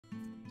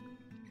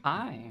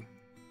Hi.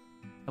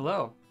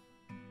 Hello.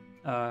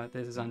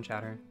 This is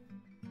Unchatter.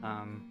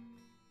 I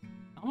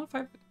don't know if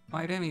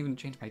I didn't even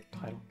change my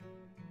title.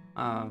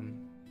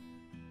 Um,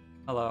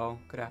 hello.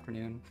 Good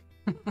afternoon.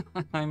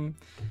 I'm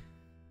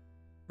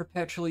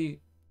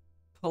perpetually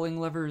pulling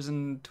levers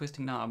and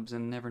twisting knobs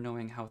and never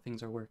knowing how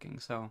things are working.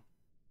 So,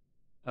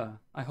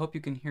 I hope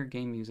you can hear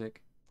game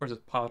music. Of course,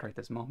 it's paused right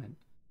this moment.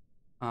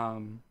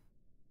 Um,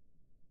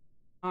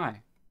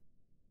 hi.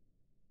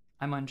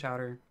 I'm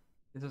Unchatter.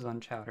 This is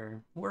Unchatter.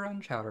 We're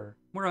Unchatter.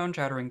 We're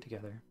Unchattering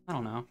together. I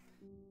don't know.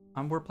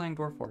 We're playing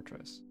Dwarf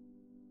Fortress.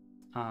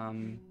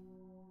 Um,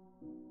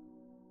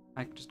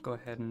 I can just go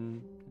ahead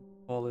and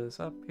pull this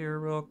up here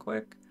real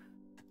quick.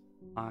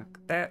 Like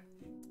that.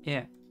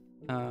 Yeah.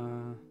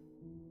 I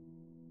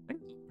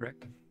think that's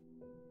correct.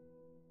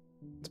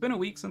 It's been a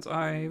week since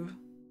I've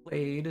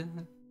played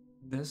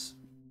this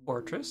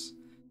fortress.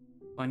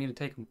 So I need to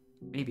take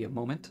maybe a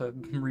moment to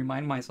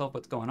remind myself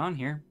what's going on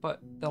here,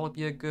 but that'll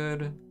be a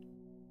good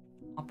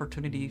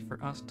opportunity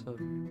for us to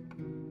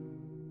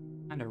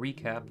kind of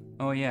recap.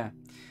 Oh yeah.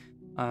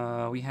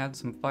 We had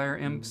some fire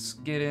imps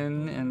get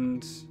in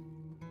and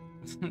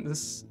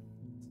this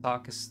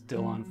stock is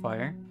still on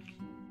fire.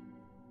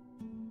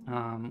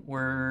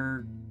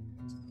 We're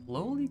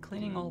slowly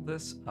cleaning all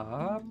this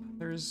up.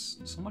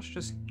 There's so much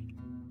just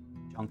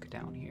junk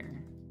down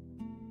here.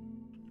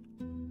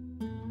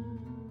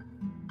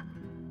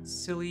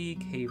 Silly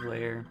cave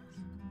layer.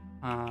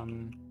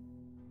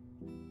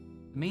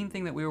 The main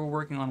thing that we were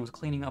working on was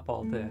cleaning up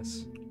all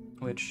this,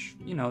 which,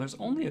 you know, there's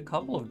only a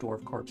couple of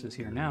dwarf corpses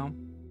here now.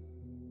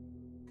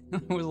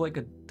 It was like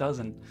a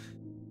dozen,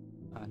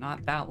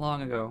 not that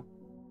long ago.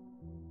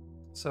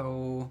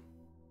 So,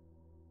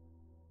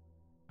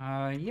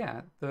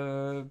 yeah,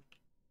 the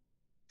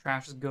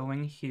trash is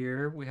going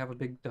here. We have a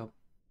big project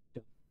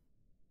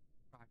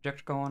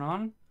going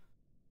on.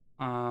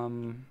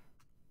 And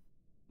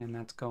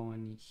that's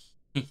going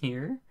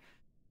here.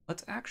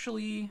 Let's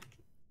actually,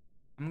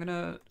 I'm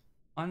gonna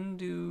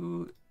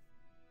undo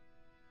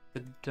the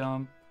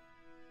dump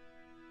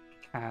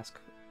task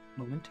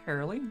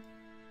momentarily.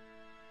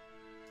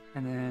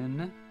 And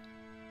then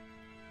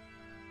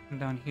come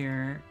down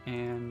here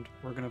and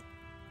we're gonna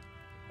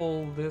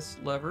pull this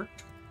lever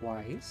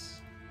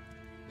twice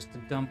just to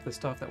dump the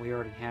stuff that we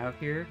already have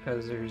here,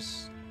 because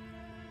there's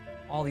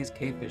all these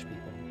cavefish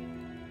people.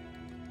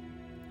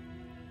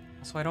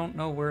 So I don't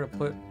know where to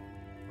put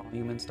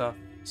volume and stuff,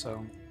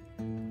 so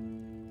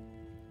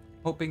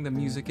hoping the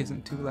music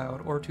isn't too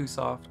loud or too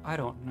soft. I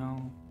don't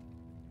know.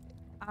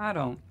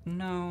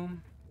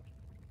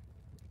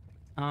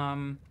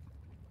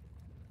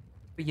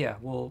 But yeah,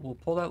 we'll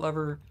pull that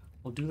lever,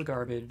 we'll do the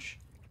garbage,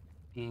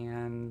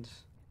 and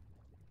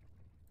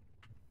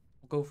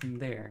we'll go from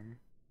there.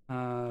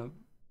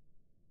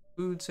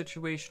 Food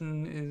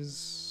situation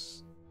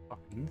is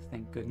fine,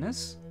 thank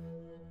goodness.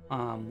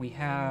 We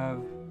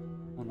have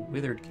one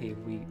withered cave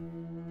wheat.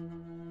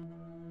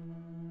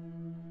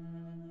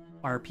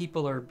 Our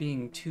people are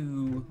being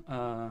too,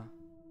 I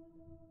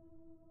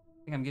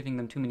think I'm giving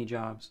them too many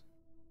jobs.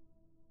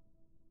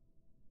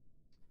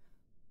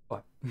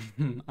 But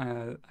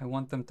I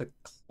want them to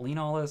clean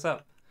all this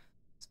up.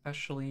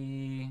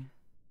 Especially,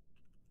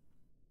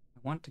 I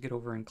want to get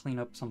over and clean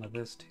up some of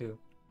this too.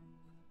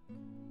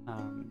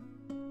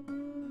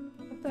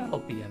 But that'll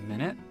be a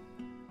minute.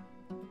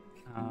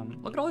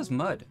 Look at all this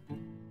mud.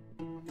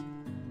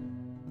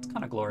 That's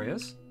kind of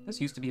glorious. This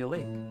used to be a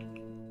lake.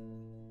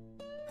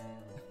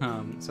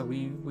 So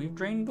we've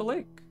drained the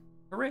lake.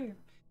 Hooray!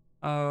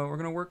 We're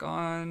gonna work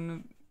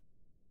on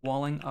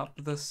walling up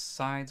the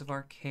sides of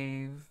our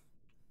cave,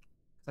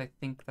 because I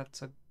think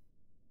that's a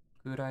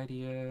good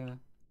idea.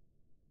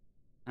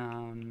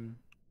 Not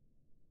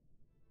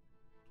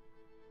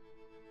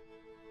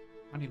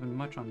even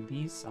much on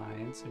these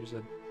sides. There's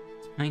a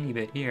tiny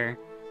bit here.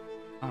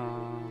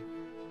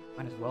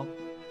 Might as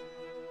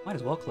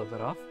well close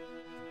that off.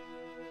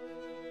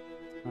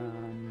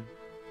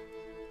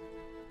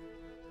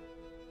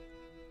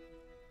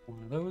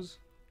 One of those,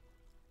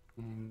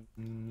 and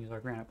use our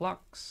granite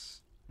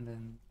blocks, and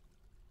then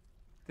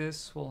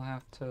this we'll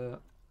have to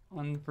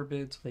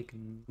unforbid so they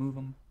can move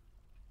them.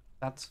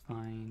 That's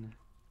fine.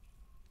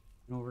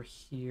 And over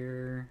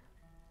here,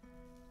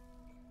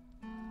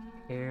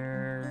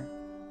 there.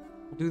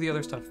 We'll do the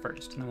other stuff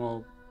first, and then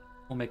we'll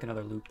make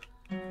another loop.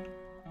 And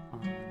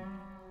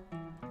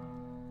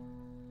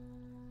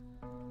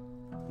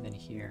then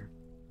here.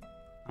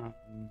 I'm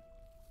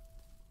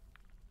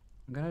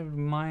gonna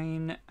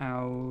mine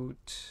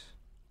out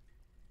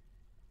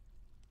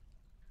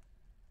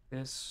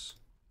this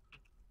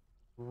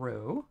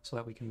row so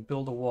that we can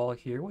build a wall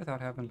here without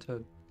having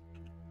to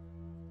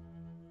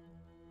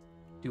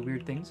do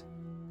weird things.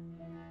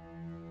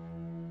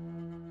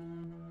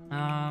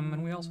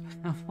 And we also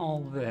have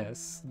all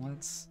this.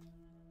 Let's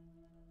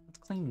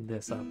clean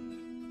this up.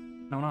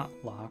 No, not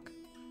lock.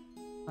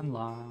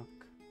 Unlock.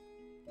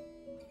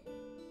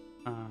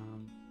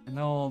 And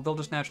they'll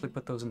just naturally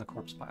put those in the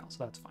corpse pile,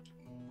 so that's fine.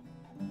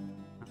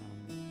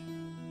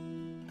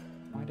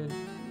 Why did...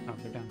 Oh,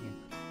 they're down here.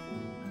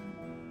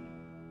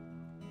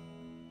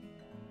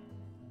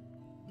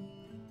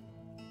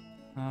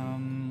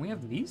 We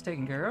have these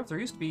taken care of.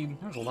 There's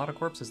a lot of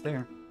corpses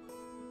there.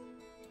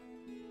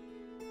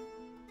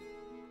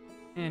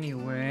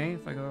 Anyway,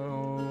 if I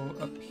go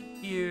up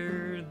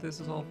here, this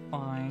is all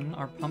fine.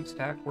 Our pump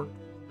stack worked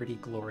pretty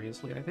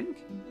gloriously, I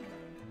think.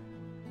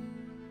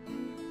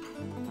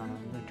 I'm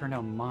gonna turn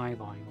down my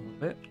volume a little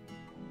bit.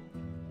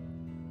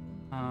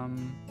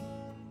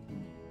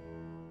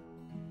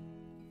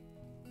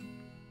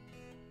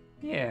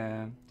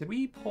 Yeah, did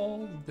we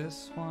pull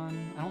this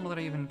one? I don't know that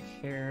I even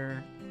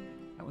care.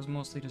 That was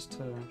mostly just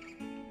to...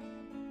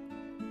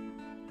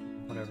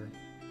 whatever.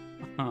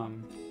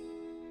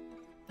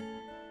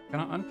 Gonna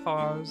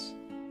unpause.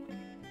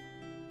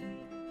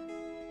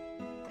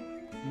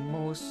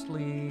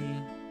 Mostly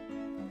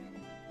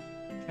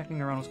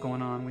checking around what's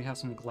going on. We have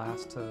some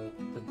glass to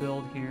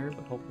build here,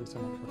 but hopefully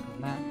someone will click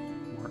on that.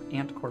 More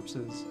ant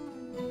corpses.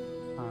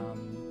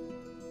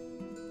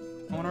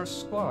 On our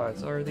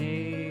squads, are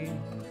they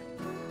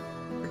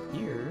over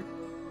here?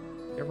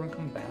 Did everyone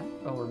come back?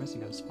 Oh, we're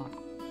missing a spot.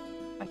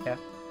 Hi, cat.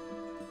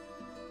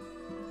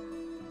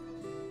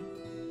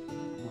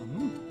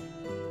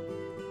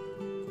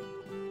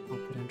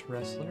 Outfit into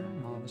wrestler,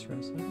 novice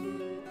wrestler.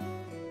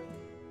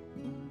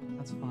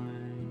 That's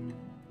fine.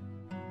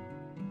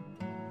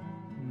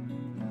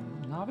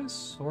 Novice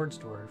swords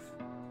dwarf.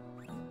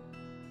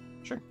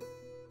 Sure.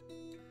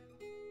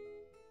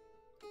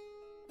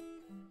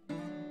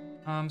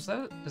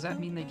 So does that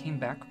mean they came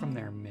back from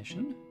their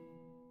mission?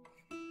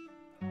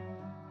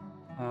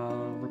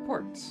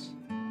 Reports.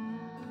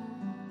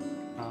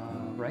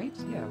 Right?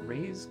 Yeah,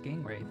 raise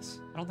gang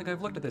rates. I don't think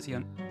I've looked at this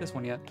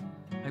one yet.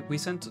 We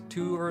sent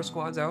 2 of our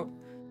squads out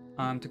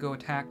to go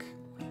attack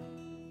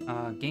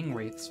gang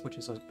wraiths, which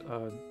is a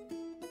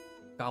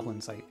goblin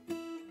site.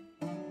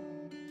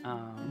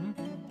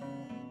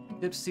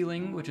 Dip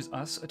Ceiling, which is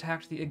us,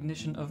 attacked the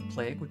Ignition of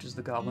Plague, which is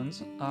the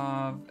goblins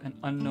of an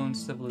unknown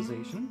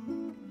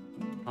civilization.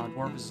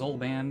 Dwarf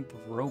Zolban, the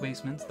Row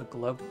Basements, the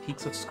Gloved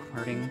Peaks of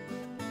Squirting,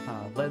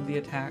 led the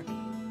attack.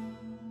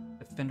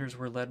 Defenders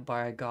were led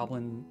by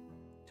Goblin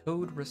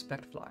Toad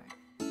Respectfly.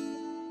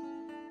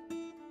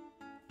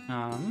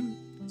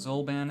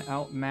 Zolban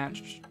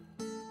outmatched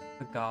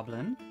the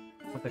Goblin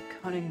with a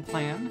cunning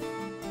plan.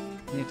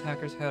 The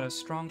attackers had a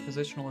strong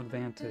positional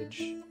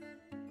advantage.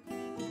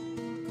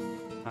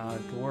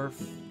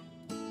 Dwarf...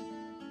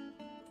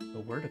 The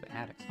Word of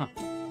Addicts,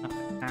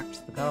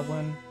 attacked the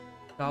Goblin.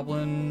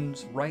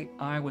 Goblin's right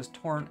eye was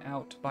torn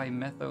out by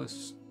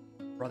Methos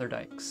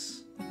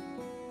Brotherdykes.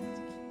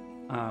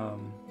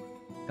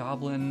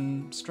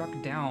 Goblin struck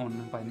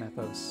down by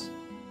Methos.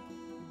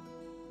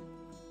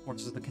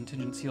 Forces of the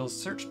contingent seals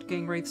searched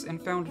gang wraiths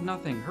and found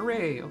nothing.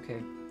 Hooray!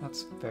 Okay,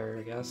 that's fair,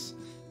 I guess.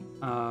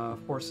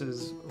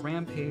 Forces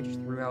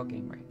rampaged throughout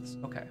gang wraiths.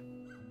 Okay.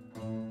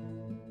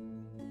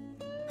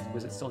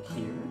 Was it still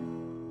here?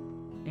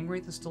 Gang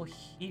wraith is still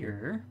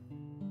here.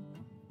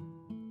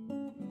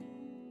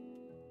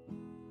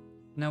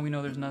 Now we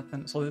know there's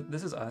nothing. So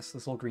this is us,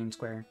 this little green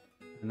square.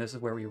 And this is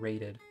where we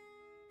raided.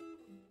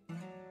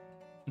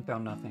 And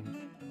found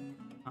nothing.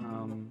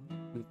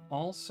 We've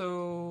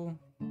also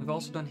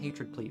done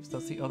Hatred Pleats.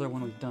 That's the other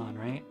one we've done,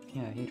 right?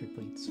 Yeah, Hatred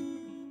Pleats.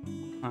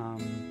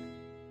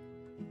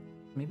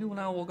 Maybe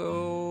now we'll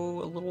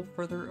go a little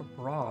further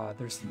abroad.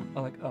 There's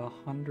like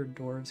 100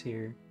 dwarves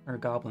here. Or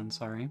goblins,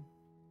 sorry.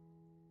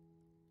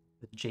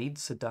 The Jade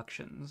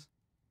Seductions.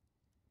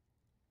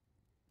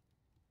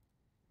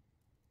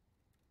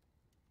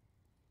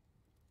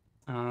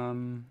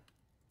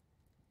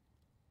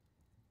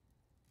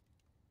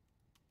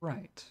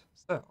 Right,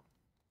 so.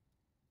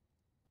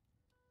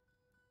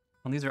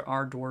 Well, these are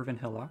our dwarven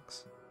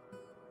hillocks.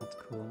 That's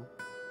cool.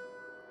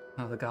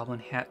 Oh, the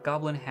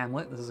Goblin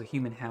Hamlet. This is a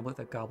human hamlet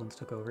that goblins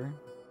took over.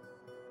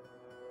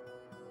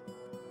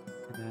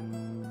 And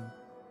then...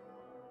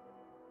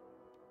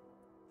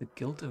 The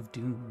Guilt of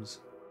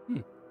Dooms.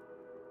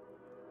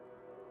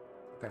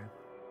 Okay.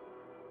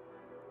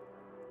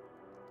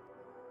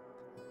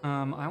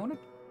 I wanna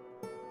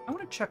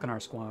check on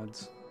our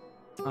squads.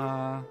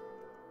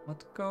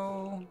 Let's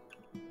go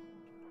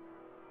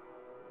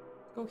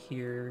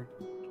here.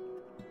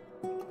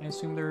 I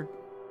assume they're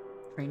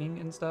training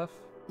and stuff.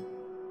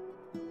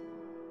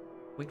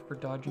 Wait for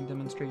dodging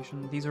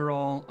demonstration. These are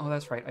all... Oh,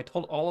 that's right. I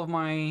told all of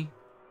my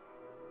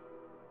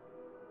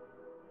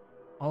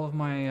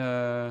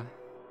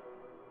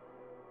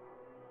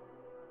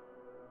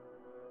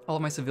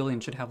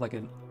civilians should have like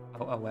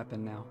a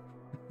weapon now.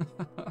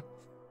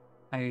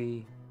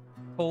 I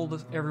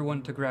told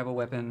everyone to grab a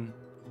weapon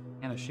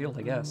and a shield,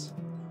 I guess.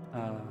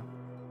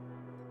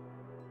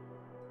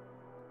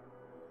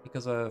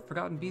 Because a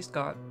Forgotten Beast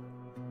got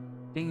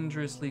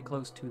dangerously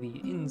close to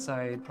the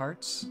inside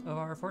parts of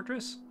our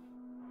fortress.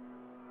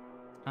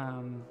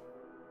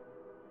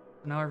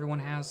 Now everyone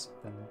has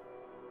them.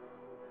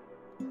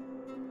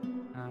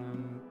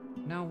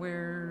 Now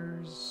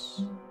where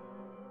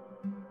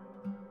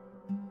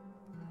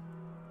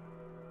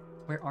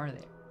are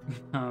they?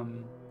 I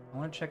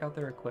want to check out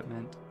their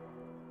equipment.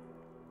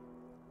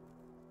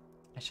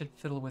 I should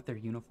fiddle with their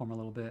uniform a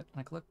little bit.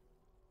 Like, look.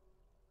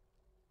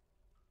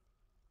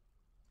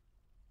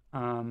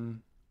 So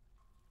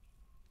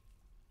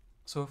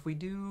if we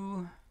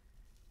do...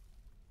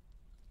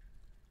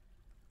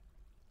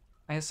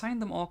 I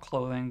assigned them all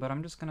clothing, but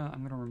I'm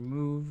gonna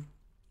remove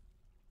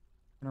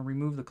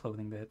the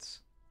clothing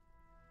bits.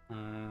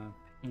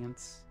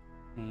 Pants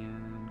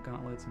and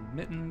gauntlets and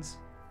mittens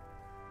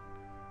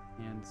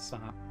and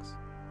socks.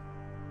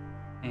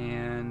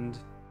 And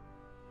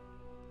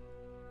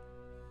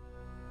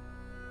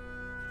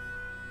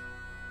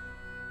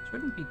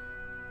shouldn't be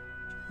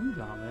 2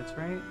 gauntlets,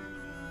 right?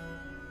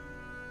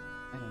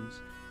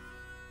 Items.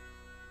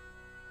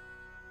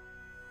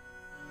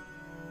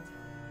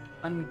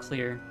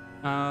 Unclear.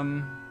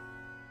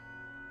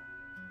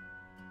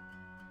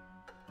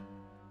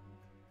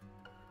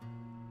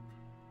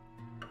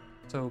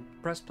 So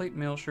breastplate,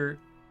 mail shirt,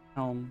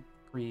 helm,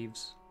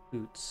 greaves,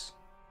 boots,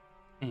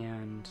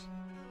 and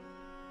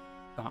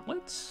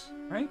gauntlets,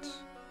 right?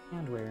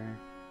 Handwear,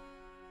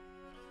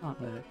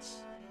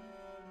 gauntlets,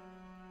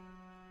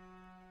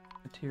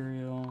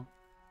 material,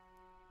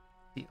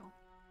 steel.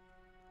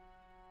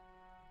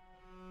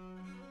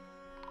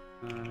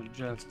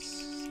 Just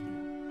steel.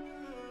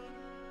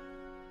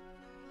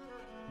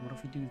 What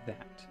if we do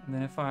that? And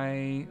then if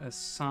I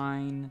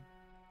assign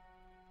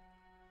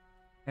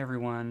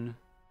everyone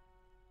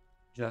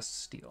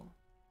just steel.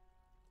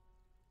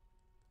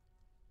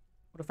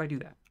 What if I do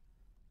that?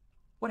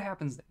 What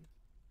happens then?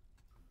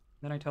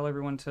 Then I tell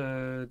everyone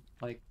to,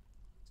 like,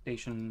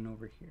 station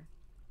over here.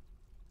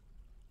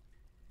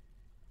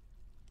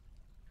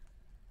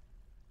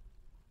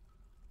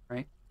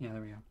 Right? Yeah,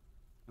 there we go.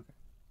 Okay.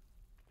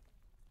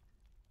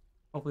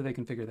 Hopefully they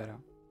can figure that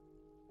out.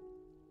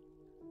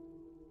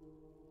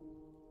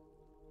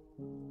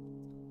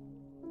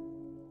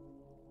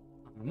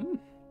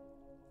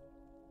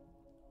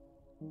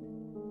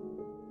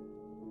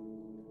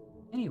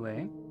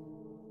 Anyway.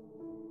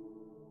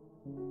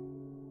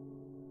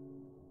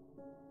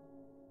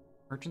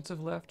 Merchants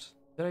have left.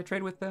 Did I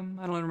trade with them?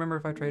 I don't remember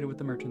if I traded with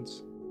the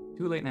merchants.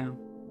 Too late now.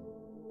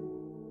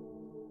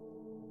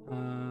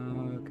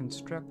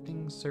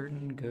 Constructing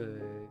certain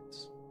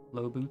goods.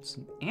 Low boots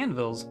and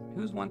anvils.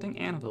 Who's wanting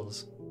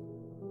anvils?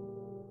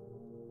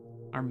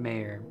 Our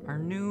mayor. Our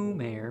new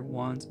mayor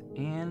wants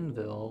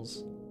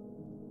anvils.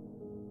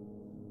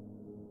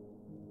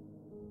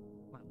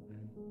 Well,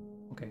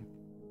 okay.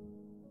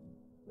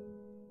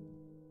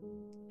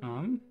 I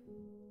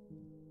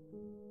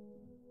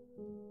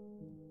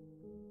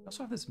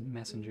also have this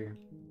messenger.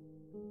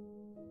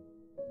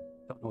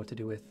 Don't know what to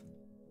do with.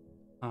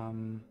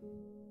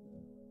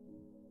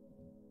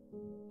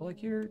 Well, like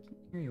here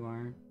you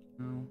are.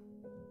 No.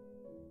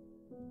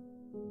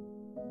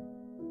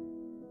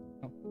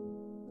 Oh.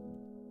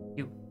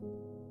 You.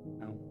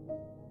 No.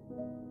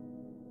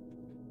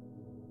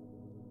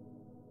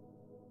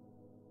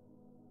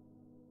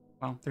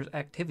 Well, there's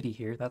activity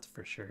here, that's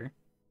for sure.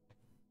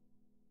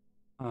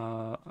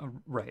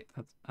 Right,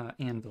 that's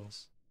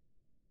anvils.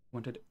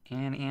 Wanted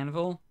an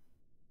anvil?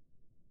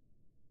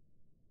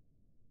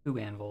 2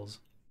 anvils.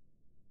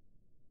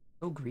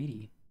 So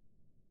greedy.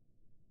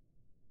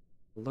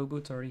 The low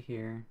boot's already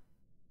here.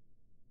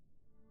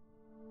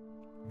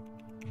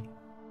 I'm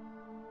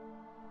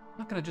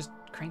not gonna just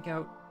crank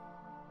out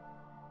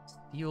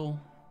steel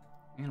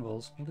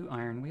anvils. We'll do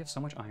iron. We have so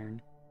much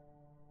iron.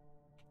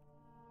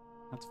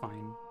 That's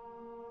fine.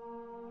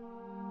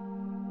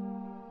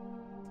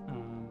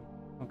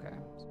 Okay.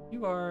 So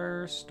you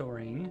are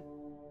storing.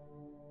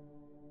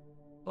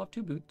 We'll have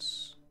 2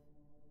 boots.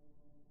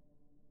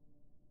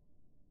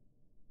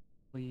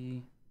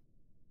 We.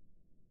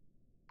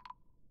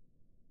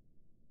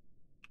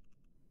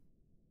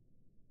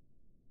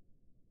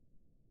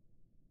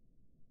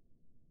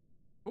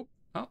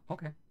 Oh,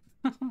 okay.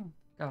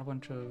 Got a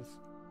bunch of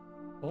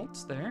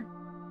bolts there.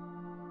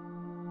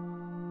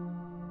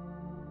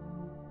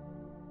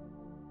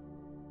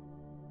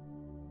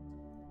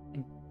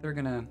 And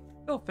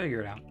they'll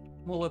figure it out.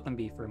 We'll let them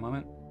be for a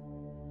moment.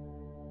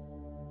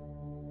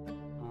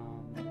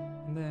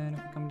 And then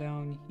if we come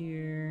down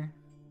here,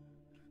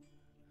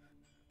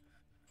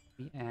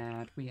 we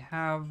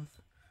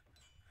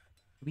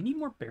need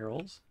more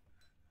barrels.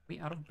 Are we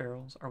out of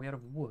barrels? Are we out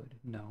of wood?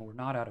 No, we're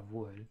not out of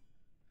wood.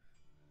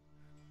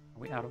 Are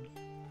we out of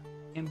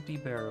empty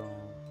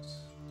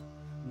barrels?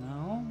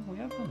 No, we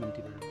have some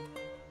empty barrels.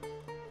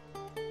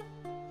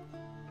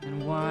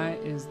 And why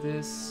is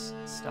this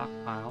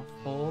stockpile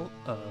full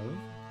of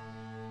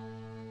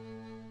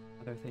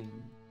other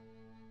things?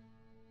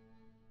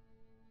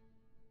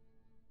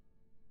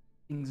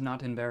 Things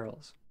not in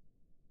barrels.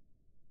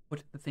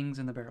 Put the things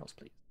in the barrels,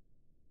 please.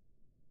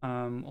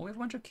 Well, we have a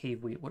bunch of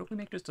cave wheat. What if we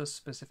make just a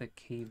specific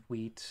cave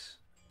wheat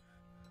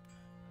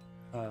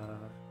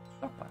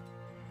stockpile?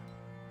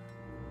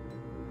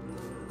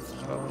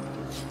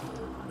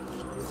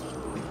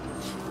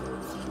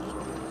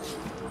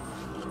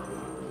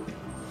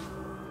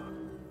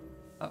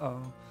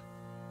 Uh-oh.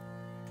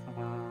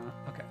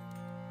 Okay.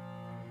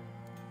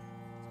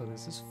 So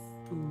this is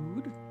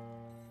food.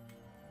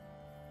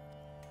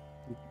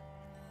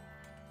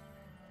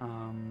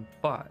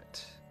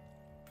 But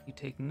You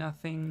take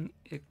nothing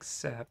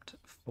except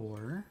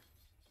for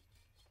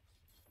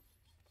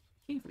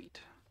cave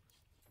wheat.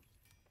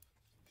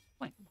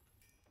 Flame.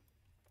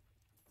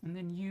 And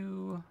then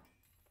you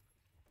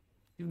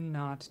do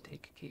not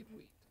take cave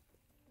wheat.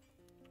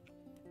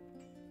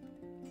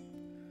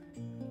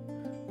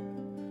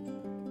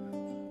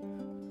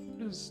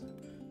 What is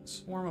a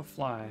swarm of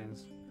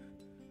flies?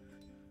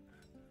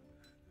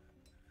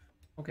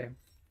 Okay.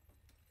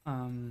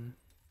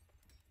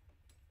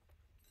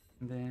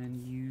 Then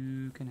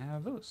you can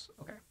have those.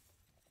 Okay.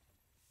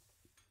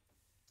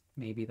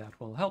 Maybe that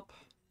will help.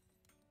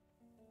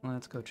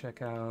 Let's go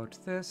check out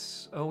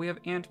this. Oh, we have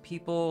ant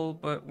people,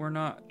 but we're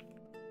not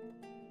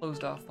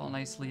closed off all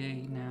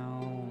nicely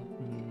now.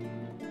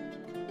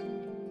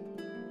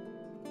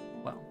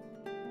 Well.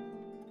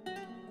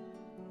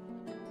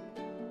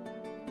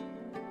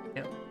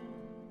 Yep.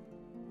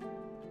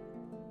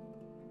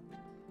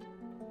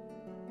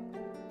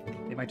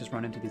 They might just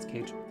run into these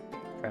cage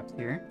traps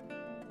here.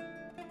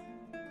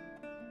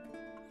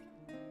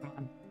 Come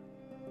on.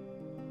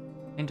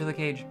 Into the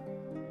cage.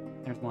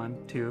 There's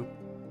 1, 2.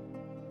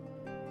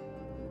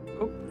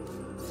 Oh.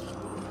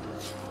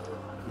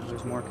 Oh,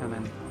 there's more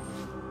coming.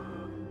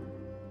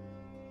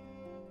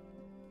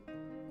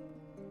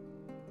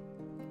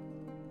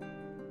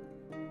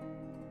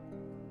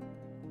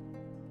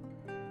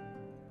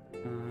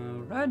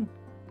 Run!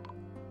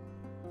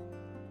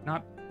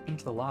 Not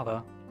into the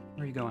lava.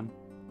 Where are you going?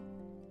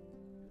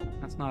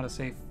 That's not a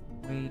safe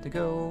way to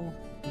go,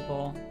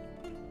 people.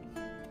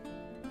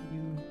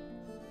 You...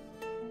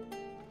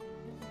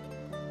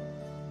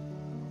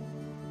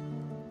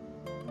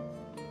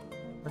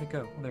 Where'd it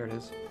go? Oh, there it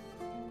is.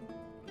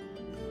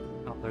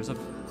 Oh, there's a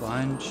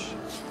bunch.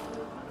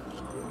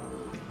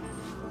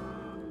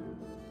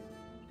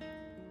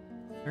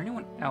 Is there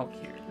anyone out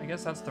here? I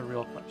guess that's the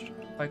real question.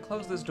 If I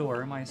close this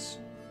door, am I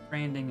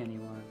stranding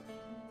anyone?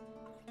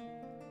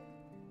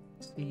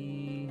 Let's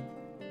see...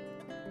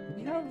 Do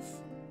we have...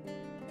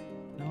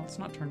 No, it's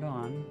not turned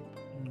on.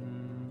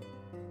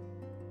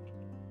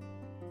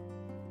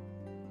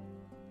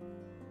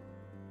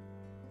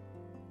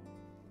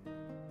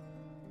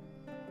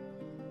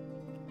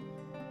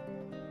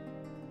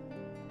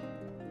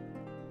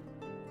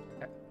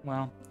 Okay,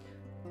 well,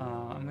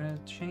 I'm gonna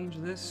change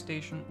this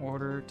station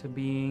order to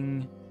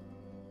being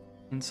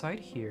inside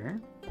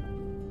here.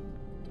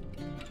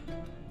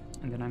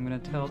 And then I'm gonna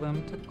tell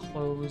them to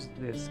close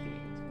this gate.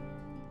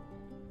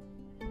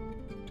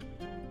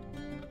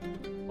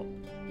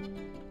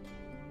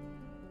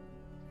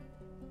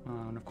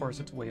 And of course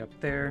it's way up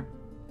there.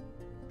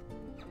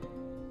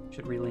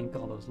 Should relink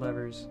all those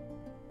levers.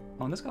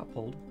 Oh, and this got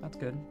pulled. That's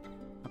good.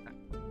 Okay.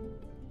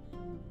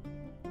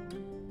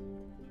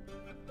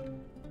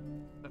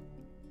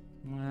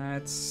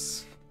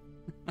 Let's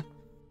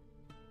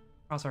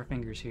cross our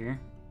fingers here.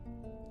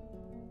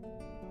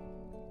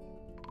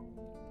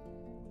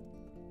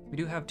 We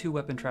do have 2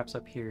 weapon traps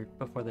up here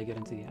before they get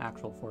into the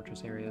actual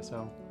fortress area,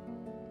 so...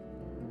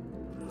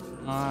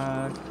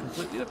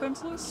 completely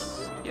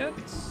defenseless yet?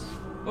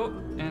 Oh,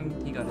 and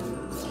he got in.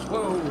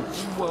 Whoa!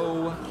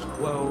 Whoa!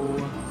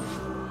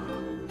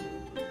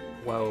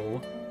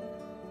 Whoa!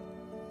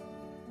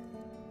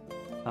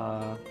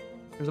 Whoa.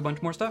 There's a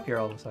bunch more stuff here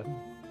all of a sudden.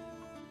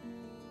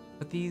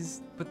 But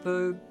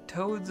the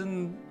toads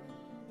and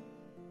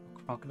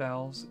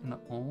crocodiles and the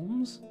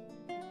olms?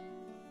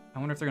 I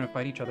wonder if they're gonna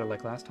fight each other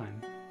like last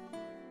time.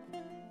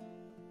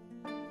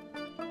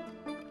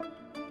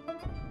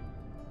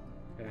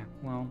 Okay,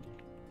 well,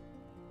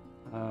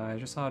 I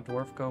just saw a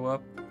dwarf go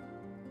up.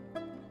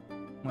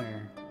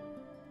 Where?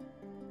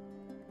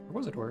 Where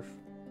was a dwarf?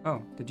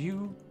 Oh, did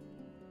you...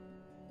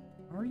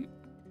 How are you?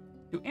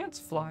 Do ants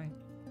fly?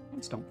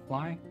 Ants don't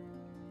fly.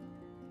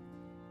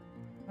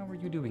 How are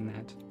you doing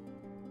that?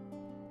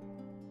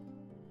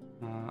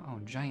 Oh,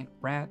 giant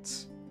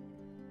rats.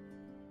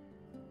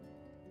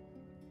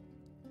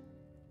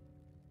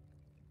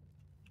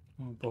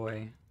 Oh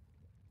boy.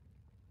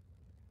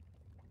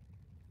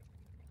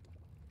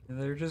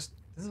 They're just...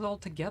 This is all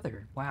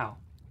together. Wow.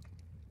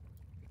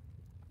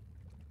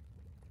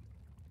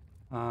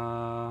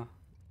 Well,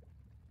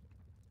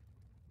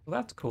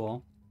 that's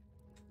cool.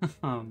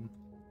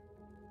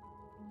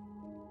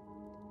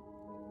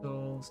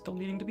 Still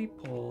needing to be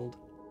pulled.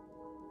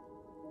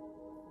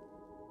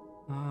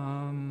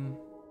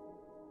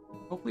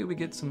 Hopefully we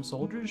get some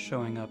soldiers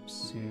showing up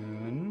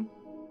soon.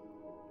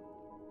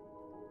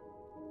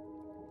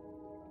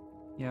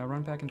 Yeah,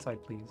 run back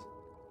inside, please.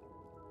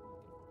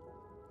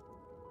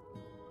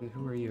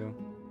 Who are you?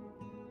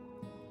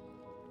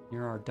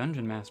 You're our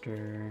dungeon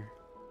master.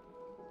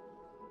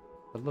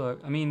 But look,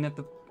 I mean,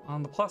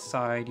 on the plus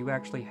side, you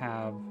actually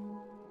have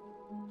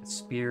a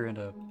spear and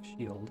a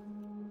shield.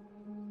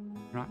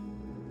 You're not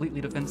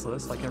completely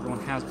defenseless like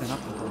everyone has been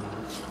up until now.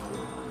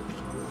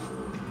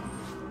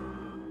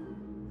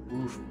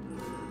 Oof.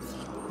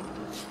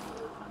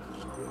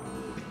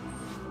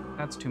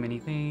 That's too many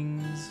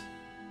things.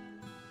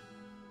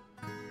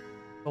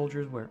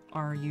 Soldiers, where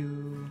are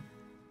you?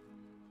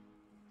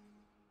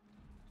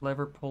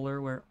 Lever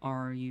puller, where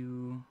are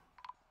you?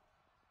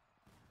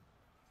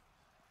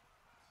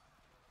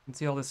 can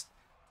see all this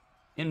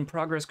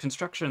in-progress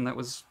construction that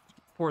was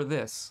for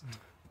this.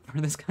 For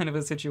this kind of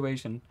a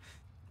situation.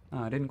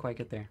 I didn't quite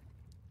get there.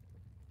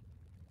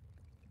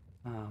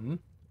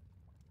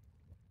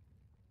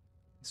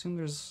 Assume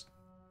there's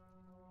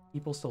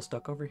people still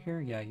stuck over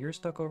here? Yeah, you're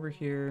stuck over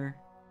here.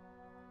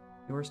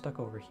 You're stuck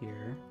over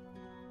here.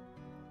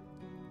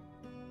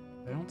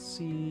 I don't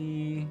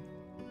see...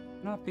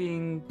 not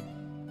being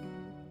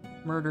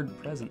murdered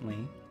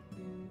presently.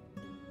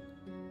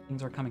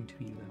 Things are coming to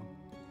you, though.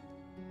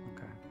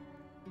 Okay.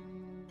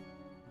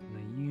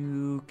 And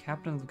you,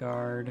 Captain of the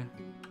Guard.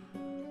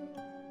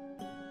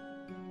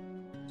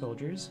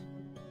 Soldiers.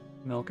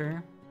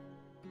 Milker.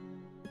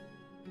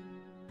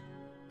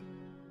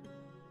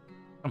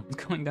 Someone's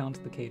going down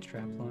to the cage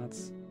trap, so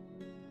that's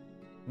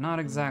not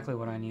exactly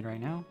what I need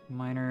right now.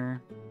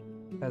 Miner,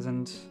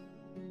 peasant.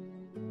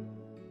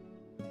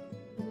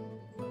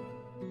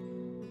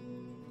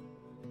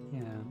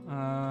 Yeah,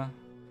 I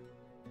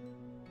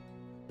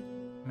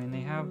mean, they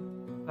have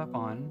stuff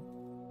on,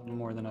 a little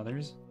more than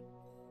others.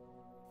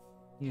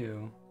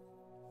 You,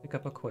 pick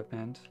up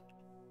equipment.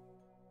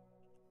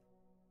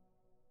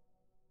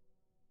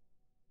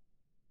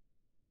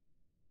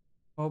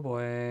 Oh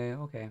boy,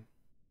 okay.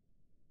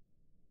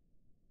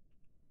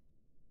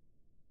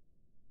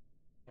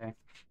 Okay.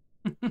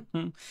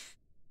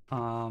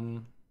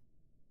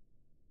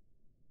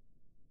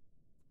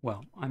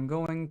 Well, I'm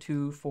going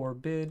to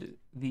forbid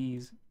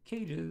these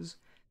cages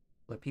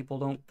so that people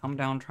don't come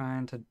down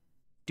trying to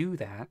do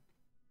that.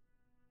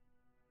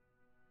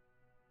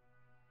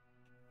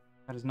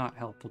 That is not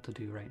helpful to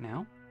do right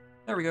now.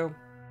 There we go.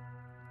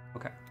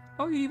 Okay.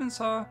 Oh, you even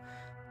saw...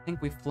 I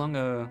think we flung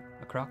a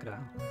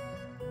crocodile.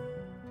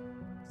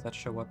 Does that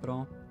show up at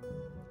all?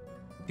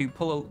 If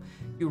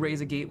you raise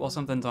a gate while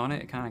something's on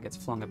it, it kind of gets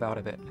flung about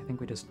a bit. I think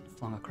we just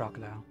flung a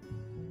crocodile.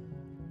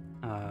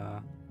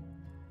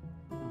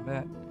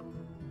 That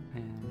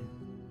and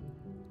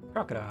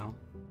crocodile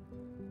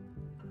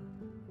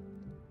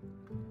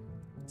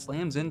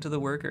slams into the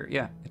worker.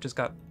 Yeah, it just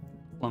got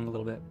flung a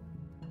little bit.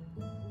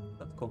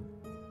 That's cool.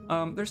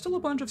 There's still a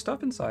bunch of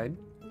stuff inside,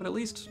 but at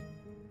least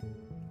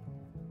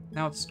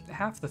now it's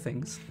half the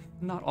things,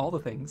 not all the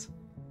things.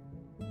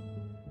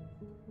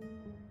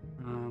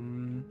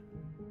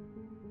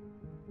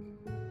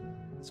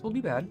 This will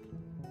be bad.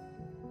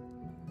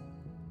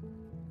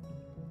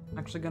 I'm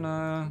actually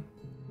gonna...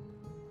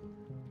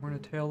 we're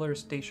gonna tell our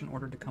station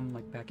order to come,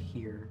 like, back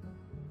here.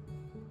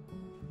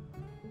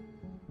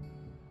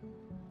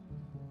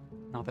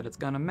 Not that it's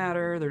gonna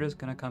matter, they're just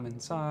gonna come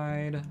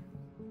inside.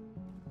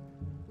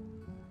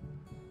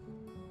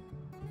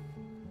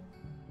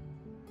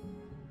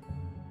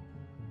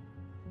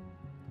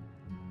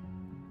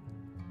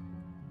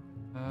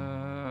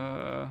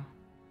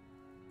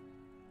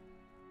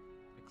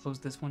 Close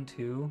this one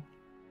too.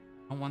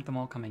 I don't want them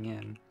all coming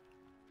in.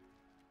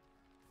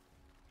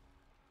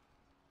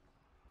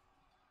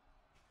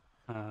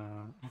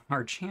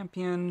 Our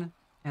champion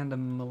and a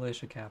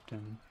militia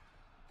captain.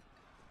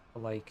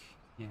 Like,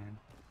 yeah.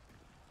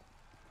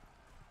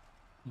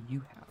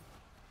 You have.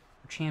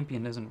 Our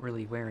champion isn't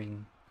really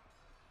wearing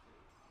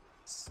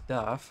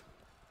stuff.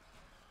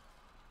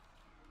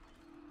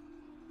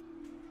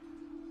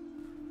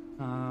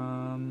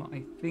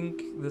 I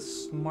think the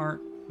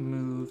smart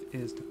move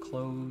is to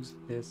close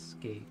this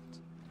gate.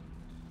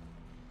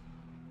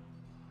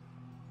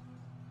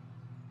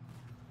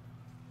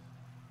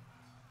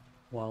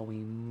 While we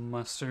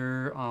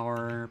muster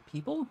our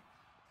people.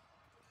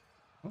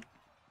 Oh.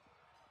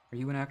 Are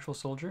you an actual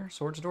soldier,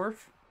 Swordsdorf?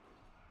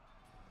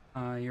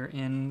 You're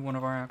in one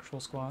of our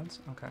actual squads?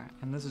 Okay,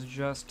 and this is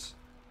just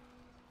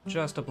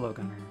a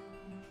blowgunner.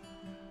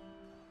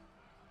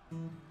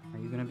 Are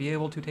you gonna be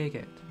able to take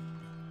it?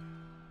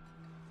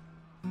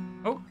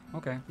 Oh,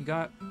 okay, you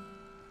got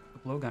the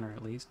blowgunner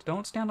at least.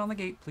 Don't stand on the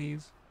gate,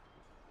 please.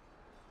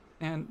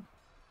 And...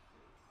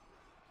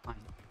 fine.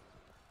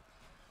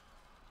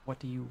 What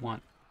do you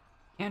want?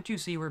 Can't you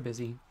see we're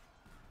busy?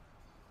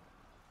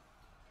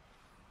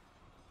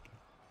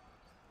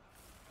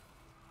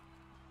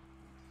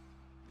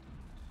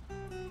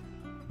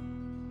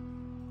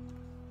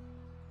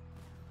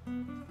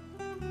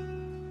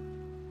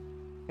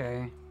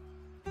 Okay.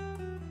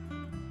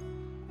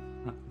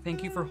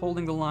 Thank you for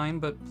holding the line,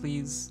 but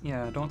please,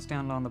 yeah, don't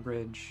stand on the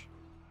bridge.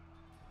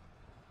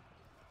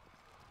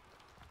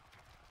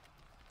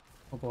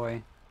 Oh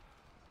boy.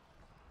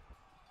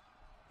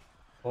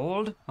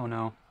 Hold? Oh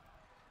no.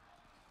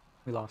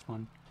 We lost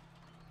one.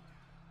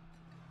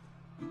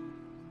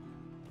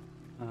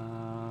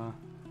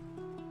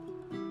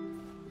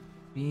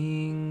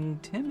 Being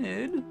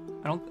timid?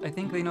 I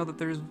think they know that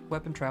there's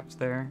weapon traps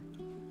there.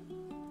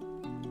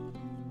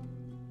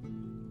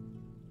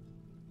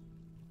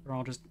 They're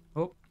all just...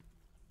 oh.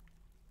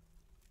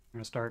 I'm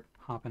gonna start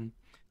hopping.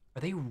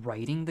 Are they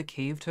riding the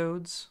cave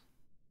toads?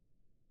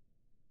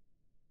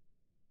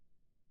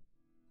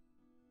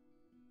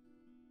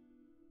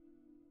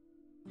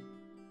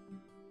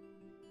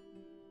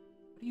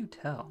 What do you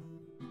tell?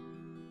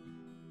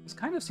 This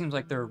kind of seems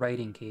like they're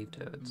riding cave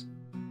toads.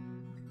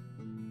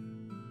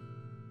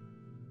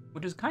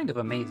 which is kind of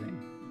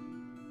amazing.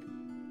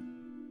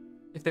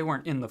 If they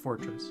weren't in the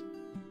fortress.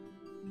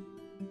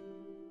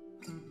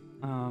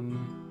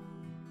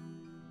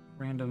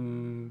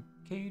 Random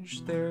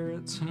cage there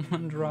that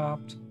someone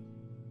dropped.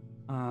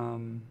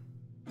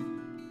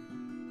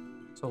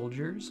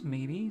 Soldiers,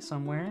 maybe,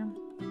 somewhere.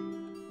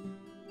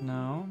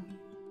 No.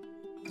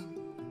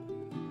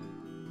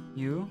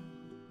 You?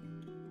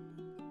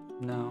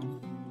 No.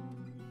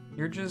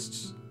 You're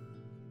just...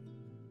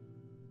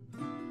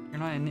 You're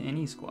not in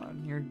any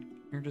squad. You're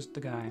just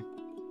a guy.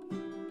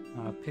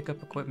 Pick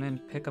up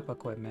equipment, pick up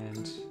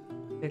equipment,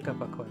 pick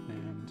up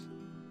equipment.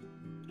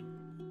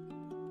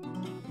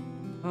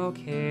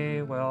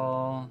 Okay,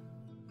 well...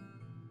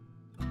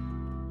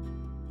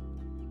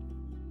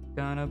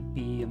 Gonna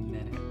be a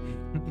minute.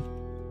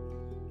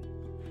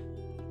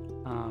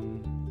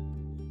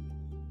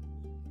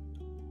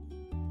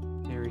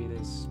 Theory,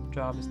 this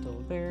job is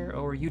still there.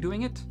 Oh, are you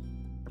doing it?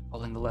 You're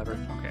pulling the lever.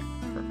 Okay,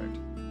 perfect.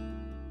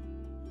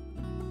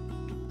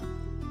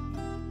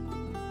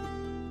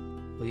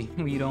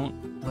 We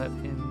don't let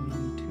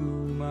him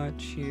too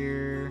much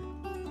here.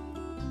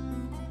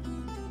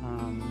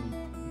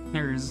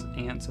 There's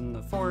ants in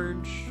the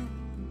forge.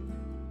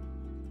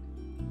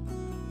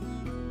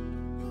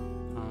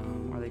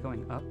 Are they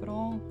going up at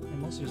all? They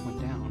mostly just went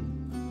down.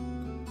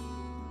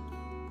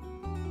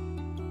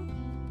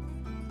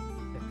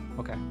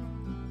 Okay.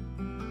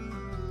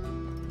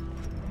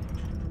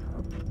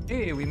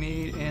 Hey, we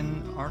made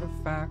an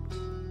artifact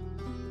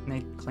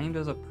and claimed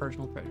as a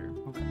personal treasure.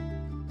 Okay.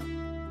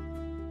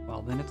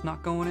 Well, then it's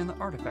not going in the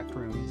artifact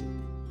room, is it?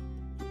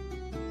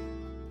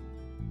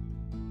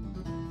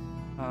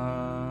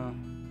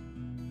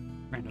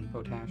 Random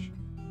potash.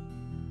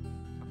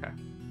 Okay.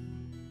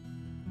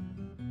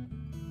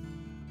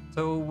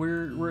 So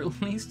we're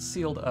at least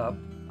sealed up,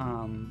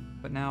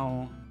 but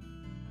now,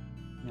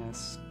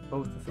 yes,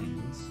 both the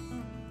things,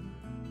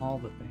 all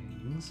the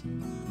things.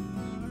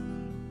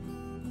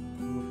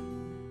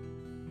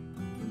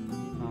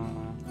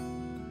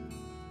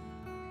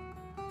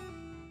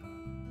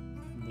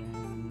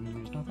 Then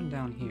there's nothing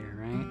down here,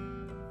 right?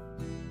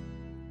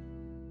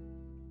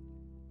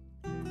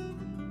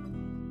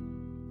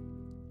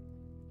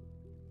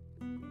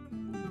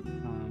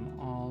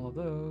 All of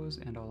those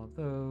and all of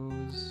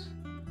those.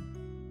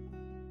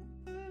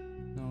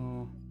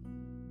 No.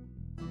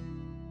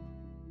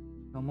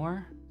 No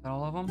more? Is that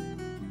all of them?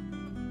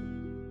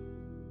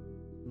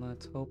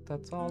 Let's hope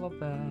that's all of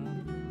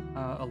them.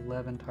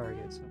 11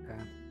 targets, okay.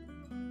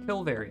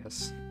 Kill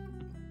various.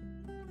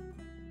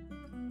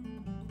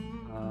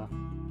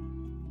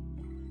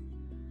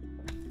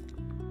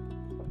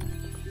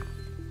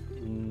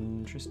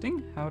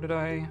 Interesting. How did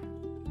I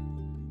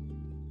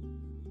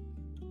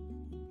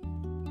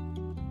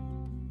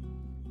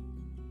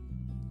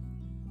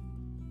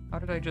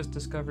just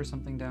discover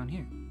something down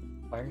here?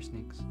 Fire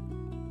snakes.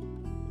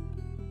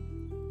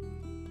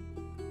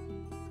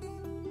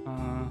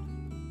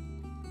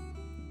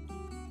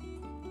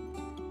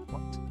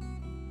 What?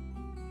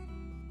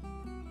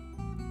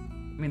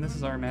 I mean, this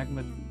is our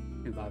magma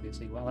tube,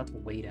 obviously. Wow, that's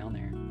way down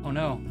there. Oh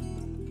no.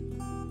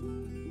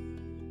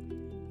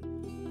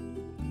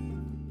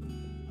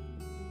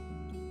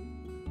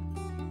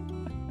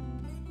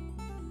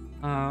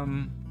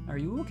 Are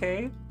you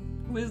okay?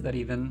 Who is that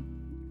even?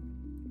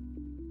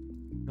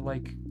 You're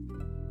like,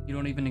 you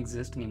don't even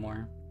exist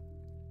anymore.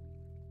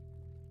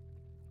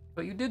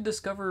 But you did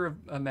discover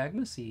a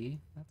magma sea.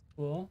 That's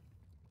cool.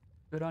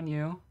 Good on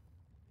you.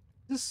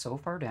 This is so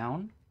far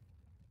down.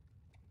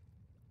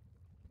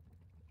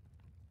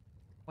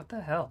 What the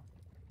hell?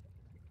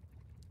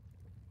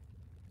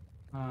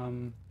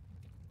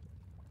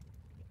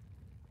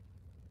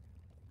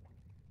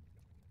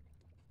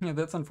 Yeah,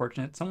 that's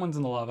unfortunate. Someone's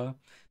in the lava.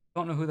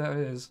 Don't know who that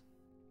is.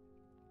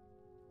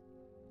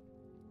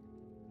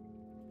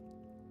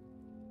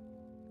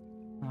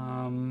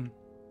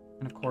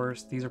 And of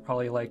course, these are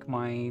probably like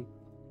my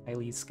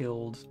highly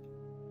skilled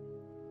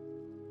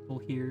people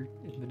here.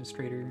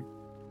 Administrator,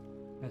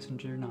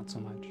 messenger, not so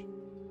much.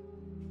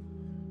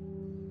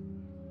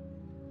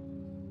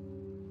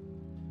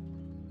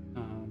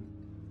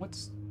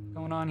 What's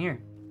going on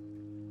here?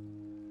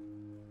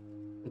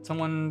 Did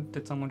someone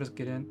just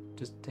get in?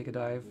 Just take a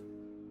dive?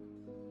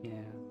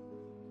 Yeah.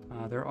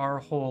 There are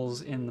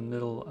holes in the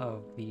middle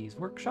of these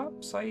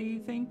workshops, I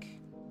think,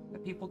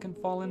 that people can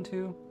fall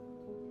into.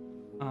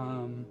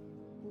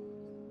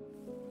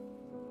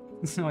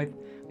 So I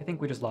think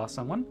we just lost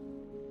someone.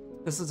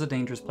 This is a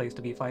dangerous place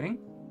to be fighting.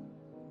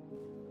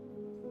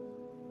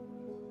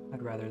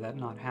 I'd rather that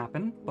not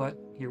happen, but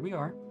here we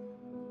are.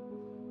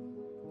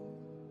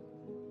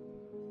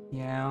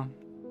 Yeah.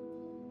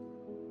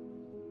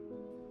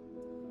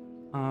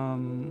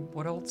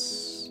 What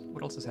else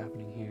is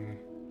happening here?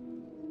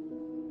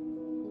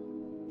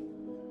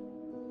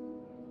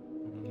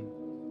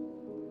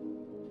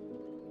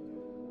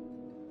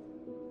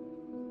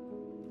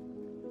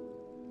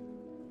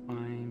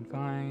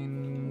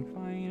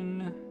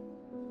 Fine.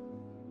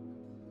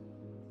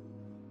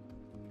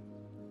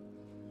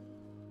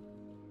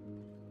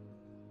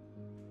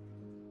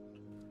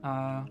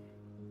 And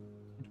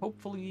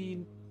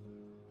hopefully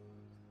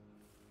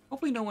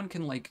no one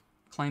can, like,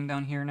 climb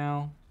down here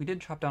now. We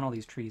did chop down all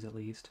these trees, at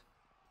least.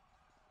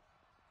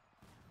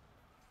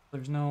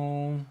 There's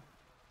really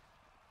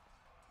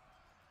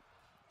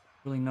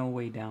no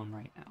way down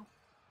right now.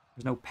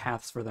 There's no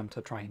paths for them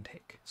to try and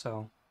take,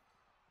 so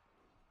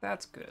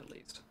that's good, at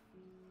least.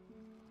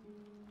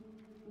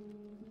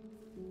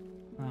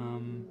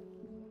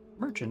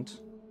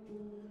 Merchant,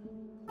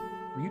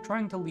 were you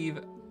trying to leave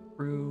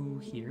through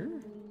here?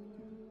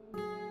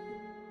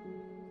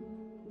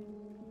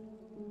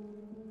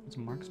 It's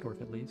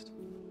Marksdorf, at least.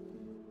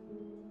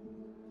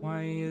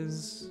 Why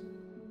is...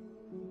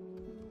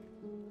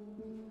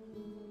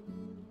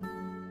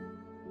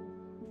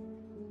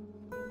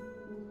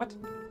 What?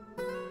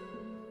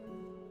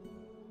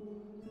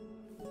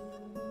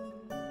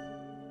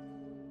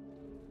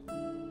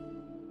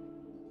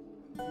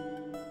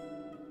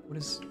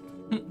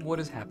 What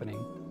is happening?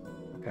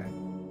 Okay.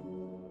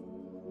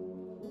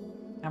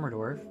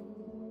 Hammerdorf.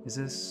 Is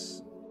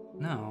this...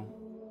 No.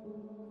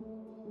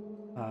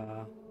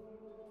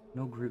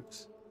 No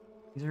groups.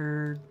 These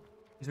are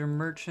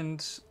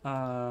merchant,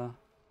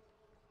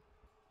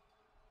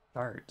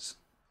 guards,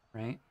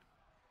 right?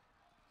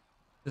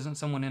 Isn't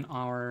someone in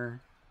our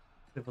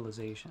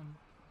civilization?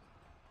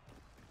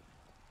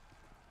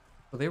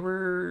 So they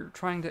were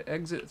trying to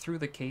exit through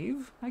the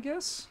cave, I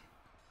guess?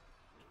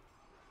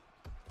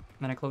 And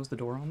then I closed the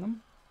door on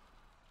them.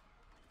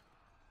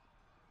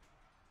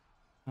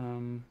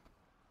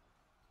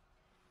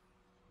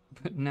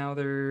 But now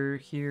they're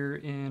here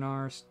in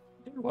our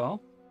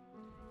stairwell.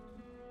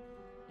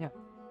 Yeah.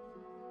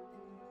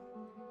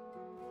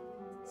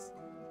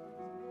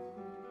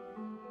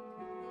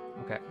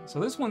 Okay, so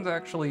this one's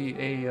actually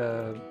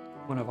a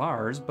one of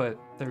ours, but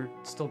they're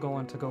still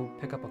going to go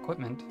pick up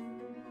equipment.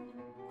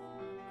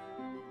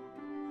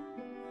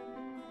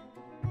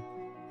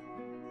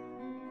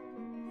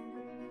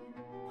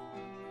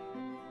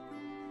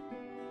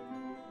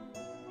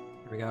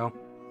 Here we go.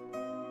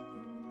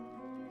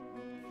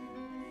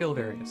 Kill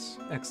Various.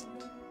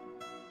 Excellent.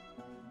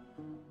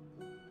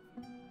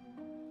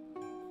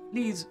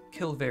 Please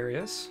kill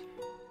Various.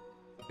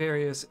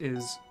 Various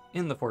is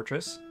in the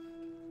fortress.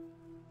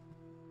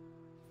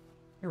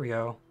 Here we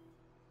go.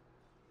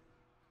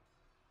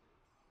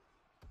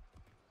 I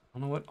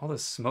don't know what all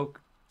this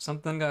smoke.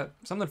 Something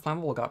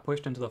flammable got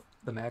pushed into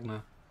the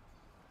magma.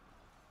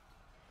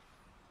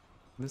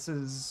 This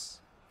is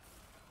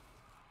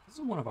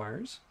one of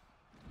ours.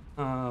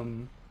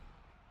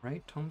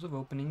 Right? Tomes of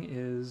Opening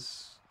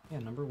is, yeah,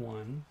 number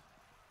 1.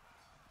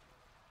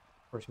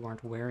 Of course, you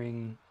aren't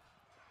wearing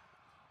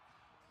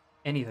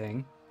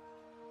anything.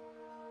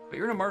 But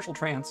you're in a martial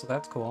trance, so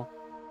that's cool.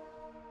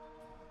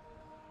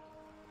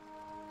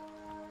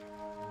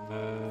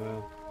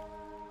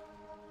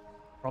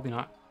 Probably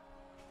not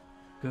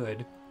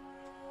good.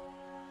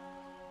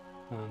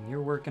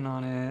 You're working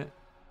on it. Do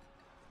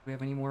we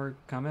have any more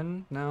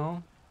coming?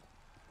 No?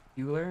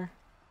 Bueller?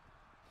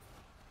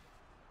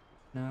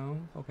 No?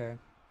 Okay.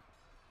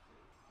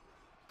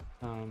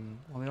 Well,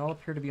 they all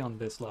appear to be on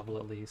this level,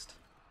 at least.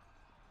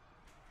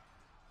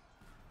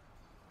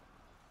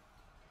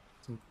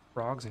 Some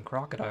frogs and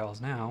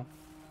crocodiles now.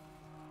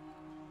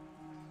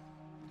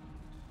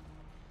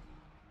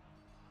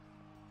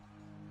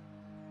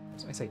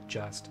 So I say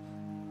just.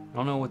 I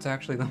don't know what's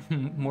actually the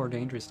more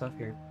dangerous stuff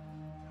here.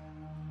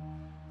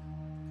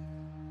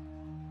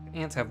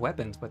 Ants have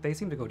weapons, but they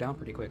seem to go down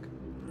pretty quick.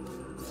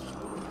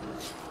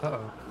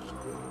 Uh-oh.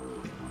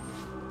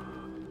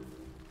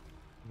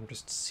 I'm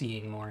just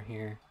seeing more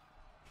here.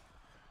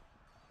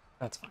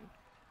 That's fine.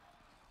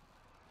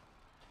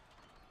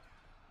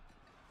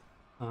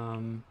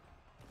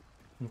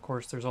 Of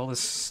course, there's all this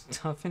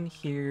stuff in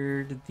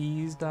here. Did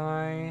these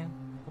die?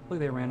 Hopefully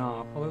they ran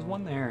off. Oh, there's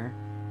one there.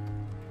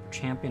 Our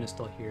champion is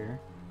still here.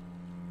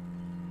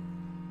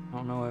 I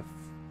don't know if...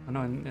 Oh,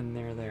 no, in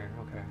there.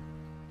 Okay.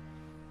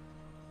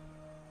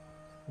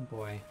 Oh,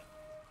 boy.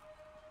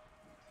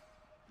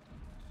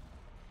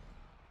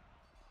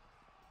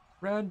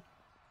 Red.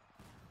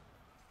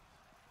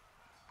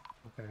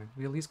 Okay,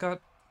 we at least got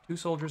 2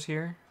 soldiers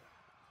here.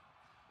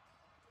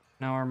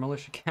 Now our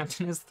militia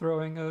captain is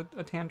throwing a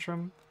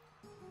tantrum.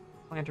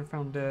 Planter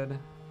found dead.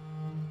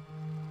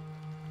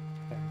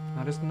 Okay,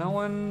 now just no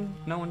one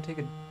take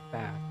a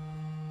bath.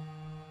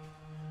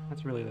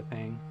 That's really the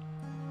thing.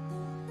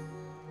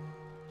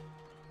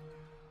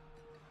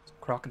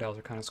 Crocodiles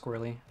are kind of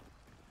squirrely.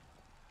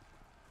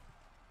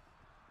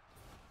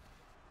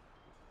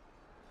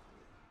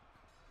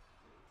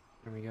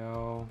 There we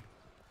go.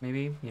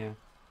 Maybe? Yeah.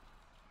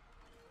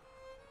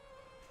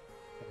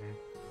 Okay.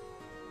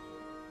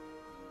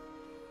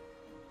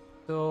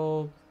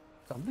 Still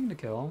something to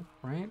kill,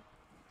 right?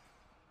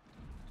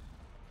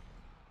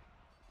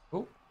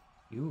 Oh,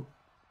 you.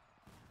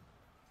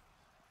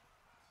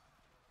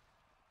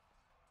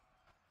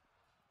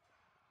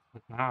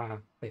 Ah,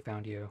 they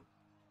found you.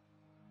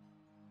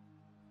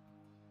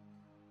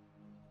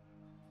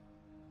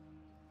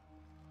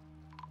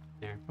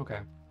 There, okay.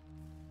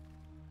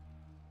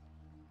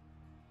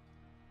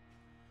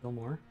 Kill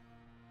more.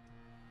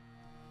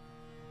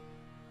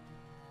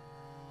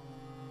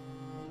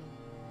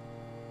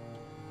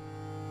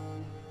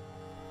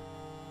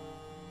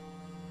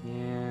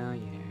 Yeah.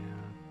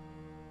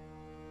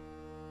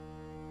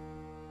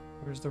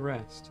 Where's the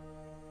rest?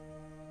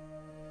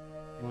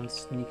 You want to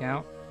sneak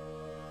out?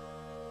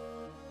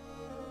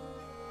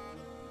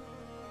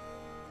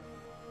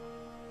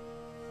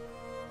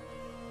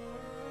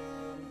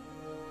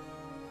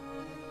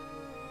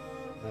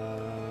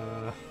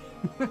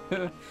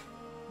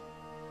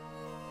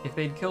 If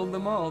they'd killed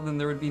them all, then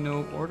there would be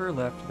no order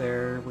left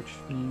there, which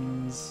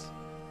means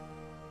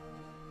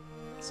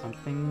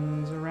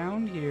something's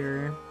around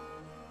here.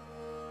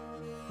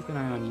 Keep an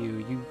eye on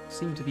you. You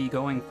seem to be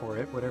going for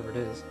it, whatever it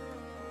is.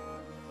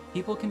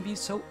 People can be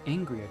so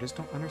angry, I just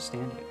don't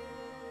understand it.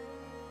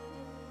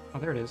 Oh,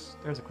 there it is.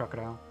 There's a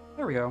crocodile.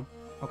 There we go.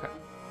 Okay.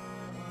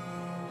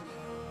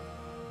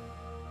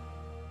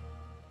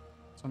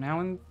 So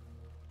now in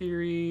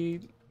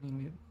theory, I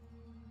mean,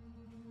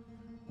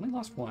 we only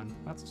lost one.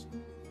 That's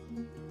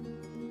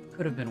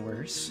could have been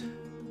worse.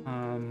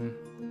 And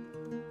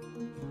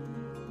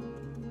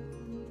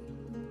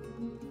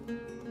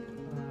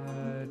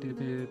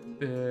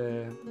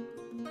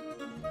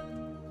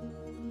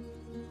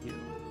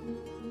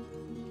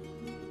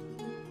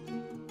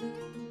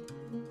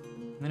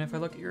then if I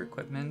look at your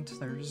equipment,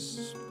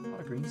 there's a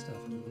lot of green stuff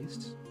at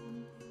least.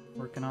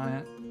 Working on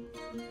it.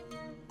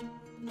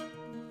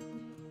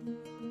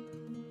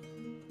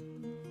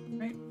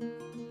 Right?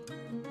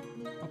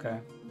 Okay.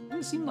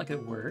 It seemed like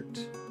it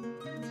worked.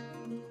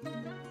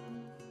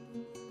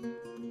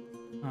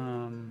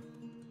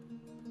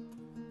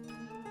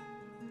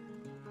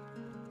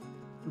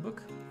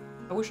 Look.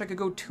 I wish I could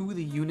go to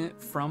the unit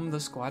from the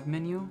squad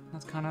menu.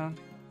 That's kind of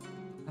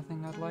a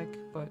thing I'd like,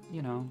 but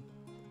you know.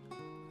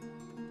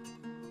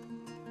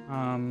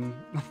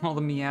 All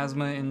the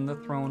miasma in the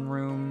throne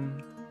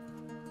room.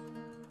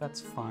 That's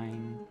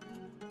fine.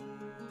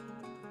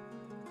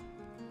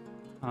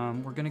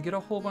 We're gonna get a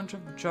whole bunch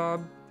of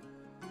job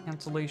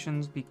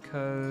cancellations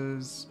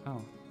because...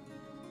 Oh.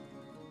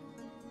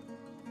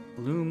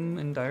 Bloom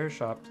and Dyer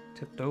Shop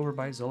tipped over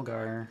by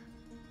Zolgar.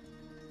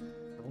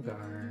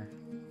 Zolgar.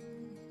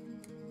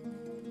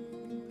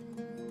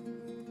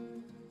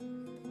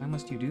 Why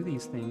must you do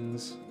these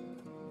things?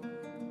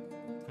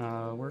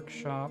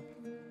 Workshop.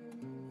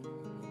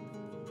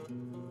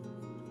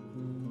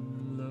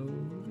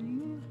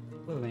 Loading?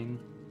 Loading.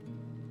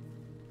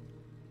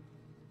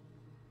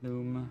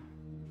 Loom.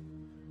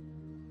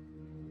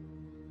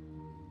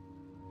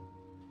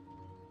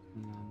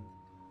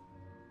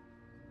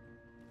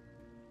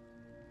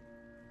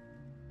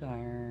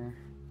 Dyer.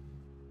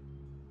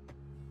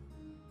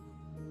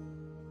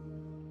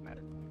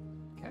 Matter.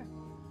 Okay.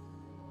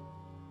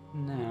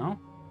 Now,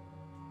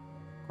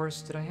 of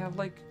course, did I have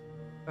like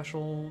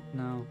special?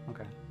 No.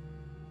 Okay.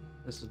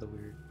 This is the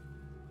weird.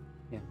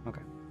 Yeah.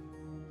 Okay.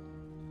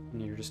 And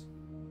you're just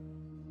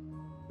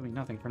doing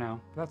nothing for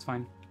now. But that's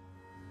fine.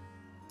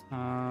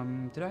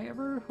 Did I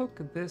ever hook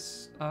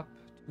this up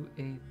to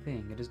a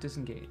thing? It is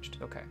disengaged.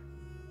 Okay.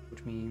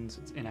 Which means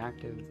it's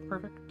inactive.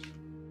 Perfect.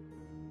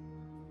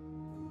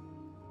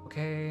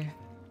 Okay,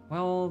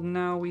 well,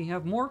 now we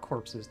have more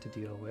corpses to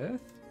deal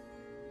with.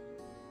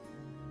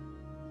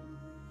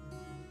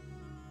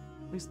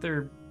 At least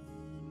they're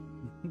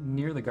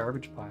near the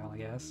garbage pile, I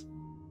guess.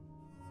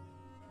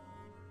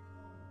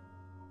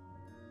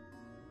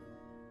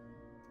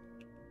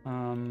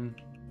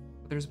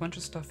 There's a bunch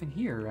of stuff in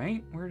here,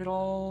 right? Where did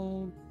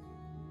all...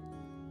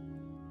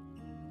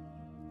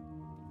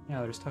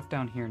 Yeah, there's stuff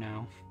down here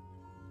now.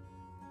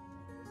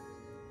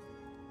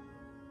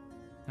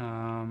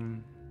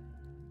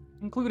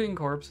 Including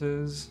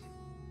corpses.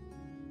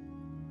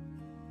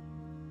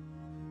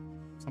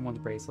 Someone's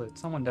bracelet.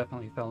 Someone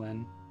definitely fell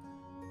in.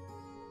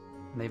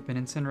 And they've been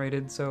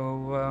incinerated,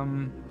 so,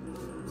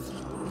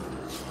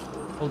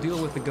 we'll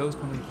deal with the ghost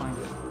when we find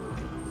it.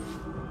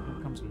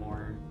 Here comes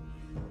more.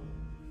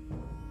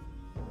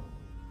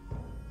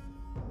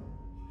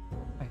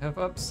 I have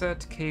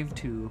upset Cave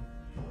 2.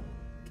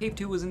 Cave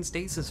 2 was in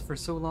stasis for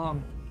so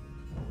long.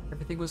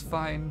 Everything was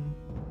fine.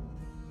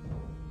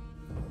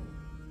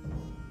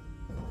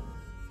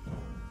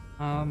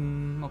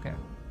 Okay.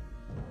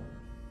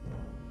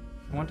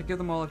 I want to give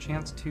them all a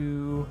chance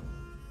to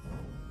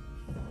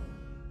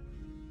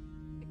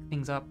pick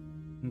things up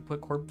and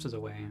put corpses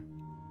away.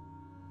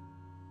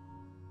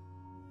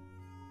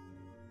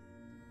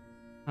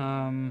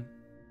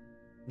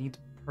 Needs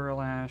pearl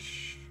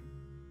ash,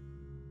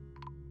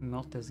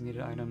 melt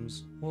designated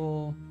items,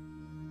 wool.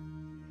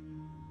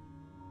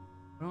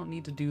 We don't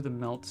need to do the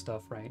melt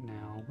stuff right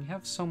now. We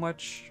have so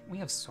much. We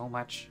have so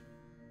much.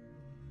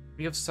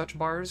 We have such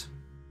bars.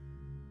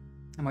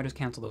 I might just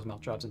cancel those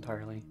melt jobs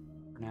entirely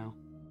for now.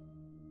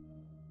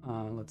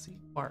 Let's see.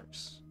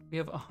 Bars. We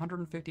have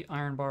 150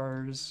 iron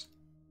bars.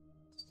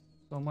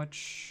 So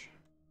much.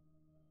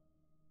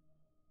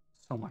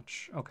 So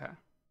much. Okay.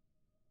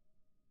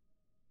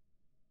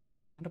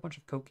 And a bunch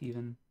of coke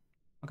even.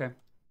 Okay.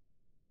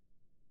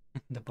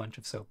 And a bunch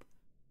of soap.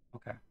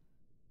 Okay.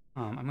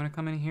 I'm gonna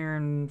come in here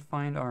and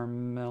find our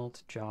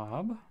melt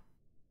job.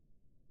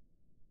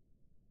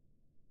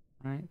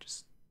 Alright,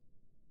 just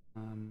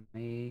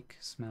make,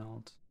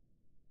 smelt,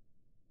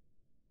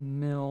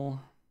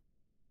 mill.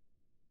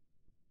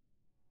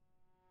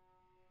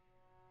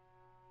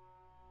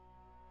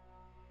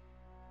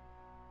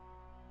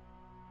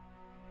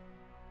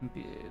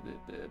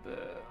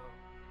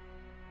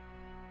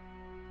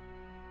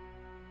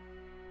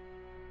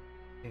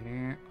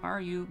 Where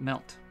are you?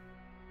 Melt.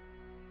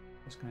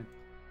 Just gonna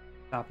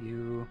stop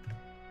you.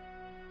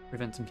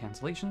 Prevent some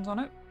cancellations on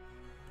it.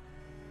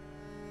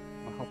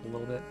 I'll help a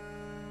little bit.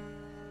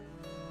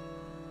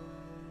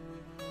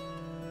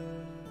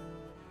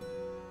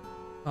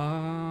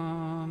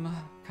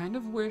 Kind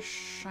of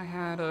wish I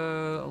had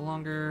a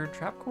longer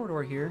trap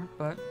corridor here,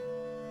 but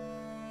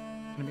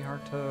it's gonna be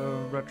hard to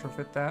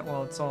retrofit that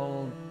while it's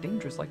all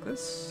dangerous like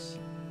this.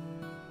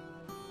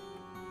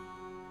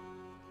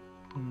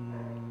 I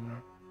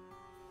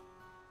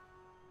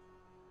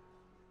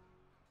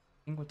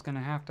think what's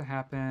gonna have to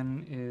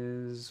happen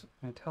is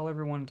I'm gonna tell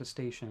everyone to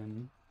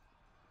station.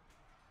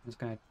 It's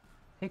gonna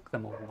take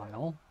them a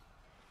while.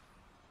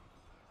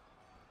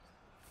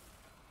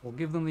 We'll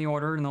give them the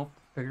order and they'll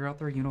figure out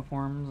their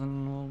uniforms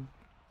and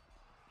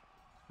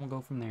we'll go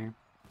from there.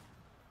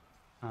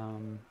 I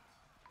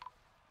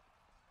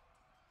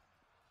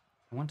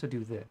want to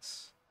do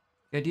this.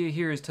 The idea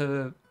here is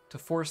to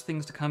force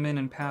things to come in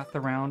and path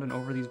around and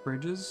over these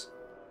bridges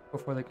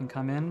before they can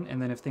come in,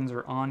 and then if things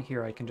are on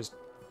here, I can just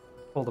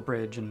pull the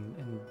bridge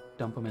and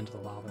dump them into the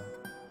lava.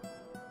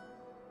 What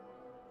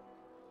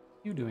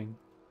are you doing?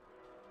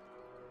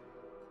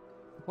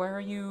 Why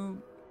are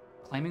you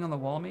climbing on the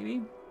wall,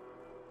 maybe?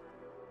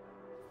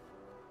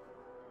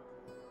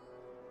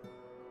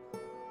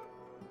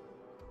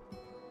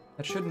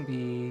 That shouldn't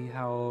be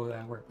how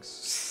that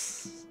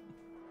works.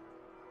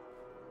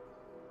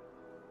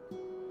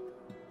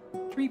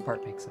 Tree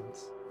part makes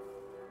sense.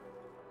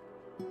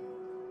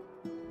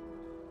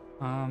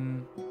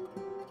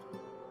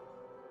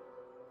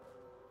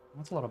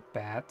 That's a lot of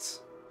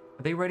bats.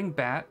 Are they riding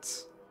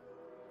bats?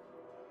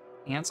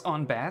 Ants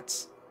on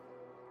bats?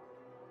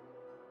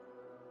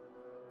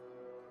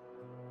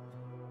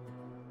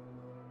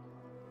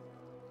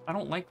 I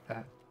don't like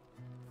that.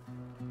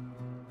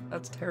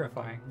 That's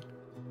terrifying.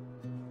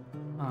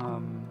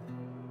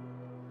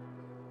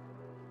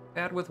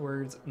 Bad with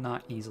words,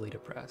 not easily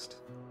depressed.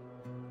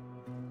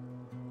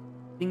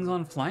 Things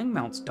on flying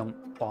mounts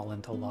don't fall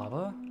into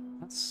lava.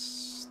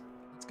 That's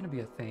gonna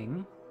be a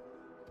thing.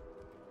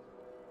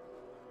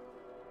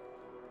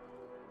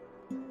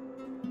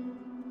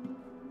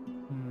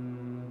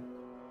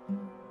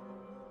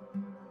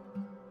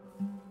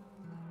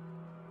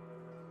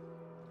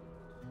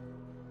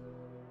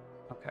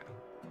 Okay.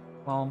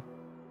 Well,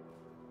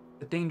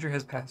 the danger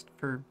has passed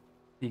for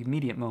the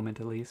immediate moment,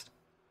 at least.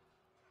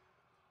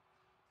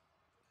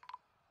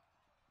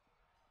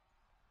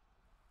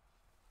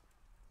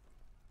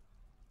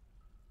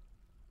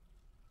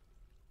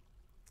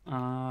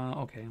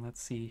 Okay,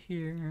 let's see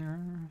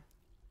here.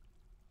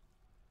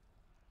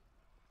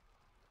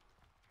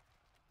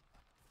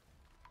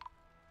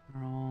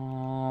 We're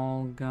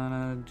all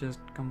gonna just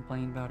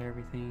complain about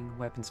everything.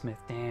 Weaponsmith,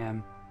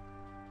 damn.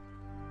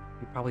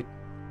 A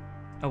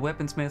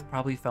weaponsmith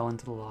probably fell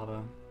into the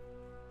lava.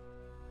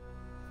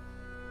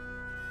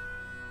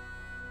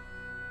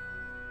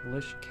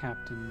 Militia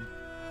captain.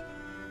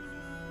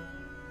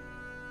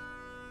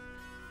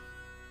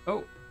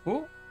 Oh,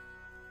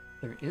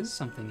 there is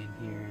something in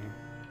here.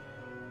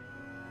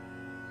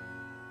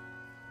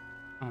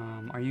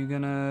 Are you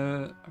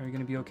gonna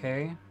be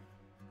okay?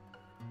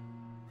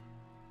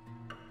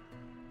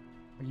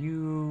 Are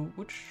you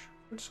which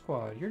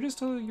squad? You're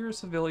a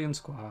civilian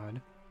squad.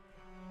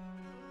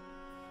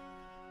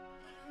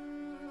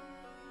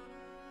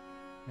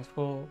 Guess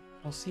we'll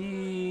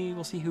see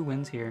who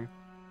wins here.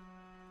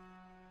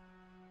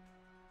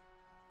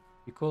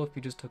 Be cool if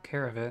you just took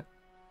care of it.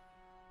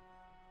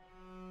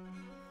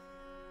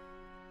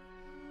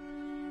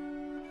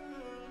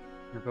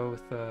 You're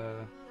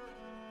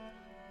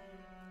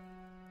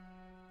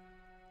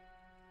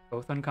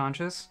both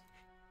unconscious.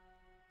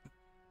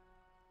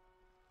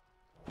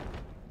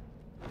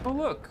 Oh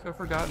look, a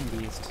forgotten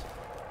beast.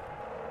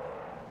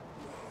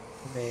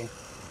 Okay.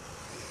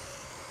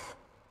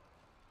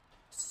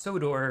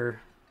 Sodor,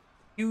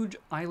 huge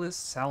eyeless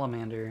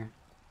salamander.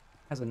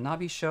 Has a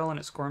knobby shell and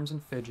it squirms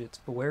and fidgets.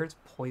 Beware its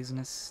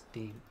poisonous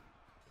sting.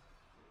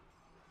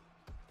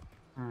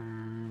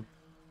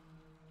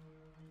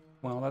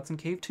 Well, that's in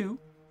cave 2.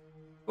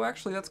 Well,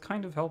 actually, that's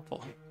kind of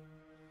helpful.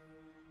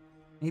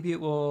 Maybe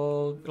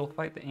it'll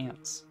fight the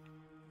ants.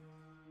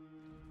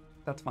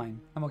 That's fine.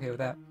 I'm okay with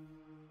that.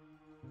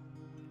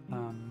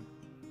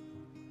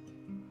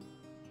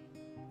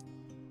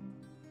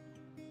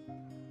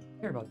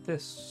 Care about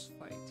this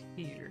fight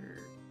here.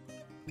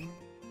 It's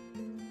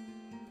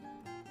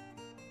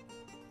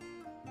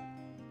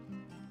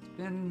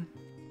been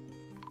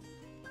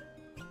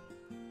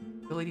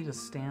ability to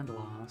stand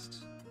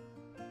lost.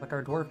 Like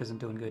our dwarf isn't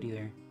doing good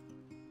either.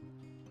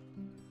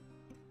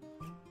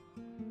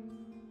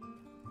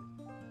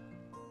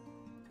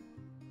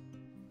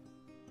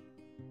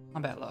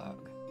 Combat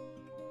log.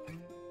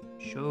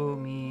 Show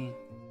me...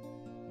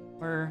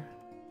 Where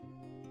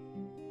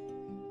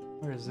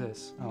is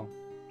this? Oh.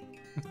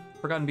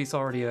 Forgotten Beast's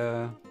already,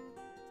 have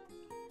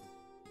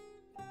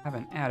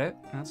an at it.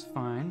 That's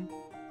fine.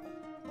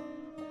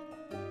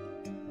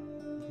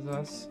 This is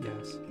us?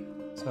 Yes.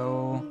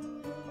 So...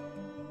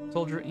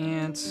 Soldier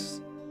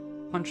Ant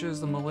punches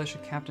the militia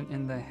captain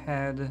in the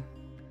head.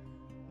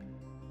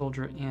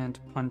 Soldier Ant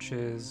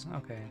punches...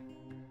 Okay.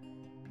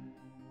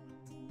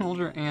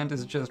 Soldier Ant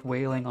is just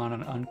wailing on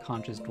an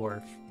unconscious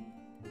dwarf.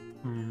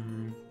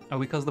 Oh,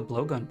 because the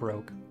blowgun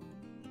broke.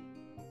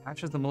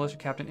 Catches the militia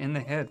captain in the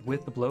head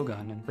with the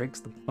blowgun and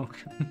breaks the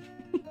blowgun.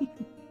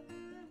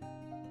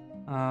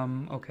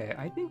 Okay,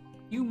 I think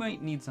you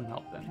might need some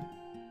help then.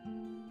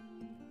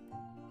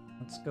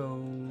 Let's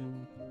go...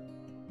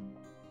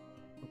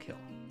 kill.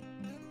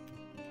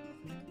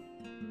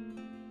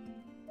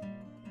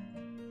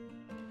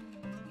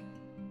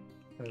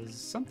 Because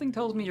something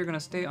tells me you're gonna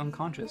stay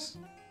unconscious.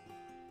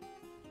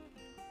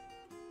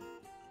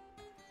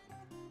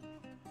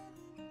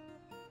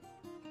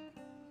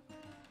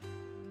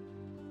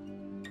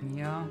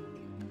 Yeah.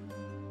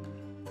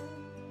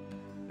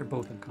 They're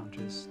both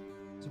unconscious.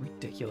 It's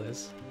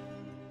ridiculous.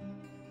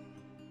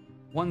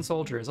 One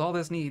soldier is all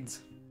this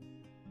needs.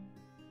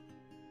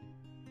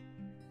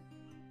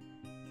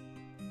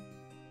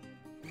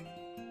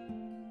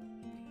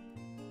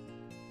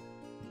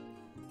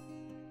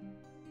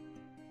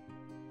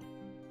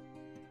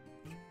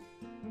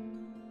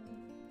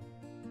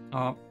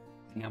 Oh,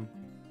 damn.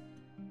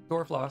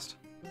 Dwarf lost.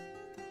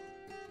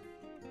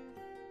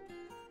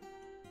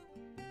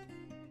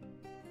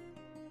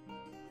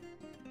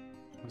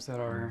 Was that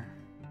our...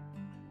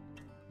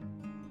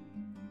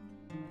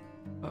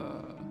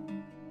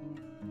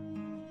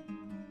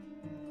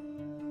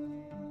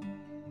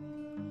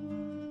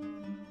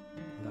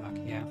 Doc,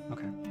 yeah,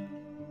 okay.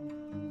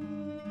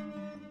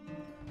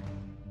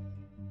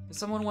 Does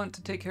someone want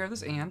to take care of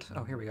this ant?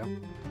 Oh, here we go.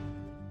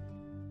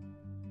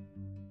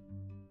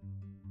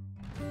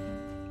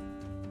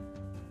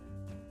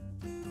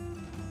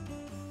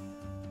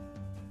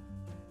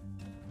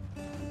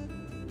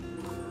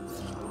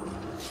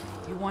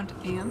 Want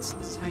ants?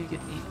 This is how you get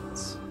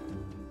ants.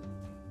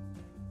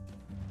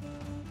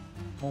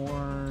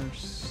 More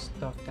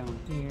stuff down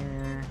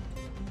here.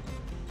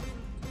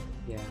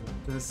 Yeah,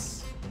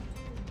 this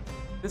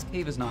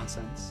cave is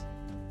nonsense.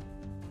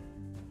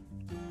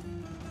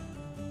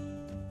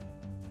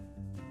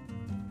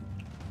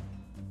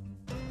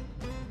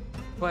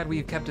 Glad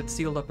we've kept it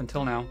sealed up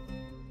until now.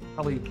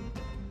 Probably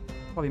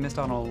missed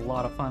out on a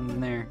lot of fun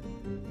in there.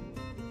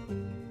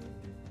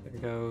 There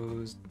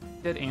goes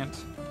dead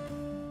ant.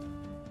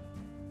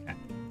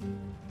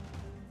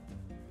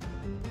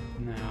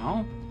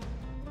 Now,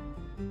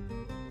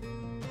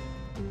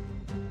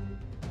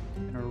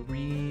 I'm gonna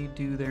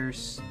redo their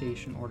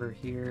station order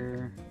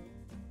here.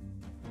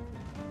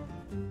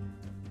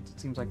 It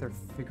seems like they're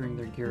figuring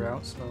their gear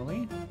out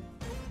slowly.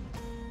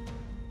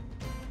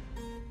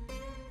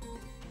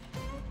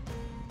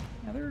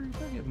 Yeah, they're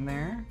getting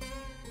there.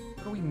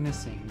 What are we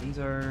missing? These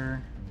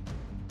are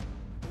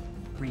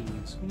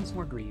greaves. We need some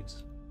more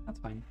greaves. That's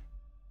fine.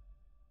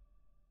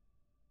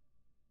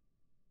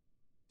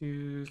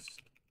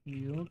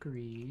 Steel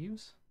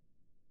greaves.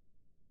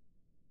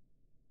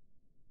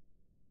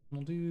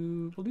 We'll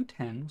do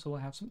 10, so we'll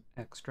have some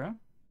extra.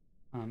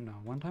 No,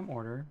 one-time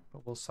order,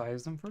 but we'll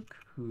size them for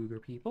cougar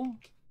people,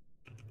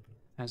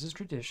 as is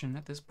tradition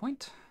at this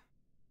point.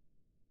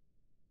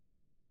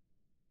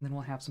 And then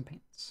we'll have some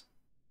paints.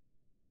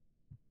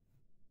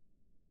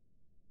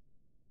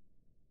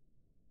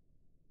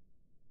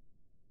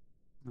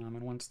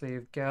 And once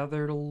they've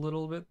gathered a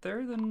little bit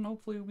there, then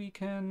hopefully we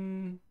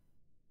can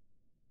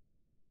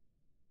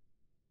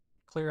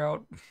clear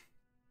out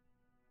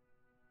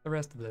the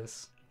rest of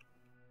this.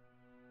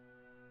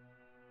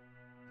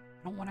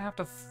 I don't want to have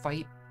to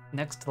fight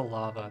next to the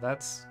lava.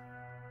 That's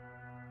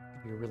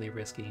gonna be really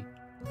risky.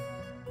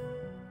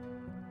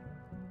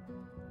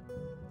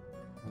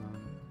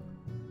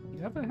 You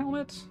have a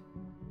helmet?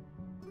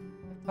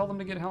 Tell them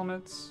to get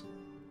helmets.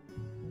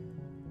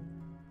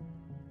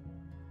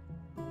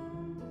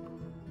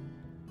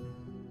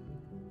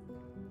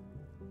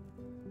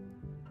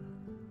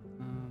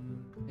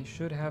 They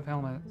should have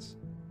helmets.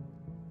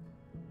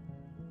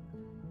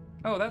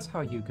 Oh, that's how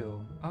you go.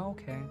 Oh,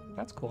 okay,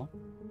 that's cool.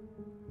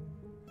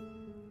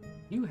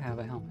 You have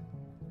a helmet.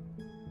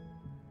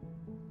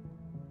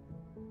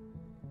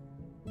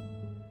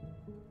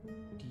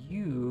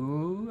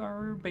 You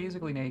are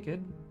basically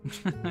naked.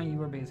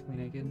 You are basically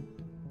naked.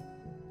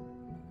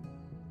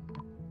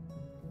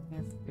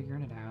 They're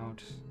figuring it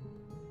out.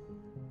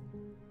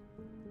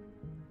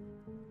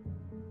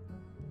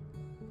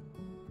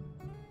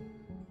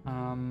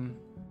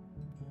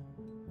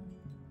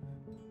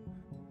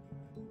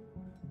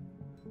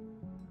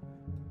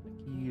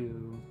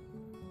 You.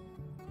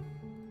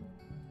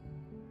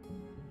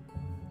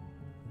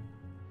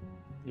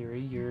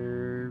 Theory,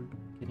 you're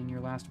getting your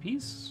last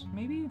piece,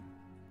 maybe?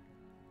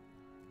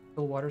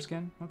 Full water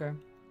skin? Okay.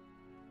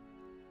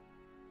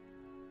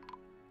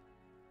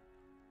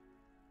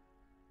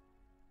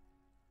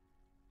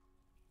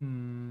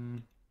 Hmm.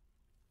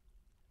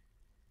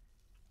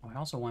 Oh, I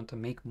also want to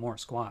make more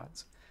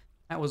squads.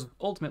 That was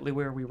ultimately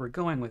where we were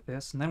going with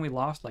this, and then we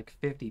lost like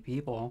 50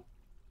 people.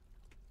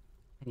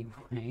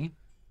 Anyway.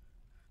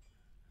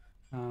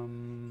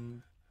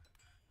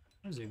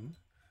 Resume.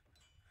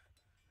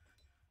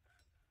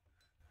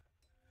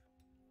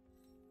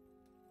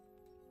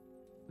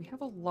 We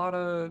have a lot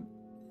of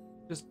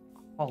just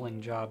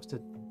hauling jobs to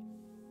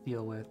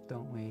deal with,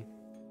 don't we?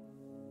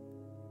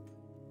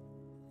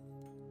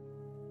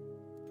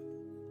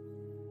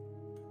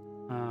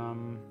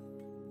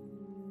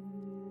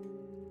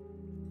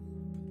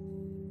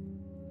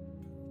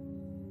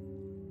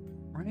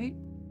 Right?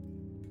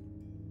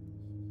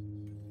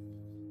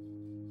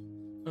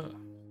 Ugh,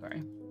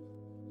 sorry.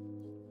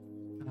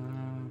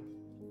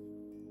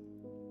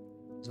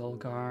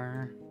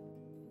 Zolgar.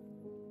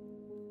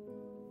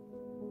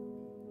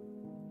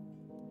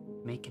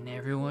 Making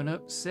everyone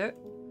upset.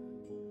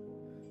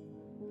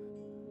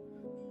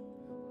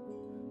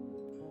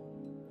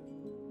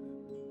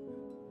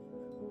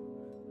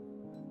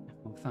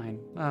 Oh, fine.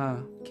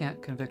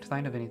 Can't convict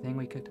Thine of anything.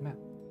 We kicked him out.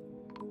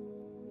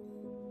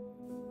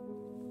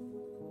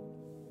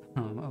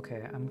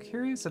 Okay. I'm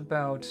curious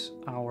about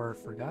our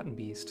Forgotten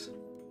Beast.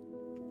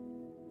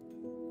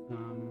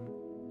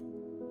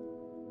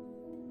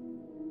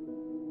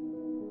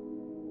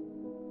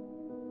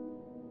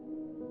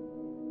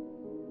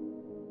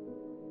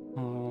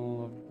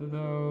 All of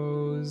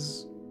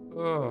those.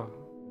 Oh,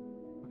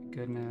 my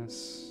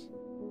goodness.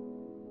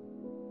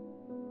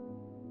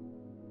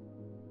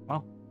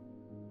 Well,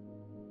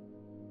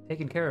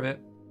 taking care of it.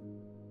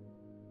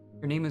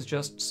 Your name is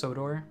just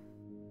Sodor.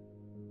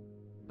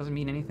 Doesn't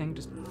mean anything,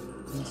 just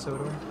means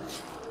Sodor.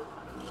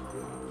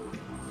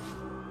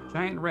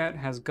 Giant rat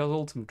has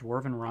guzzled some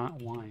dwarven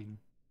wine.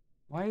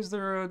 Why is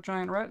there a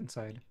giant rat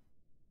inside?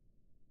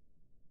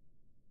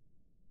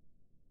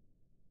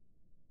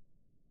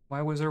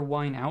 Why was there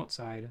wine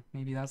outside?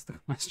 Maybe that's the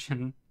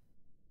question.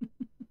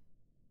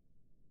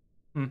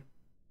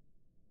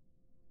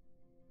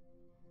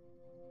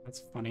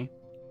 That's funny.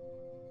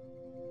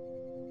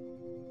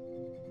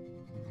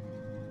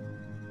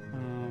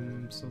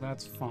 So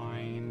that's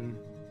fine.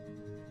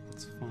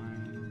 That's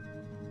fine.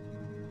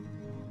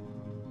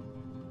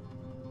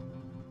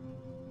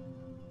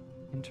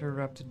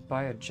 Interrupted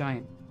by a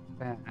giant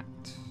bat.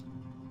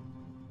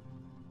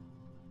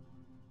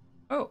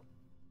 Oh!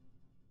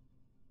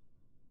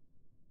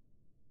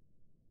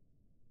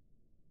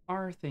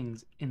 Are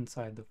things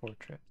inside the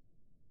fortress?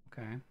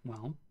 Okay,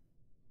 well.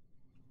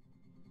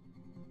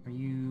 Are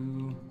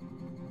you...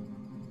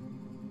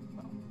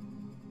 Well.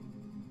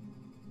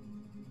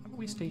 How about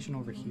we station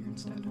over here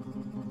instead?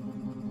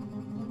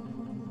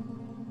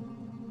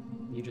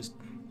 You just...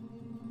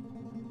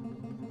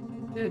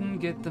 didn't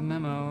get the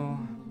memo.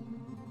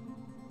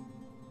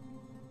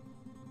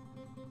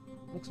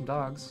 Look, some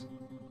dogs.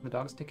 The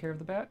dogs take care of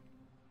the bat?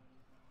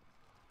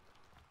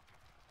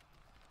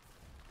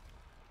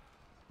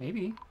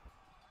 Maybe.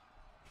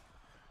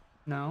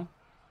 No.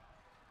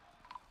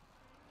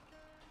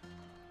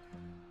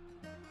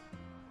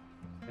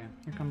 Okay,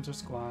 here comes our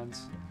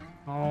squads.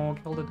 Oh,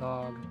 killed a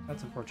dog.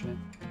 That's unfortunate.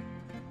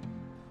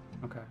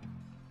 Okay.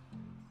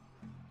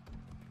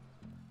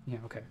 Yeah,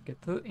 okay.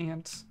 Get the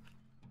ants.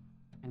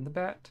 And the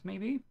bat,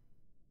 maybe?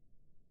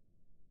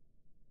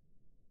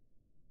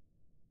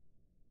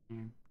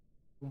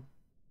 Cool.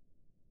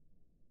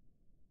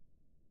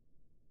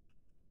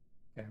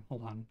 Okay,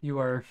 hold on. You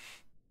are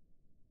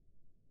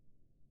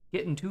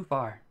getting too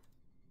far.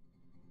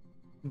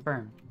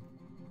 Confirmed.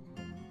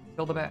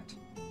 Kill the bat.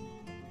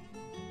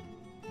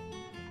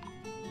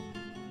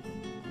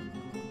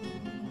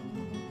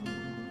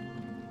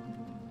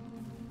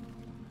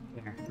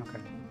 There, okay.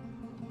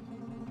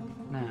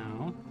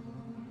 Now...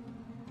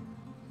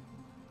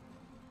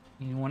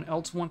 anyone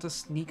else want to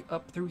sneak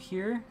up through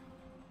here?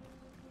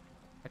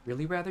 I'd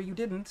really rather you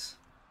didn't.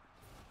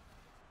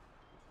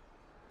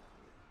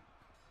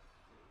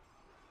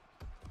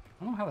 I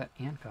don't know how that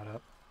ant got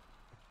up.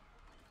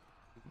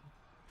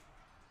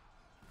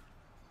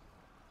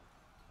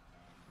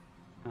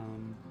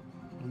 I'm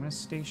gonna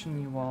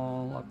station you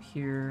all up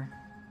here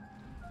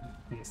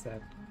in case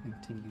that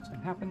continues to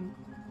happen.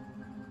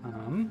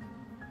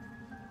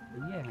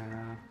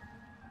 Yeah.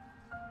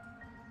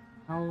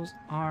 How's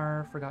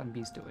our Forgotten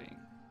Beast doing?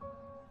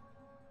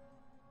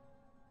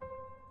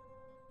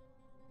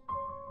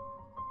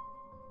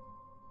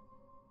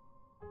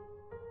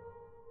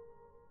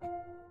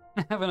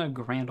 Having a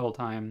grand old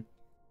time.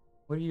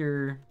 What are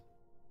your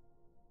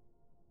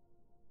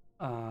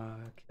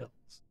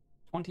kills?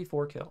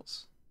 24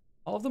 kills.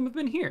 All of them have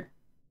been here.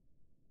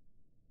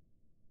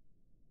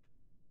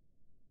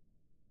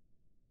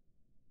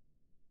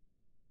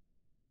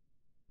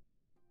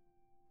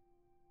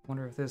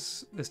 Wonder if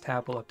this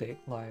tab will update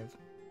live.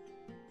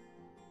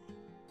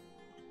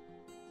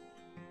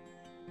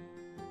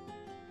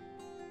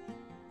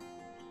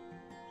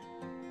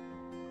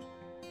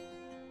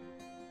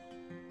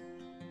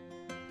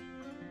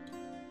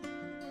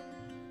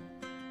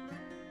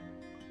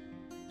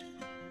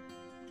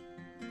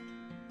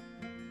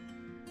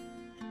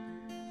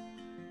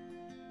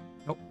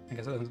 Nope, I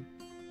guess it wasn't.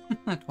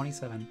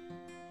 27.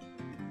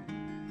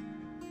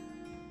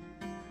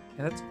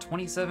 Yeah, that's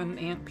 27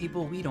 ant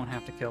people we don't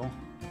have to kill.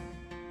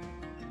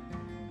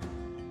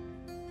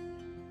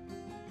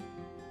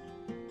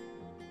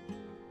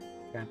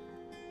 Okay.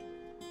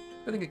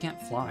 I think it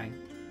can't fly.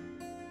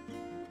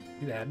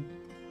 Too bad.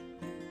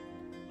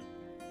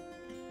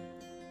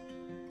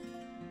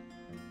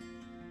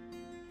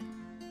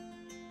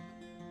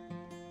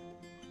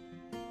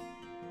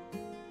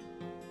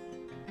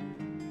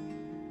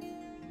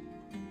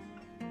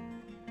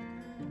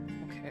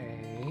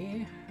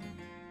 Okay.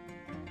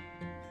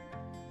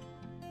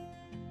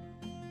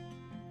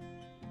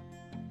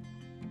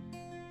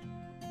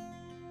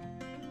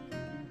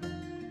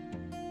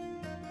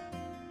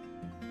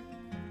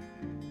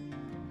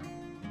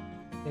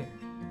 There.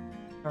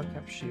 Dark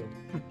cap shield.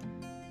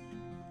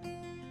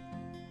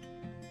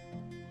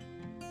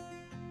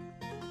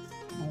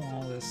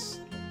 All this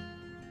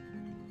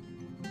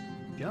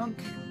junk.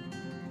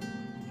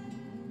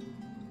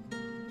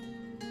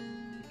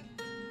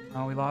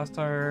 Oh, we've lost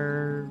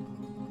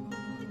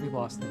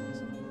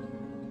things.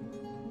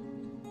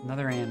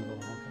 Another anvil.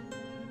 Okay.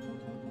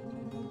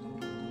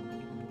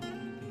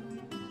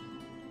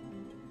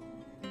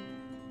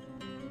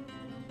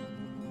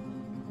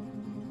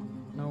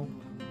 Nope.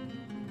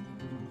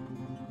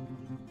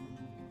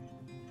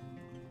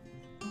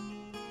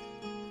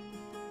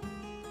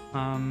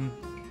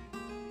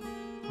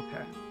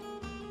 Okay.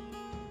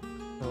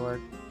 So our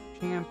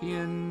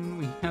champion,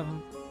 we have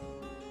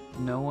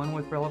no one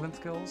with relevant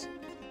skills.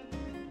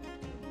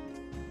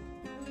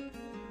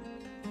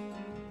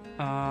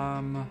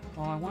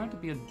 Well, I want it to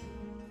be a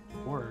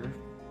dwarf.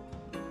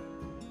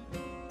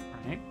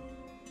 Right?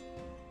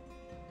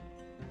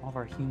 All of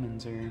our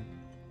humans are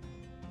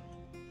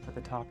at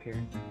the top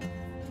here.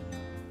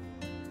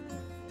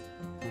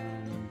 Here.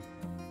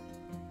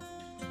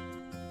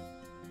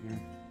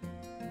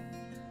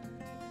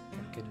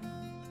 Good.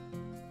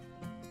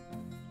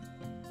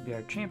 Be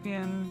our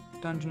champion.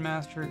 Dungeon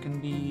master can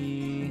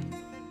be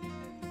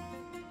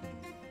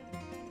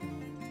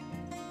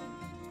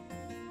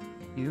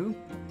you.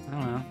 I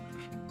don't know.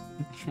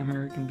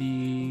 Hammer can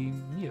be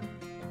you.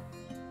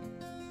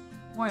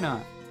 Why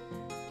not?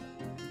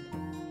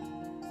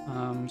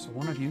 So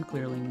one of you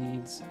clearly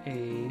needs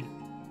a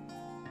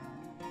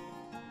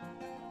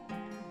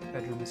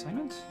bedroom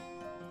assignment.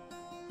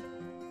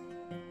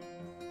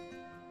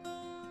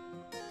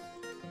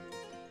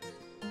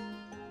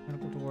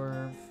 Medical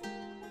dwarf.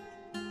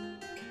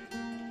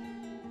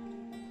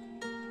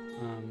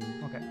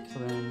 Okay, so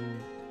then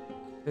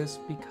this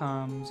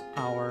becomes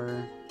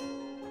our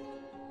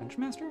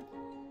Dungeon Master?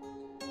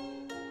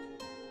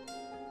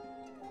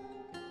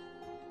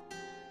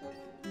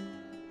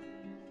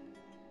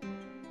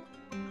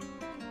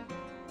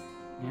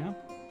 Yeah?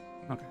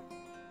 Okay.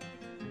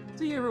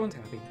 See, everyone's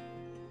happy.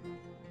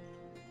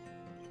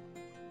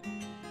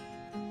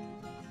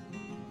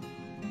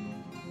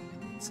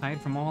 Aside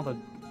from all the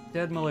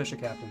dead militia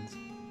captains.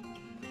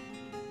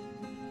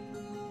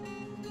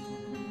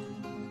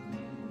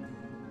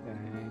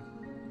 Okay.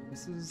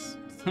 This is...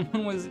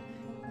 Someone was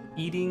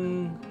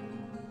eating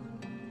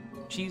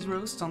cheese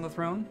roasts on the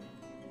throne.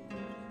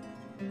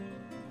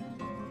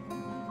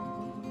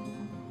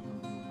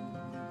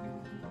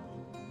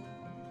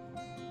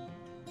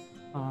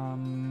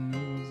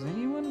 Is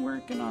anyone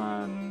working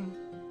on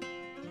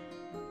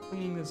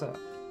cleaning this up?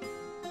 What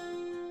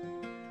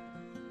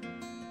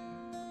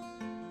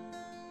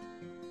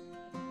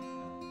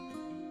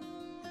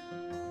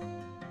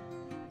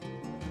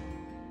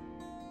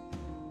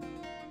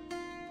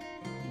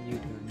are you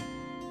doing?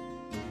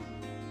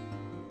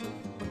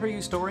 What are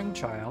you storing,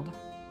 child?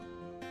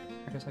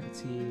 I guess I could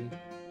see you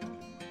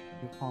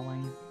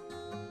falling.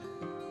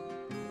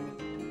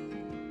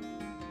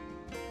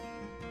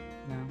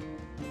 No.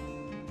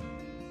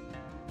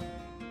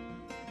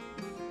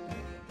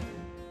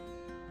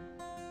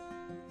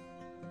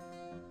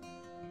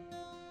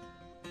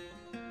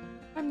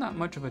 I'm not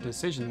much of a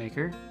decision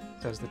maker,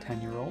 says the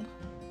 10-year-old.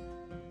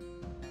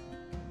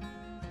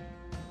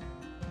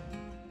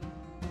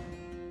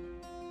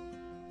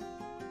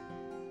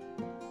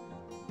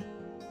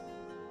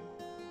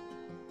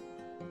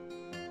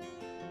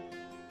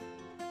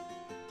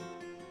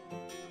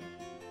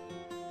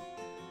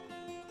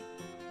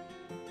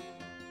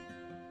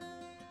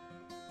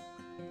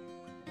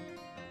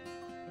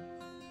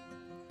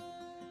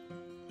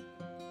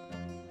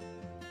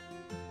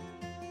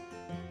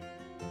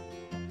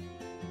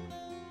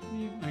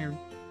 Iron.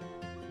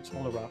 Just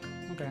hold a rock.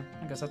 Okay,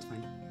 I guess that's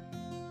fine.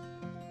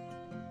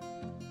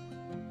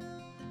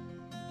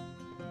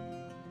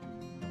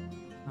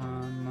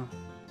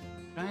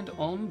 Giant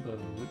alm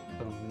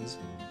bones.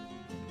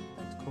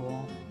 That's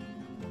cool.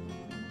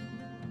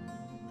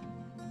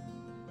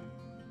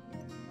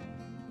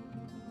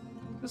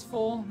 Is this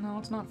full? No,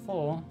 it's not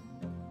full.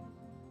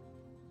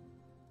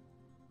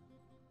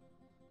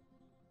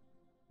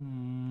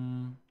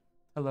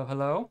 Hello,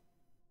 hello?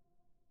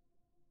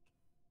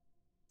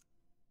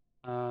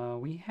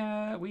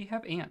 We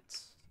have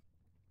ants.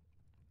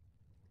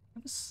 I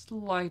have a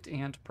slight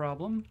ant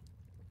problem.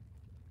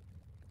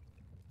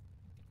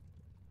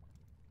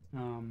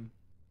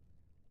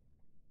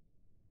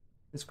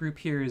 This group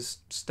here is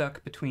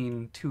stuck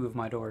between two of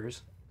my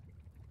doors.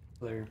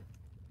 They're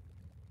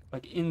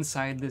like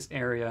inside this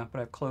area, but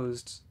I've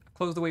closed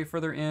the way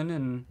further in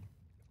and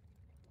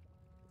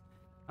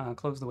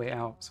closed the way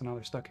out, so now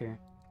they're stuck here.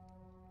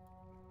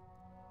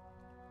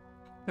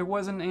 There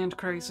was an ant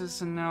crisis,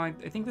 and now I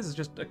think this is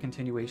just a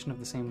continuation of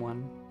the same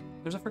one.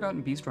 There's a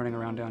forgotten beast running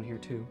around down here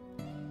too.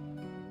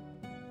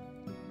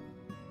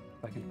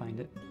 If I can find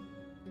it.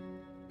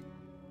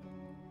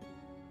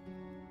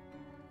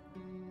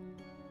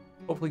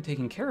 Hopefully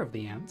taking care of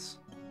the ants.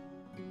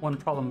 One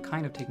problem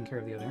kind of taking care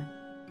of the other.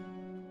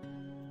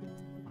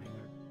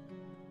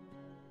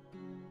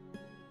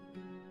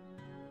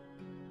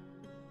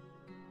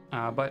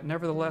 But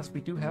nevertheless, we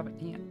do have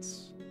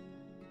ants.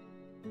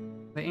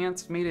 The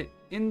ants made it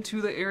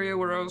into the area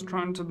where I was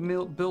trying to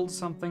build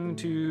something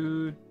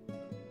to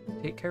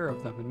take care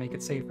of them and make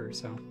it safer,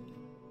 so...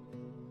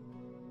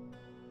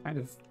 Kind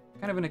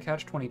of in a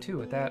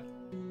catch-22 at that.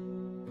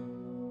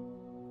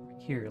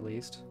 Right here, at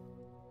least.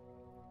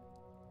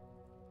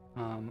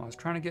 I was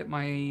trying to get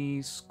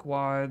my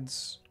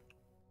squads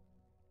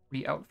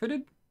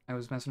re-outfitted. I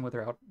was messing with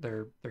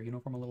their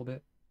uniform a little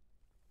bit.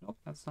 Nope,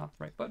 that's not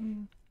the right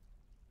button.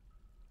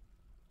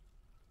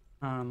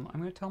 I'm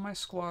going to tell my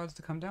squads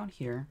to come down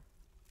here.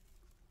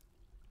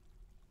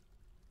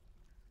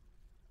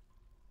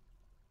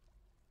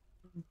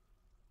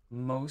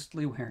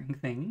 Mostly wearing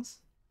things.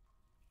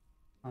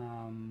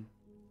 And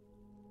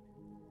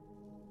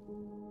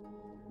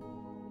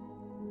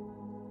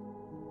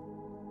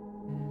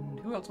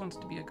who else wants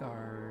to be a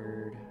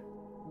guard?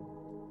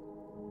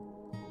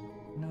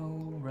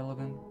 No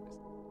relevant.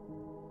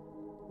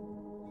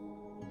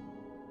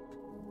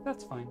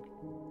 That's fine.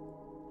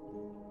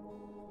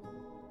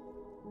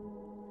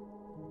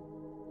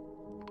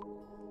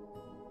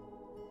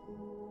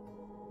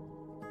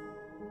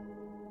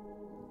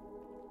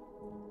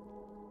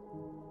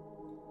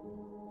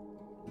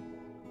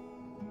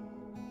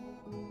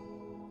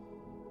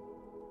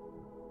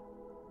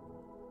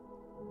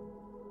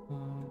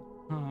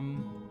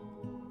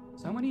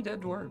 So many dead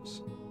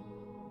dwarves.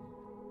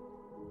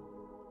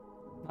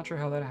 Not sure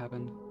how that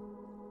happened.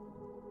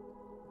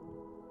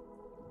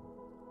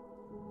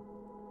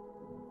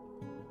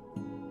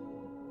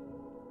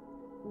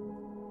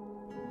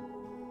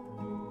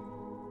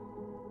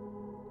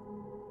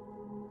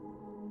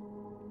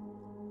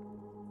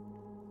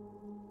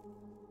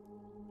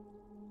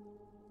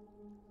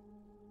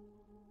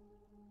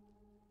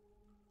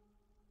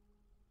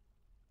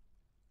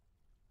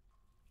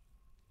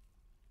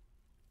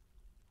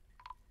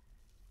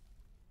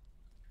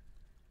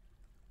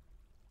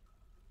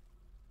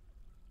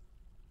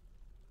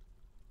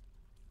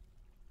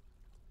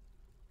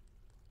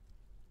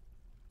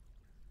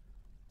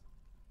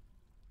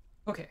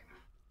 Okay.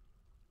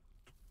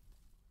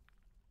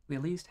 We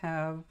at least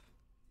have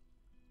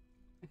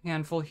a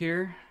handful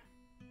here.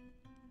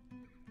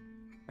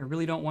 I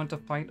really don't want to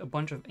fight a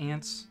bunch of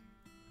ants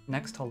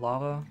next to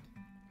lava.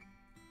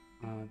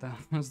 That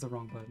was the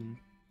wrong button.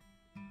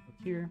 Go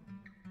here.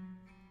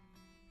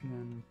 And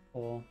then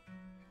pull.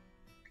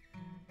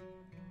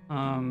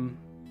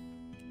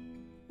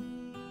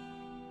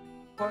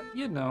 But,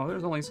 you know,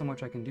 there's only so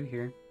much I can do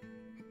here.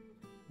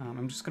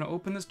 I'm just going to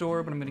open this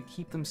door, but I'm going to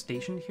keep them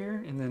stationed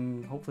here, and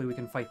then hopefully we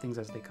can fight things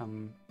as they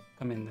come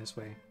in this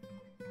way.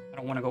 I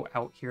don't want to go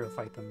out here to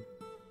fight them.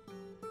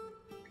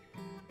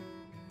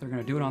 They're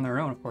going to do it on their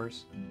own, of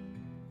course.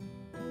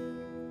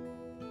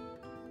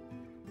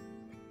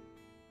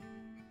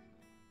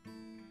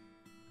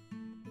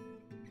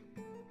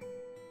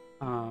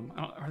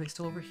 Are they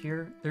still over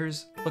here?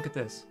 Look at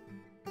this.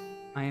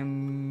 I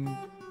am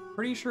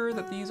pretty sure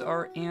that these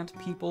are ant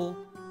people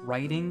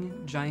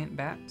riding giant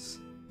bats.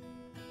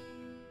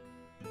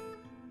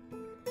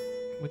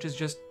 Which is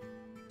just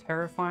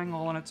terrifying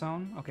all on its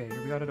own. Okay,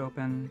 here we got it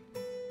open.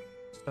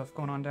 Stuff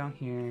going on down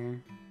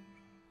here.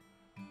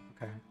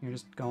 Okay, you're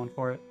just going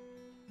for it.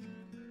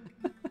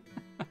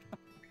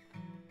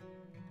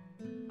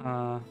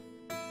 Well,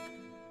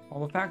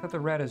 the fact that the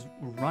red is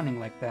running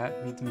like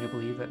that leads me to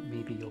believe that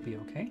maybe you'll be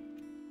okay.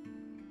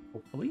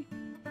 Hopefully.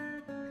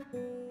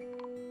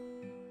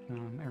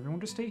 Everyone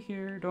just stay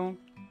here. Don't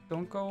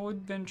go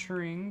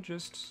adventuring.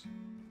 Just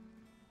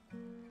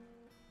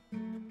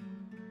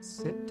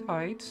sit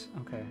tight.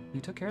 Okay, you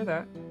took care of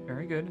that.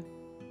 Very good.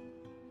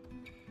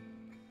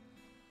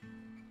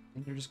 I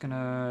think they're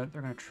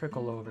gonna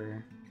trickle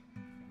over.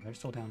 They're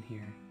still down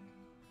here.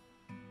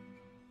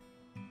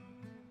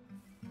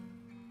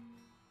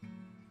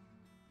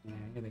 Yeah,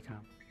 here they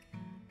come.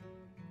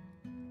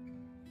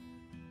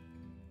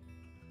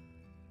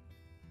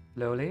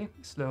 Slowly,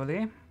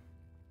 slowly.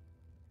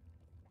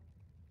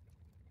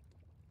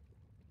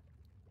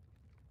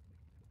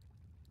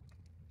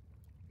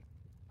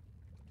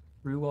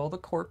 Through all the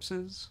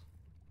corpses.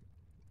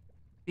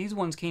 These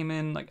ones came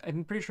in, like,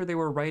 I'm pretty sure they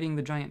were riding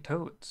the giant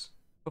toads.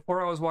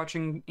 Before I was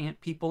watching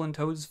ant people and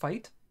toads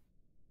fight,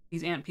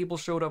 these ant people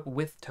showed up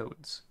with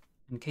toads.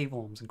 and cave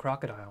worms and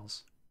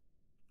crocodiles.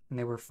 And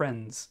they were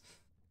friends.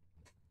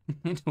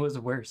 It was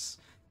worse.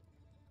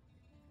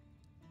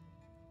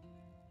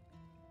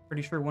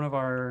 Pretty sure one of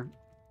our...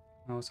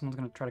 Oh, someone's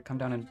gonna try to come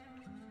down and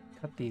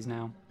cut these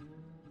now.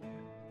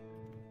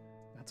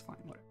 That's fine,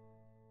 whatever.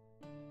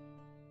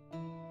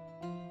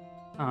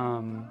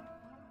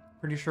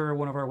 Pretty sure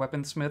one of our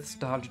weaponsmiths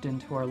dodged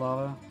into our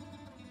lava.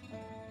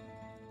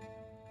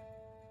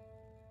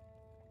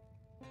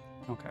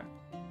 Okay.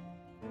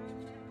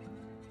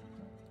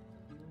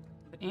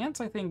 The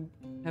ants, I think,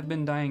 have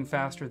been dying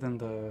faster than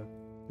the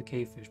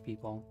cavefish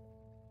people.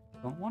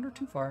 Don't wander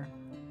too far.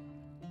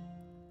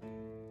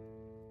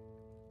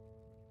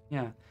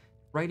 Yeah,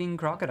 riding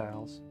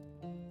crocodiles.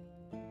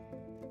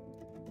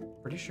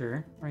 Pretty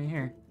sure, right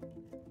here.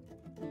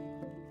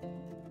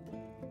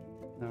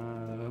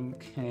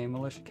 Okay,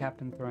 militia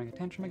captain throwing a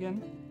tantrum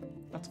again.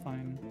 That's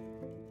fine.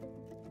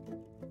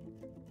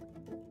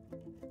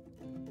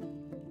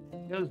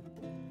 Go.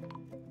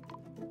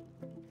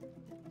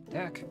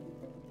 Attack.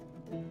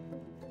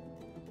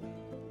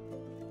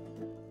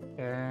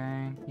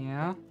 Okay,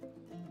 yeah.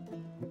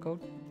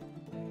 Code.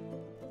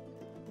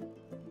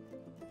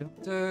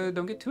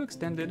 Don't get too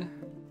extended.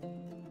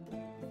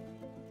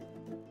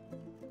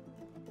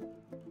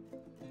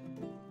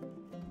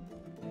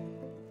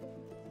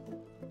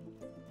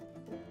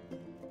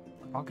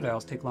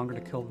 Crocodiles take longer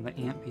to kill than the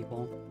ant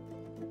people.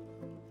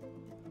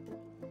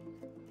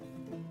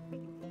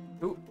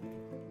 Ooh,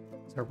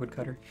 it's our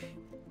woodcutter.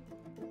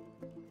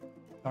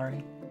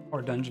 Sorry,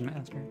 or dungeon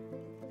master.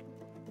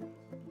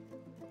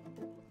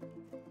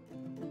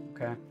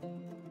 Okay.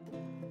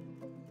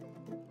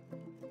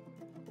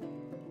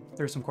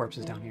 There's some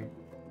corpses down here.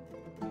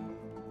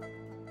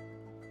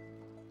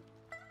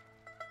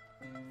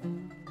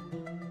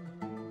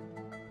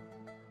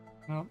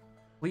 Well,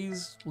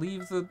 please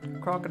leave the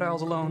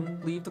crocodiles alone.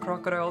 Leave the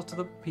crocodiles to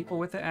the people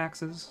with the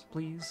axes,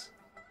 please.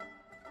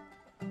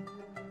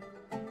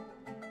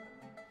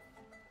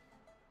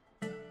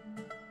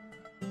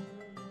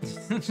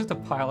 Just a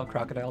pile of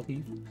crocodile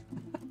teeth.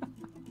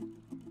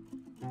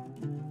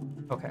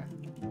 Okay.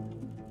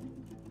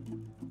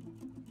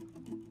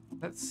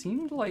 That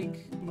seemed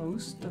like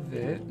most of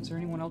it. Is there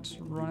anyone else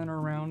running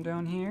around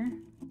down here?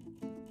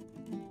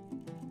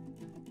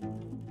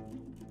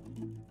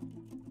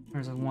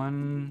 There's a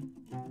one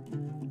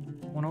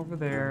over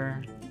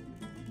there.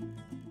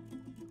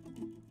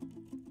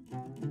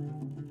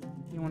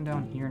 Anyone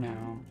down here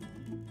now?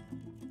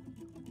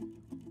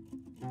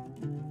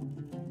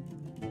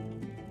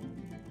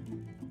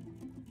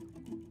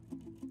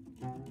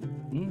 I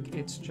think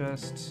it's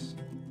just...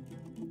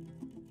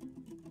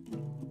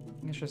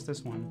 it's just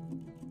this one.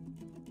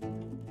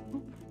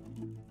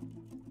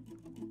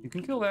 You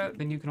can kill that,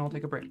 then you can all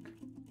take a break.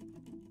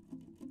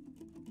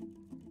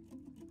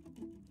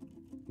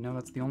 No,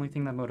 that's the only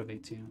thing that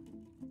motivates you.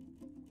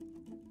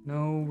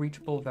 No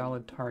reachable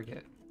valid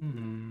target.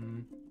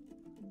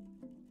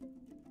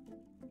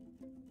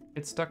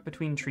 It's stuck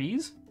between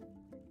trees?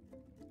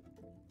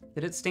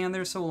 Did it stand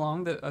there so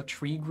long that a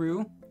tree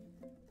grew?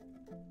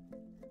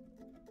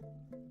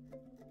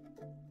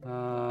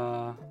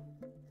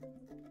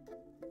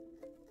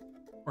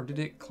 Or did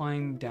it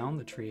climb down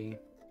the tree?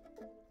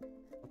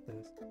 What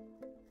this?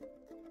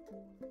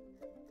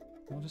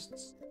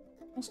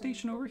 We'll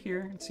station over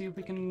here and see if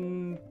we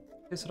can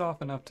piss it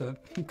off enough to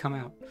come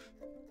out.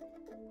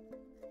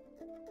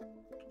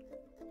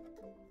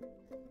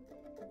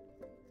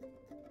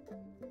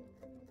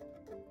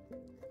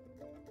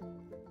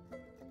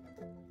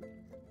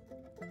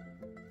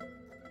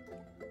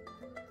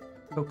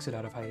 Coax it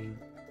out of hiding.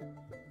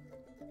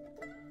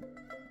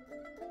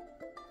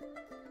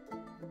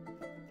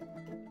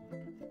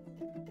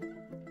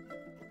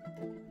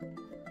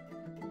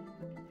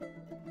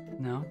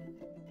 No?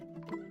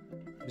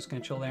 I'm just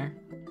gonna chill there.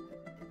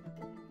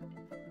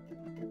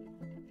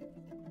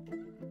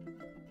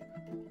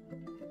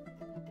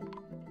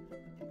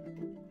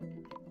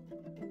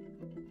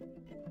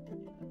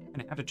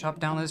 Gonna have to chop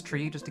down this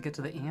tree just to get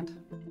to the ant.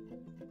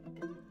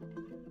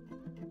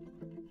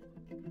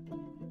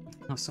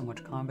 Oh, so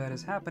much combat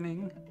is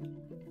happening.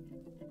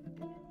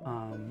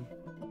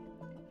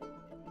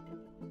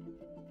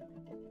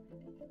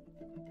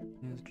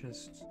 It's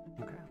just...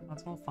 okay,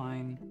 that's all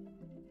fine.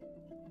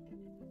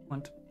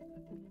 Want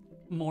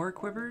more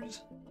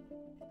quivers?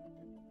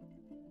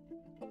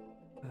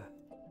 Ugh.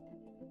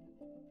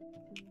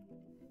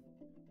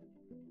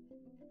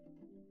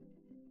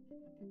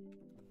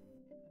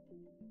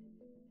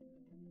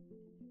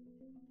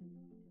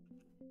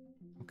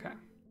 Okay.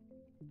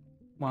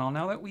 Well,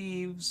 now that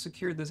we've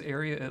secured this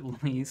area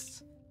at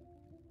least,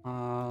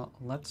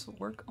 let's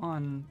work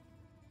on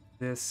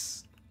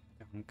this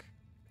junk.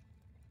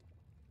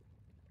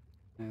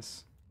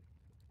 This.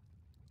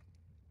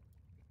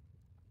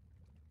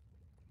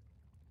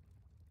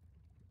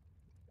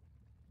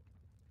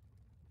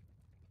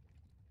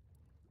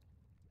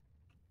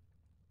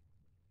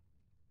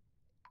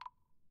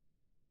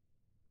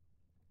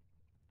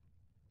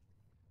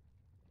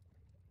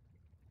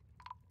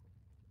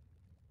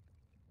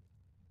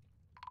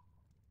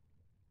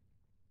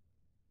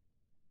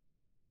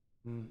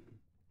 And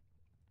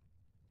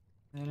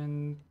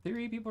in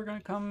theory, people are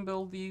gonna come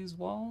build these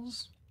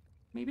walls,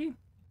 maybe?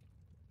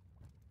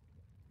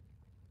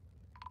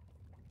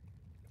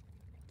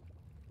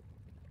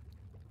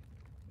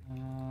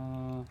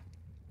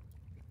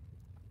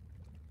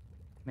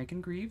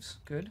 Making Greaves,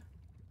 good.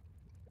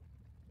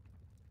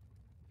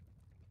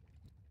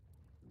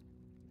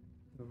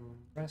 The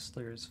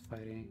wrestlers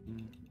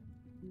fighting.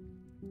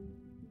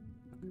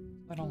 Okay,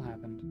 that all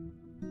happened.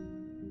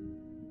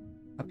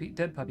 Puppy,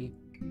 dead puppy.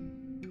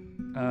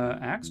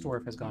 Axe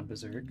Dwarf has gone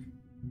berserk.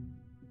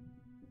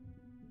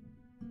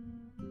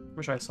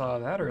 Wish I saw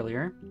that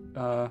earlier.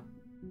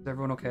 Is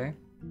everyone okay?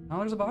 Oh,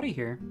 there's a body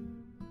here.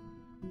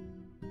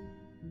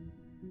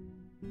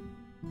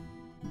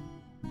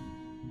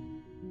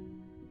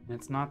 And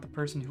it's not the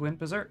person who went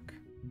berserk.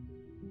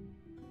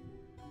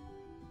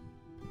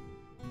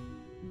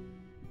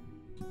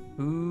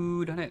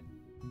 Who done it?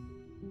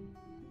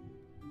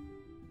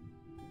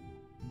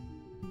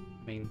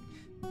 I mean,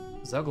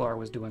 Zuglar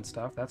was doing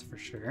stuff, that's for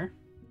sure.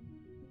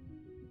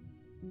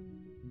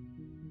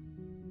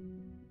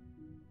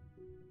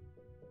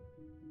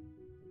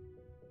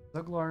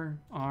 Zuglar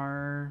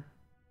are...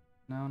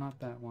 No, not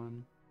that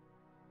one.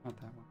 Not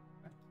that one.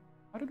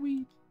 How did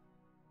we...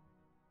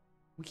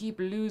 We keep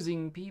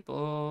losing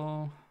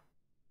people.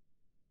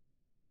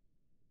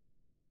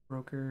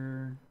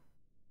 Broker.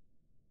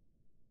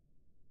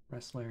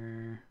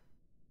 Wrestler.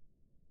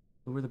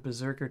 Who were the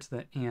berserker to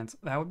the ants?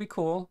 That would be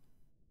cool.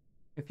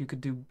 If you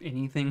could do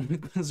anything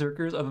with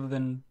berserkers other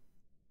than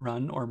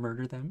run or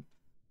murder them.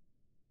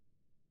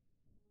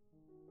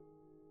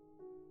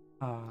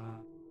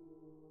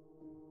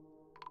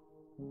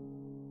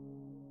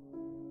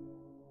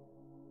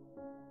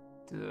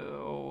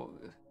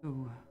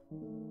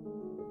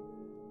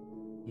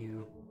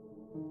 You.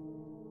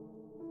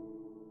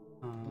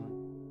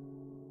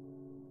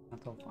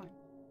 That's all fine.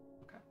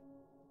 Okay.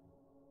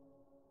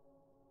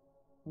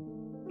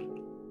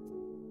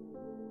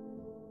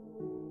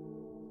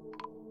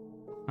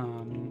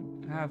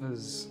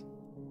 Havas,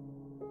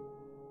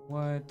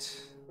 what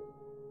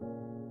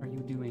are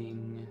you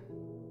doing?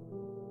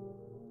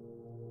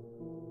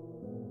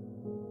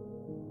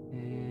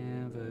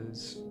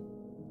 Havas.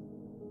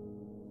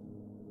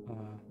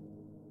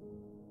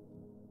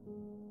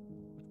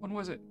 Which one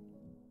was it?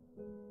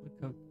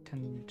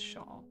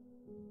 Potential.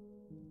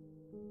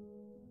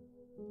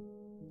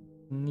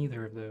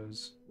 Neither of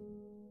those.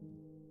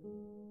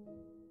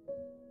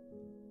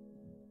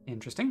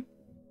 Interesting.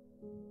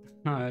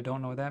 I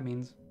don't know what that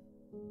means.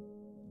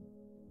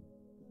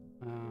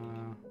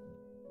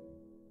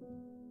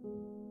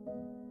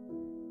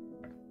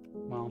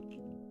 Well.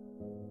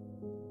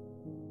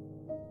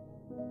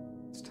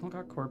 Still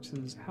got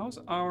corpses. How's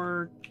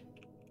our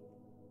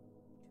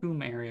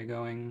tomb area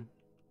going?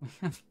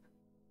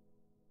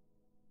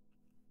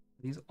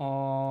 These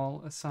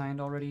all assigned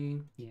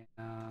already? Yeah.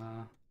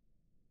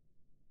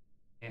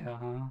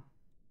 Yeah.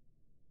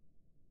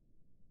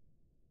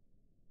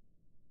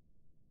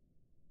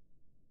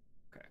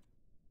 Okay.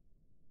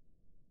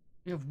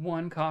 We have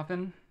one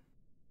coffin.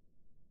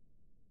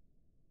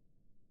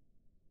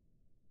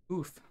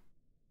 Oof.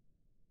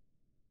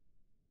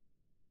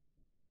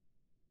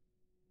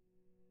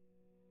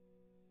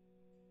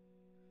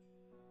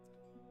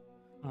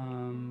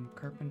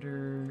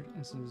 Carpenter,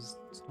 this is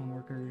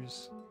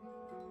stoneworkers.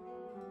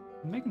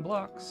 I'm making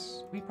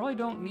blocks. We probably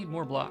don't need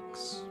more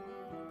blocks.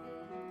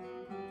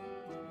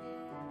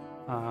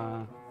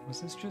 Was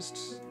this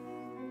just...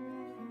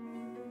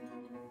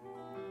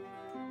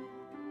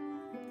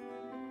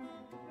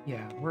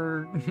 Yeah,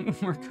 we're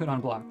we're good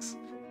on blocks.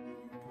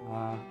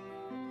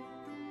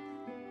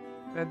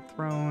 Bed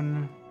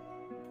throne,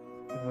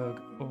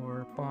 bug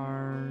or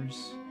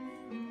bars.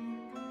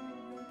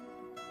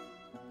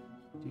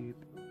 Deep.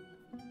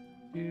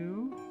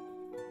 Two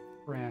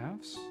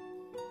crafts.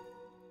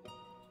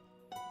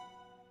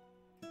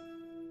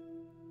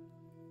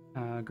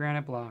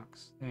 Granite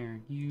blocks. There,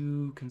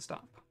 you can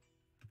stop.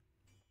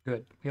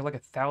 Good. We have like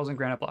 1,000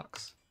 granite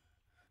blocks.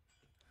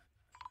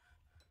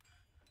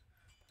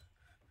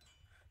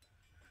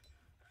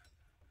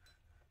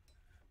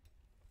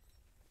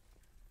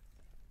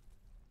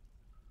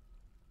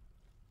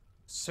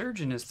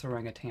 Surgeon is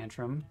throwing a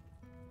tantrum.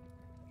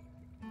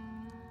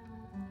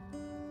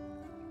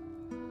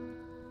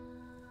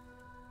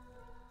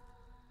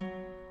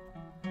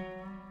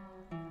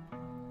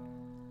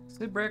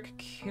 Sibrek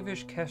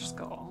Kivish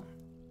Keshskal.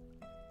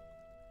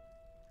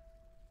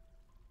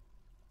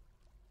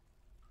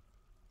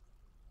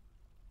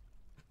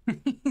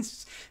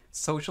 He's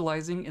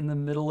socializing in the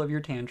middle of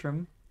your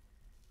tantrum.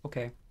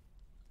 Okay.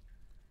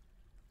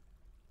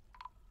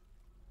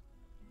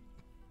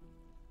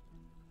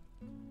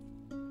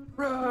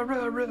 Rah,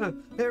 rah, rah.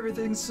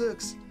 Everything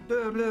sucks.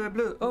 Blah, blah,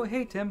 blah. Oh,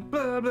 hey, Tim.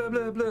 Blah, blah,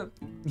 blah, blah.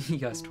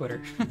 Yes,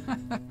 Twitter.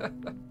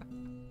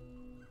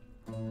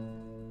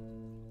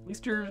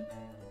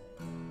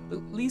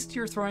 At least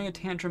you're throwing a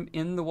tantrum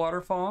in the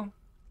waterfall.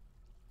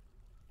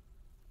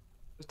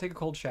 Just take a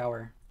cold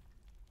shower.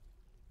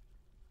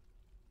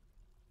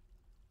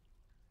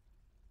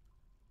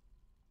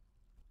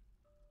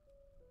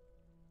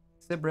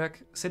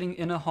 Sibrek sitting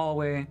in a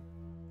hallway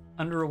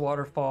under a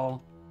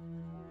waterfall,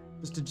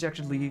 just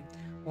dejectedly,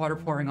 water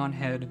pouring on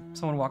head.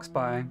 Someone walks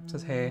by,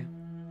 says, hey.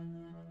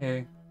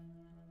 Hey.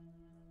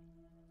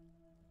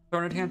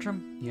 Throwing a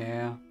tantrum?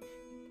 Yeah.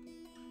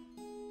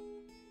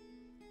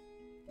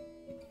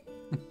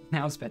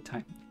 Now it's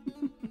bedtime.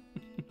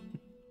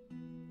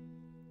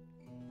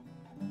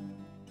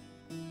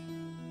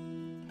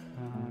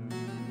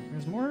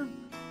 There's more.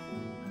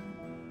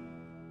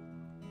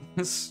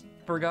 This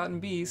forgotten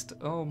beast.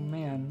 Oh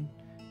man.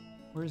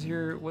 What's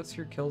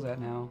your kills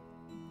at now?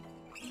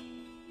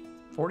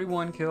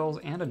 41 kills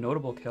and a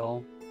notable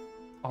kill.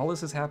 All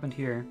this has happened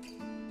here.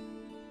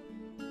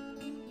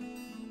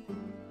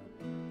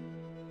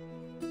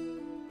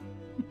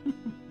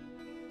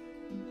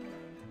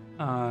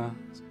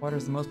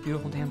 Water's the most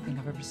beautiful damn thing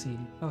I've ever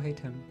seen. Oh, hey,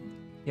 Tim.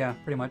 Yeah,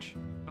 pretty much.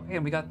 Okay,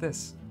 and we got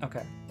this.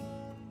 Okay.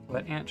 Well,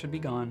 that ant should be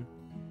gone.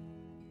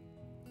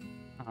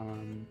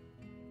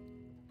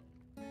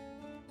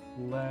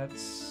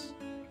 Let's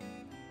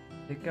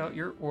take out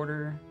your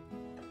order.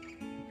 We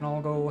can all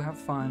go have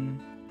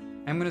fun.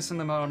 I'm gonna send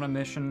them out on a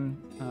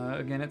mission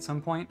again at some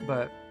point,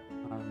 but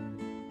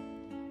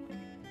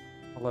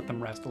I'll let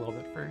them rest a little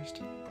bit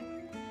first.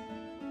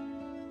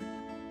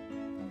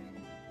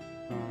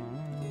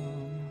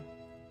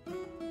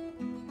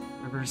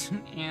 Rivers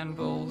and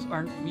anvils.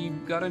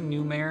 We've got a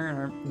new mayor, and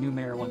our new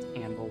mayor wants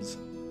anvils.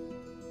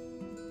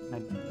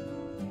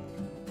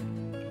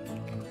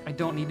 I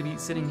don't need to be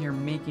sitting here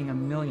making a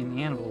million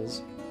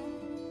anvils.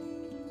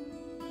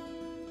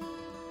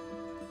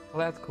 Well,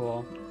 that's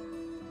cool.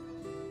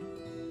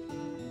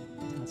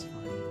 That's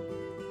fine.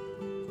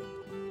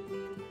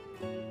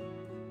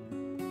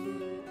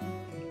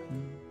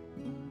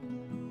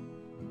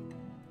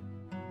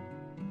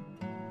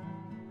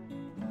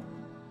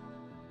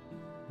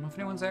 I don't know if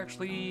anyone's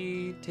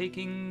actually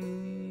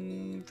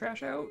taking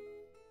trash out.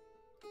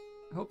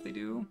 I hope they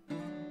do.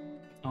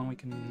 Oh, we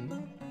can...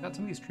 Got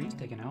some of these trees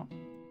taken out.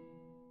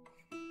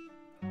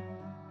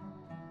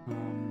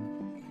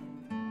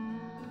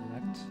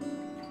 Collect.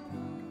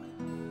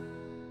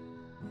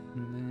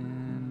 And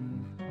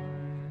then...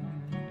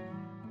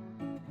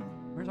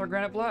 Where's our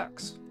granite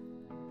blocks?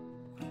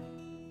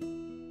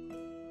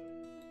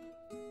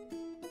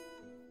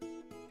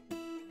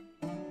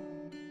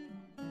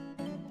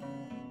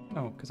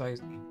 Oh, because I...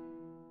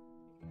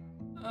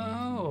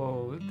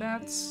 Oh,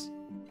 that's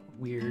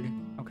weird.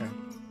 Okay.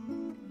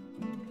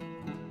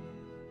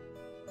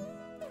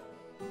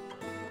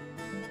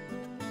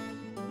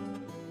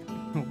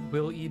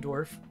 Will E.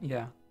 Dwarf?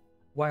 Yeah.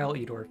 While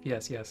E. Dwarf.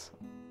 Yes, yes.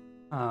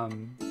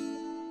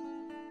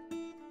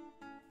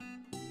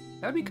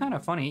 That'd be kind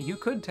of funny. You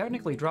could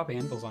technically drop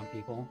anvils on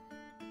people.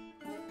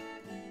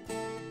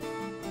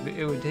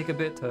 It would take a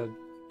bit to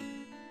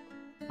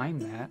time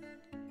that.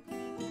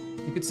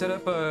 You could set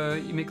up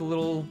you make a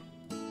little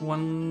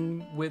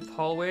one-width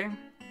hallway,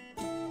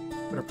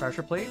 put a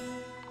pressure plate,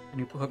 and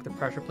you hook the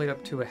pressure plate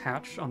up to a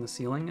hatch on the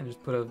ceiling and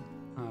just put a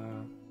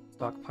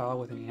stockpile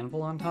with an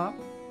anvil on top.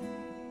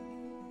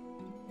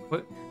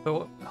 But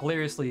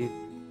hilariously,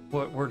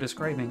 what we're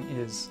describing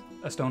is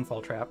a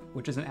stonefall trap,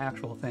 which is an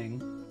actual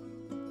thing.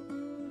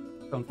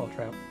 Stonefall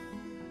trap.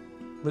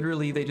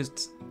 Literally,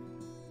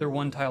 they're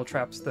one-tile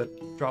traps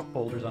that drop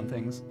boulders on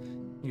things.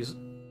 Use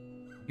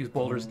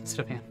boulders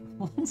instead of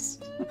animals.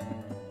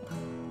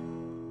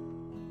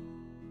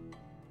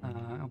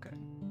 Okay.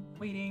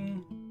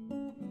 Waiting.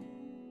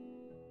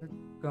 They're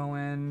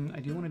going. I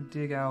do want to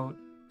dig out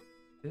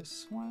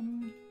this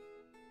one.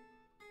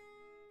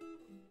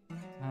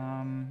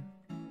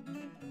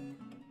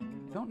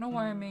 Don't know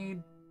why I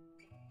made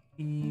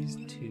these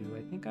two.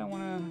 I think I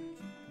want to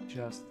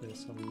adjust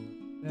this a little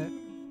bit.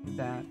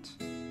 That.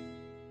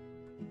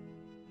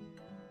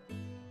 So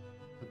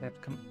they have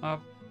to come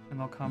up, and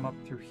they'll come up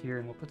through here,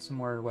 and we'll put some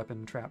more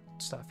weapon trap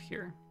stuff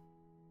here.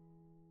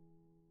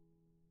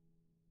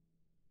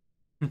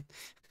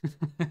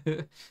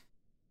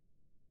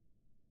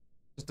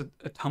 Just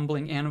a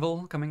tumbling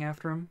anvil coming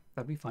after him.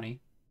 That'd be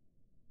funny.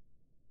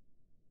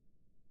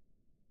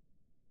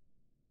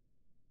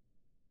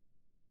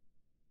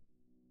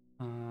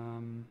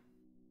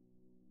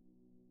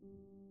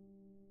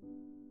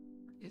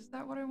 Is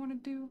that what I want to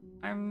do?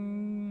 I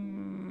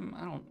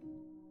don't...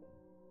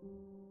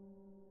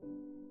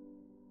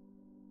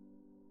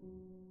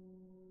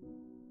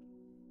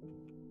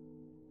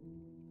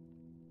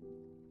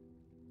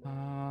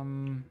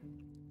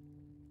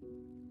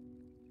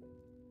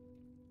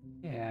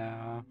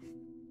 Yeah.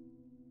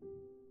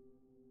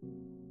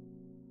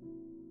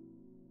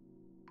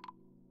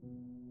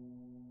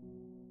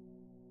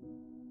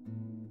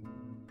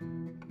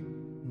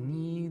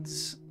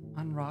 Needs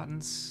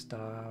unrotten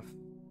stuff.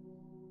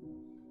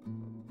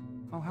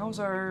 Oh, how's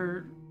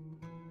our...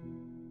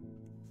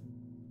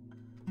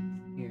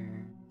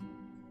 Here.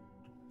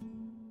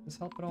 Does this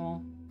help at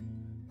all?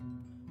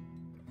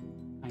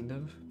 Kind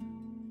of.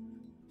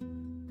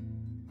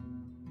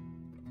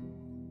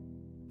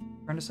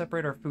 Trying to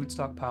separate our food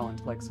stockpile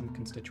into like some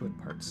constituent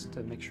parts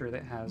to make sure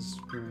that it has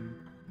room.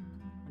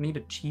 I need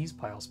a cheese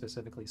pile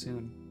specifically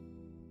soon.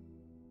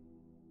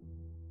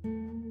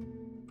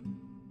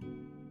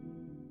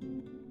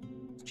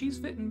 cheese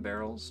fit in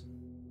barrels?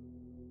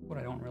 What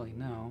I don't really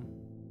know.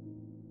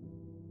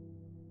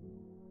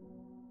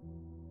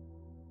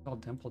 It's all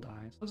dimple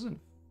dye. So this isn't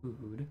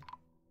food.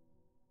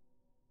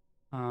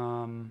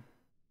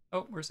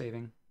 Oh, we're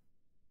saving.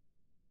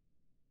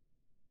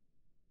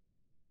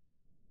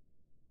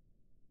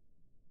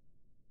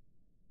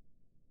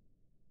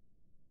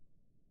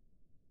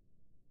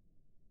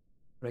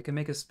 But I can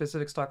make a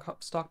specific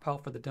stockpile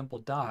for the dimple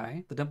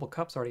dye. The dimple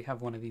cups already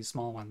have one of these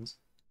small ones.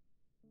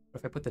 But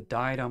if I put the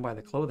dye down by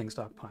the clothing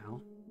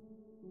stockpile...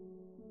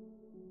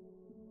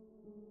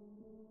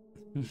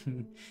 I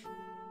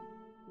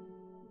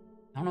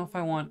don't know if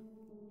I want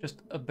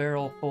just a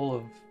barrel full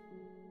of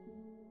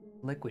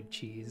liquid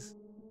cheese.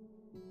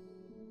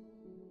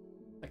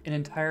 Like an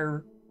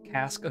entire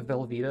cask of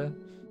Velveeta.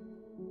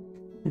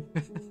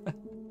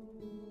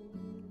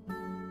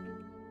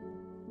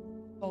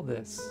 All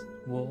this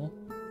wool.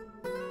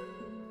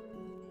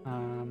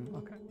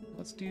 Okay,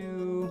 let's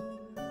do...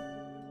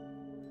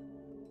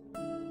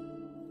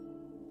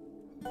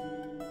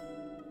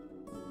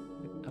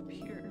 up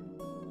here.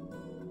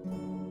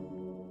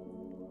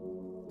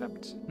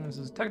 Except this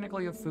is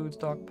technically a food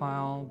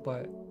stockpile,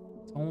 but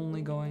it's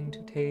only going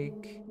to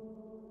take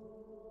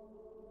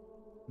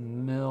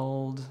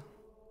milled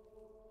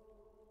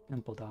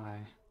dimple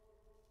dye.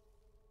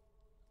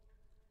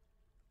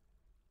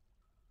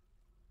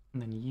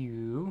 And then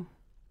you...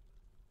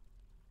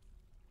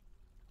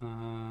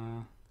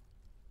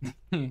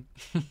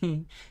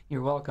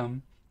 You're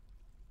welcome.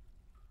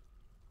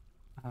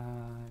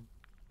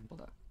 Dimple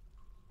dye.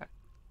 Okay.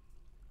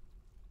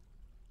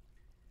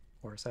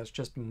 Of course, that's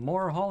just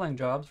more hauling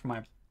jobs for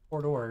my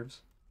poor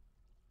dwarves.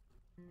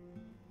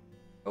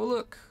 Oh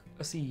look!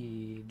 A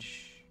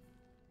siege.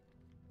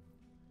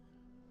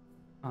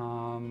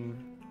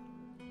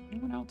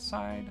 Anyone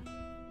outside?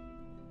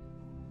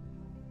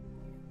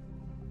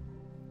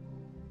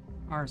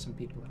 Are some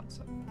people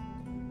outside.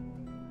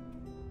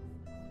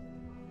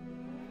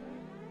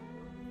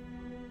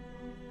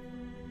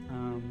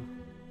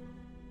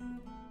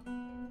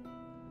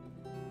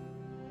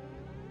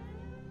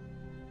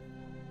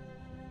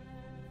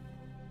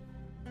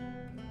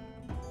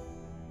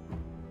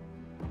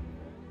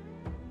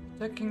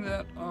 Checking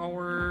that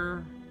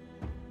our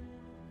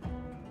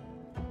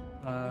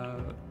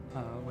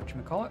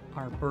whatchamacallit,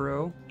 our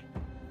burrow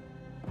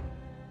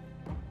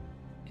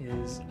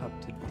is up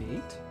to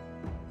date.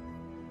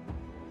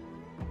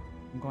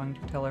 I'm going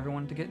to tell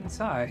everyone to get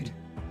inside.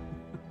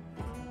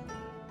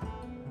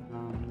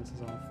 This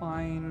is all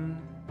fine.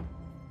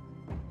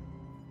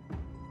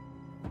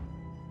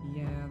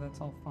 Yeah,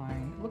 that's all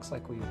fine. It looks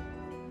like we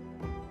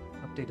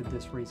updated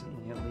this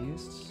recently, at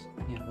least.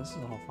 Yeah, this is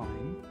all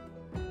fine.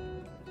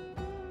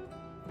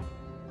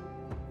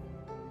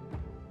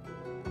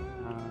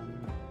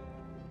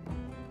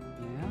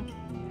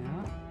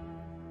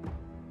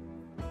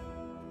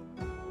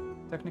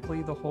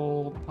 Technically, the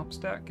whole pump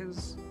stack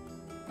is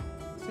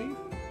safe.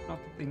 Not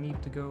that they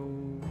need to go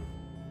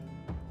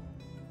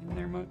in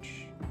there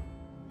much.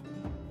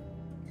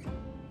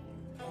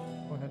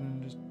 Go ahead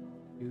and just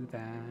do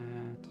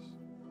that.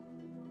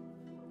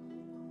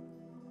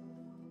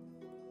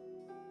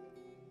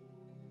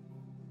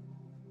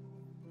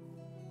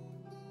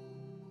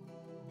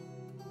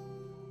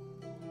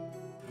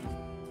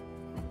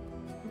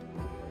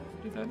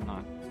 Did that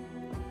not?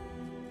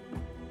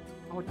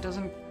 Oh, it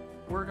doesn't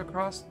work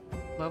across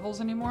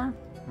levels anymore?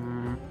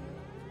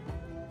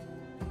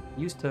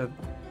 Used to.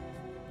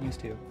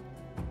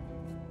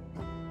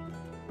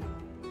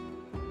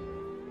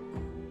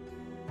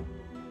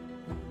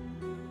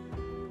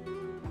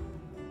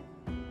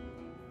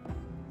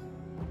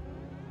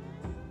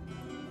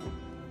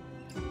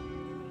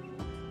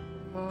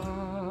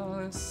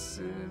 This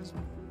is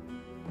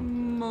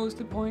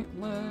mostly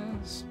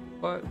pointless,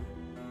 but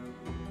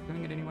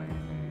doing it anyway.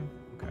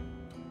 Okay.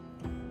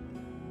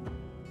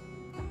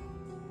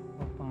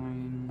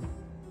 Fine.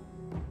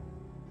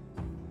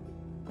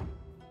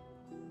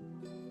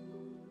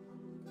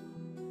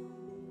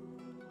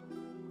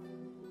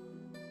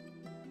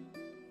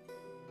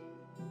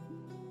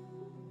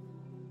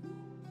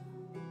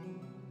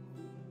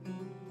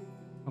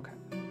 Okay.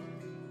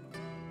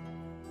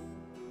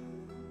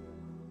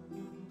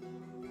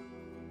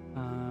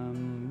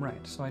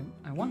 Right, so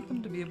I want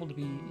them to be able to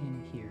be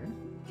in here.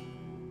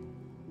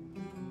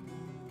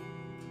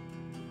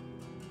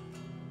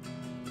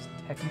 It's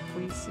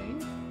technically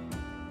safe.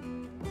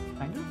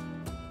 Kind of.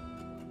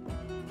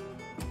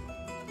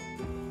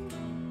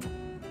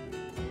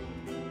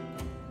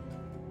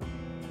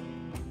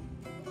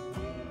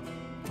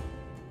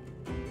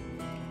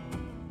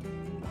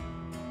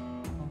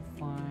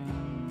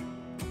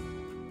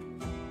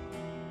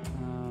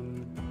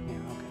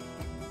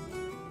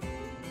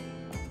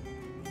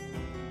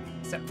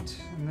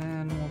 And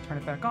then we'll turn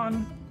it back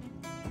on.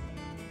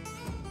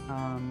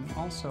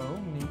 Also,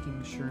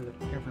 making sure that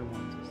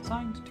everyone's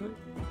assigned to it.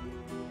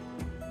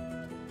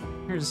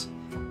 Here's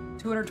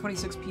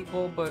 226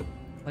 people, but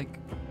like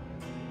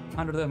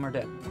 100 of them are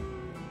dead.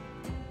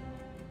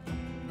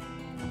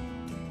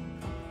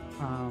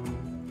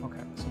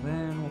 Okay, so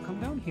Then we'll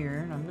come down here,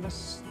 and I'm gonna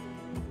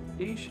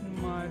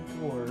station my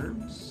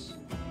dwarves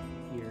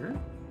here.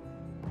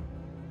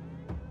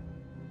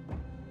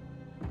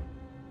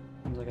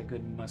 Seems like a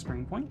good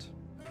mustering point.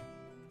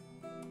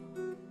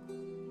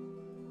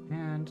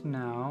 And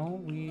now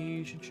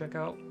we should check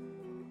out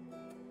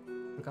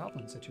the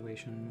goblin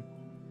situation.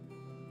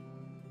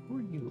 Who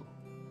are you?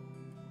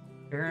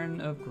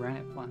 Baron of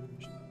Granite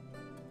Plunge.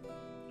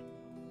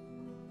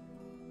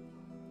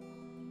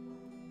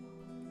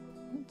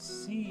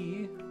 Let's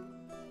see.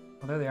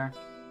 Oh, there they are.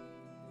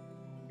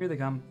 Here they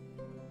come.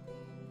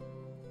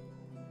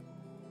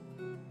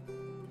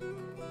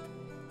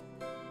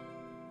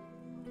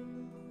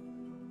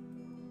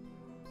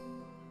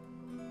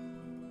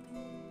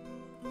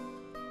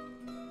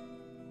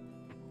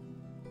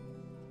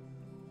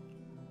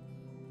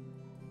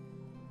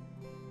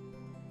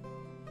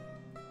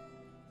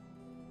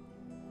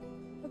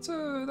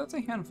 That's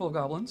a handful of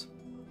goblins.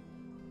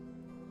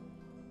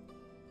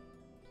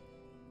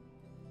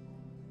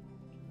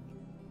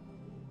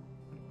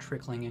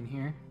 Trickling in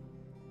here.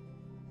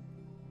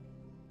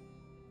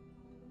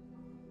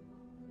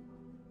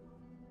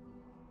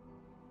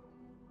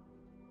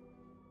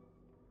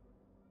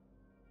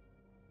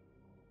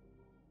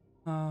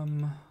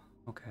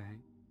 Okay.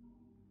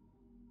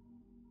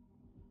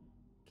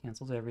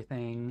 Cancels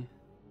everything.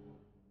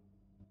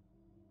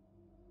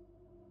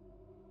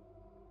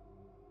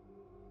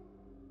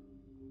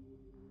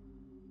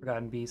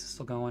 Forgotten Beast is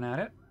still going at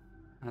it.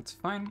 That's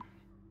fine.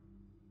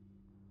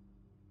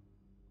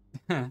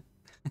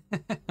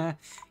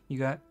 you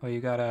got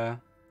a...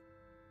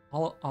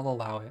 I'll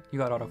allow it. You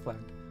got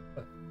auto-flagged.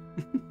 But...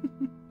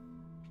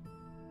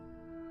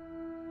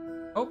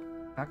 oh,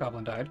 that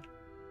goblin died.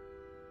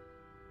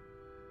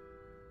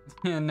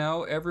 And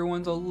now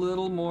everyone's a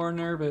little more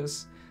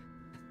nervous.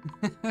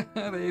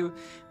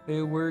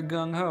 they were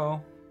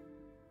gung-ho.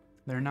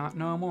 They're not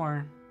no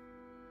more.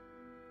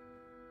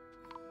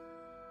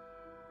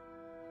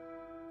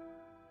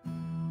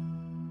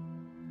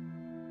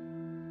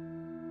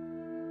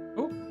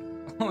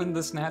 Oh, and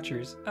the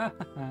Snatchers.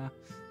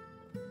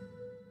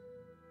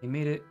 They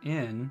made it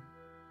in,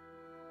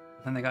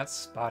 then they got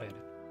spotted.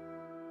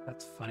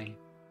 That's funny.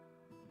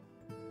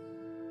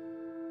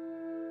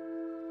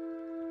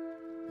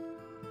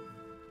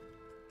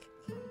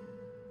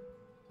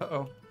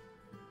 Uh-oh.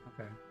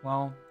 Okay,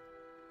 well,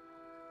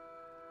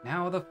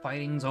 now the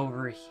fighting's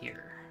over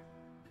here.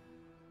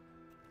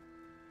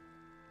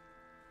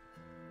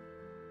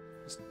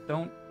 Just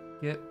don't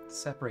get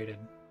separated.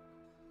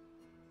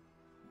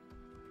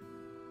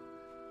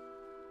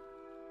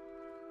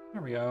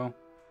 There we go.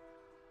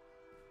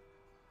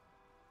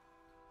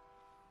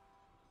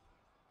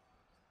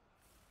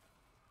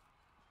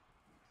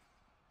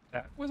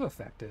 That was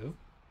effective.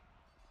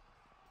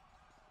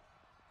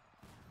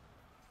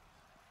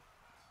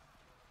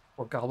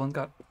 Poor goblin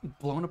got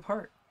blown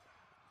apart.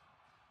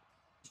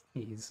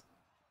 Jeez.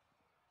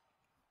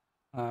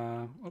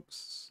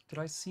 Oops. Did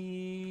I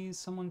see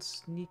someone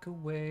sneak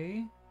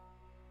away?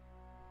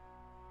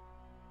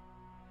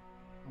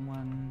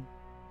 Someone...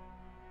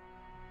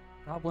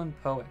 Goblin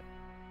Poet.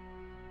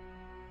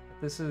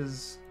 This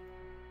is...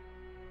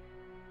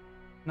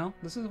 No,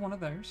 this is one of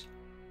theirs.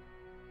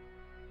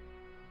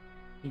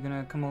 You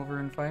gonna come over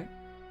and fight?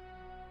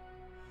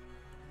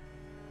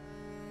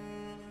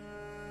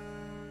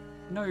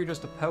 I know you're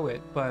just a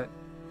poet, but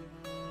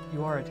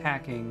you are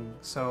attacking,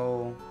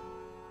 so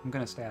I'm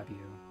gonna stab you.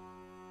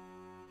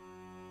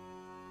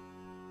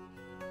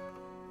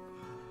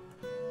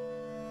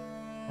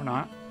 Or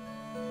not.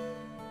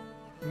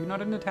 Are you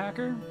not an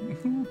attacker?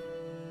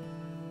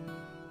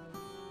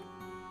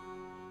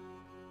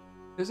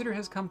 Visitor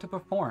has come to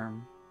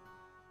perform.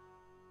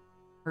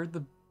 Heard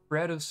the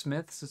bread of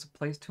smiths is a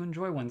place to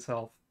enjoy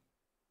oneself.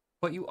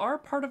 But you are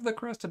part of the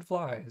crested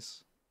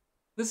flies.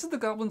 This is the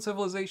goblin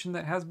civilization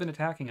that has been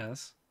attacking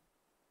us.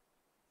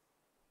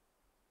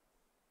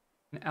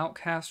 An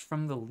outcast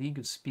from the League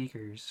of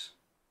Speakers.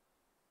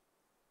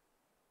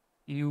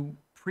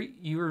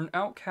 You're an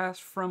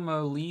outcast from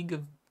a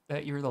league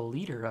that you're the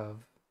leader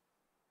of.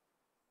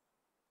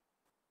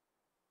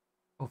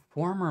 A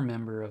former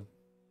member of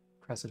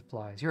Crested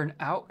Flies. You're an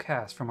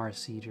outcast from our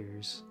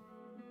siegers.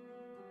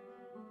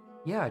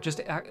 Yeah, just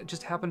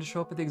happened to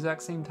show up at the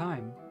exact same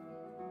time.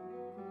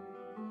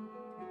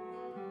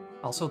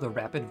 Also, the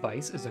Rapid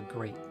Vice is a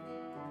great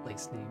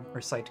place name, or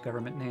site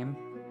government name.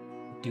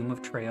 Doom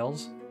of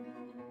Trails.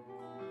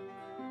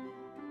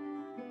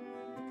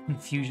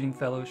 Confusion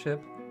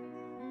Fellowship.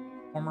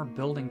 Former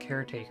building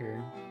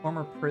caretaker.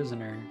 Former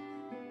prisoner.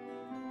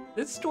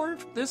 This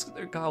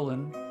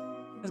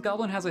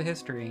goblin has a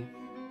history.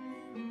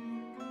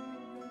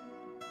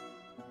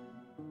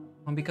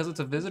 And because it's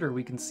a visitor,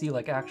 we can see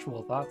like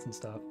actual thoughts and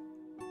stuff.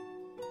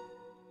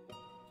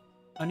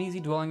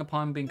 Uneasy dwelling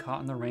upon being caught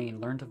in the rain.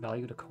 Learn to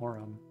value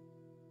decorum.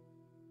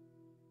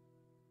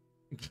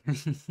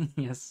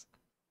 Yes.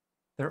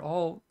 They're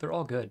all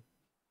good.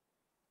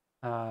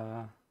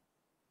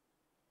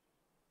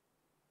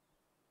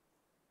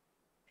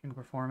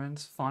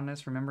 Performance,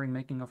 fondness, remembering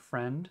making a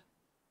friend.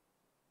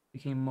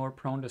 Became more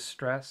prone to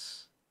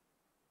stress.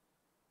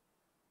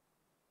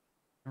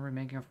 Remember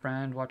making a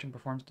friend, watching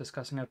performance,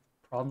 discussing a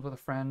problem with a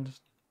friend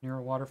near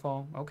a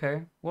waterfall.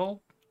 Okay,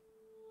 well,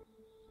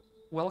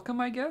 welcome,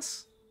 I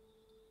guess?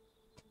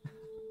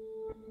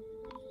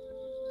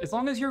 As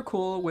long as you're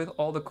cool with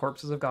all the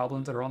corpses of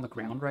goblins that are on the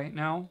ground right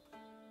now,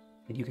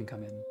 then you can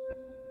come in.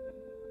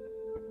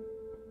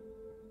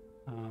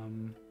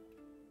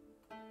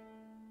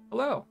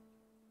 Hello.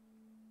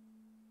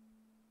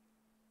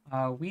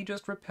 We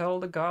just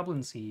repelled a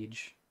goblin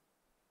siege.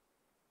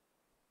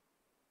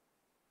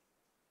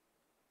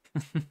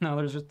 Now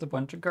there's just a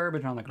bunch of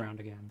garbage on the ground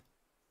again.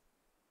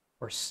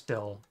 Or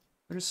still.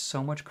 There's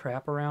so much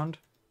crap around.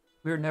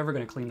 We're never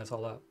going to clean this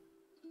all up.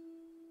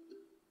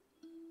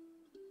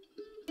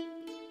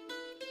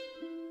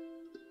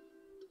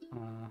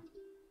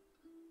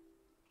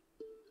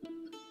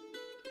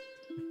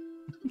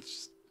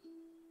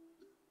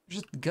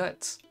 Just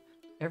guts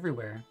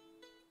everywhere.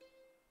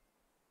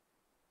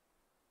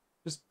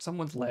 Just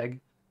someone's leg.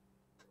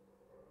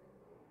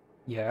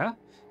 Yeah?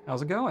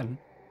 How's it going?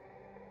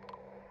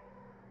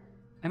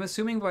 I'm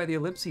assuming by the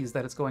ellipses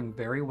that it's going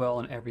very well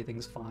and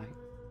everything's fine.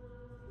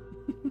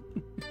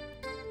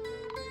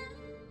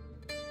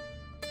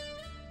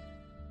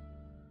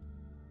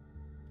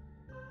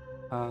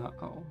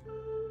 Oh.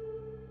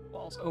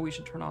 Walls. Oh, we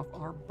should turn off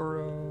our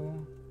burrow.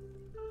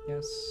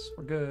 Yes,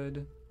 we're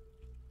good.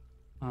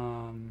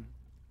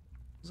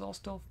 This is all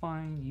still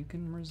fine. You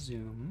can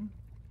resume.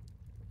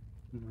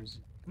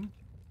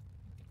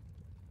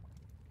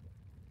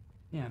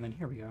 Yeah, and then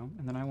here we go.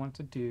 And then I want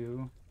to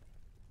do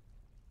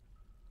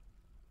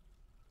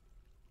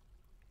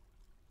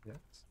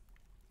this.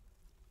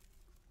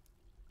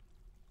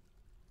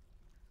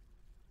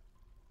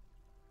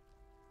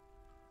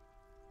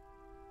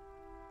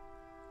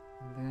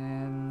 And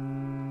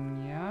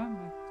then, yeah,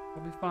 that's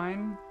probably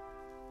fine.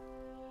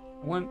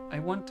 I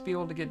want to be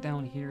able to get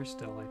down here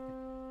still, I think.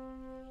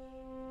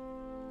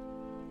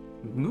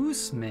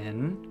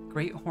 Moosemen?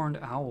 Great horned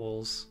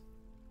owls.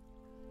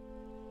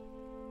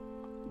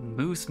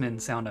 Moosemen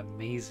sound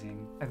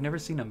amazing. I've never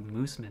seen a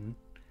mooseman.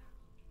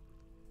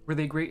 Were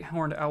they great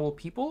horned owl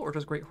people or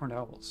just great horned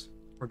owls?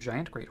 Or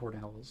giant great horned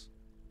owls?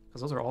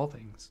 Because those are all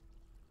things.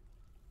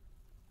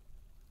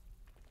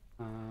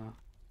 Can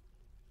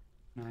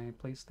I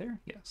place there?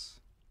 Yes.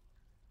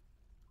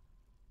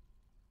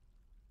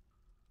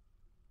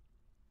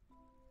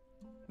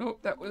 Oh,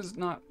 that was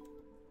not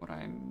what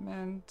I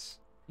meant.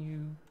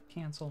 You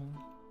cancel.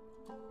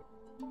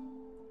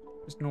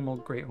 Just normal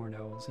great horned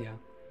owls, yeah.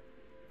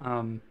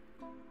 I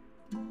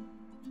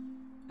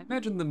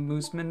imagine the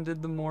moosemen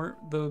did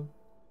the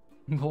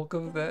bulk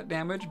of that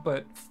damage,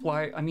 but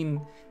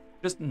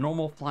just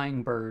normal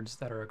flying birds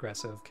that are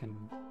aggressive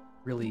can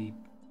really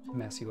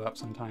mess you up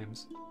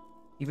sometimes.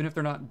 Even if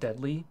they're not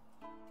deadly,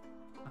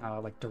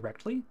 like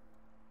directly,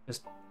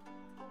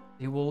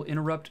 they will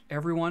interrupt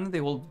everyone.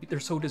 They're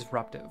so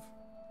disruptive.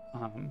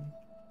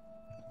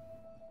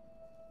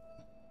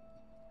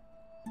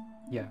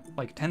 Yeah,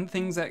 like 10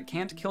 things that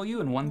can't kill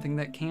you and 1 thing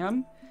that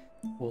can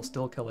will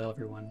still kill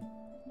everyone.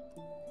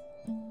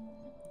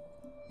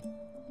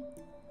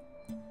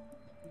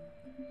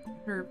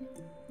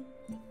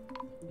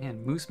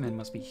 Man, moosemen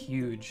must be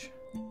huge.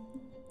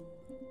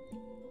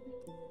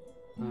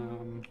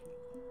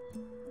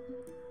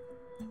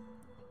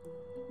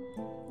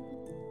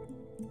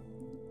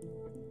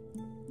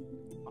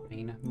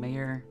 Fine,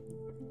 Mayor.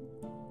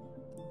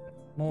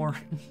 More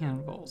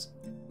anvils.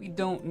 We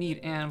don't need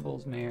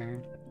anvils,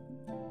 Mayor.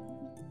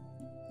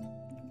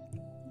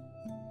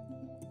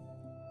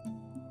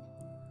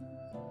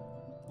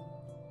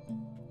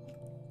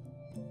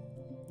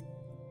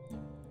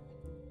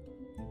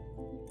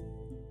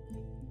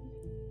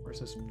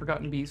 This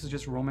forgotten beast is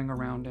just roaming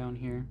around down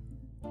here.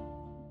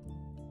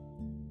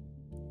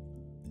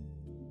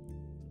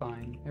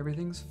 Fine.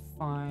 Everything's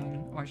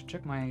fine. Oh, I should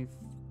check my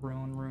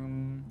throne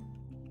room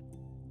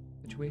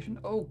situation.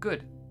 Oh,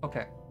 good.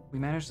 Okay. We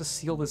managed to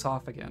seal this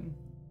off again.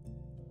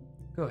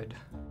 Good.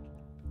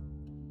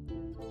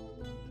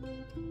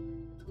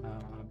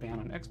 Ban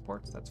on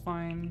exports. That's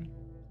fine.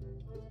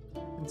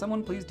 Can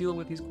someone please deal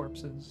with these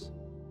corpses?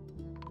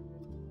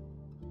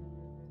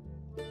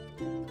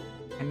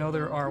 I know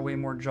there are way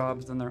more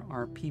jobs than there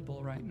are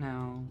people right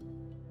now.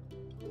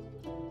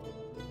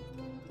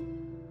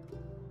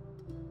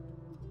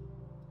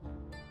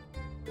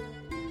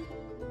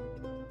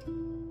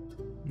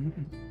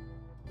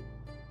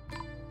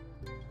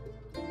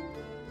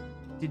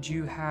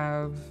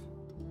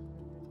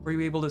 Were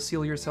you able to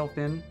seal yourself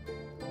in?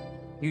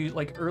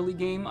 Like early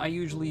game, I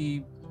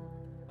usually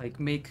like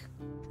make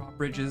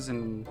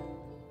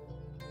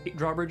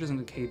drawbridges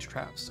and cage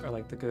traps are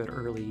like the good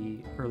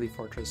early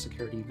fortress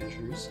security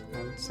measures,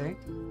 I would say.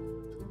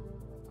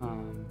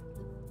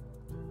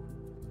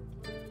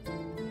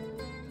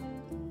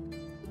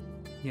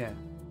 Yeah.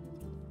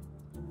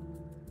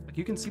 Like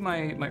you can see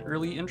my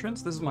early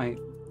entrance. This is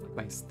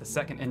the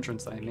second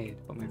entrance that I made,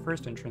 but my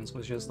first entrance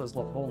was just this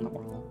little hole in the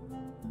wall.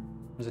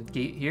 There's a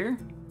gate here,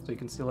 so you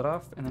can seal it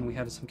off, and then we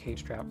had some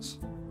cage traps.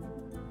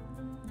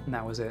 and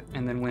that was it.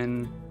 And then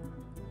when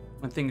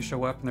things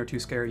show up and they're too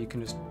scary, you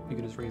can just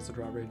raise the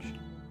drawbridge.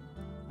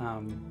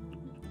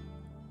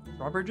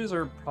 Drawbridges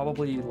are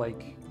probably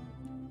like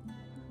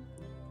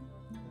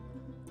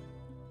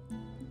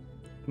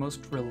the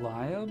most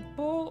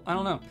reliable. I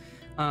don't know.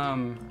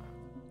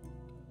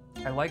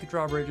 I like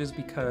drawbridges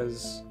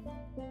because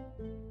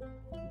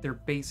they're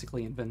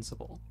basically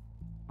invincible.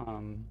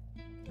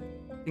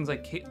 Things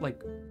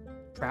like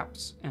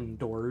traps and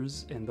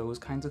doors and those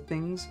kinds of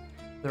things,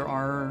 there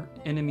are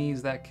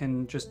enemies that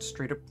can just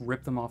straight up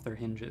rip them off their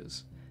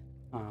hinges.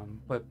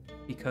 But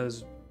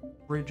because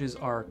bridges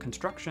are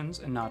constructions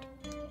and not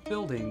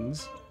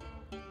buildings,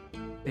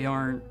 they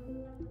aren't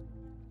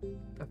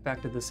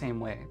affected the same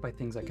way by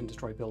things that can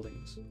destroy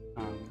buildings.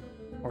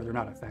 Or they're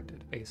not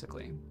affected,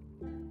 basically.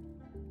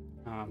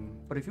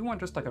 But if you want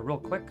just like a real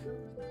quick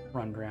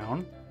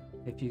rundown,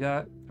 if you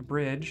got a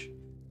bridge,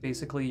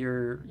 basically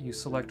you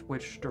select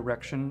which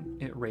direction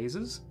it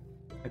raises.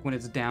 Like when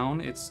it's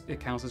down, it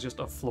counts as just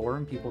a floor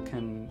and people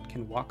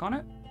can walk on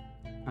it.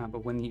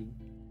 But when you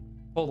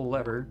pull the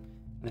lever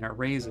and then it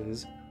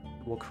raises,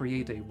 it will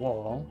create a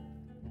wall.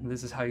 And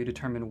this is how you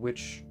determine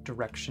which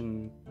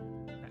direction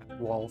that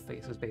wall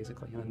faces,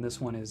 basically. And then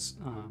this one is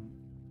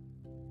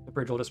the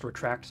bridge will just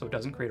retract so it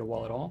doesn't create a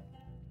wall at all.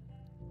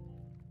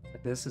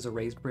 Like this is a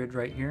raised bridge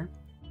right here.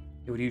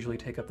 It would usually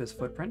take up this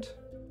footprint.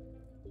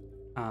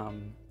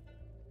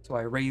 So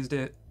I raised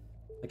it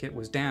like it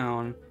was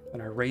down,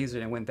 and I raised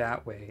it and went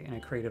that way, and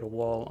it created a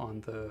wall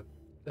on the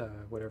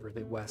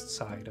the west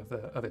side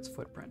of its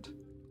footprint.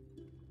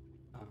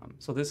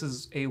 So this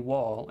is a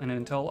wall, and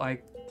until I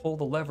pull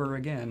the lever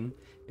again,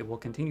 it will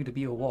continue to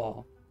be a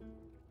wall.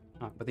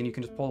 But then you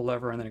can just pull the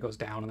lever and then it goes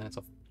down, and then it's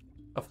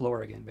a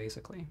floor again,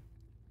 basically.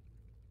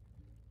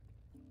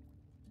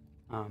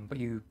 But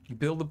you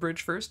build the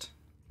bridge first,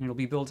 and it'll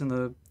be built in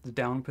the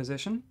down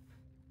position.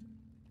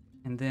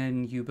 And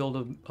then you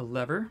build a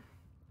lever.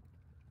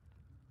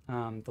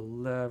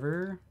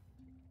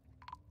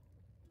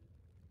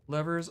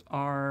 Levers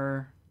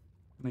are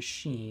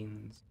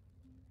machines.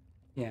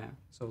 Yeah,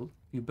 so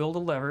you build a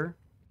lever,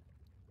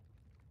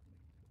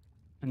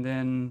 and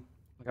then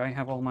like I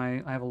have a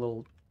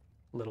little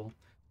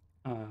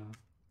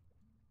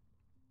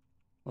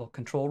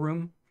control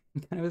room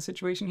kind of a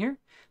situation here.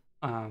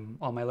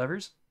 All my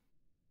levers.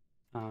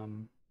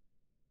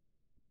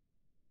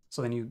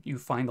 So then you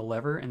find the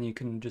lever, and you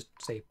can just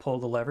say pull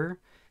the lever,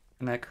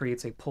 and that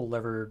creates a pull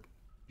lever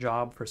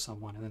job for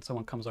someone, and then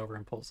someone comes over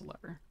and pulls the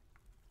lever.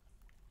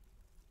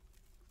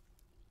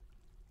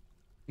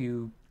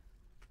 You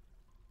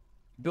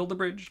build the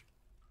bridge,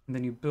 and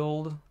then you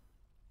build...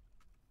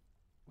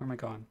 Where am I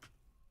going?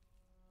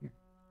 Here.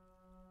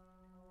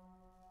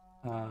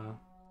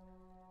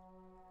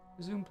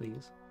 Zoom,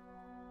 please.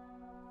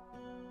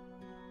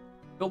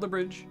 Build the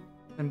bridge,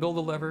 then build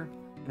the lever,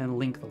 and then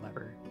link the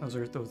lever. Those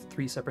are those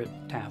three separate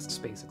tasks,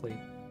 basically.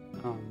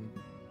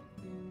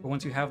 But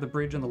once you have the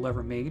bridge and the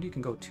lever made, you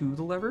can go to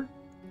the lever,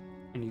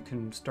 and you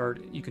can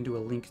do a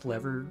linked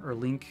lever or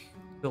link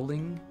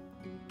building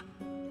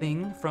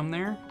thing from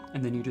there,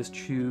 and then you just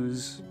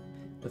choose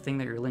the thing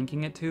that you're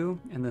linking it to,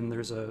 and then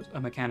there's a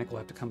mechanic will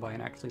have to come by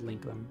and actually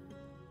link them.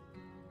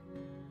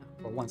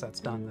 But once that's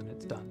done, then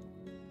it's done.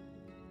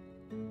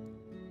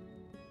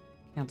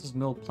 Cancels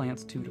mill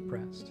plants too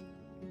depressed.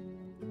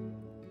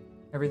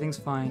 Everything's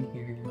fine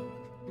here.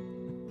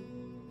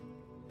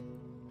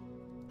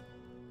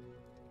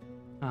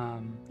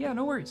 Yeah,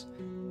 no worries.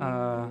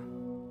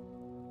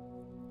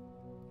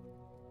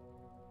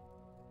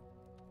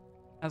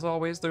 As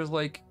always, there's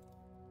like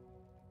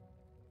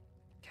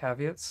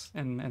caveats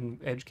and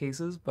edge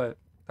cases, but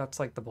that's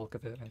like the bulk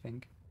of it, I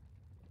think.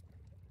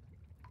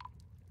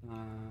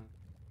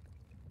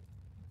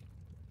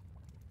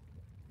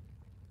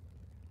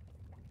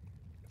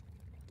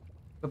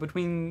 But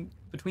between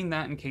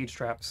that and cage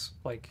traps,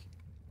 like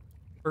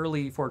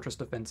early fortress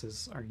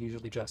defenses are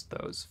usually just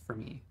those for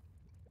me.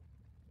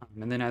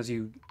 And then as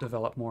you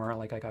develop more,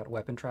 like I got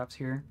weapon traps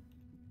here,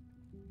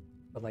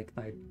 but like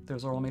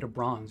those are all made of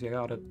bronze. You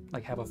gotta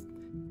like have a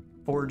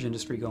forge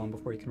industry going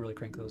before you can really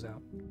crank those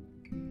out.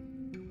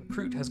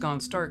 Recruit has gone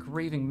stark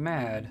raving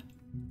mad.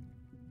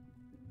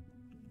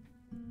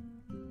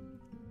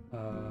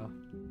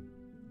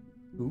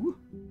 Who?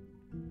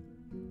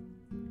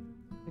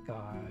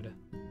 God.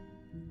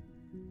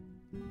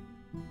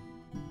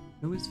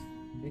 Who is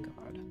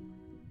Bigod?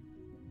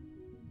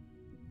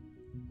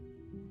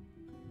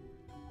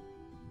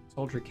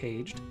 Soldier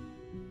caged.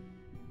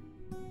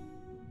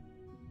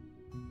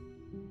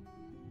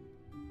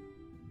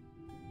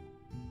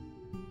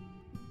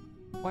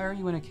 Why are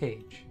you in a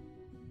cage?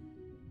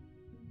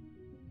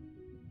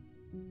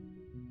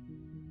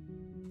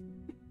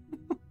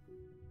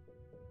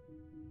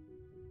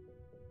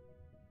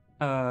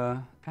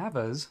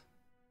 Avas.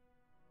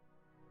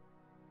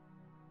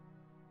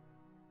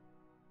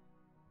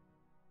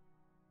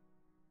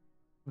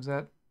 Was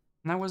that?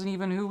 And that wasn't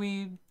even who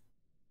we... Do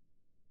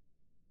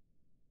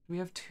we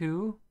have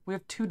two? We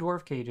have two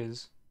dwarf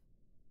cages.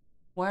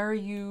 Why are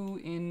you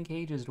in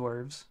cages,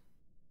 dwarves?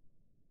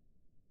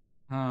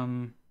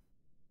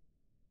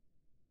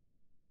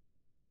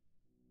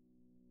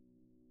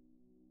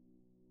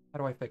 How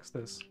do I fix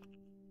this?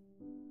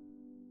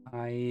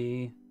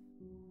 I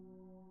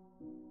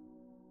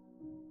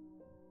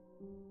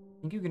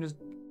think you can just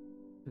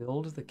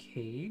build the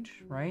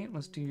cage, right?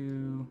 Let's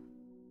do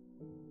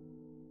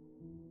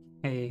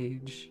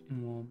cage,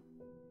 and we'll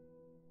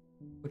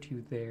put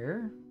you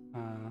there.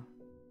 Can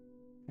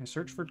I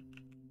search for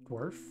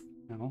dwarf?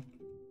 No.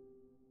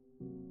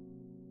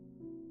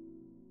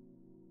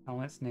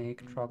 Helmet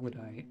snake,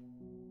 troglodyte.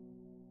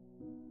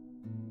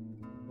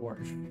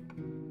 Dwarf.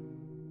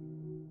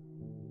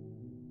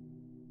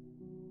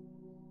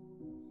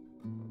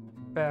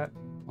 Bat,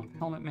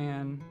 helmet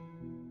man.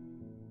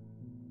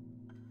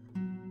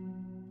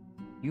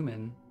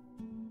 Human.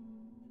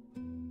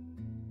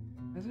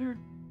 Is there...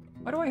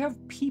 Why do I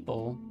have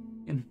people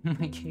in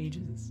my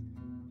cages?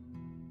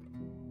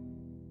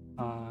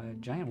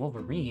 Giant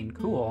Wolverine,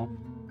 cool.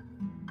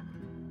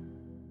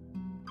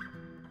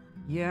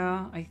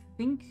 Yeah, I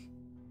think...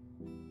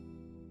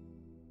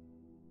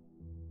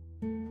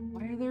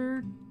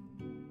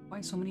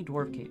 Why so many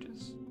dwarf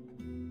cages?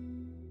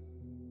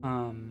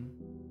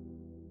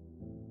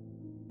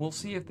 We'll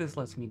see if this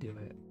lets me do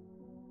it.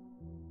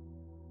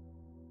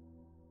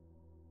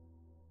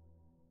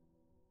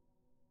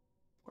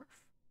 Dwarf.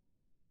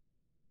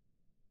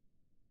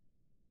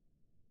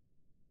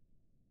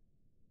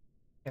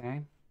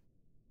 Okay.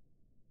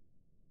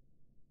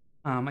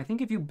 I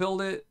think if you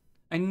build it,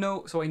 I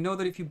know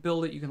that if you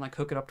build it, you can like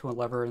hook it up to a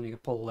lever and you can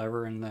pull the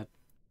lever and that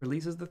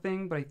releases the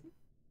thing, but I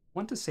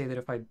want to say that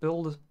if I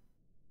build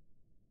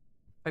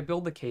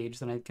the cage,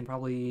 then I can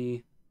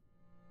probably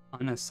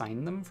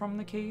unassign them from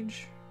the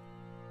cage.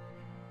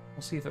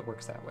 We'll see if it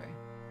works that way.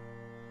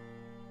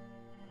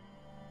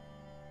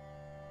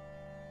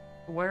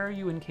 Why are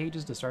you in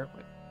cages to start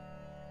with?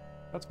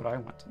 That's what I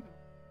want to know.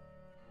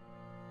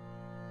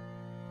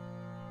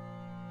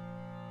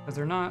 Because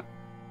they're not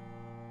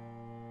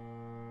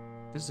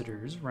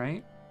visitors,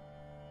 right?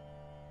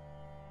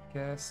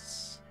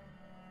 Guests.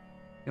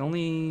 The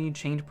only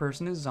chained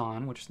person is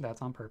Zon, which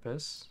that's on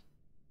purpose.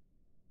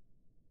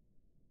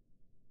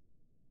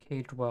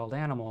 Caged wild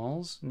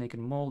animals, naked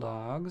mole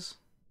dogs,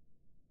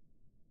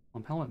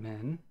 helmet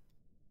men.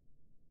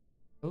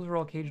 Those are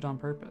all caged on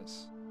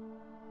purpose.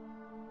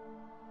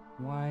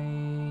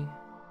 Why?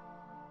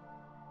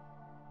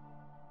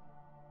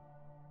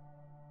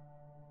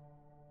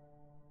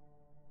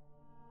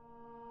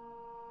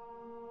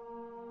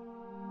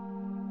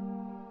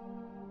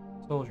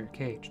 Soldier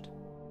caged.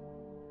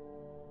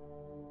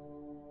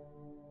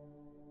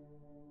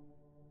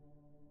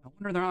 I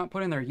wonder they're not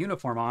putting their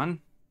uniform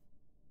on.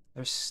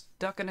 They're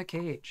stuck in a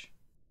cage.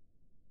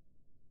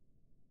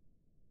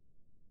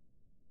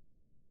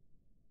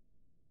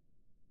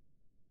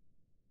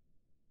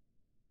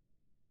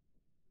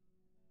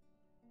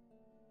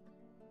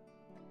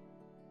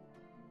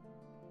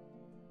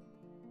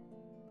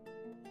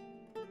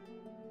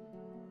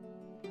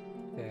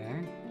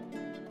 Okay.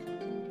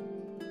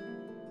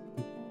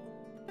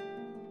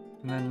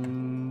 And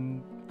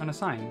then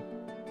unassign.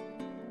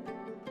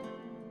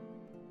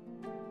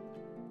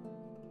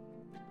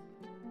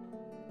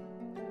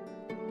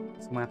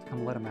 Someone have to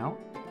come let him out.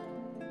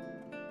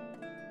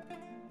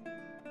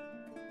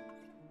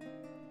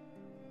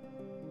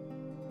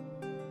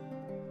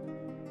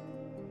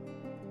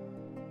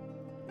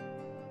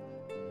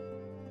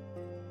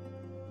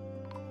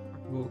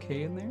 Are you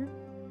okay in there?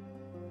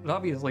 But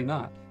obviously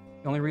not.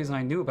 The only reason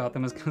I knew about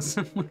them is because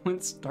someone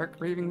went stark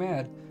raving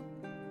mad.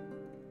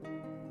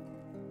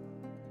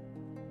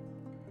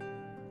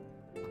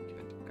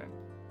 Okay.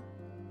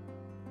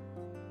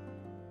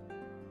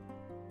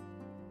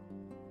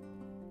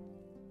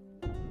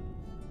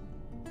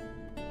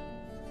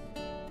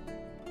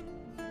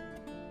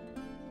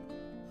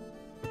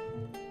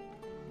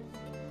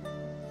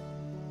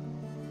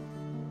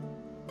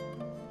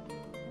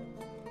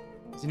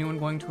 Is anyone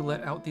going to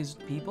let out these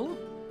people?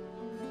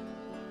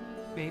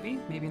 Maybe,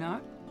 maybe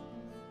not.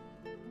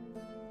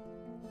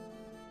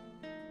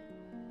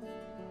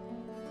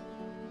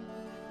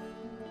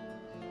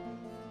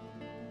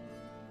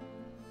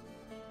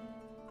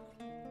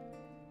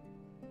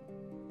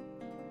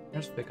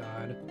 There's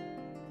Picard.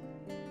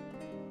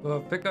 Well,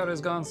 if Picard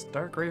has gone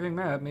stark raving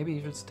mad, maybe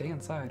you should stay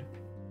inside.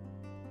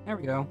 There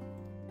we go.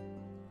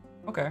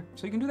 Okay,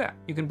 so you can do that.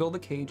 You can build a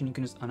cage and you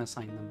can just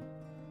unassign them.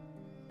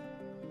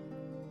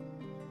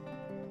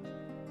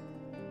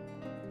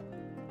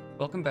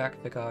 Welcome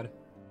back, Picard.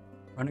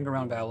 Running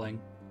around battling.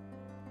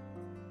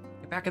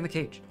 Get back in the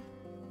cage.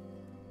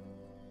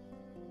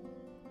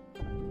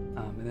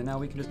 And then now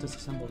we can just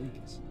disassemble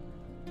these.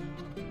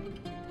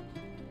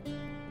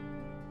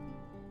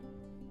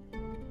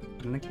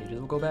 And the cages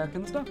will go back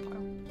in the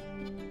stockpile.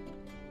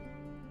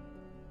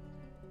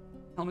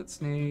 Helmet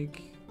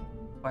snake.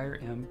 Fire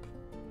imp.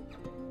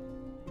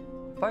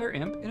 Fire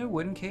imp in a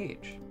wooden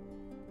cage.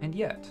 And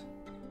yet,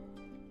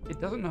 it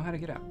doesn't know how to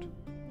get out.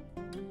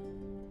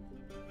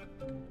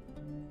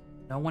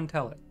 No one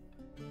tell it.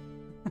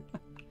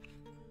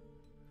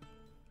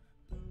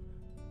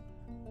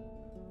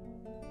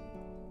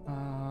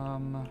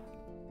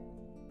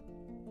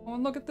 Oh,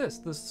 and look at this.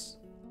 This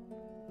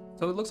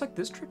So it looks like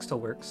this trick still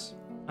works.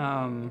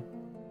 So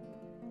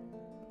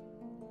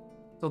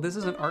this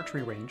is an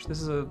archery range.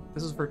 This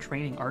is for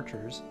training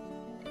archers.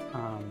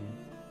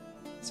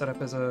 Set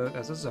up as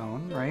a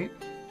zone, right?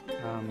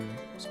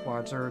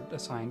 Squads are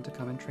assigned to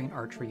come and train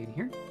archery in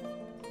here.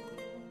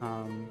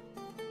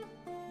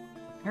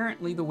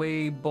 Apparently the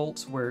way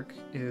bolts work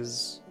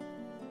is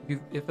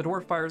if a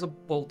dwarf fires a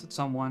bolt at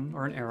someone,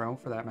 or an arrow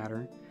for that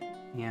matter,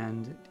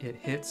 and it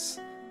hits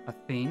a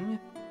thing,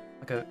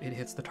 it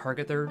hits the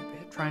target they're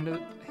trying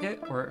to hit,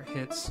 or it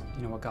hits,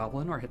 you know, a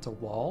goblin, or it hits a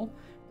wall,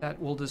 that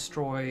will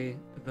destroy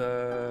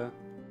the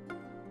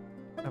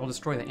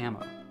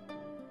ammo.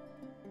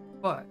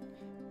 But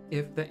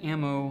if the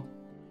ammo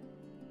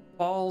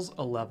falls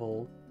a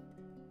level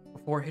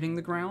before hitting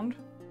the ground,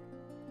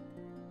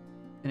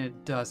 then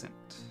it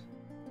doesn't,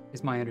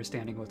 is my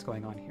understanding of what's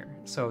going on here.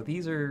 So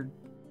these are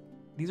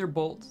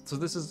bolts. So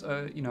this is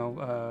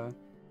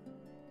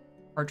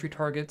archery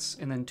targets,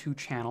 and then 2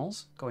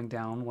 channels going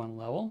down 1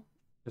 level,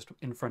 just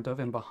in front of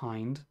and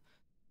behind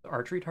the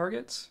archery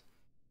targets.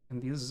 And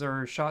these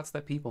are shots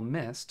that people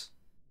missed,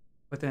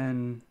 but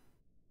then,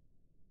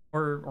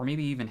 or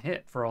maybe even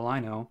hit, for all I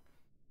know.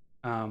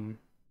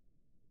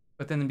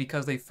 But then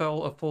because they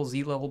fell a full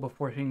Z level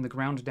before hitting the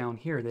ground down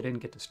here, they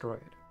didn't get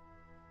destroyed.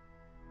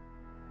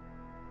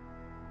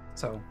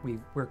 So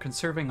we're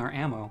conserving our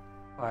ammo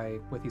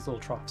with these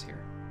little troughs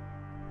here.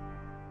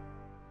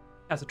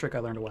 That's a trick I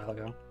learned a while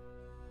ago.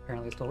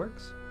 Apparently it still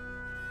works.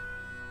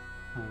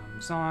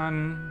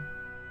 Zon,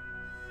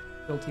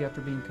 guilty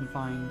after being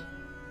confined.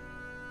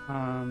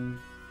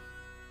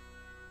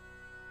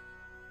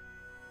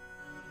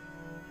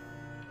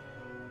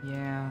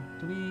 Yeah.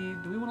 Do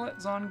we want to let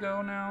Zon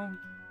go now?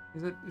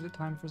 Is it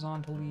time for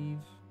Zon to leave?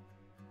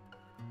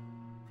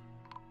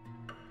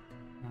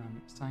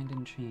 Signed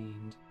and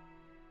chained.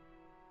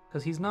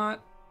 Because he's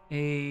not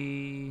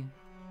a...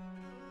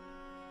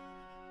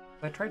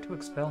 I tried to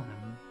expel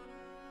him.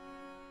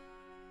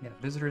 Yeah,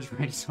 visitor's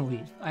ready to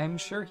leave. I'm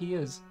sure he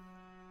is.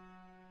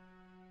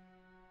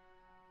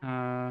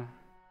 How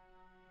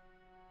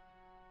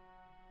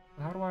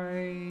do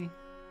I...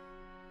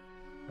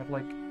 I'd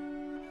like...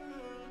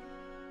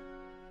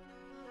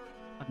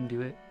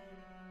 undo it?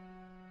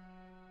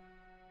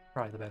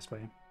 Probably the best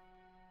way.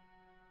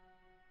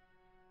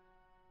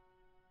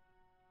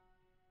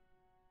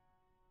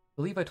 I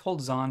believe I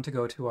told Zon to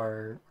go to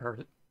our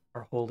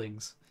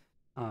holdings.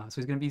 So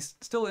he's going to be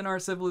still in our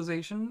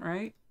civilization,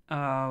 right?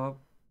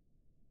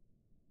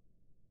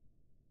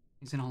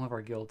 He's in all of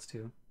our guilds,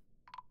 too.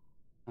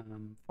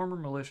 Former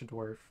militia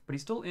dwarf, but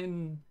he's still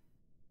in...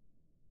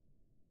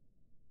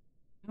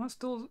 No,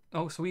 still...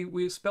 Oh, so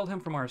we expelled him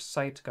from our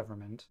site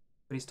government,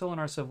 but he's still in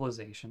our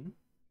civilization.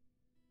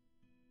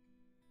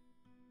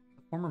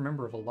 A former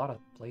member of a lot of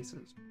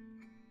places.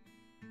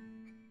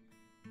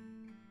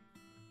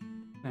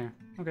 There.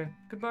 Okay.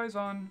 Goodbye,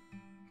 Zon.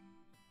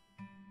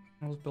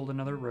 Let's build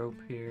another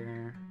rope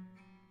here.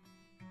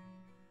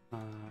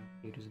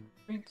 Cages and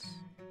crates.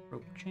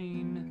 Rope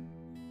chain.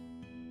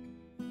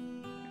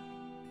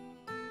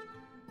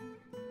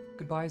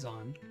 Goodbye,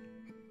 Zon.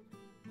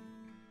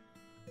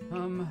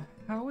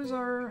 How is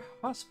our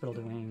hospital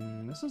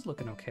doing? This is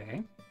looking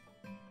okay.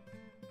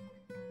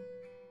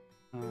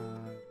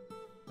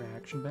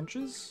 Reaction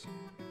benches.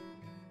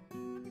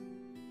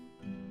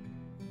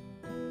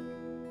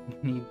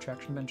 Need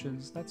traction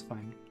benches, that's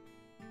fine.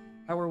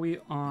 How are we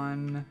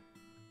on...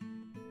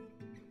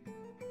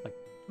 like,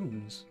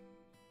 tombs?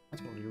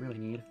 That's what we really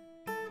need.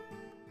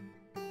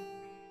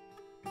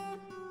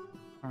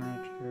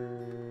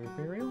 Furniture...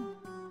 burial?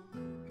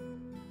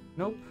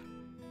 Nope.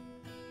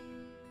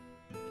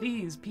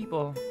 Please,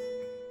 people.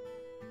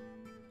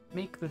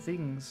 Make the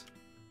things.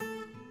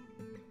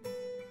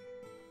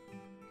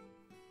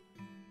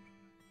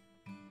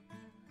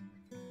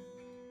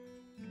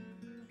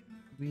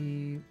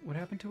 What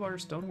happened to our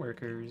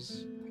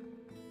stoneworkers?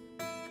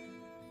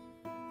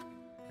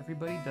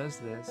 Everybody does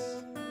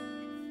this.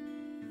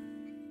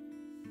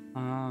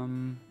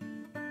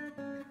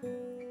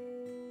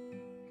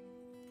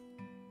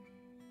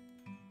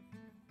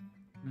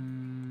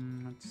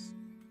 That's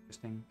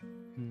interesting.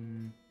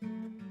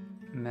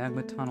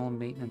 Magma tunnel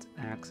maintenance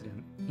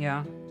accident.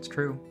 Yeah, it's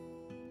true.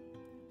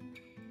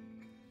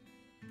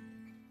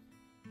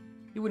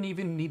 You wouldn't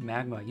even need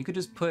magma. You could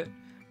just put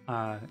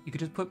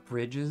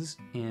bridges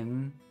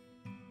in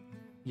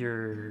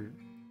your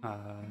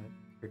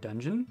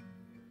dungeon,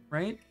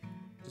 right?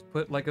 Just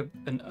put like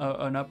an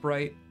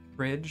upright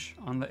bridge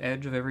on the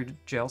edge of every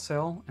jail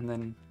cell, and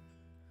then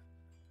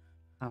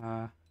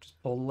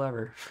just pull the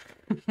lever.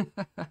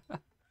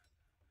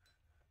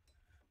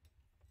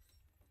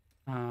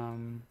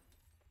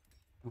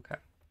 Okay.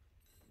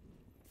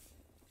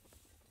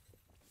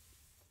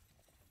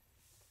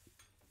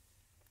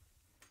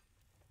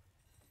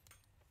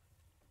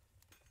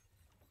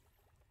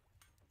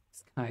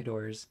 Sky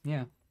doors,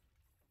 yeah.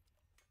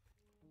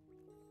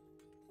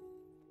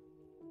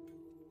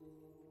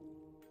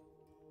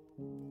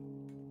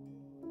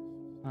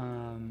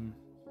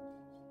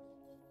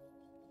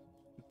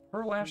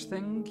 Pearl Ash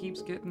thing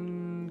keeps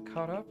getting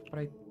caught up, but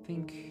I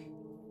think...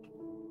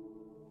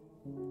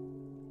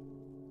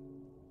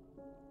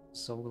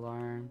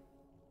 Solar...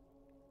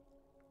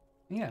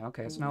 Yeah,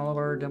 okay, so now all of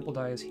our dimple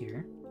dye is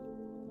here.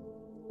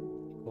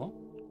 Cool.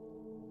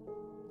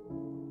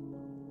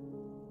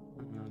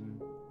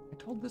 I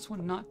told this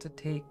one not to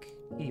take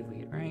cave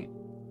wheat, right?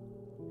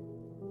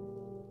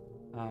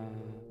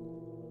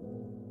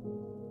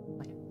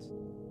 Plant.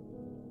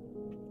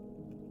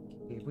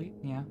 Cave wheat,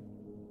 yeah.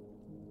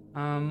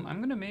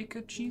 I'm gonna make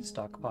a cheese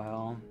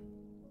stockpile.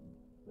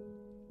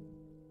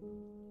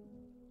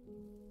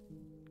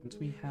 Since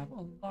we have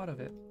a lot of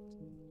it.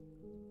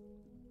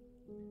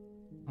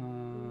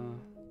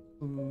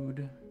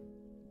 Food.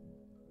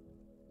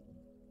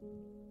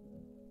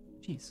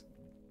 Cheese.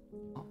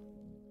 Oh.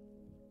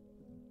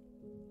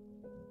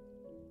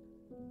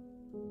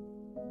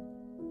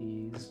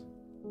 These.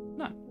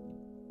 No.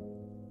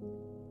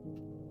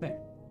 There.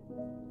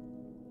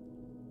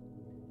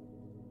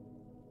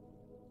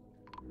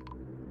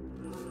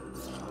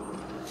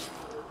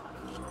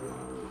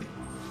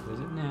 What is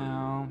it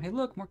now? Hey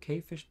look, more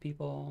cavefish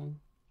people.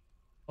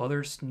 Oh,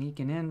 they're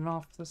sneaking in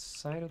off the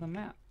side of the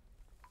map.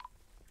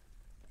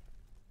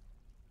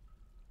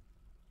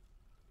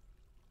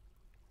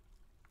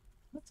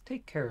 Let's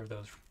take care of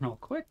those real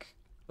quick.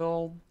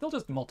 They'll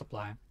just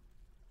multiply.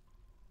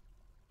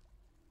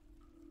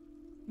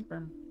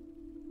 Confirm.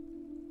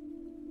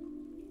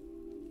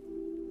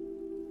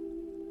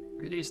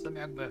 Release the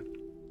magma.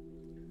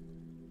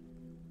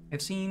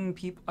 I've seen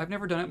people, I've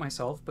never done it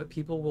myself, but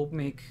people will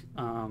make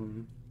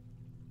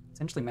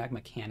essentially magma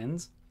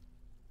cannons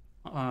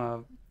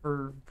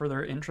for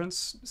their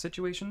entrance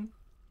situation.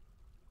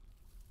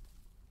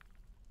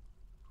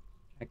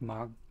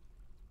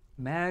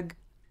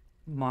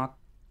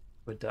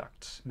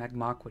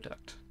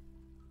 Magmaqueduct.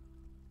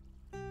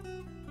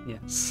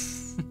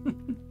 Yes.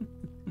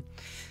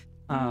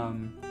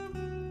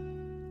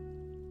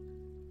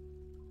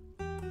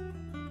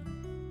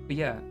 But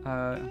yeah,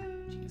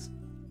 jeez.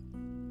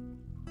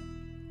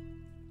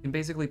 You can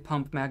basically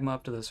pump magma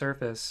up to the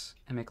surface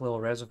and make a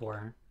little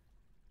reservoir.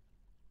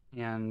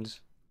 And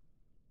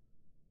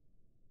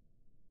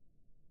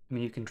I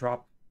mean, you can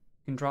drop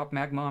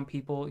magma on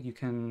people. You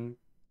can,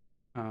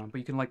 but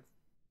you can like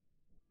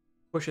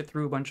push it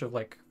through a bunch of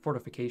like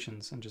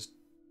fortifications and just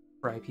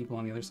fry people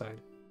on the other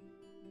side.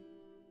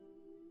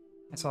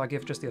 I saw a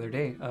GIF just the other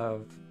day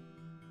of,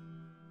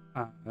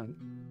 I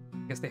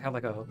guess they had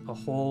like a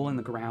hole in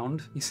the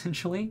ground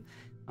essentially,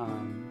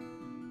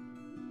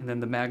 and then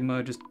the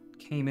magma just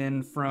came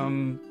in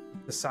from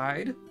the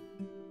side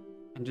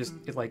and just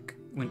it like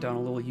went down a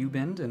little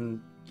U-bend and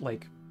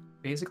like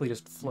basically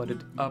just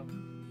flooded up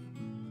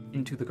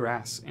into the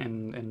grass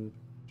and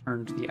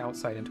turned the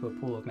outside into a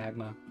pool of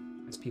magma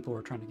as people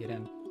were trying to get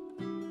in.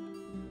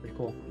 Pretty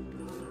cool.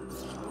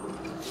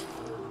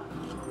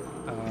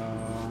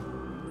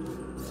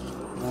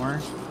 More.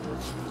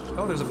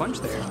 Oh, there's a bunch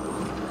there.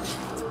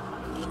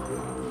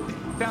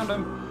 Found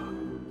him.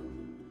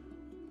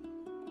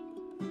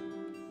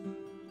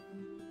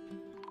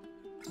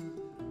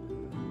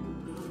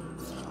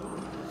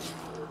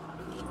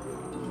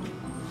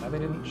 Glad they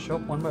didn't show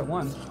up one by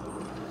one.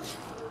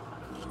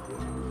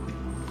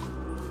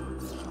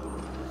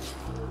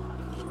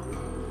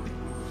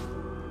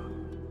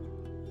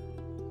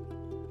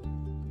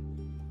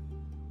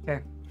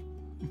 Okay.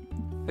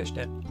 Fish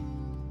dead.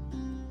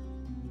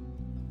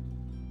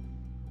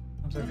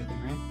 That was everything,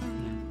 right?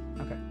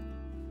 Yeah. Okay.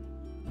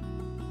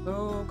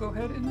 So go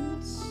ahead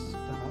and stop.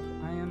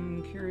 I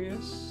am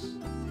curious.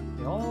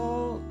 They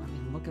all... I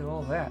mean, look at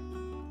all that.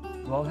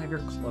 You all have your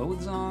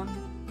clothes on?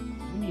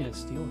 We need a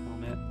steel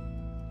helmet.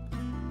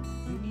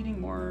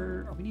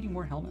 Are we needing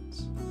more helmets?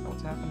 Is that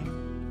what's happening?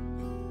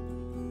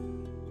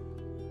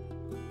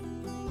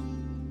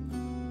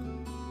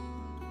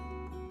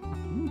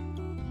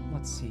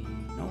 Let's see.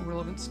 No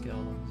relevant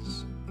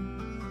skills.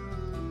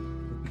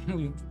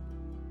 We've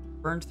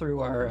burned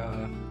through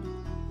our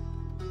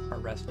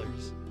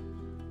wrestlers.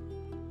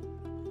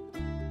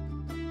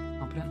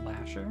 Competent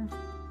lasher?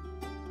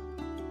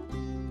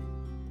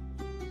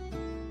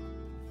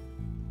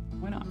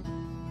 Why not?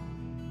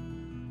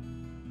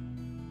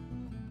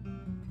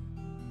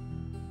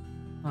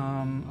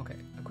 Okay,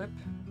 equip.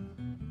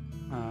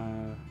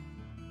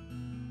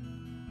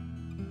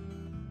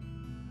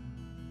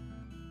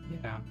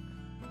 Yeah.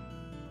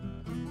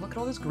 Look at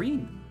all this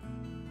green.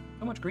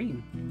 So much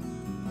green.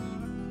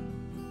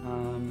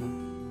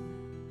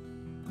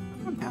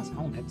 Everyone has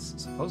helmets,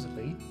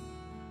 supposedly.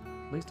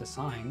 At least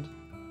assigned.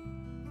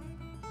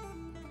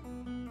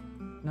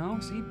 No,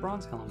 see?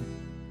 Bronze helmet.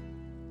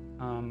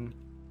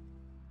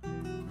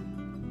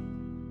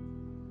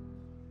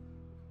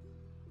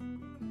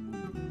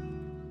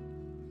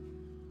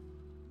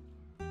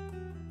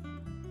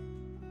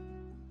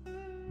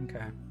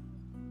 Okay.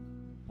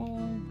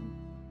 Well...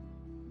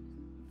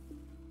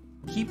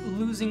 keep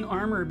losing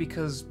armor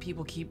because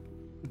people keep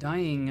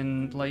dying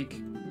and, like,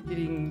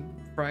 getting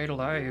fried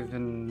alive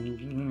and...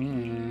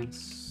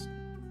 yes.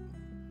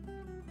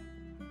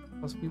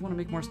 Plus, we want to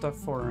make more stuff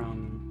for,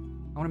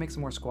 I want to make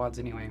some more squads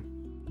anyway.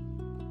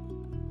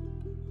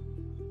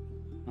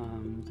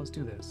 Let's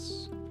do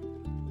this.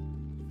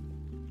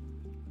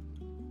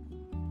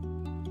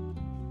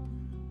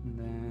 And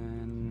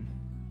then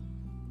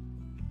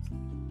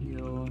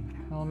steel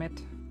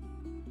helmet.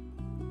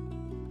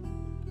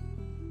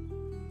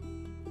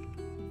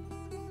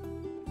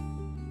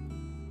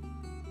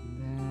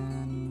 And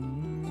then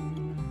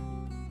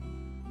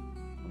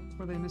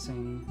what were they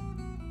missing?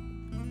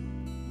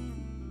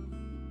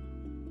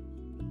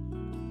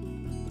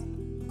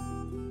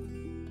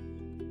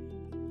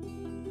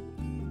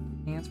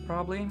 Ants,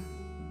 probably.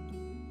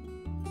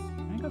 I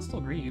think that's still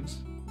Greaves.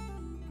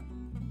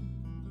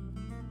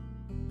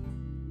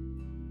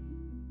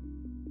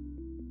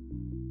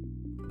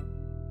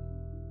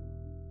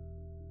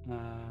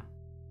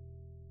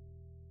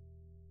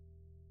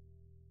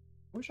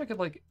 I wish I could,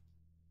 like,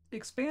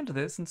 expand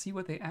this and see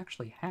what they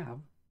actually have.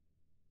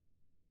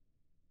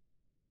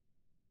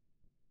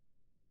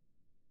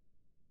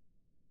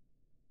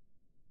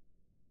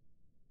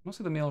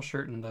 Mostly the male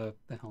shirt and the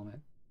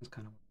helmet is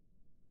kind of...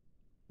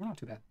 Well, not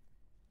too bad.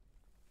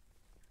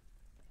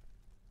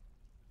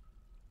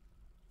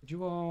 Did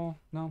you all...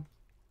 No?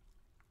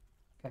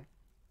 Okay.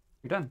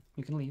 You're done.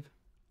 You can leave.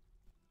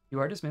 You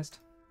are dismissed.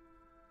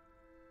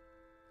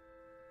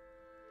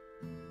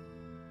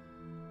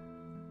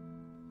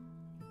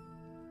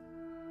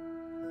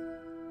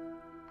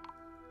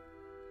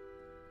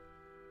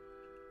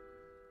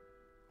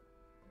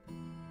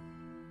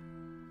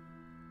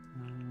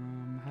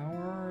 How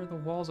are the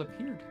walls up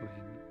here doing?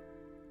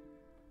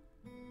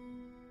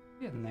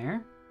 Getting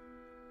there.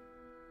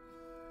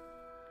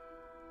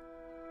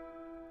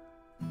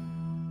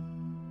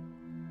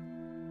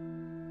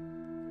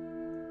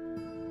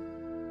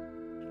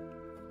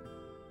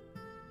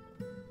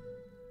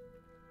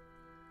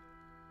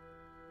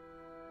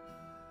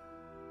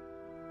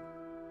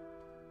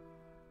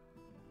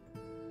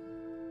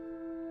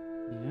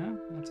 Yeah,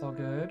 that's all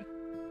good.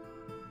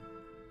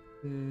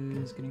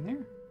 Is getting there.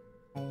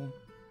 Oh,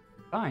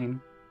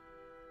 fine.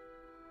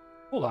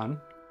 Hold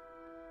on.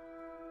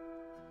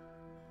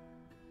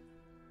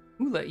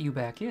 Who let you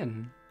back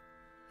in?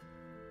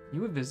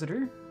 You a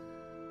visitor?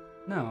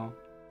 No.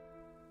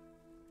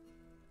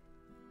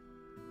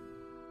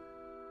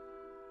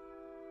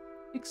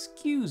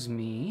 Excuse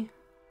me.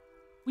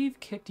 We've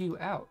kicked you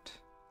out.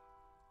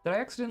 Did I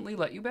accidentally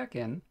let you back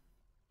in?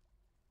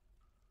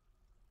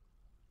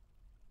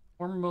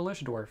 Former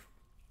militia dwarf.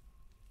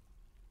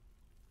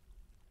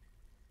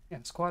 Yeah,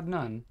 squad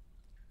none.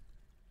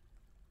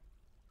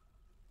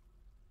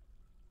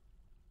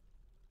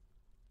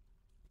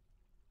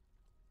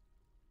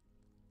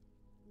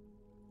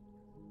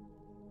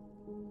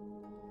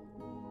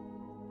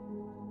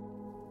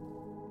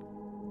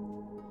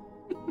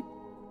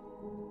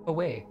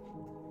 Away.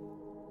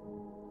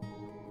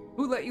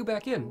 Who let you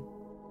back in?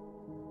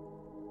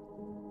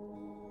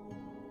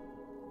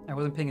 I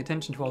wasn't paying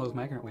attention to all those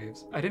migrant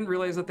waves. I didn't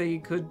realize that they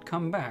could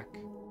come back.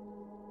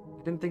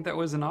 I didn't think that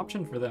was an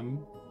option for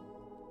them.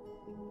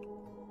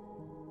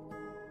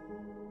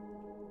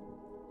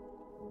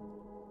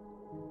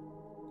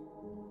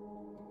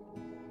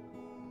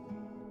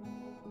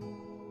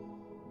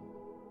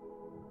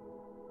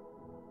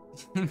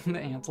 The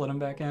ants let him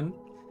back in.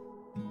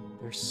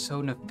 They're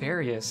so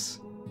nefarious.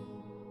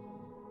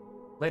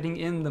 Letting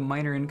in the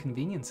minor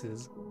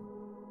inconveniences.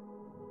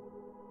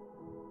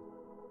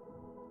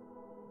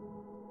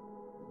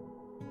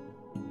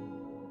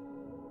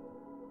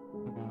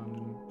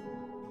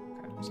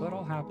 Okay, so that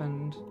all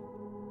happened.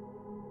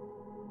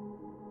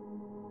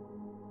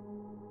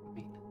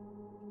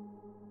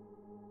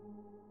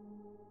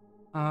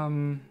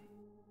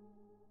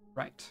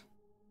 Right.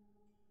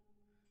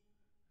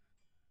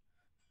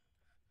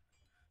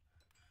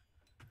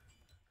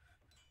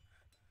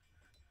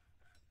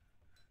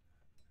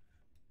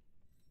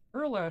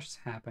 Burlash's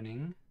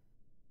happening.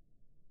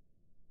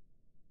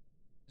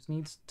 Just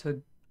needs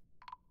to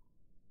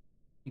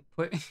be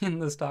put in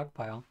the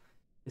stockpile.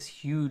 This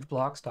huge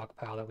block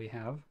stockpile that we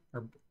have.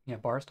 Or, yeah,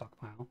 bar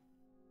stockpile.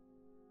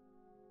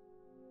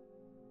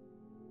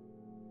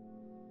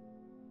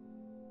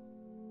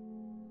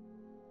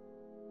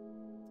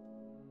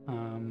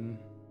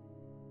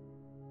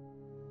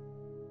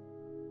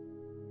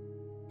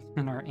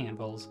 And our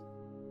anvils.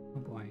 Oh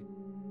boy.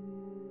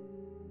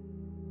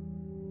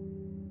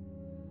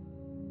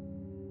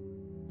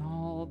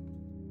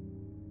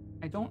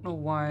 I don't know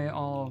why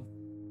all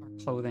of our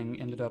clothing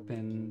ended up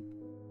in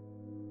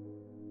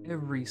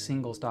every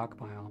single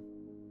stockpile.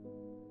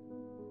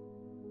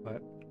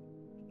 But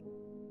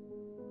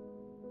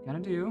gonna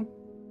do.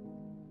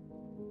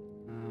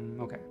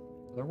 Okay.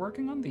 So they're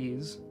working on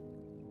these.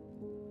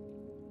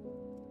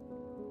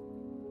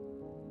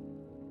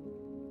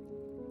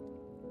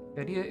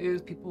 The idea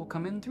is people will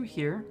come in through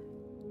here,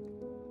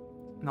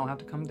 and they'll have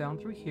to come down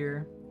through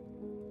here.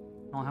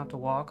 And I'll have to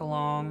walk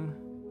along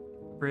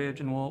the bridge,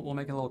 and we'll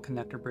make a little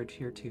connector bridge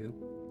here too.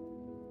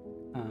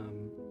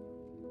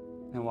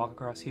 And walk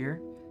across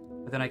here.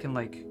 But then I can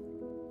like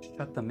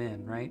shut them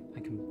in, right?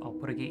 I'll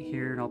put a gate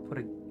here, and I'll put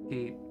a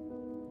gate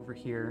over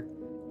here.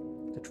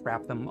 to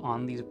trap them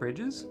on these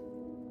bridges.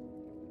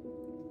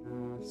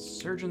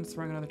 Surgeon's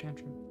throwing another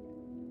tantrum.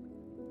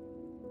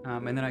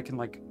 And then I can,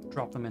 like,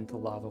 drop them into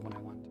lava when I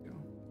want to.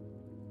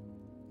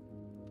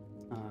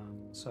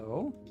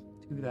 So,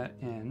 to that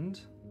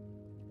end,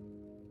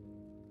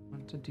 I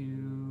want to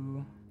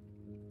do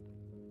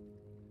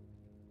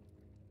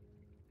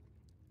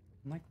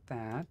like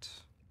that.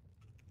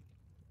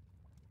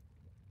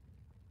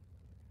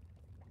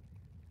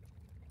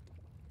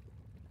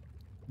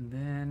 And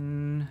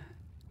then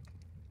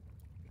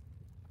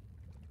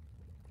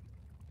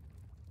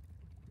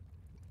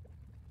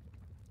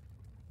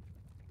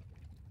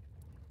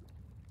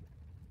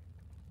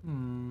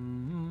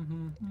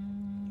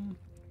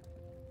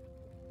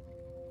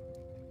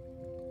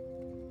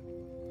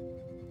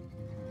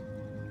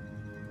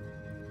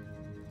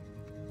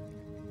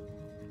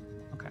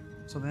okay,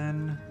 so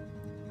then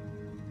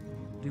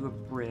do a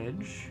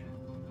bridge.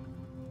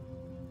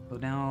 So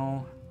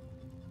now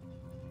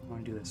I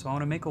want to do this. So I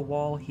want to make a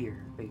wall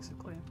here,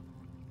 basically.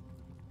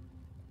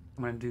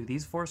 I'm going to do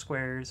these 4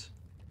 squares,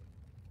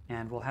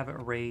 and we'll have it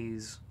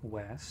raise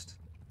west.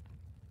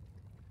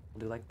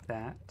 We'll do like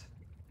that.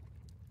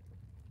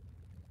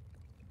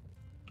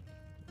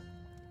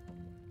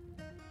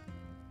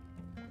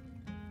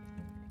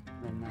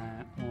 And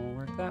that will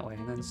work that way.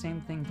 And then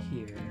same thing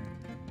here.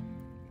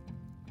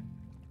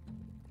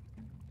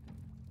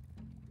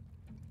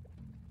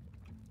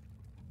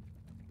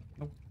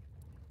 Nope.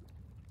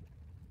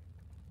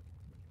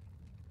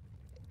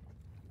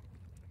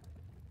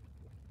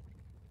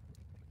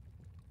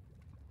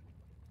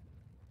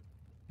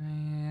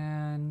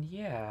 And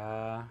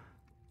yeah.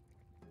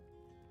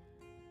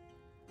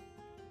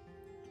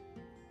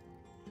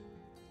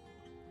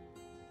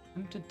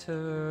 Tempted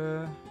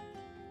to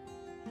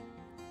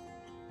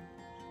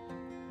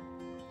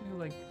do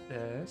like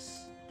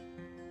this.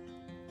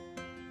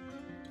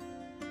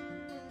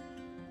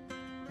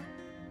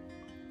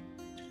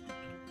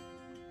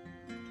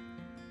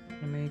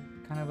 Gonna make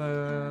kind of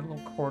a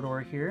little corridor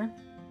here.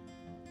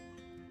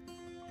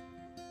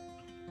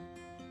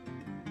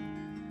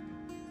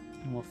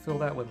 And we'll fill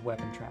that with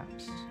weapon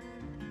traps.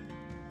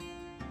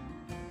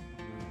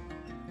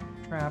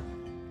 Trap,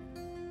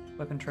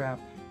 weapon trap.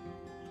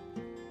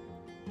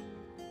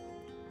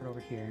 Right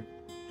over here.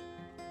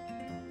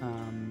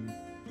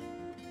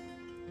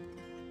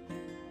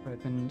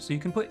 So you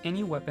can put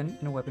any weapon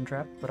in a weapon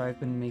trap, but I've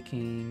been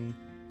making.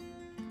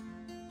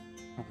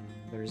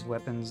 There's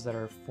weapons that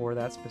are for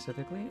that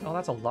specifically. Oh,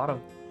 that's a lot of.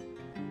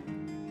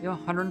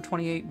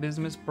 128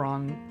 bismuth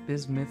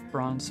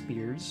bronze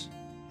spears.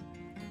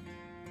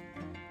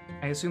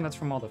 I assume that's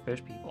from all the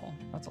fish people.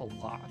 That's a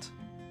lot.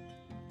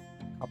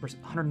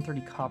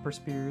 130 copper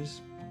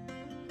spears.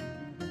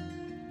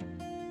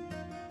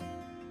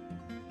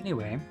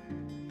 Anyway,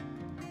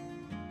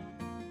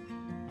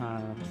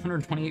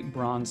 128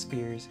 bronze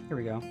spears. Here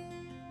we go.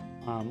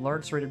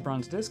 Large serrated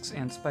bronze discs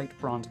and spiked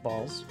bronze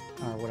balls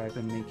are what I've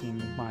been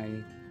making my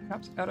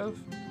traps out of.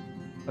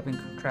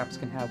 Weapon traps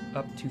can have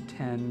up to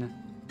 10.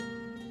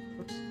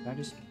 Oops, did I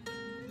just.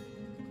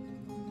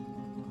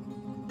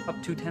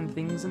 Up to 10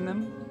 things in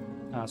them.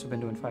 So I've been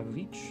doing 5 of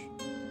each.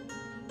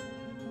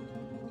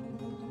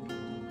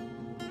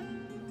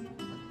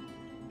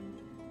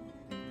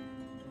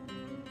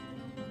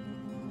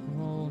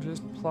 We'll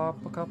just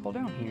plop a couple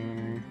down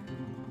here.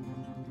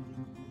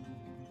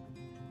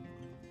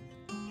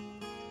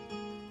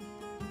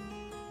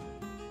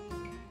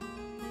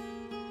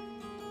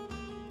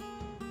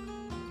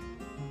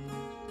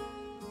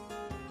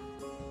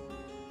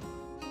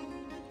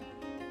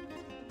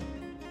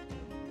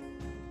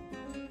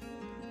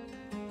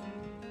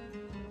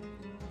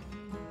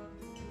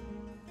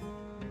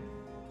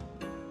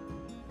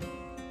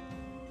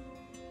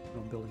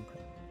 Building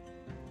prep.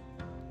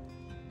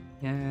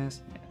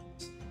 Yes,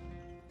 yes.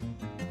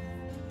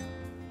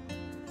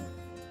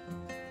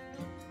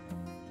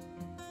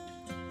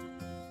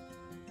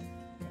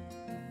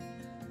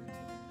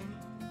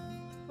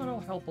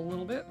 That'll help a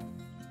little bit.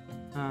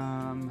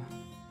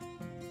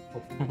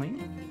 Hopefully.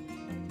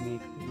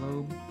 Make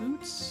low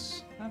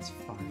boots. That's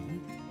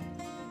fine.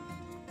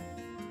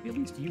 We at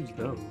least use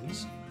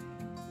those.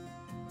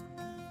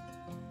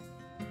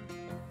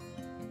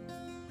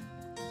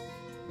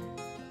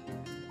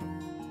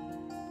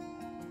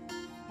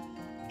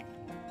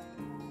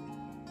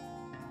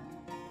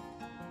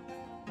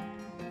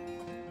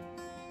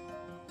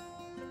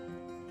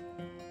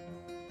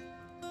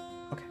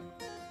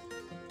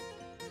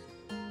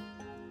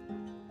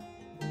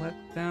 Let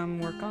them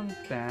work on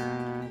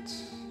that.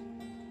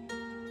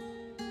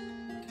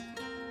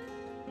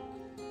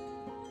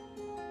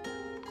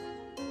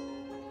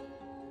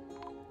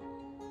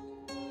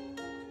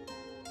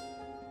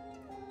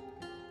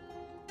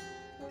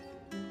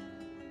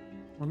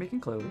 We're making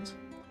clothes.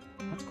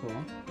 That's cool.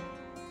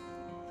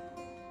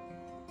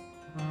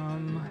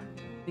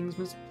 Things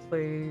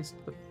misplaced,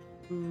 the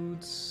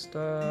food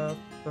stuff,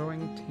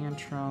 throwing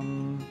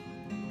tantrum,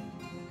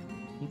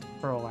 eat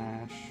pearl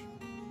ash.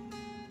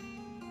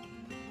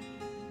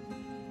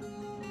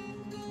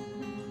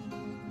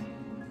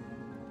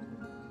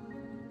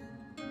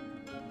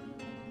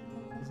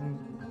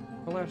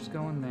 Splash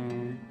going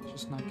there. It's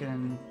just not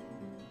getting...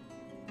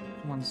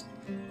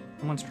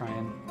 Someone's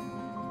trying.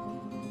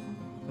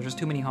 There's just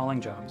too many hauling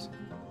jobs.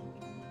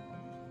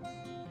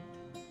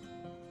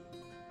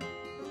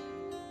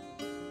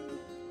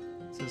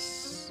 This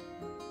is...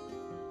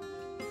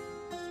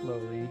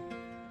 slowly.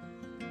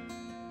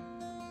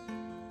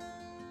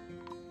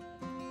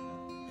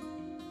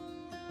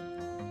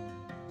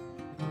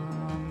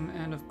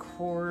 And of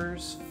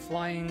course,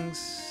 flying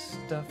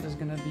stuff is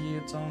gonna be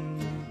its own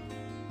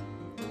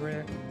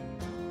trick.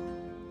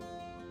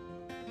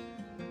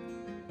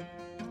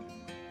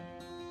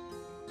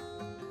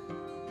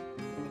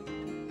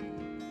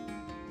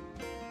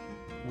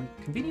 We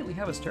conveniently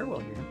have a stairwell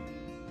here,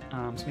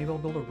 so maybe I'll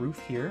build a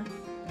roof here.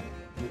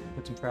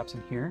 Put some traps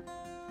in here.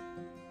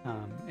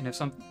 And if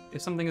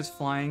something is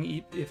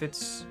flying, if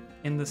it's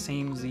in the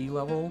same Z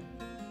level,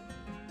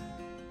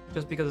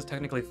 just because it's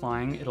technically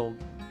flying, it will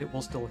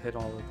still hit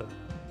all of the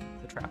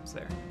traps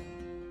there.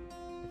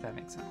 If that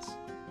makes sense.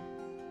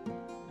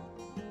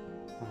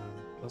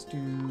 Let's do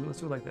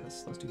it like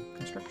this. Let's do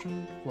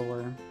construction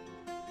floor.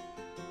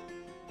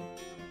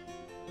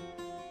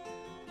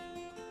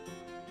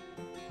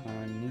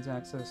 Needs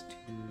access to.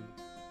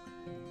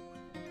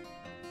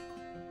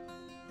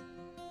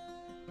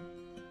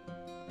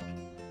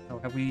 Oh,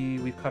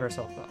 we've cut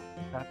ourselves up.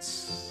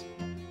 That's...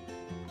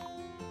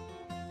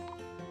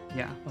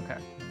 yeah, okay.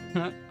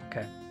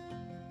 Okay.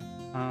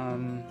 I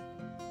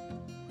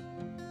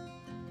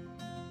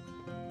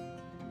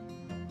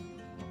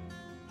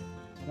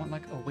want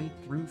like a way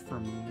through for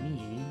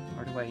me,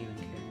 or do I even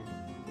care?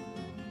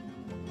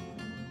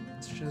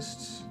 Let's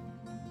just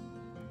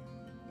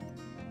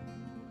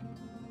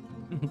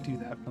do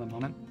that for the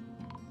moment.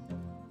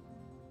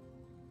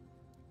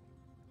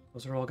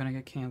 Those are all gonna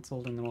get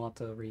canceled, and then we'll have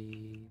to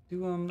redo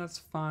them. That's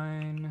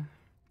fine.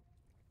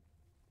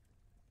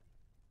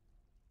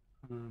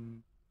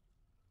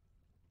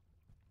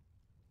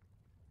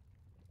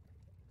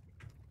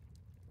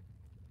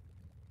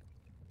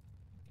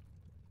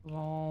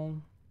 All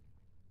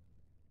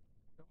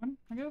going,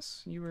 I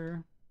guess? You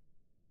were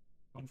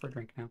going for a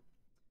drink now.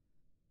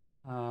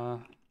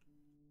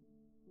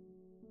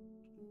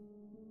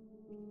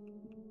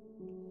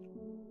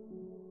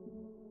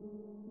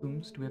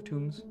 Tombs? Do we have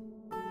tombs?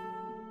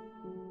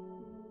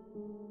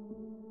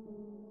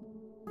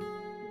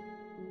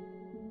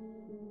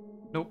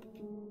 Nope.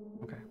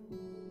 Okay.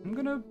 I'm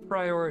gonna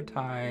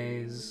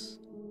prioritize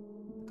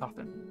the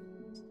coffin.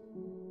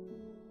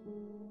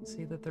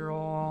 See that they're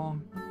all...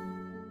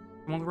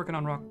 I'm only working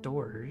on rock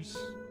doors.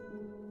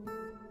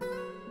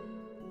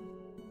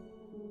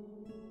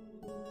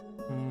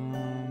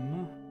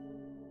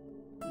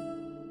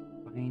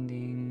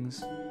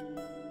 Bindings.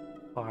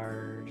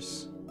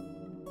 Bars.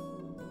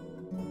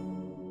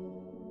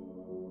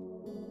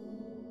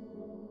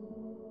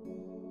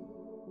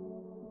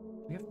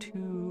 We have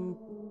 2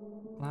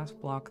 glass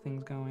block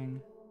things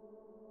going.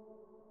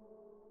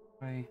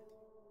 Right.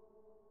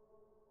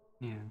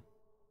 Yeah.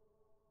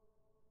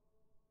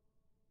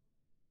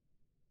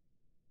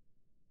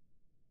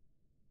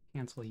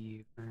 Cancel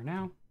you for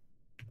now.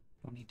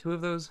 Don't need 2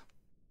 of those.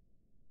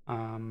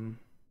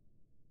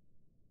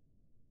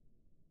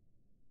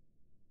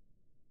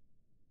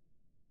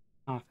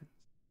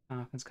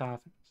 Coffins.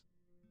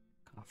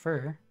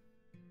 Coffer.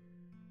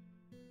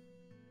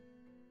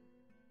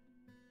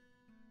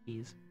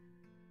 Keys.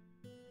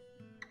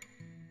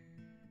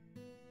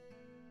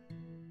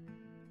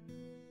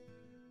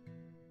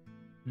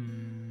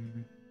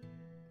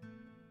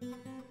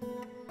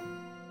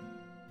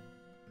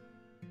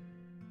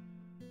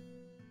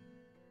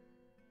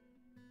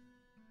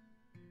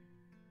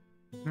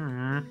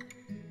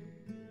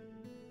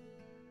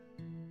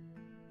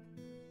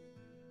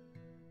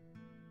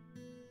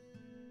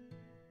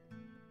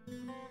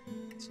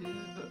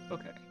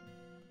 Okay.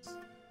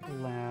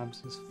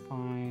 Labs is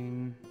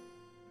fine.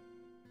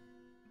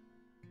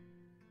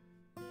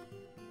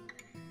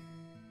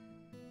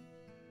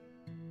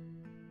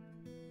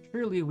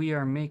 Surely we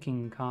are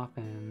making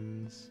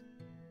coffins.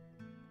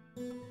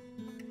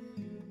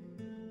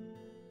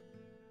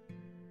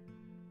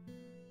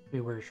 We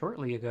were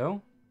shortly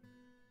ago.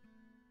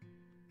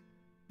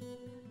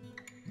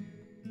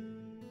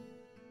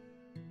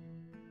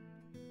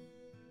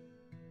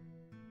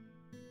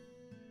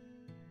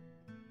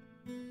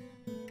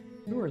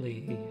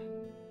 Surely.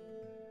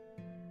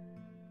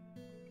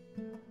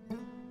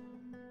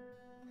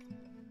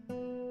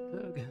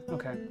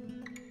 Okay.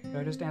 Did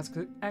I just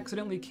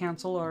accidentally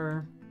cancel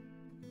our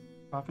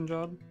coffin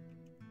job?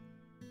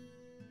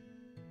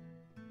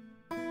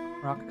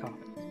 Rock coffin.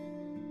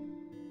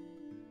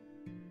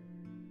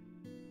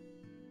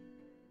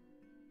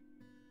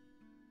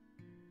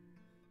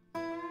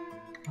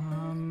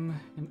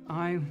 And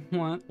I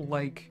want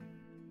like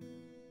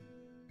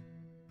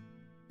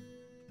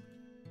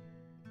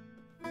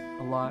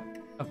a lot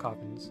of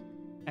coffins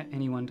at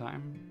any one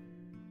time.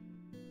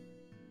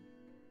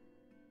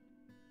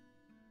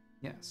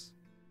 Yes.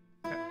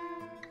 Okay.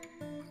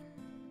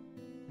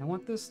 I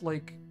want this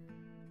like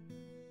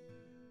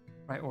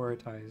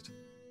prioritized.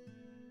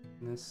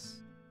 This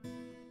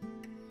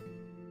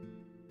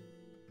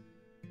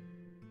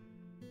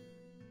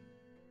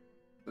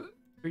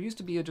There used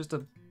to be just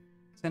a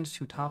send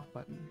to top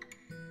button.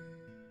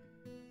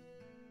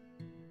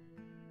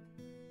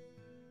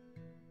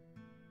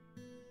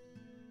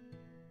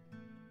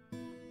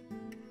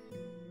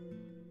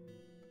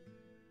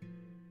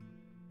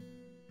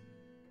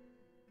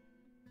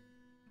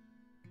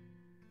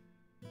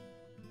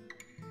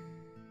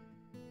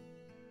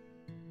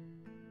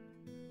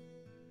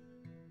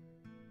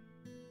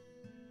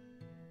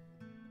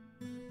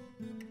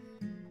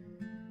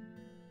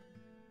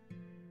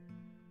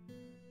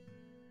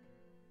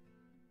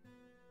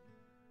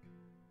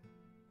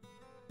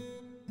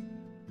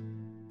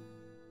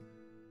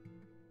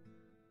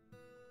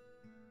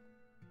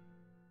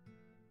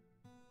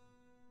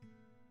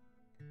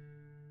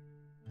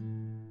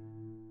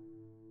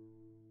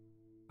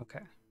 Okay.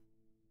 I'm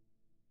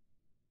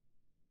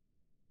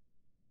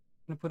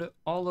gonna put it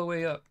all the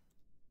way up.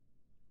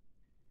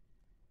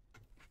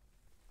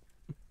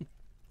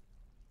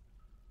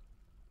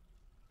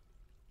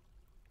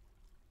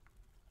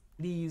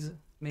 Please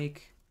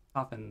make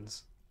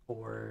coffins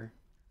for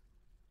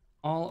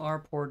all our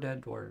poor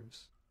dead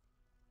dwarves.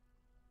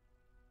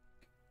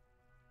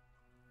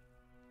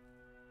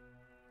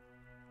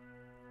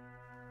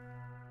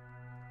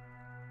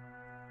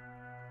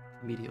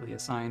 Immediately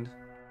assigned.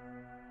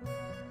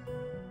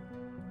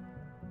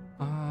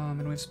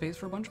 And we have space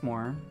for a bunch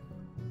more. Are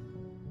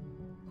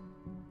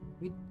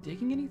we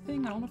digging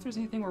anything? I don't know if there's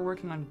anything we're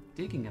working on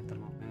digging at the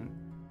moment.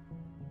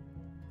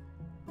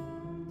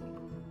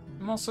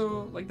 I'm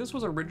also, like, this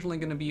was originally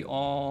going to be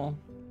all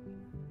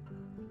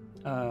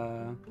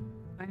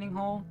dining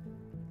hall.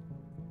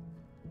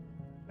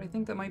 But I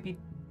think that might be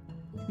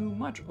too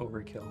much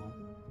overkill.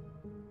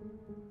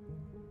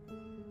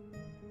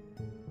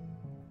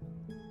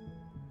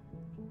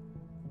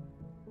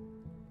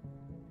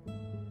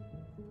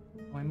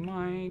 I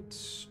might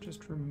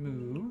just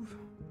remove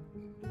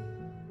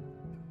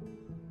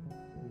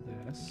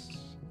this.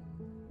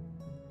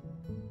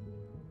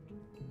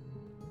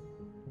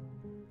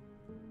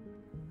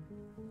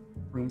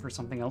 Room for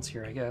something else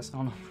here, I guess. I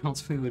don't know what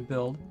else we would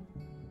build.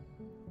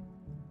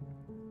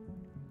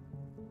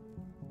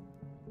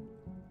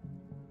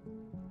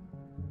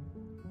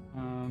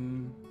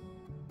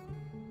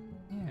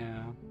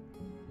 Yeah.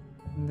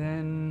 And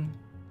then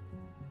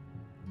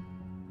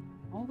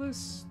all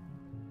this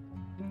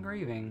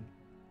engraving.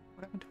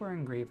 What happened to our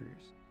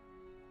engravers?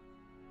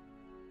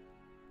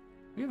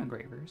 We have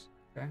engravers.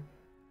 Okay.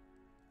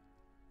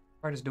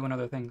 Or just doing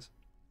other things.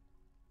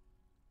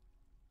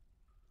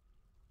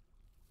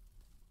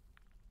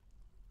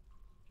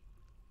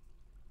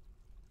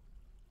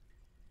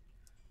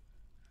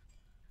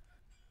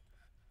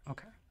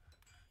 Okay.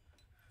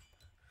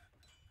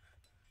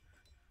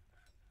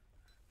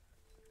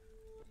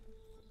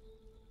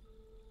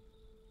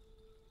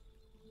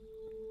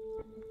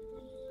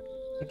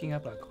 Picking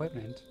up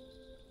equipment.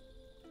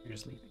 You're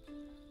just leaving.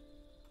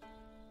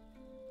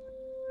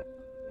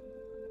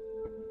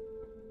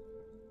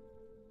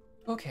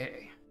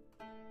 Okay.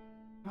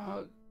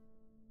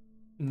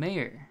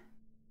 Mayor.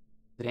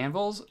 Is it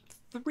anvils?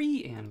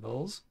 3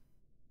 anvils.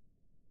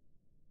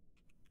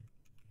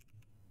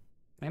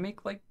 Can I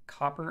make, like,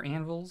 copper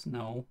anvils?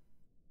 No.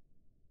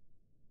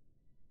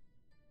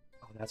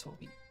 Oh, that's what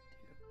we do.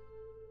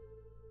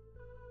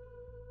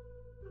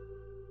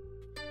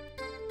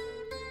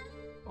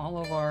 All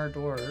of our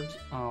dwarves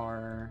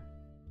are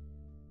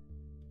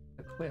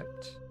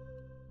equipped.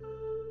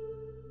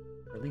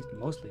 Or at least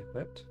mostly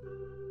equipped.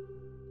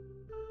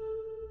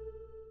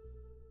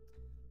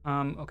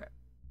 Okay.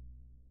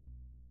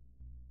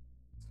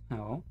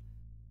 So,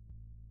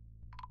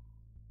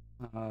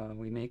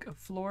 we make a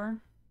floor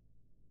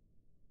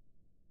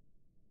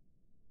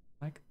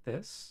like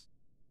this.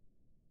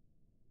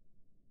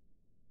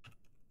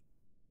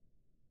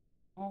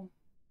 Oh.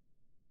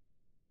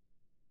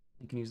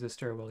 You can use this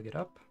stairwell to get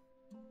up.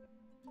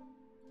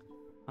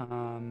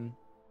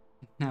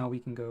 Now we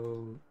can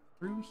go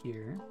through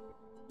here.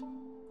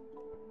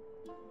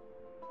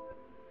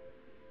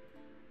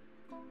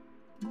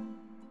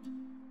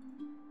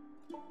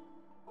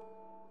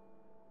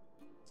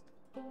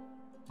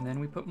 And then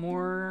we put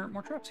more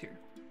traps here.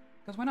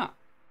 Because why not?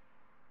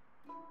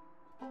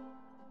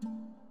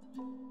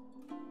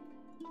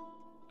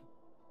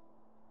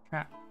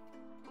 Trap.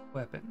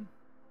 Weapon.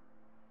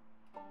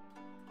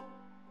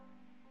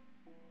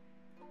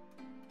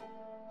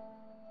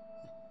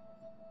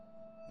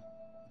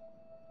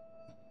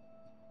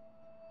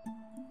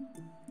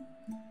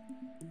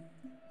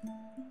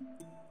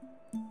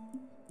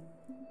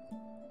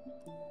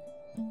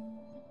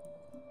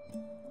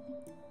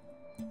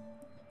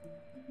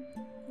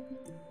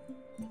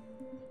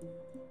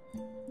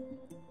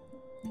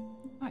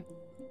 Hi.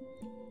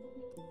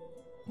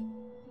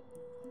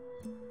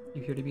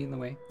 You here to be in the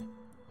way?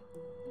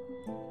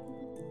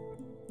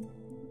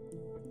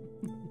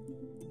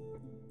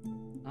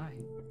 Hi.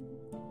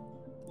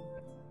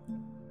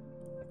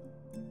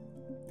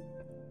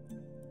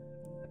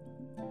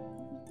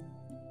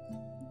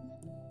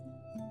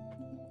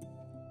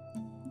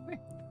 Wait.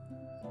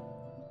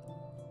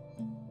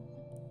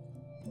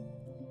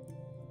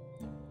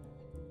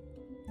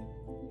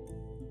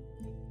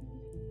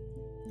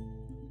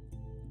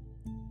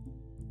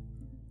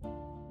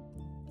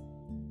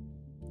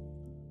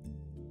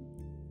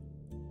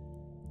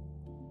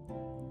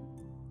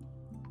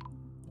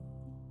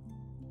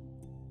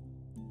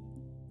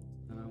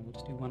 We'll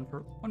just do one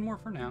more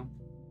for now.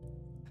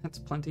 That's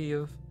plenty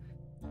of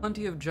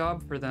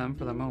job for them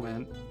for the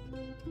moment.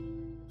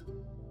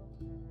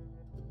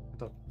 Have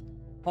to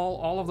haul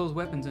all of those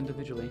weapons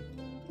individually.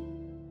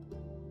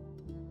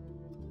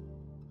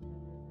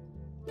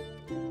 Come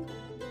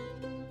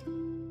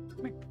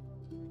here.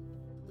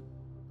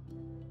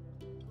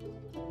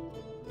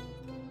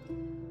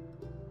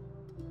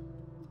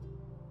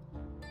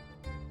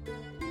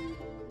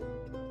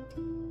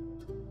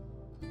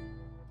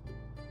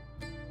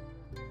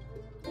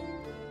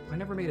 I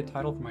never made a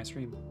title for my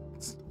stream.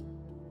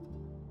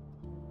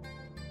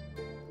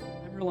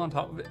 I'm real on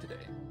top of it today.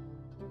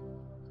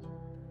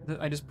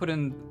 I just put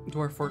in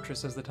Dwarf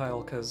Fortress as the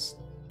title because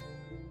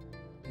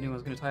I knew I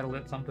was going to title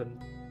it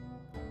something,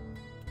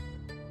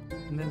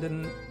 and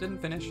then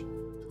didn't finish.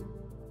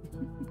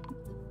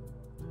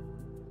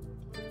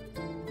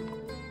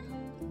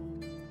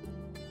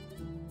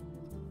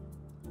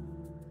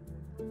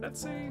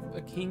 Let's say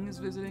a king is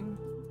visiting.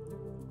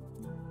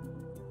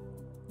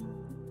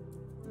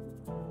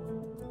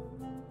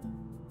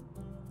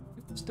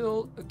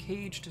 Still a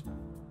caged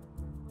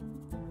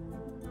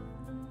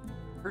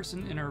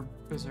person in a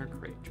berserk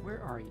rage. Where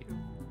are you?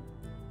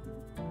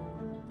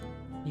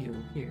 You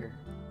here?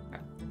 Okay.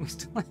 We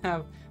still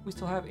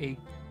have a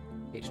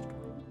caged. Cage.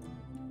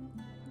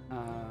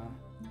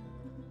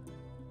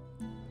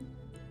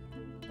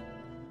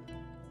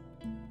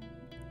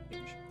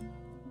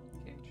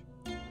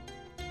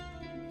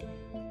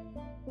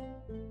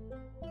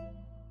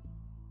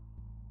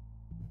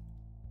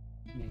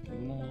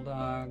 Making mole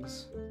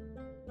dogs.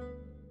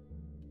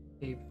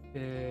 A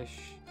fish.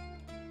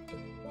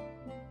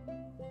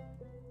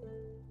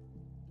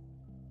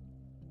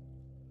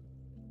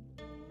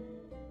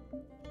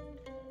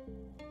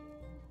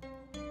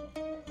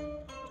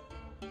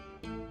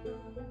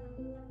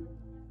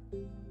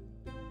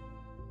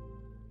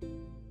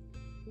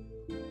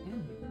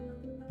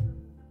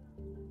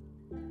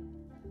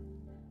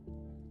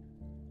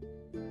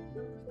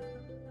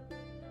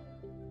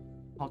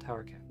 All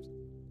tower caps.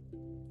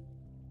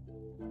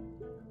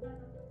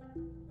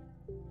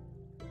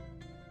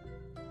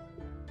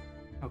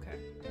 Okay,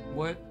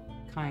 what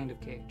kind of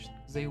cage?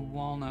 It's a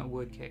walnut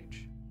wood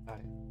cage. Got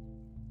it.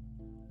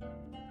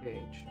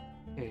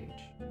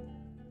 Cage.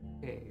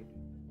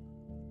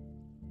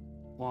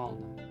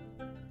 Walnut.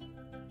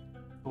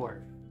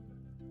 Dwarf.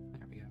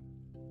 There we go.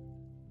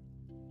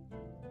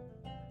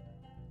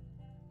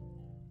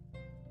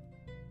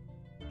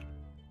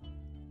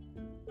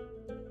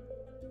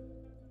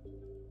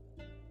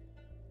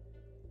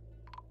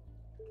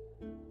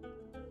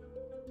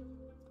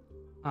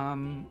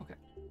 Okay.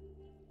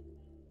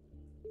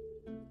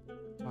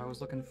 So I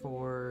was looking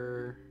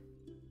for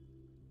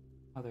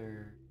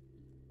other.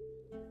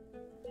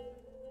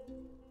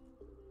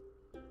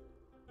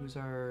 Who's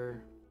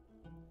our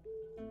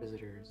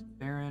visitors?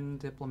 Baron,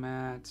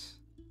 diplomat.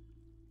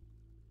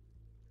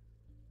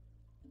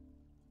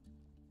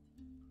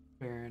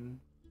 Baron,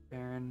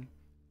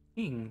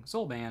 King,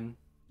 Zolban.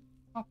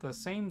 Not the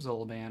same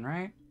Zolban,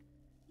 right?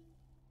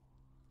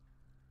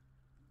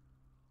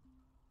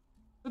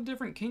 A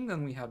different king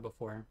than we had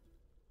before.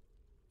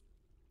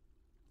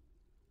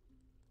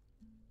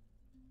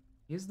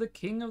 He's the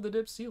king of the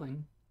dip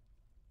ceiling.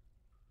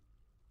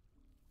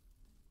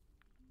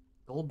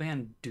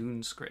 Zolban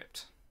Dune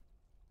script.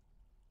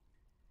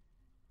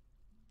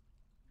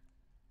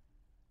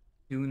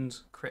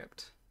 Dune's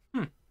crypt.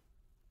 I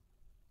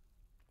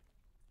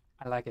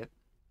like it.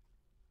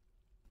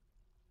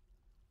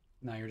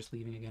 Now you're just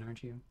leaving again,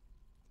 aren't you?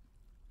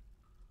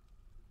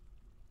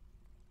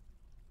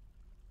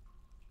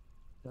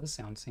 Does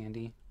sound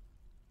sandy.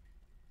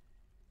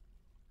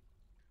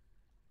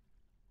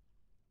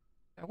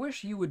 I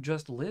wish you would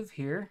just live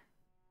here.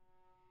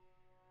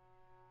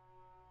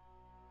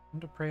 I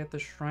want to pray at the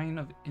Shrine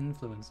of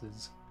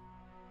Influences.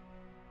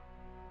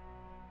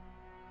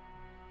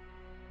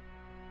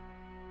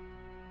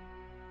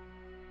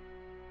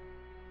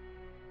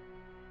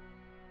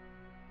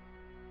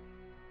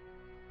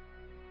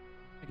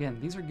 Again,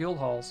 these are guild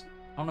halls.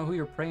 I don't know who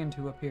you're praying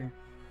to up here.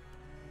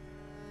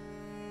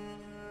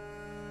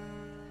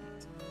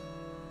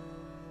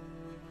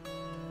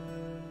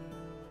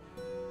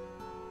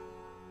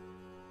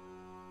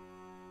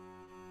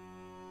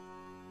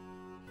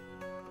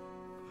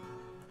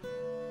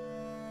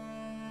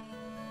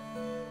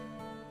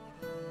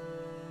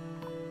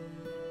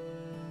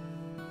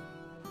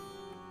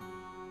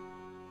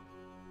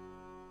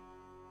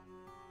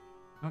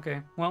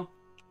 Okay, well,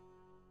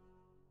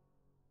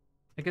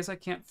 I guess I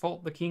can't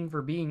fault the king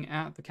for being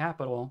at the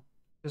capital.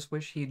 Just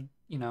wish he'd,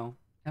 you know,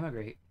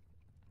 emigrate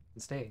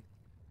and stay.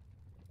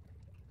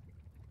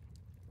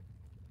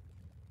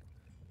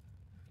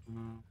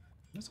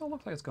 This all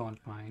looks like it's going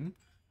fine.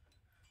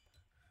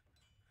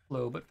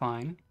 Slow, but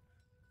fine.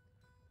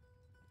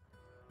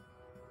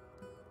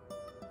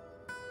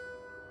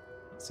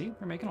 See,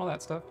 we're making all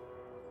that stuff.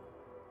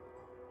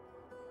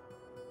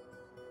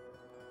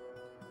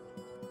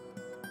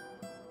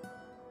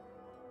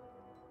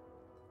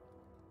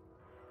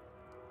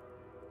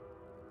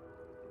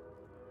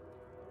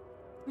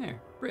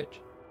 There,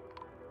 bridge.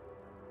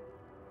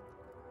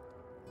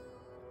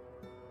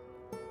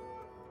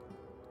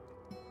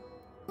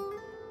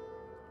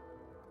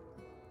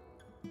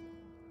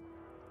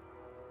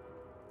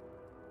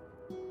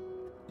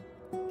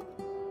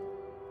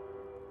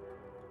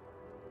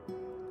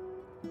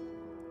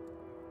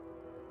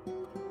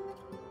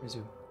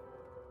 Resume.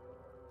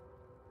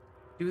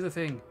 Do the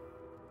thing.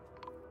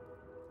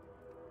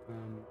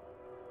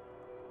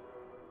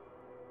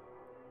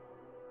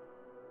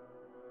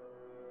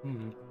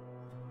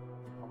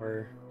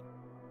 Or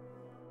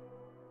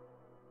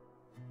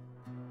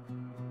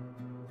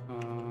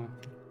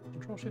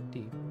Control Shift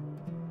D.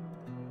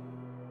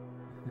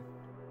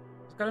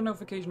 Just got a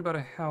notification about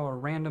how a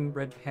random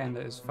red panda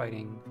is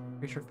fighting.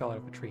 Pretty sure it fell out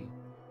of a tree.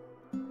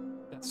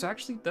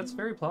 That's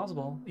very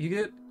plausible.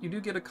 You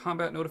do get a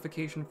combat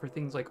notification for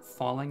things like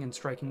falling and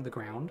striking the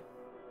ground.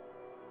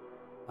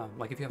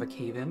 Like if you have a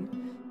cave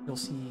in,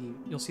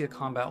 you'll see a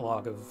combat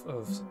log of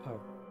you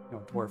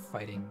know, dwarf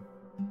fighting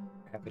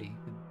gravity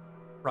and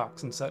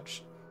rocks and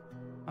such.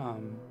 But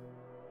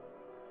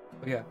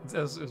yeah,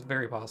 it's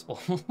very possible.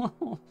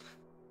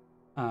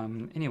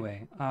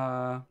 Anyway,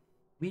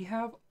 we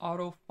have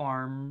auto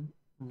farm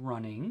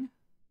running.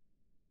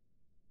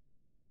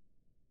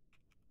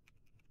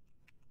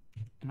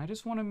 And I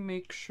just want to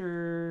make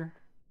sure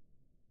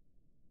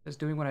it's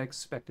doing what I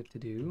expect it to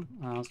do.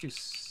 Let's do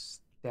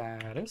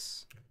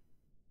status.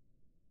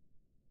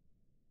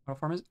 Auto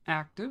farm is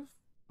active.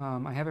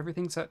 I have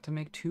everything set to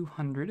make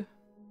 200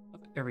 of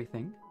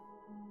everything.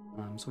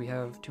 So we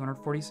have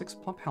 246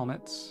 plump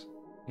helmets.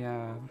 We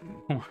have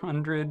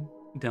 400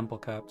 dimple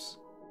cups.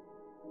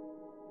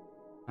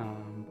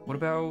 What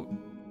about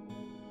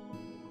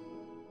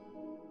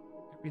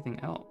everything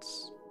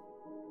else?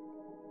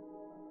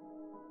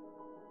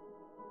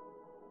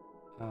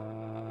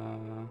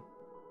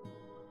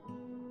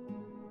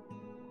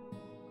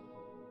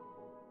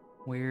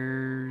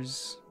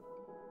 Where's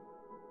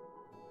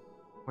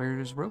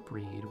rope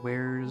reed?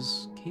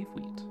 Where's cave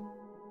wheat?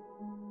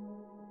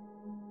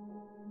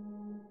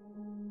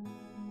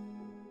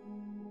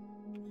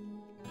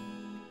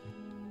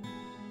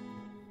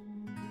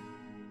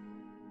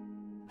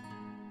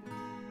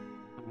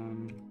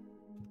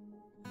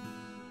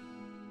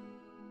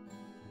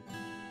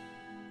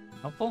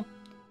 Helpful?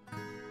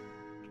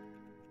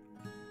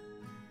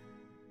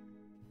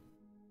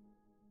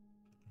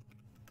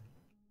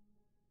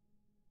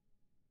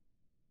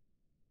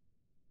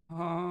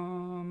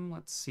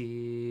 Let's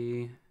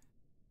see.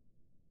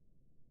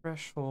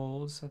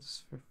 Thresholds,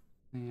 that's for,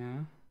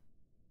 yeah.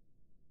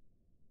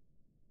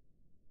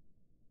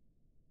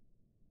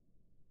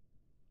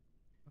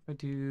 If I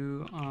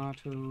do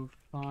auto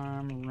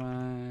farm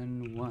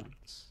run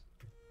once.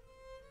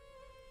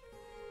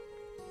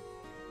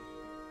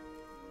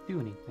 Do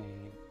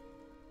anything.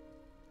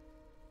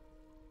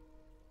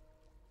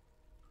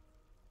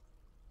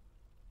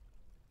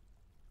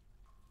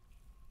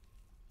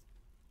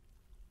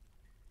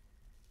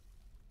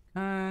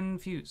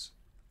 Confuse.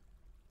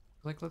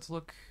 Like, let's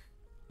look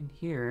in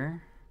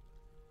here.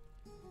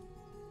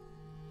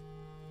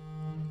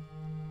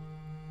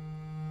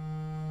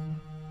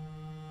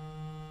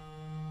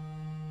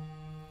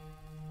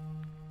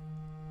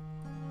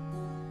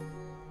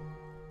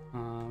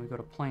 We go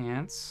to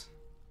plants.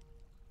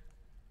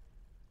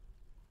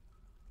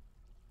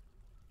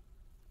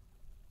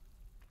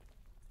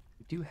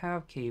 We do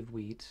have cave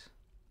wheat.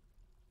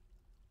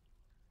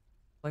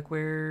 Like,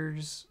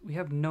 we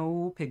have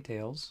no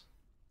pigtails.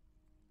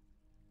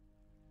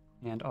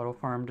 And Auto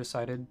Farm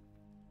decided,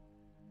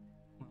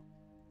 well,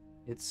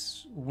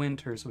 it's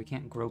winter, so we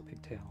can't grow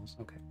pigtails.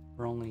 Okay,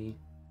 we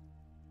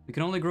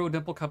can only grow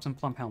dimple cups and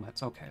plump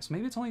helmets. Okay, so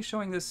maybe it's only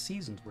showing this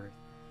season's worth.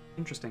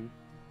 Interesting.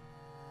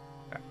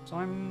 Okay, so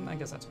I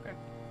guess that's okay.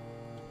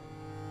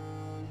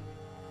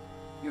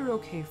 You're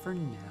okay for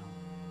now.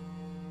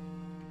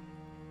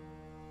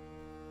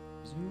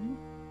 Zoom.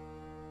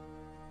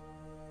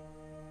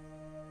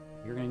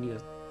 You're gonna need a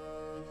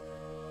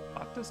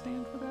spot to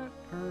stand for that,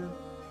 or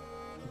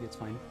maybe it's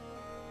fine.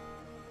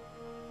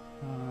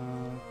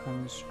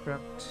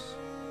 Construct.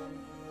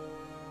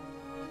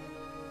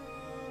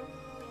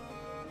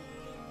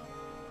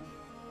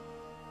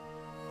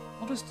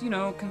 I'll just, you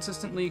know,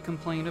 consistently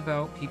complain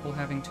about people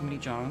having too many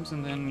jobs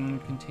and then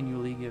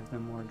continually give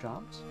them more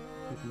jobs.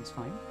 Everything's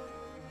fine.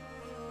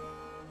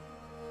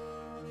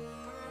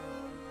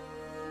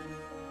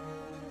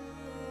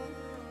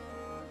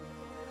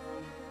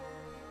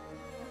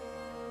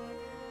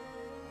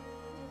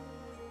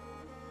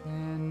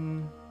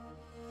 And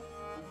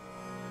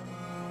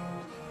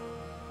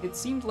it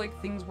seemed like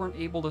things weren't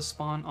able to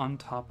spawn on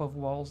top of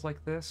walls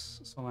like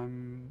this, so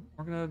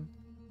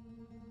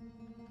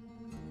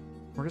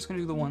we're just gonna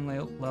do the one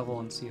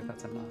level and see if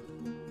that's enough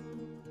to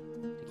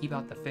keep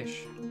out the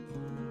fish.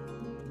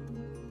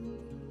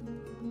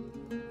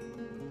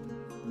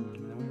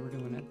 Then we were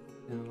doing it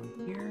down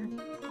here.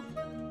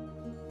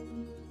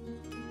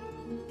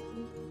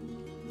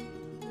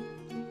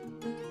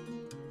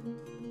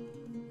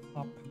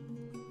 Up.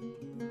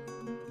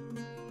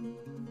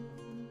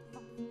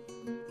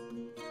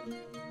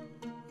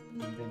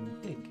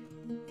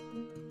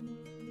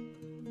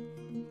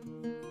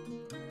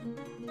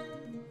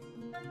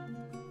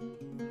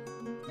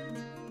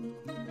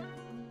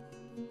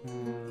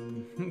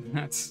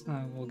 That's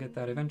we'll get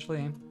that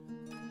eventually.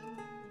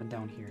 And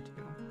down here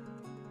too.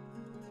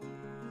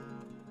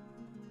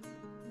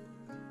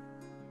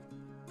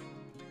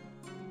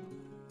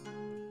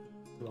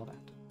 Do all that.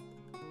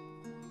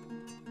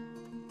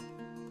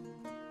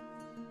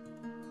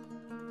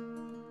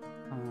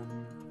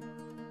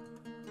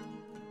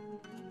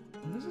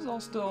 And this is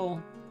all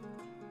still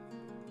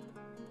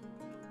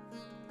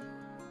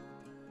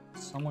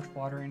so much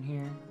water in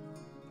here.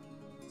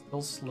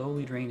 Still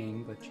slowly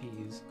draining, but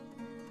geez.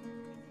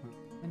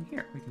 And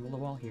here, we can build a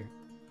wall here.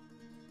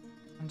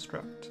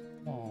 Construct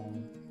wall.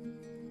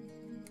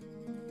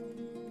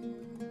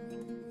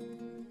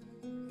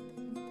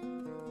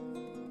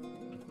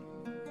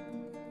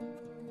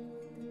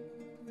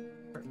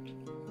 Perfect.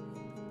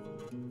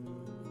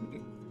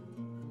 Okay.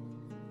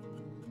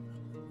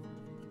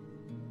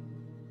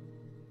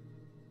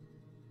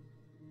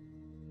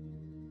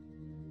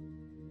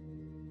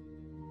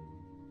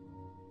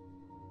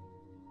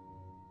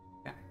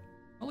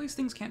 All these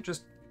things can't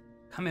just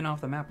come in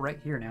off the map right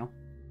here now.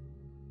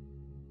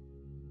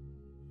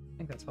 I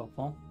think that's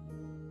helpful.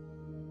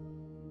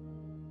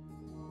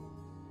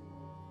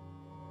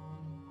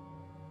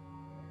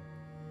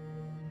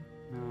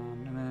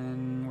 And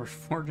then we're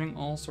forging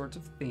all sorts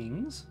of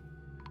things.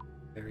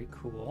 Very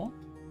cool.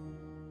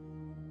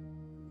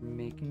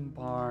 Making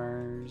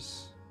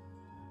bars.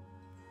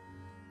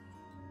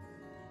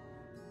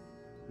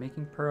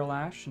 Making pearl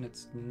ash, and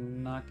it's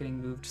not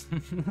getting moved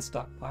in the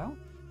stockpile.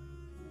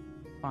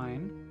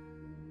 Fine.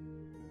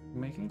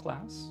 Making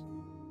glass.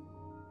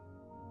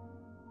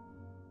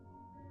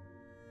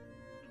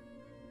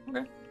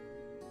 Okay.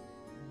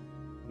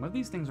 Some of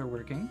these things are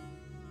working.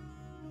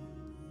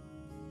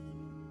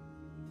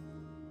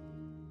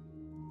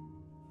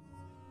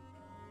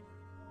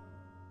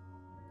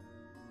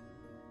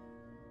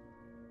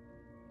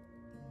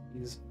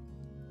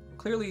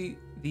 Clearly,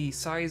 the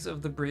size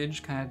of the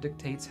bridge kind of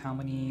dictates how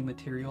many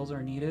materials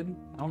are needed.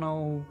 I don't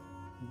know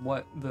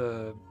what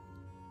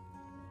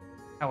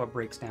how it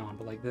breaks down,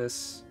 but like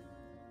this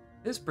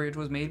bridge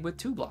was made with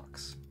 2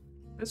 blocks.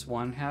 This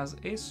one has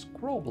a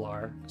scroll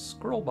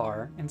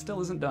bar, and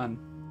still isn't done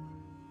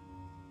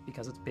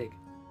because it's big.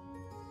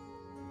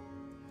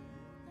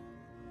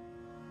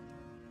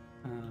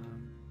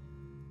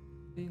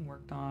 Being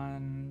worked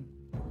on.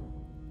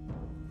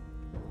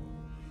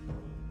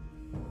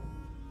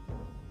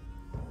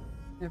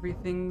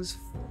 Everything's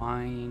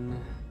fine.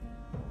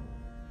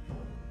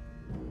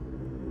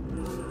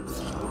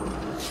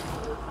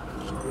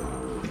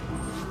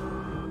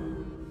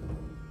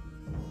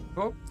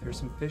 Oh, there's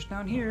some fish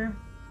down here.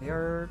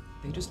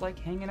 They just like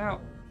hanging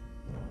out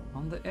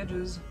on the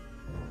edges.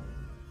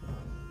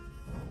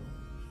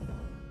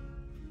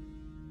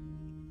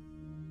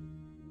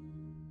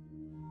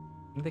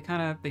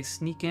 They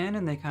sneak in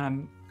and they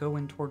kind of go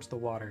in towards the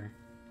water.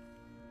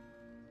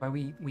 Why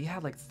we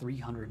had like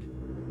 300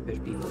 fish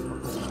people.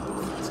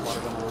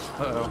 Slaughtered them all.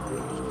 Uh-oh.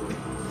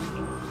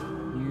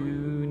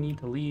 You need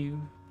to leave.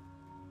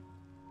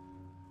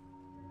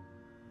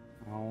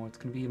 Oh, it's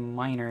gonna be a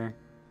miner.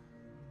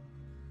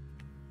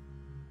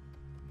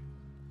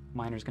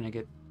 Miner's gonna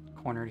get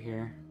cornered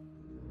here.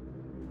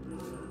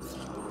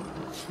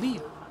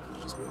 Leave!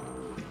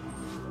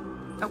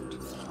 Out!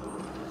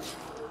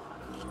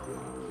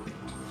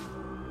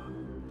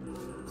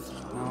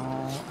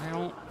 No, I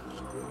don't...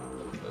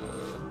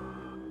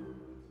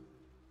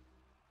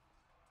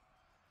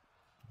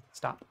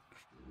 Stop.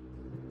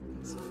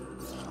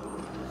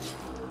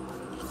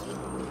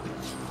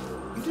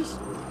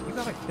 You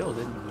got a kill,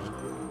 didn't you?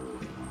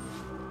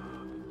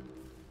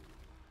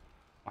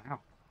 Wow.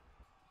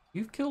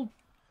 You've killed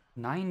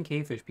 9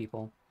 cavefish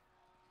people.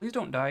 Please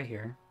don't die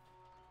here.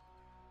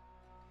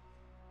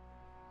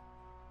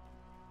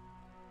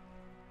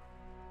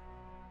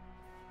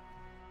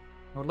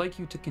 I would like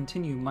you to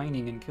continue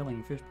mining and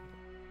killing fish people.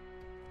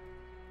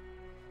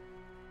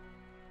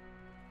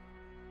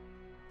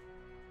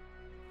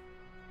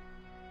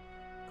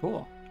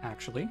 Cool,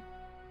 actually. I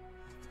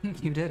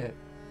think you did it.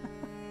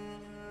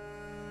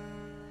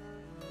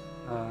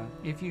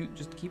 If you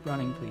just keep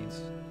running,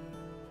 please.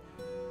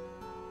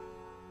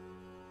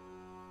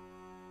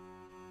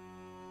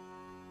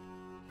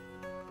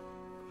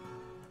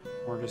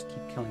 Or just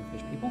keep killing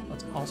fish people.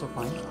 That's also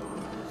fine.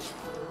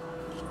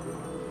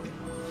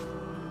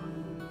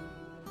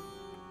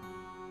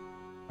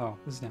 Oh,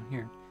 this is down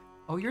here.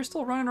 Oh, you're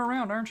still running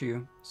around, aren't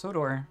you?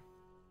 Sodor.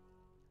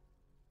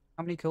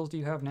 How many kills do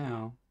you have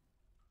now?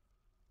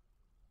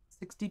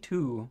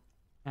 62.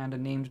 And a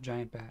named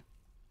giant bat.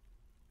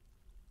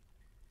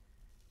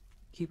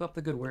 Keep up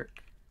the good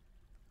work.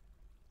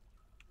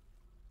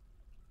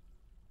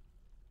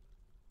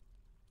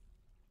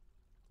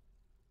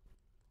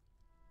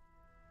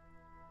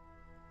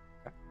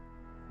 Okay.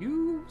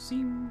 You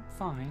seem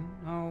fine.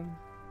 Oh,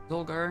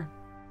 Zolgar.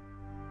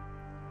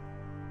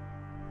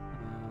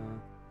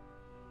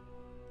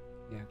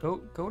 Yeah, go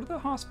to the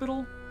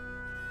hospital.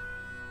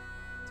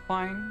 It's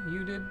fine.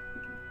 You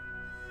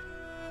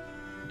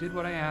did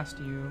what I asked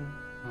you.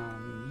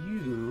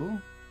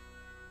 You,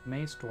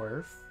 Mace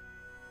Dwarf.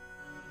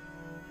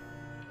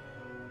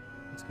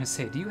 I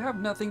say, do you have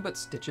nothing but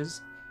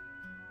stitches?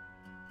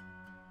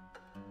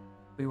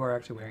 We were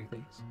actually wearing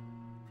things.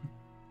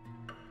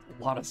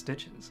 A lot of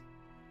stitches.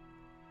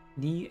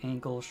 Knee,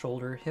 ankle,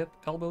 shoulder, hip,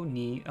 elbow,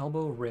 knee,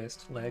 elbow,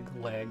 wrist, leg,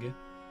 leg.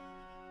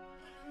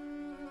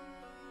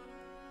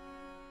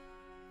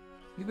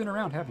 You've been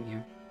around, haven't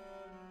you?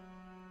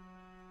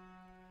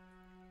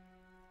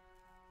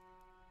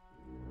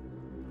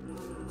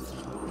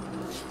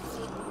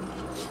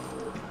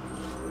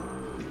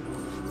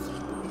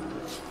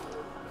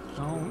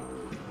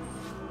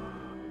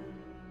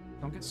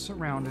 Don't get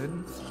surrounded.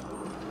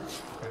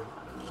 Okay.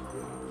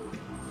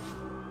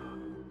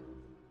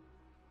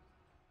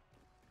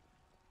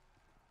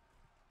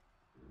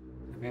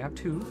 I may have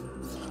two.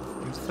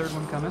 There's the third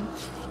one coming.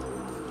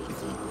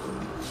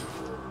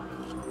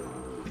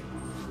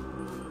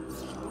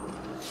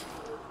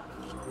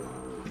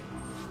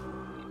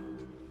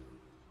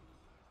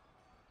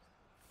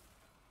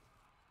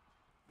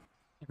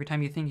 Every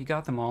time you think you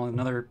got them all,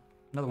 another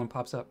one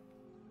pops up.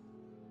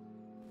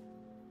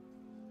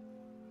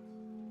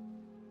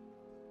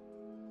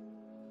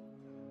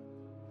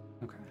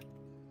 Okay.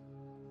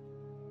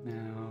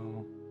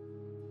 Now,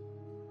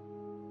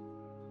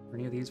 are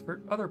any of these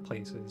for other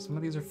places? Some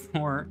of these are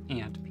for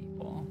ant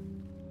people.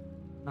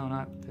 No,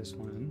 not this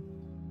one.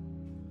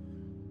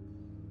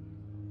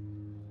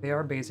 They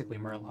are basically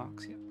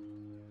murlocs, yeah.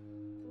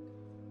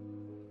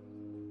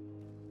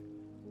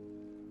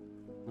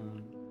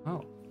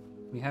 Oh,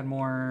 we had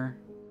more.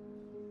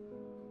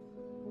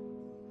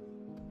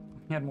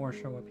 We had more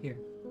show up here.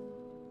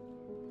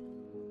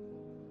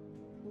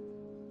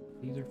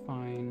 These are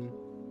fine.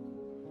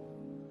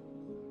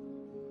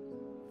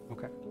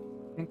 Okay.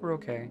 I think we're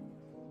okay.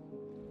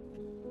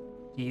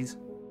 These.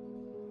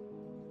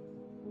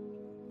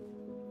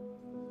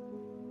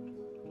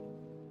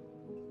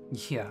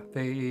 Yeah,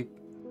 you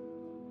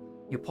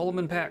pull them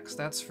in packs,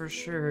 that's for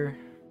sure.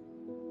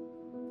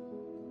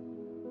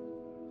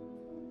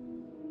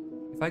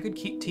 If I could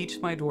teach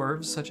my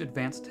dwarves such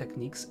advanced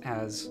techniques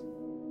as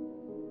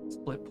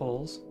split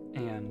pulls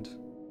and...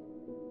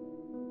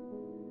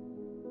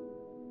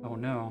 Oh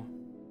no.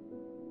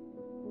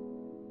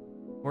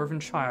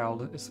 Dwarven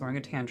child is throwing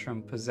a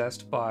tantrum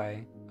possessed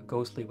by a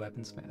ghostly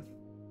weaponsmith.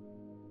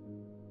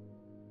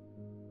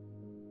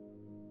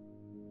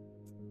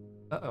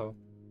 Uh-oh.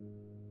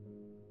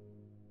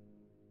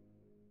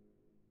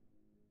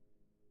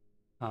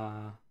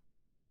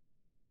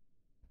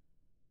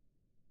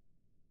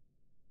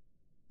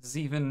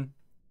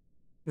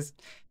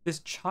 This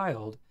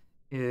child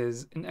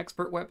is an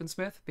expert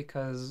weaponsmith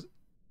because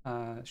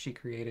she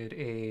created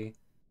an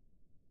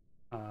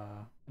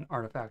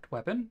artifact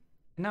weapon,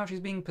 and now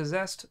she's being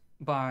possessed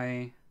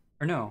by,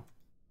 or no,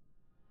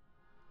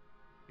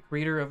 the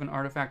creator of an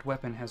artifact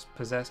weapon has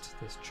possessed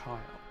this child.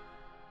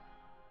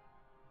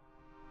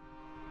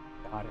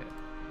 Got it.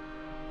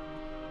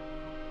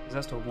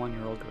 Possessed a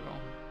 1-year-old girl.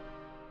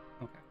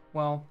 Okay.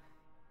 Well,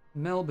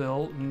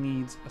 Melville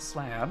needs a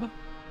slab.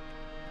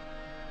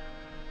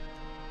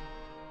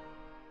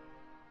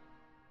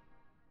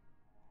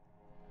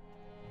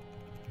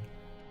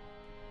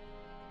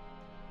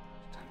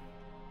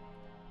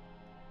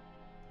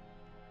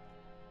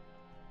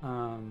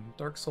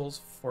 Dark Souls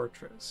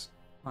Fortress.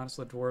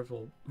 Honestly, the dwarves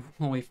will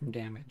away from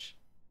damage.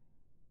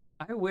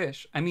 I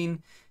wish. I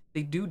mean,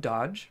 they do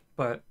dodge,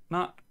 but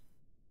not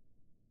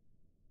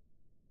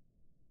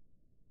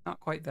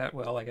quite that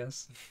well, I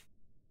guess.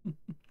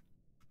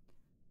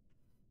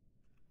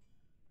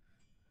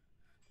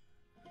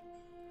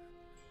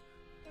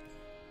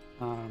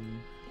 I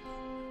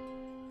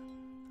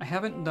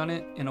haven't done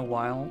it in a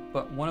while,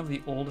 but one of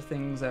the old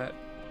things that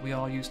we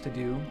all used to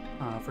do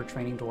for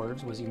training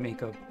dwarves was you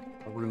make a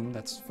room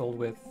that's filled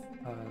with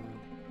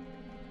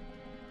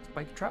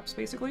spike traps,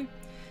 basically.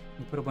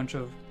 You put a bunch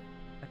of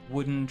like,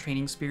 wooden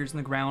training spears in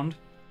the ground,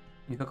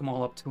 and you hook them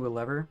all up to a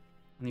lever,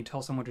 and you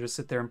tell someone to just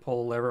sit there and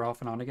pull the lever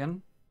off and on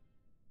again,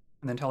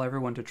 and then tell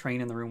everyone to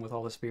train in the room with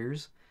all the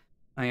spears.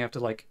 And you have to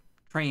like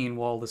train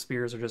while the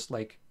spears are just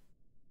like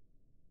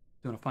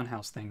doing a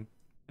funhouse thing,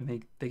 and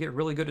they get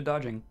really good at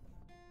dodging.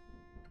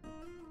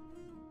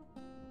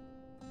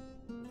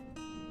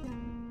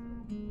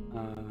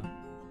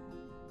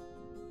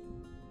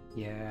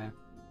 Yeah.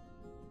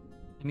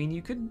 I mean,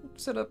 you could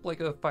set up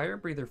like a fire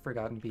breather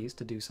Forgotten Beast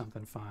to do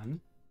something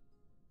fun.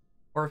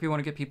 Or if you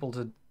want to get people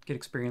to get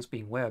experience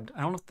being webbed.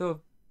 I don't know if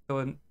they'll go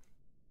in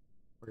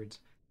words.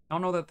 I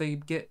don't know that they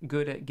get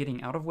good at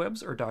getting out of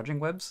webs or dodging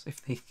webs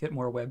if they get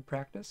more web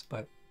practice,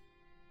 but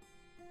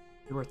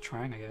it's worth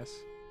trying, I guess.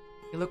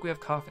 Hey, look, we have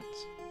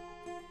coffins.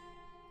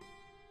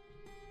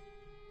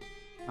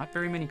 Not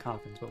very many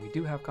coffins, but we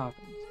do have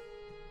coffins.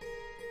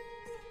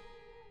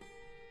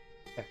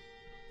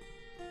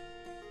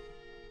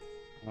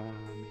 Make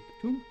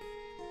a tomb.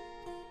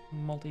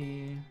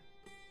 Multi.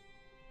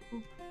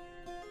 Oop.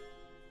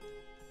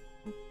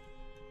 Oop.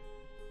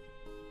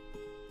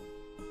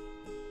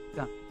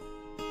 Done.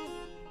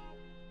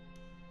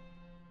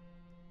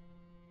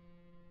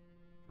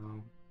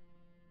 Oh.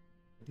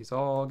 These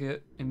all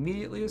get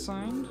immediately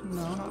assigned?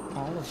 No, not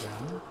all of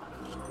them.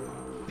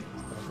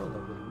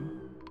 overloading.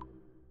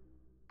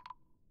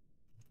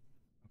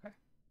 Okay.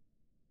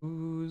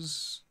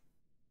 Who's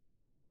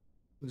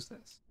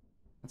this?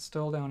 It's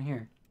still down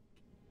here.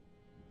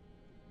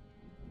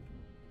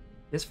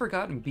 This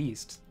Forgotten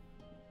Beast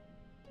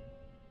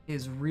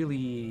is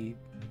really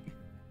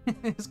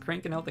is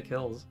cranking out the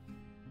kills.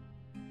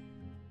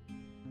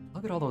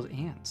 Look at all those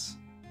ants.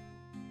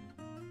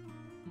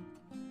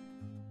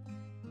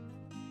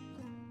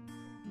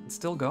 It's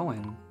still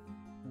going.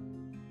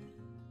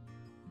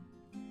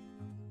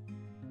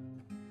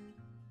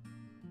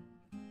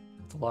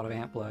 It's a lot of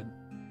ant blood.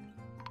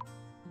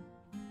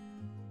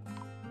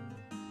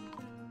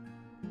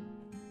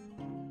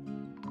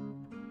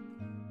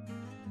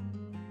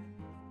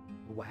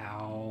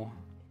 Wow.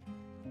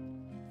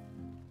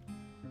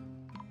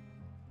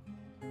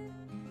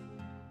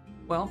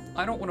 Well,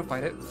 I don't want to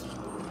fight it.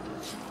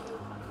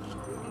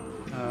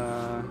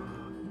 How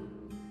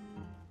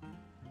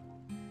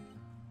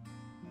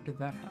did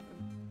that happen?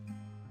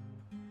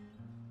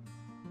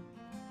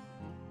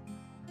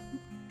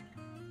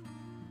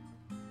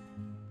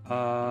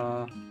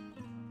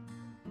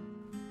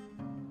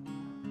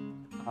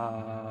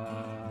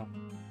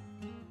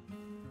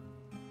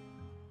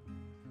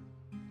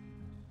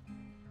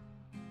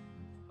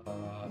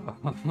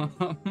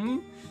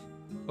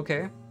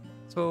 Okay,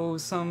 so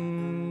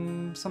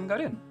some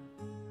got in.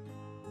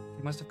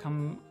 They must have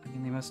come. I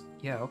mean, they must.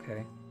 Yeah.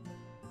 Okay.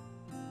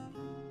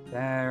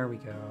 There we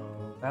go.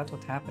 That's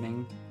what's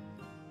happening.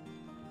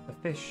 The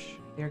fish.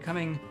 They're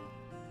coming.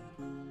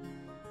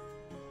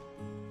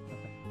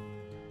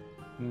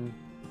 Okay.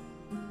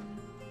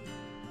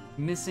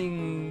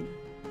 Missing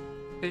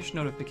fish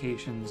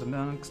notifications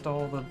amongst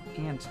all the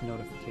ant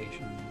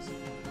notifications.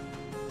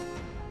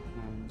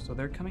 So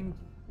they're coming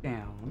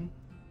down.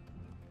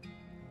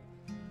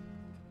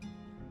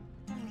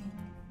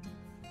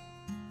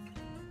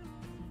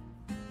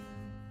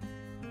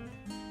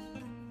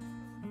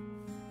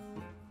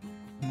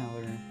 Now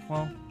they're,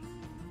 well,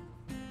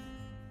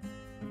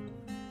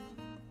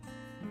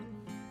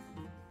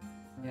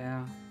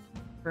 yeah,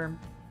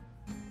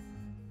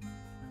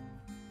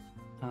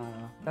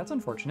 that's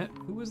unfortunate.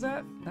 Who was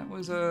that? That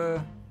was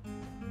a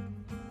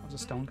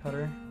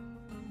stonecutter.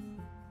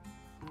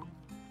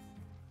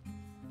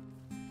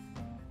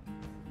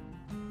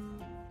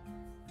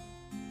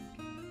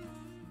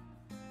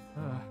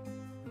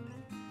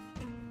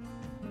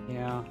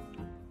 Yeah.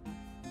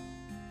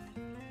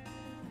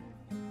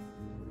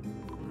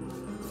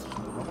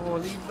 Oh,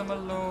 leave them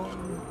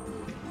alone.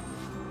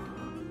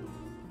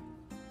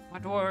 My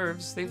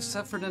dwarves, they've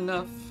suffered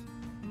enough.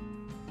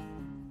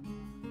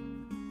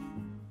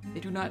 They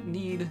do not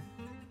need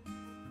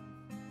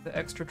the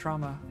extra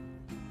trauma.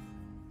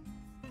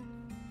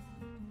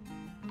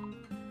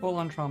 Full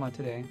on trauma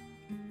today.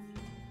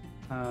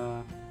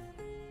 How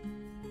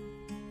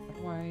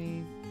do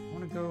I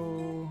want to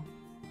go?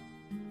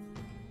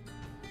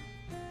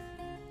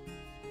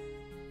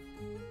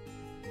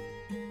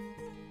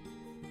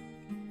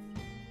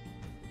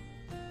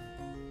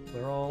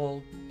 They're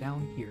all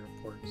down here,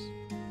 of course.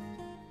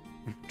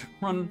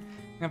 I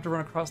have to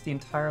run across the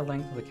entire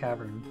length of the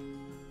cavern.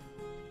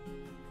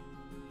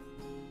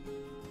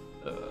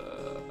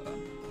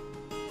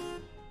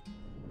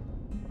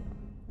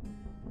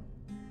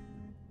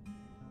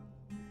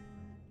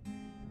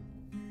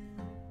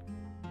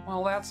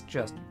 Well, that's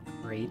just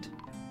great.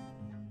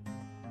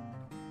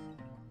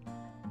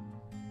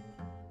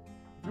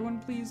 Everyone,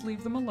 please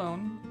leave them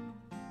alone.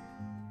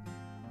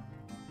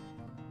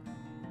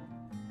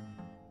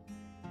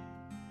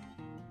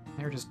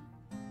 They're just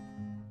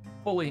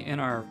fully in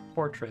our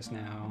fortress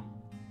now.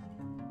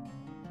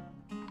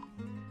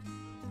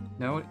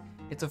 No,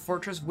 it's a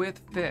fortress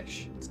with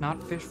fish. It's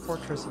not Fish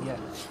Fortress yet.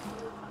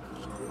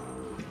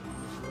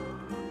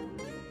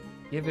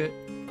 Give it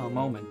a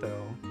moment,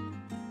 though.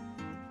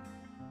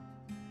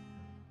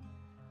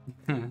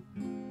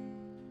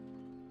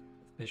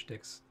 Fish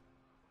sticks.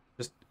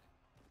 Just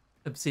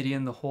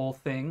obsidian the whole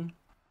thing.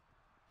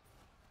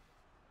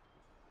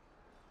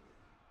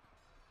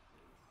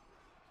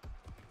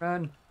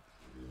 Run!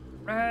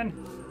 Run!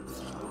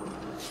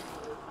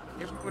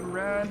 Everyone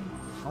run!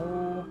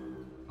 Oh!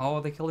 Oh,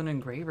 they killed an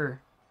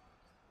engraver.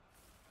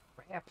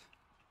 Crap.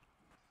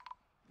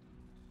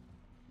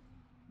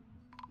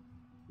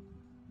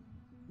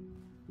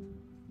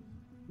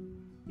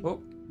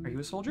 Oh, are you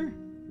a soldier?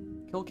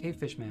 Kill cave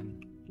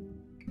fishman.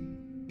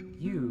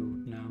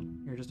 You, no,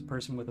 you're just a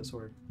person with a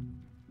sword.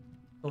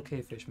 Kill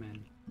cave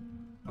fishman.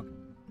 Okay.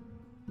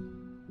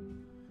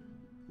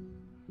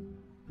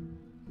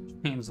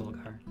 Name's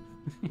Zolgar.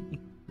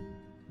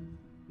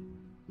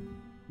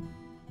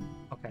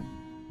 Okay.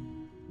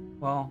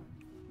 Well.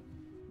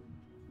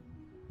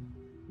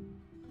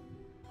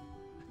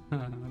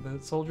 The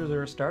soldiers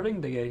are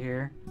starting to get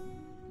here.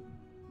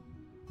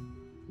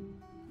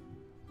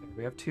 Okay,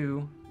 we have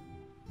two.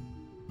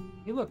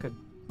 Hey, look, a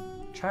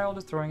child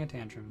is throwing a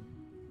tantrum.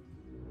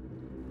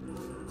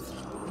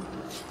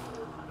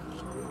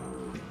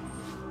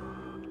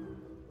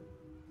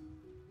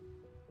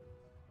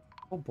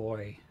 Oh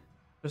boy.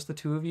 Just the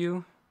two of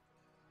you?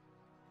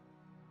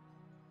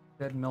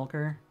 Dead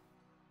milker.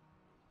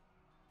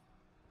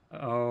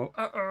 Uh-oh.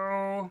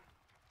 Uh-oh.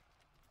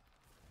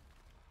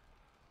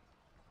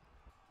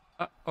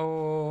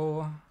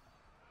 Uh-oh.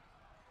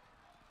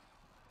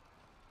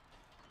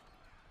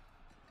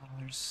 Oh,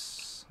 there's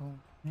so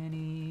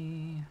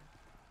many.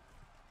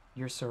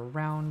 You're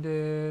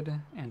surrounded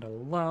and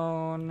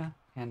alone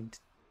and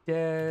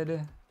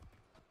dead.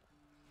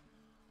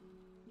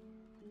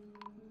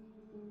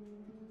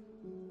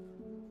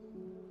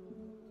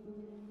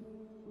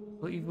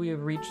 I believe we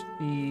have reached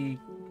the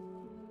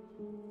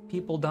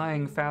people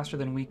dying faster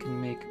than we can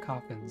make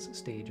coffins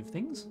stage of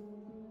things.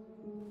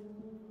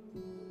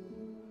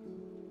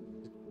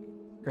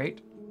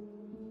 Great.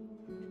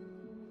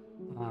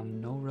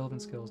 No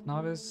relevant skills.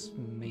 Novice,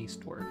 mace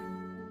dwarf.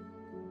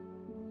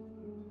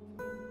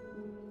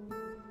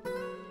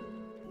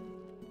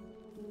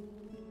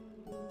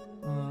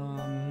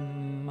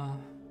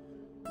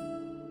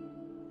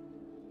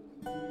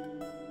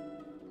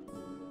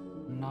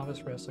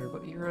 Novice wrestler,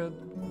 but you're a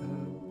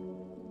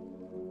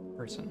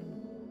person.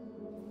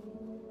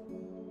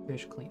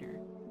 Fish cleaner.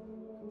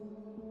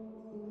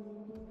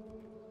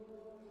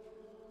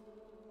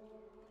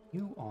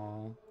 You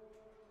all.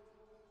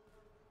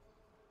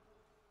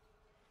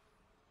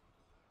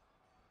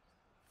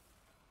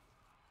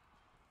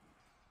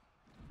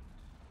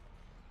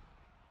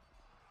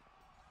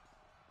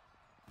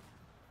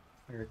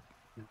 Or,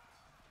 no,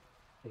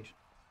 station.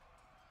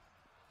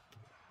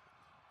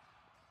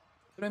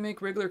 Should I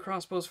make regular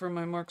crossbows for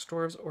my marks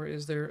dwarves, or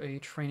is there a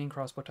training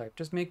crossbow type?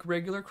 Just make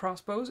regular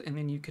crossbows, and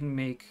then you can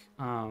make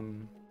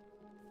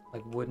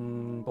like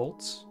wooden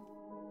bolts,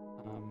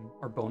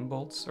 or bone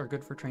bolts are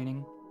good for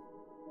training.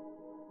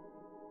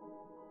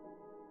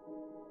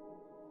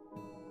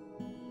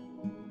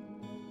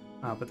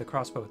 But the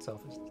crossbow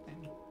itself is the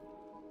same.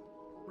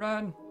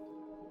 Run!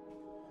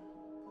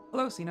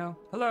 Hello, Sino.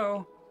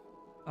 Hello!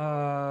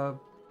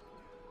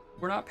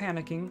 We're not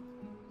panicking.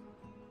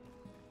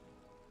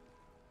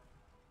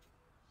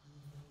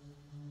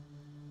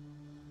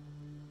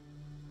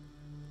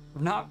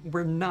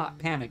 We're not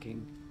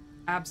panicking.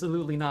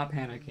 Absolutely not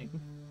panicking.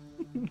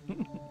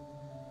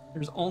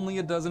 There's only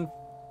a dozen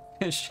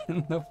fish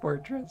in the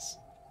fortress.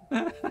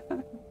 Come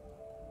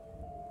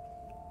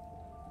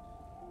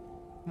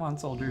on,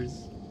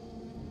 soldiers.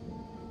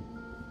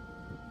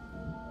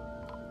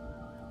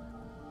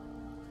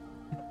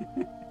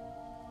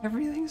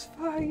 Everything's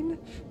fine.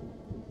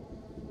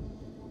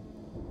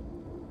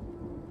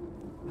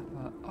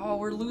 Oh,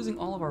 we're losing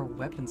all of our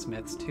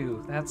weaponsmiths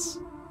too. That's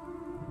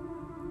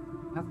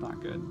not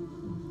good.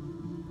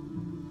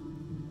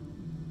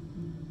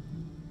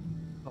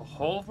 The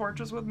whole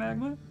fortress with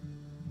magma?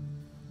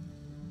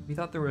 We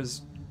thought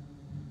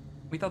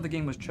the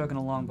game was chugging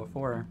along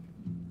before.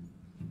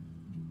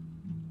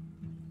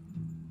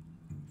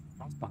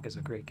 Frostpunk is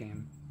a great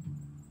game.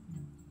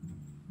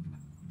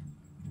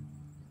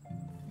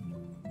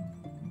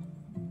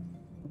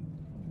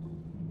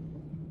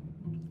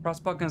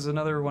 Frostpunk is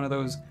another one of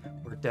those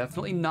we're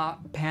definitely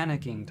not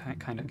panicking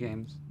kind of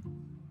games.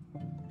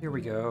 Here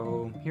we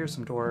go. Here's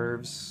some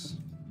dwarves.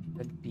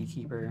 Dead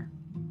beekeeper.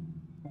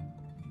 There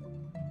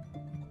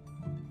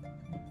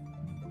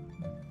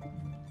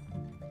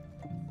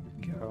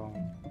we go.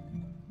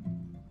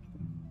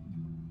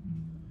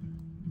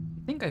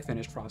 I think I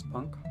finished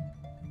Frostpunk.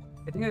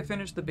 I think I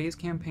finished the base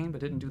campaign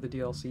but didn't do the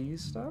DLC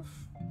stuff.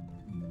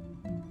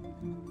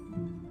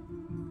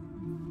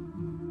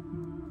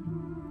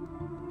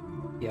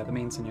 Yeah, the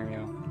main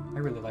scenario. I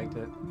really liked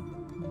it.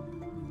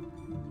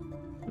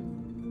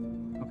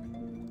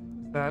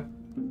 Okay.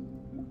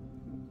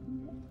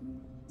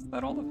 Is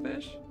that all the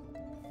fish?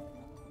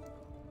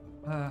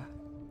 Oh,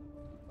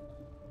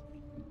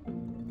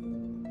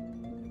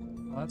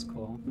 that's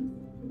cool.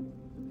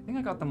 I think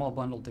I got them all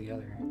bundled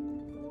together.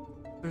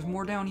 There's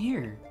more down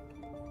here.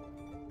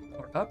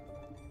 Or up?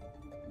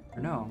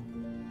 Or no?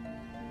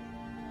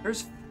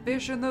 There's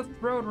fish in the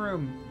throne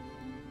room!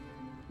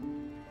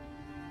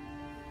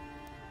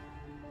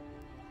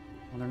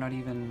 Well, they're not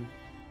even...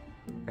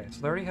 Okay,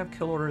 so they already have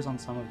kill orders on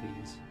some of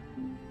these.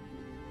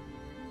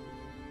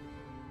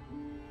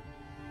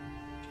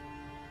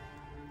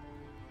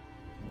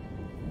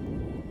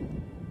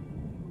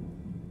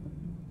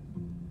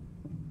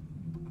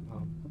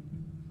 Oh,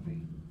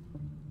 wait.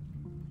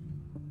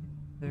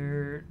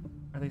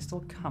 Are they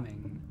still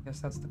coming? I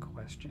guess that's the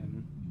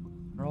question.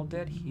 They're all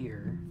dead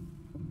here.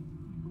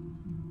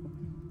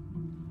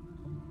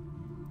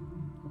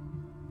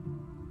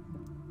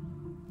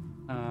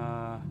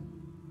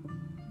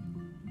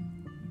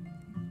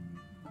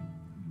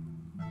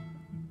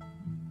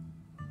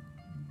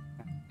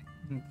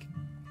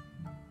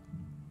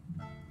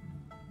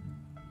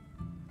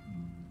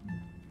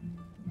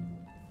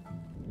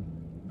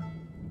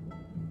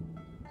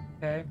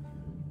 Okay.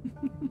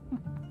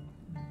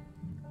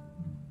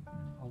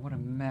 Oh, what a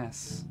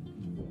mess.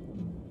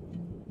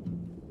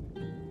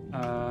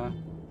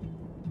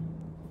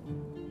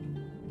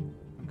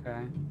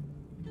 Okay.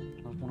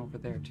 There's one over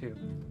there too.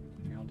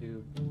 Here, I'll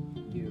do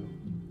you.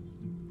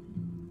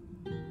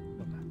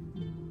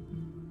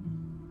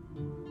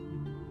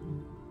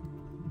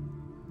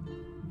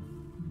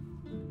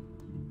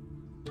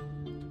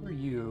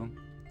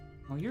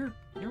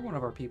 you're one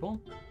of our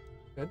people.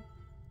 Good.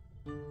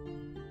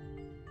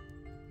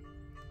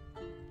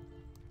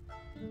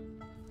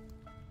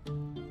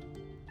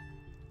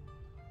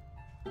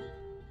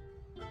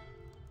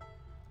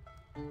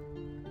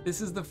 This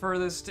is the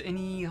furthest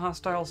any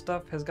hostile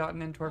stuff has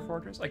gotten into our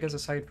fortress. I guess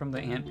aside from the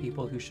ant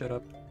people who showed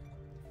up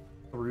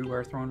through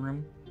our throne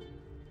room.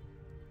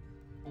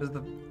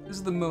 This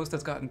is the most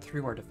that's gotten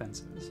through our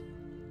defenses.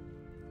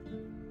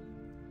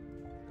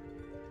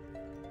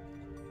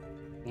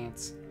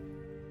 Ants.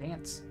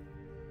 Ants.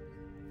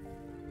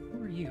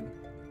 Who are you?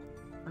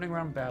 Running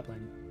around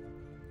babbling.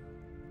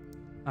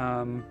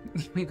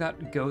 We've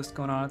got ghosts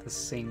going on at the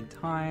same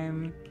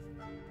time.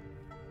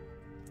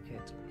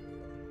 It's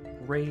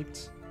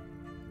great.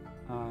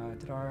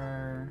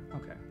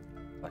 Okay.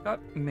 I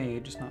got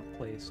made, just not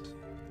placed.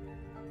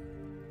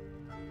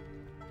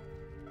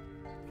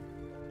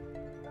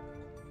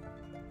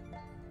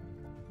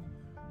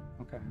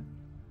 Okay.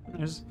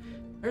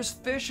 There's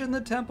fish in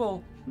the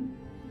temple.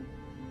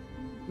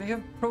 They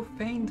have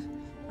profaned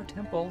our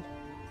temple.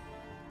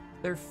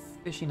 Their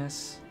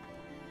fishiness.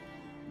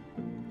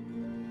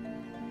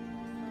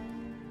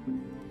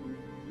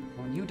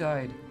 Oh, you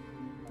died.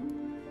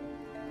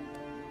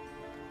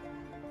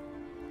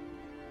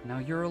 Now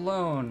you're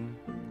alone.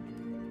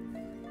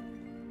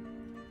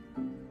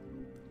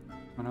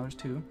 Oh, no, there's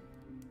two.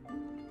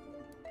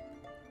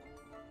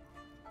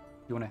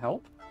 You want to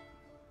help?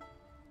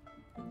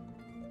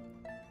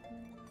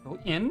 Go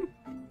in?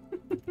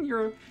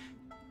 You're...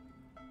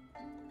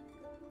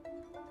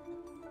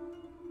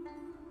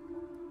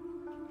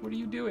 What are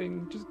you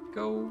doing? Just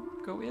go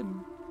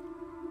in.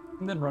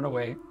 And then run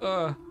away.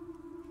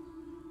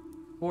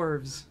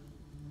 Dwarves.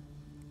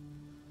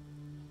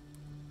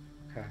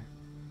 Okay.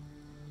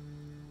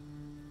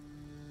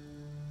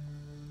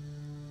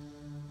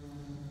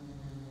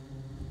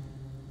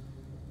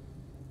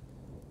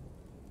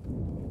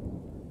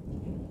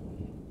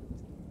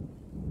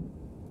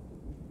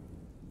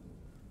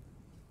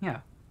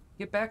 Yeah.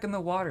 Get back in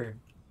the water.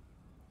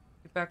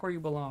 Get back where you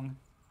belong.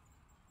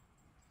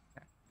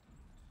 Okay.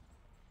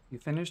 You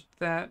finished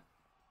that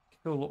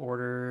kill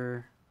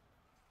order.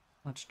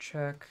 Let's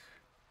check.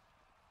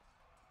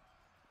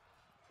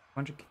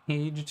 Bunch of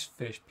caged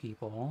fish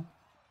people.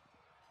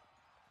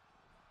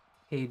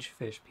 Cage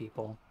fish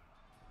people.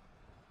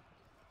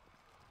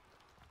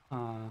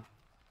 What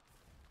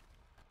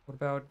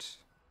about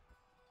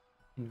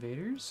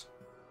invaders?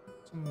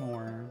 Some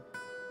more.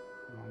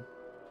 Oh.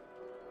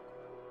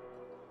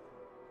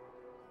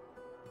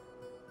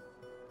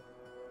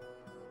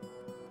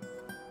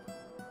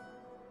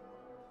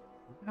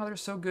 How they're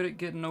so good at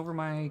getting over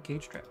my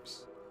cage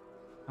traps.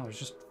 Oh, there's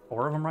just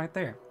 4 of them right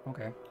there.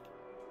 Okay. Is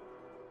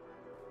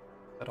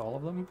that all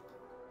of them?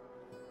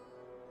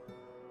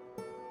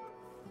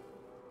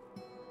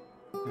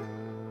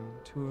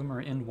 2 of them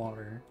are in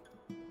water.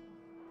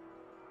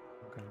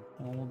 Okay.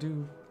 Well, we'll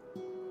do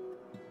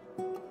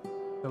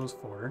those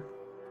 4.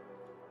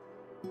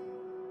 I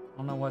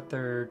don't know what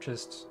they're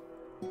just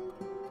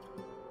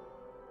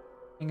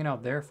hanging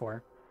out there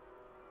for.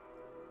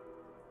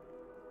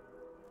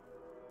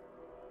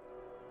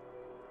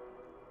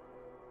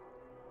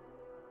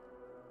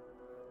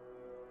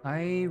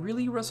 I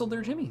really rustled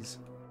their jimmies.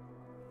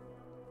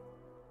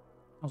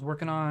 I was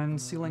working on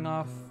sealing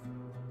off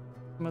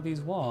some of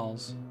these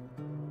walls,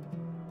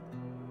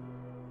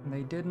 and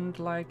they didn't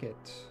like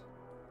it.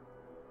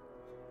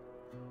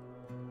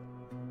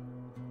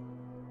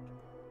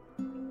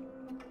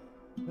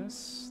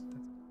 That's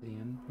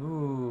Ian.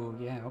 Ooh,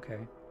 yeah,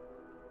 okay.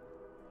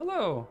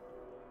 Hello!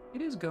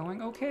 It is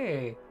going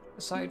okay,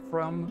 aside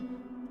from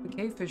the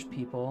cavefish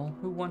people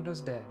who want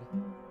us dead,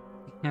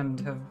 and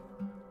have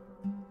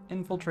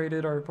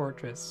infiltrated our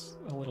fortress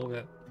a little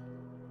bit.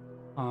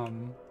 I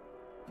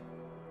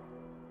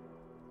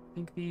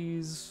think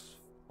these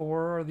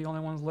 4 are the only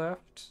ones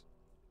left.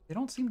 They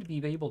don't seem to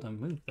be able to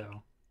move,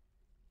 though.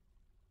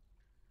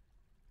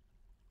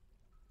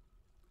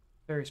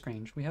 Very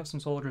strange. We have some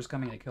soldiers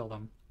coming to kill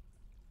them.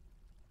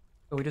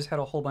 But we just had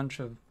a whole bunch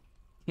of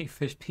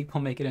fish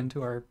people make it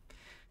into our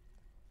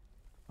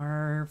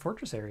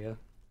fortress area.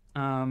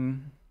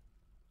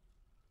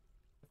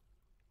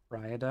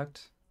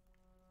 Viaduct.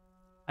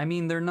 I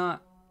mean, they're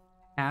not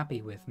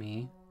happy with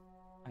me,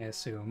 I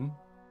assume.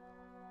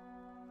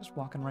 Just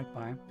walking right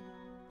by.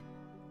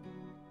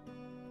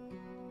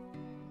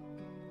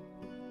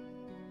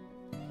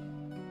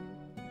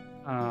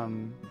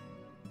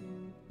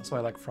 So I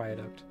like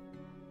Viaduct.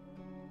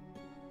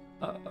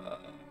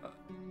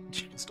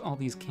 Just all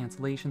these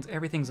cancellations.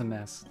 Everything's a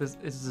mess. This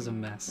is a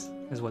mess,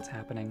 is what's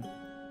happening.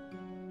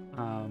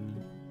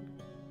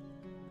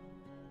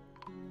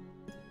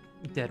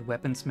 Dead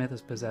weaponsmith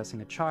is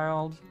possessing a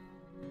child.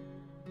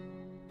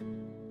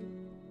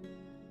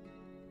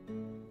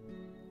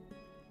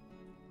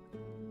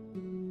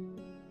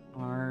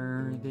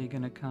 Are they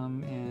gonna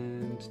come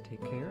and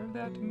take care of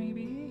that,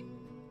 maybe?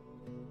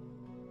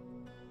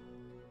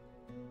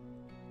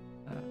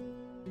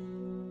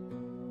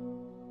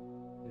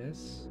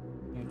 This?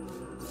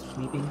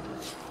 Sleeping?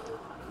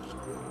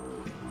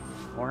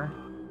 More?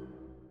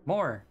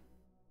 More.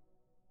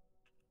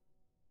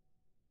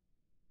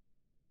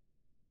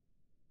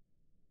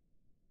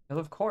 Well,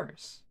 of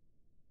course.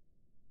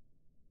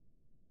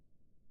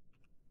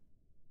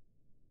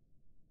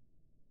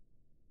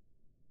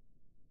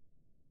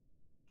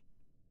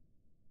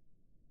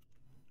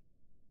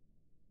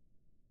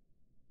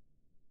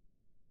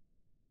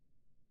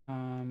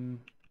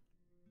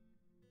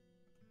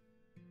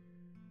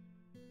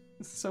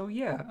 So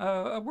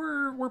yeah,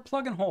 we're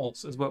plugging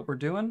holes is what we're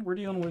doing. We're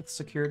dealing with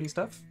security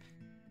stuff.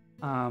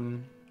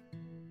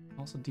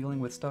 Also dealing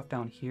with stuff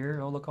down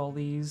here. Oh, look, all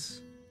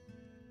these.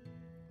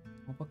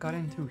 Well, what got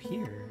in through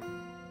here?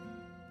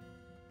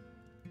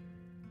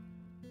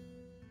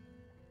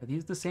 Are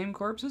these the same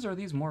corpses, or are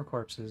these more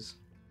corpses?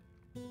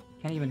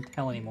 Can't even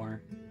tell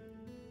anymore.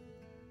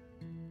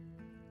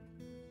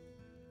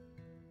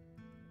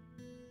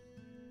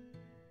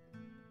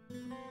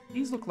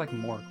 These look like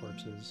more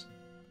corpses.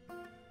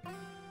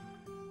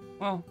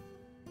 Well,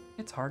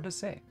 it's hard to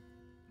say.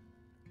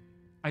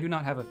 I do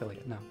not have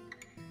affiliate, no.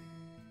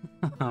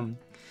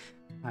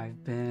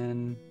 I've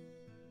been,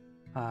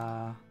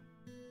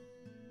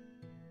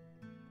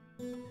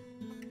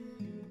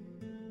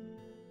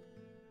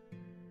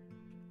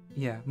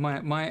 yeah,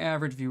 my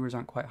average viewers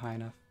aren't quite high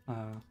enough.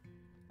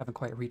 Haven't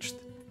quite reached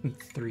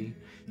 3.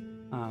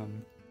 Oh,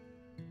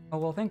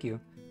 well, thank you.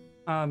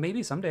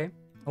 Maybe someday,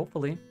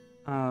 hopefully.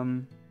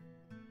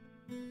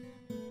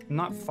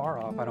 Not far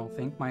off, I don't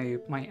think.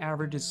 My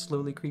average is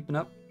slowly creeping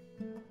up.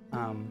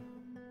 I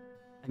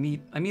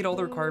meet all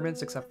the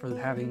requirements except for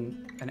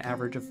having an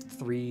average of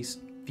 3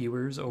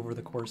 viewers over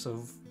the course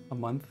of a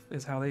month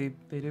is how they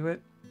do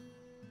it.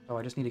 So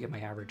I just need to get my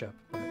average up.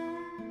 But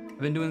I've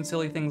been doing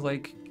silly things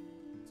like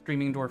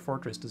streaming Dwarf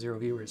Fortress to 0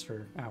 viewers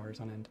for hours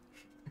on end,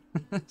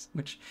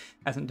 which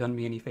hasn't done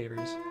me any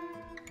favors.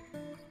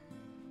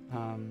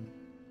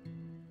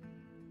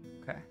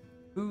 Okay,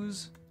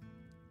 who's...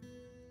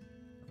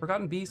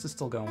 Forgotten Beast is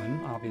still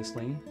going,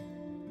 obviously.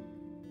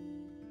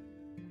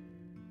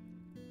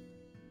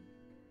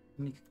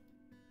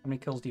 How many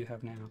kills do you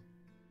have now?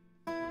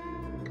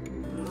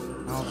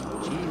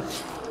 Oh,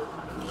 jeez.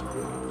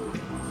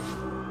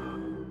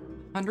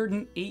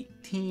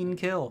 118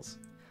 kills.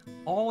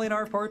 All in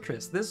our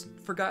fortress. This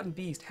Forgotten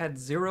Beast had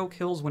 0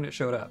 kills when it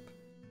showed up.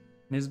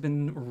 And has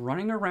been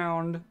running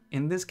around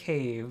in this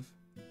cave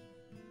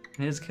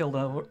and has killed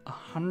over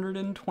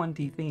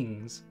 120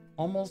 things.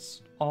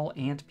 Almost all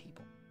ant people.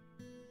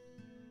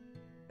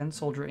 10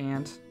 soldier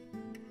ant,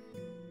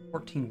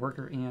 14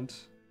 worker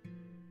ant,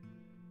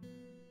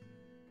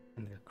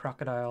 and they're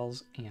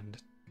crocodiles,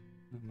 and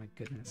oh my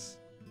goodness.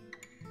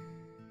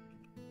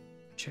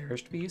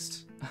 Cherished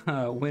beast?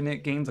 When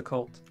it gains a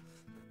cult.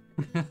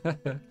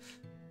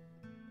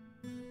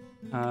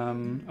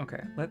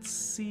 Okay, let's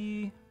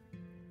see.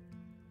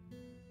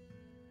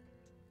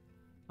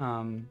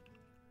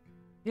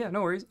 Yeah,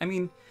 no worries. I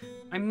mean,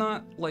 I'm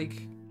not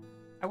like,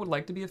 I would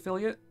like to be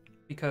affiliate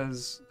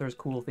because there's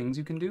cool things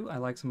you can do. I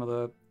like some of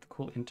the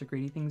cool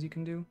integrating things you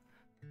can do.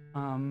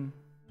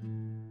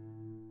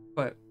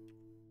 But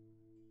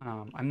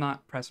I'm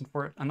not pressing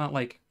for it. I'm not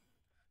like,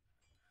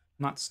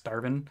 not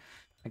starving,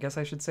 I guess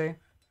I should say.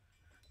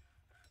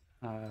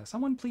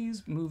 Someone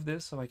please move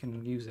this so I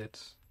can use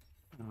it.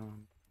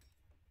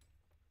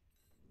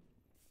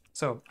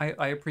 So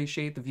I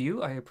appreciate the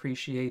view. I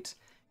appreciate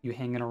you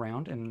hanging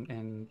around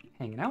and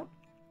hanging out.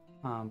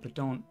 But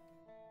don't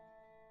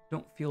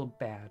feel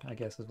bad, I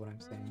guess is what I'm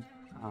saying.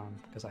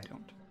 Because I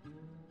don't.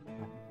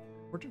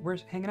 We're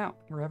hanging out.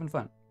 We're having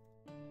fun.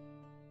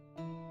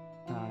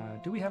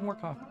 Do we have more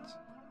coffins?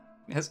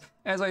 As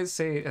I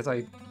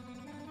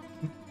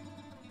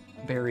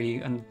bury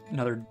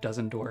another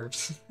dozen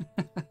dwarves.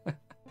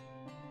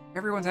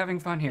 Everyone's having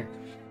fun here.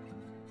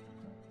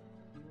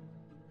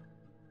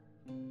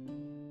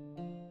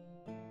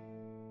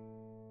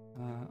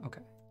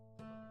 Okay.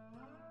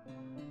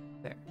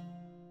 There.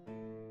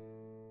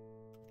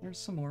 There's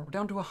some more. We're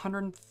down to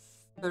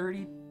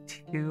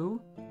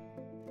 132.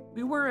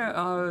 We were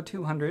at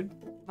 200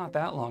 not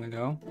that long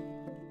ago.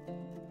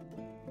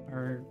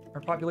 Our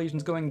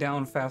population's going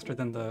down faster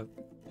than the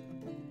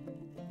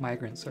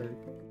migrants are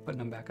putting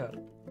them back up.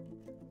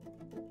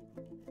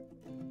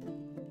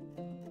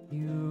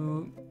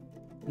 You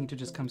need to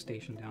just come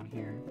station down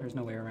here. There's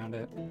no way around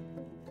it.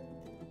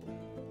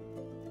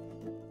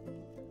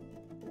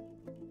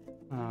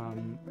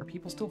 Are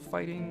people still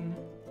fighting?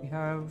 We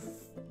have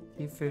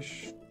cave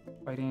fish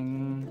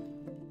fighting.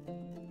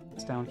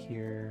 It's down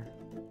here.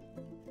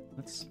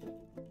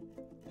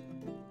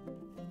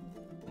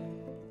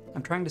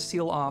 I'm trying to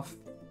seal off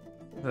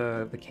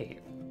the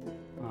cave.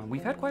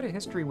 We've had quite a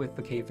history with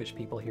the cavefish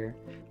people here.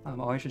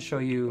 Oh, I should show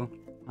you.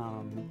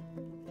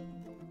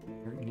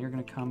 You're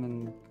gonna come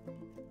and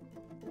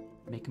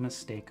make a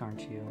mistake,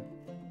 aren't you?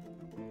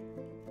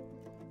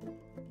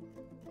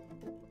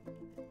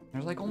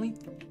 There's like only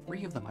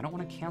 3 of them. I don't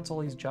want to cancel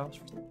these jobs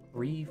for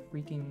 3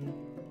 freaking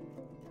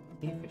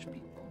cavefish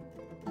people.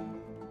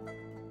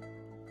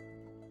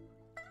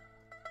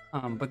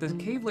 But the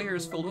cave layer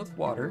is filled with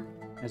water,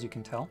 as you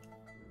can tell.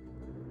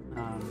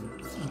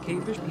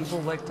 Cavefish people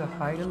like to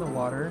hide in the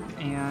water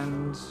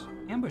and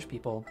ambush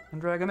people and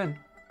drag them in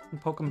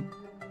and poke them.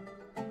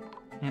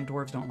 And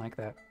dwarves don't like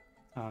that.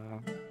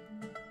 So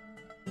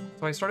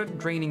I started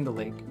draining the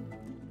lake.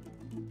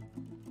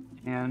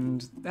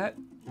 And that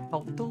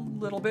helped a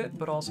little bit,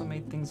 but also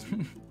made things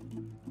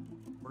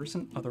worse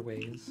in other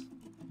ways.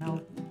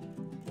 Now,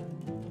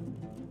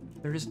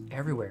 they're just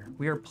everywhere.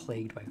 We are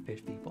plagued by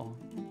fish people.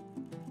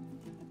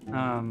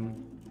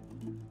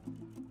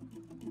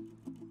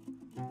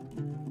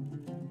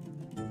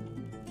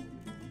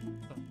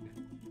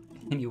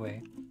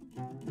 Anyway,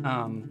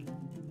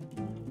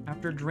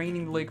 after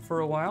draining the lake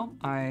for a while,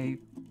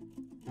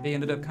 they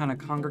ended up kind of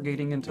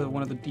congregating into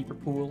one of the deeper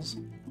pools.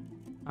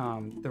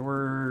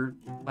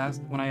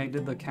 When I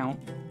did the count,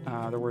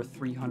 there were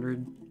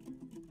 300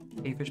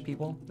 cavefish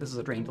people. This is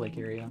a drained lake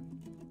area.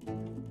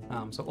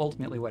 So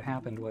ultimately what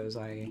happened was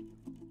I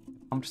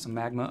pumped some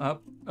magma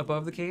up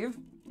above the cave,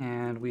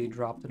 and we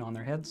dropped it on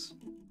their heads,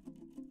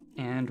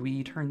 and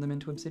we turned them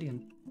into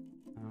obsidian.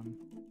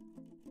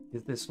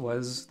 This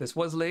was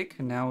lake,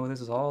 and now this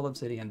is all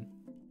obsidian.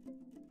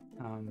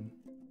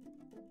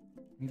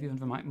 Maybe even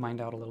mined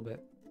out a little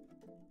bit.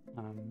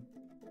 And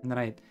then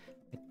I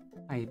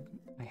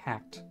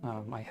hacked.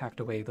 I hacked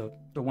away the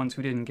ones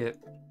who didn't get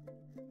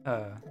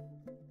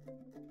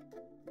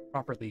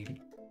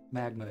properly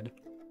magma'd.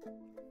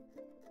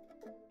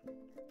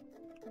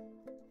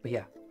 But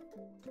yeah.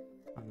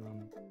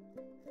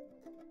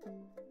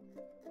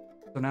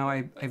 So now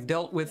I've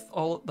dealt with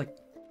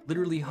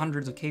literally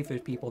hundreds of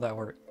cavefish people that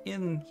were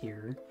in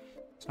here.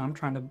 So I'm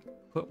trying to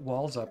put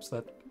walls up so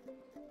that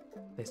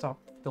they stop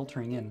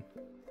filtering in.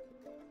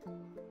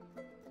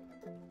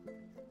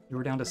 We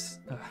were down to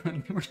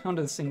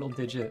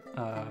single-digit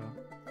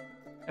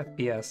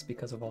FPS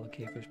because of all the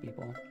cavefish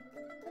people.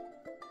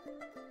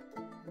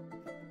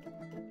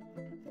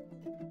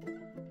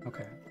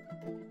 Okay.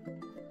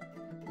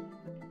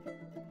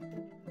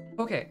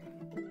 Okay.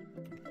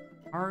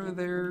 Are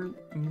there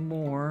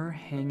more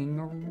hanging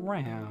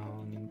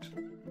around?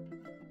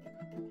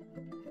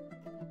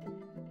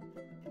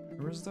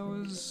 There was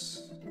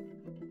those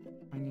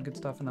finding good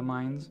stuff in the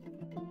mines.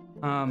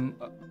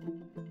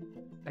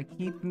 I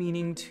keep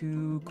meaning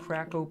to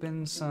crack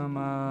open some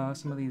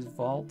of these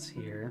vaults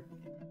here.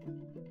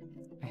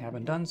 I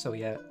haven't done so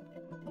yet.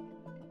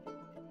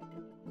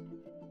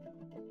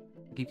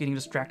 I keep getting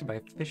distracted by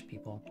fish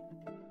people.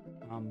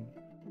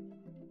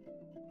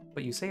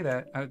 But you say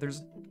that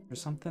there's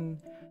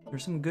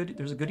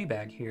a goodie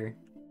bag here.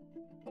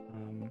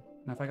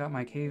 Now if I got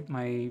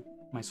my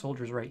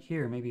soldiers right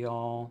here, maybe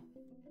I'll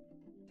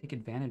take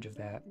advantage of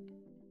that.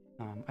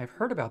 I've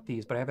heard about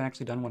these, but I haven't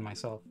actually done one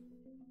myself.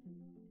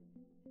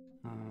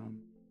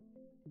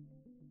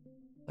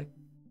 Like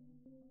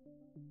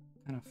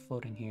kind of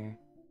floating here.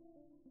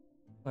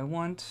 I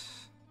want.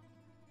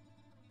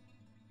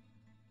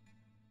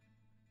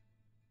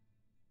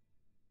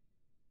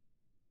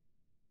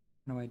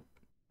 How do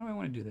I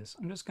want to do this?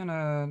 I'm just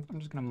gonna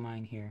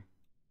mine here.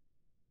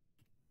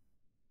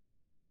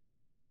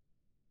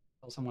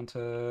 Tell someone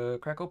to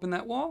crack open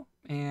that wall,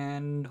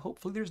 and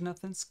hopefully there's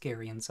nothing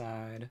scary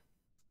inside.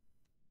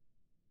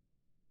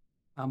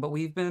 But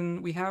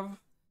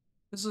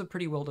this is a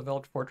pretty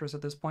well-developed fortress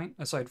at this point,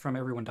 aside from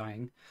everyone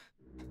dying.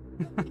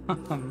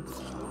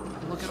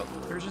 Look at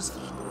there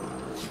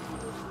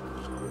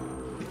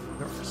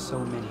are so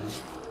many.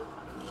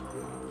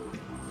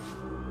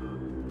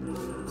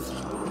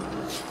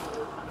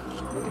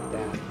 Look at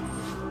that.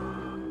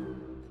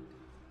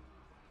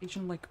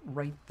 Station like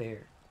right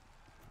there.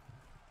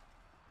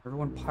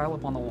 Everyone pile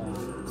up on the wall.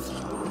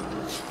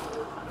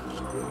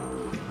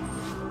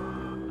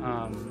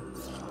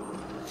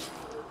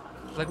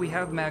 Like we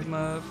have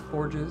magma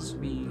forges,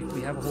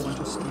 we have a whole bunch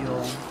of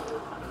steel,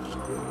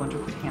 a bunch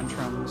of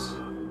tantrums.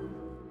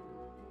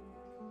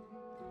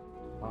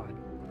 Odd.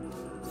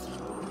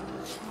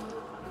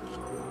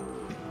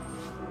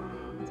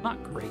 It's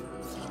not great.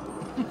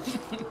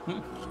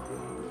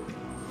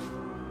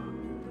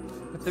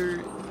 But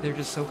they're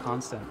just so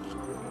constant.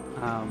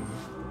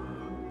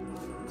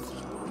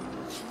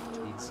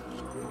 Jeez.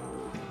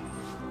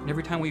 And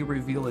every time we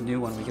reveal a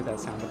new one, we get that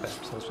sound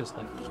effect, so it's just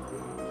like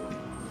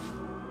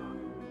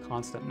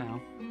constant now.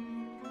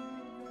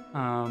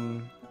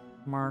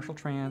 Martial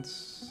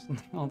trance,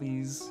 all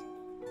these.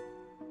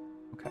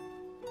 Okay.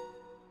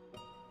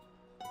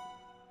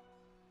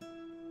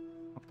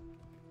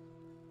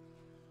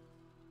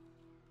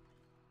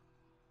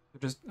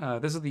 Just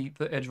this is the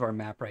edge of our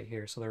map right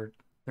here, so they're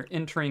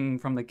entering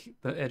from the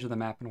edge of the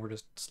map, and we're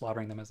just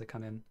slaughtering them as they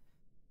come in.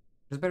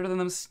 It's better than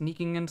them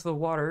sneaking into the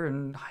water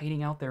and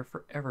hiding out there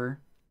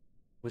forever,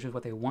 which is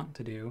what they want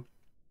to do.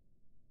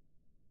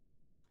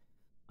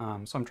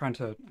 So I'm trying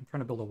to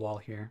build a wall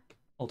here,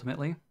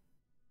 ultimately.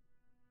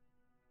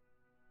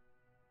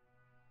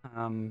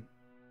 What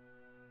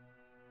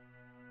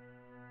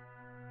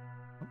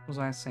was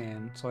I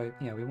saying? So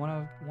we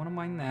wanna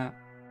mine that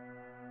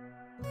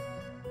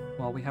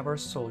while we have our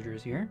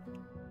soldiers here.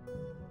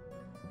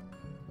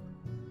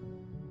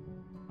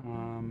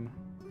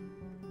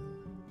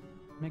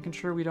 Making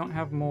sure we don't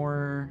have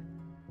more...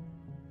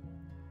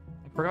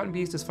 Forgotten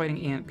Beast is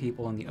fighting ant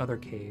people in the other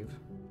cave.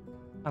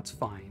 That's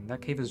fine.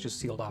 That cave is just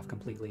sealed off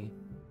completely.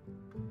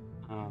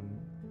 I'm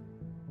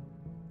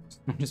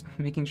just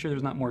making sure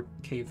there's not more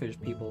cavefish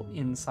people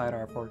inside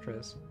our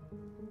fortress.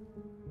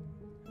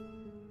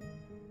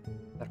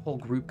 That whole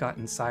group got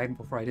inside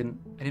before I didn't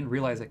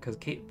realize it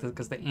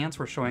because the ants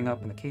were showing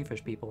up and the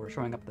cavefish people were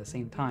showing up at the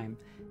same time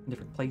in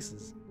different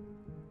places.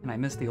 And I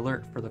missed the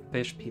alert for the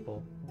fish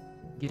people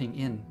getting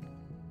in.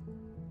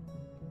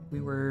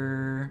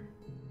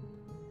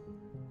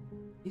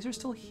 These are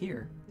still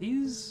here.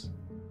 These...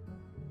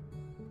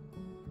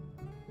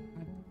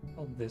 I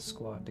told this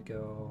squad to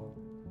go...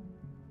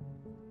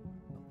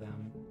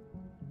 them.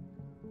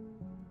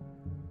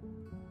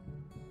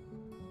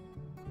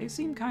 They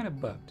seem kind of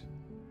bugged.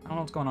 I don't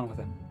know what's going on with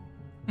them.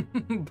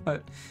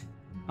 But,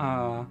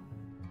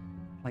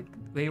 like,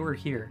 they were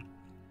here.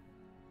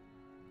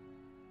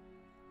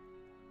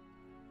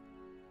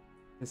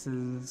 This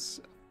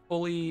is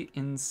fully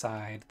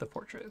inside the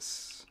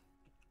fortress.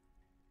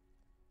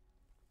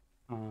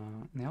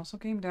 They also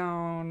came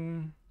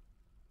down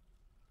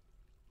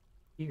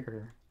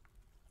here.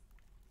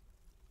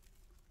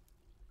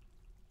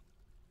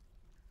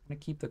 I'm gonna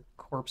keep the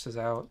corpses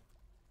out.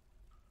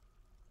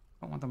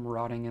 I don't want them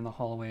rotting in the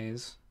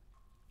hallways.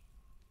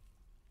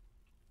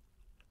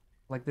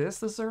 Like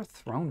this is our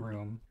throne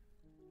room.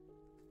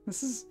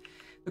 This is...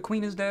 The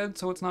queen is dead,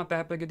 so it's not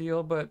that big a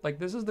deal, but, like,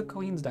 this is the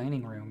queen's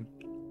dining room.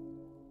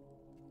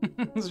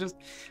 There's just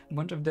a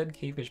bunch of dead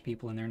cavefish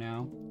people in there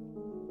now.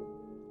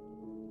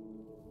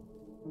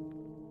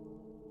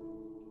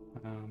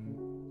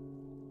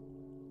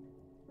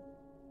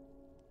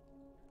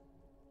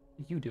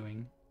 What are you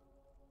doing?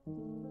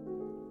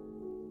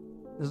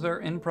 This is our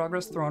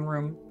in-progress throne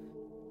room.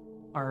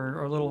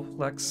 Our little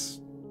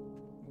flex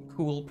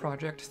cool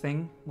project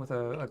thing with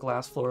a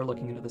glass floor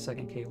looking into the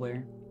second cave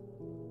layer.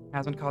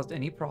 Hasn't caused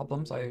any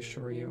problems, I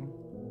assure you.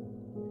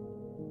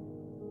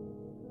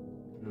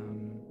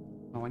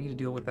 Oh, I need to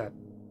deal with that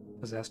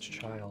possessed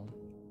child.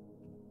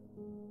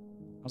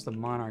 How's the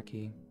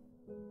monarchy?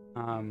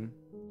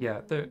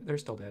 Yeah, they're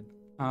still dead.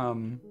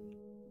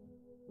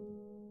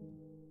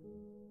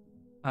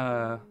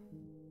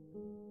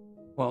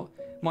 Well,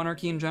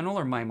 monarchy in general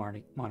or my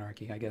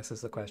monarchy, I guess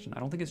is the question. I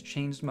don't think it's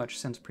changed much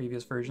since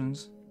previous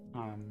versions.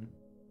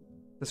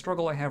 The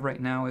struggle I have right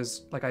now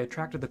is, like, I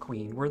attracted the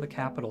queen. We're the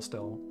capital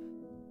still.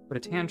 But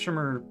a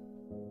Tantrumer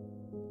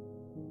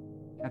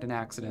had an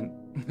accident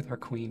with our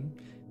queen.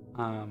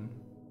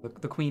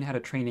 The queen had a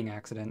training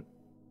accident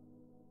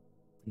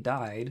and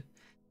died.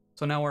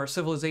 So now our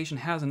civilization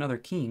has another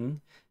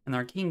king, and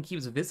our king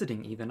keeps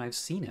visiting even. I've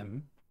seen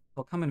him.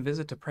 He'll come and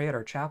visit to pray at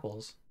our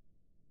chapels.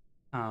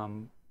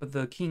 But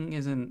the king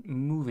isn't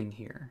moving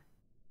here.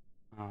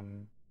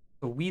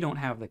 So we don't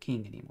have the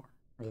king anymore,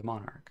 or the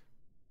monarch.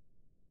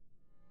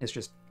 It's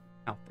just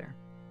out there.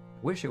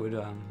 I wish it would,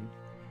 I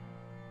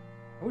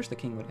wish the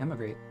king would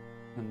emigrate,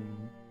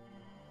 and,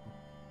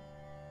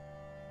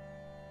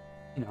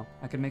 you know,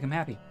 I could make him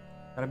happy.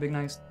 Got a big,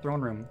 nice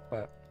throne room,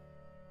 but...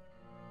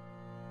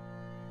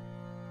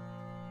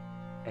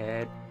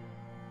 It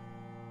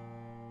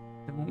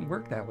won't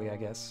work that way, I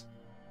guess.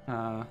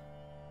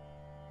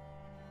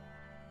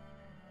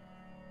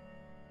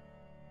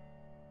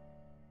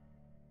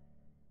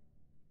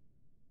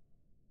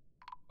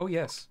 Oh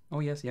yes,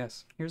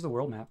 yes. Here's the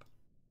world map.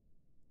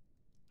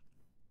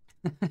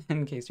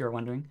 In case you're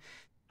wondering.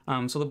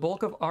 So the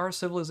bulk of our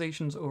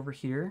civilization's over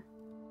here.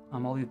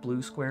 All these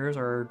blue squares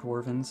are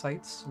dwarven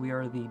sites. We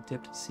are the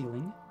dipped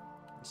ceiling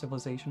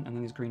civilization, and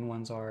then these green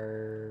ones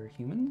are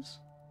humans.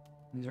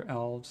 These are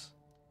elves.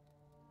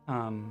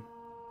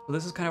 So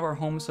this is kind of our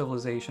home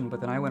civilization,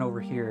 but then I went over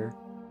here.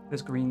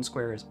 This green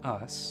square is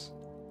us.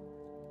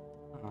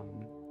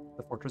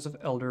 The Fortress of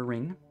Elder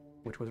Ring,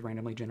 which was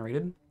randomly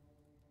generated.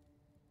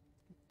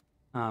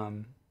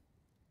 And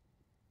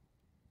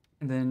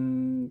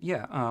then,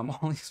 yeah,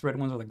 all these red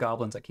ones are the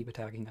goblins that keep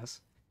attacking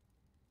us.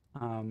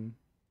 And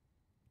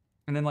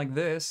then, like,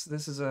 this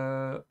is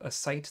a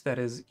site that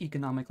is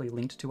economically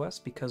linked to us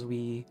because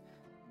we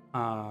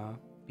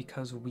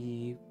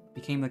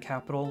became the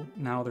capital.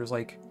 Now there's,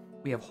 like,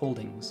 we have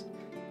holdings.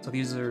 So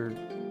this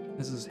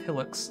is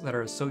hillocks that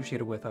are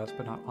associated with us,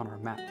 but not on our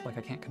map. Like,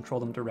 I can't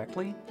control them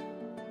directly.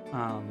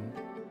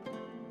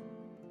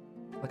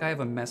 Like, I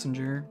have a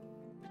messenger.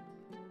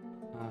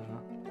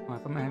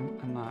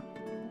 I'm not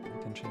paying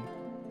attention.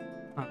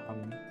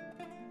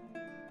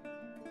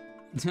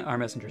 Our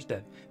messenger's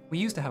dead. We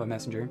used to have a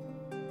messenger,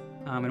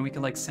 and we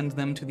could, like, send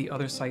them to the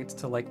other sites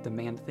to, like,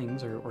 demand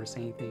things or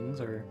say things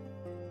or,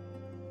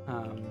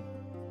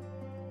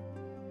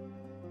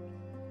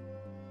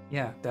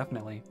 yeah,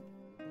 definitely.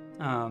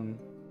 I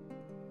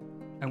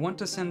want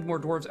to send more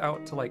dwarves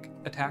out to, like,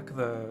 attack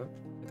the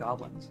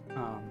goblins.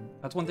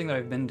 That's one thing that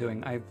I've been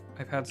doing. I've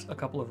had a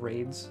couple of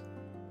raids.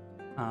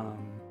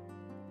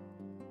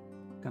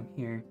 Come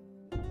here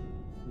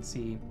and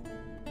see.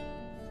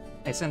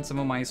 I sent some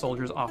of my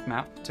soldiers off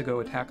map to go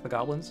attack the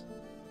goblins.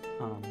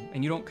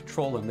 And you don't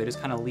control them. They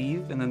just kind of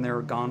leave, and then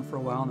they're gone for a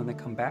while, and then they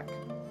come back.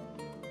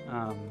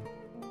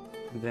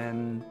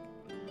 And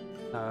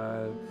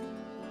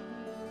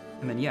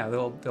then yeah,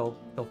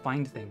 they'll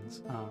find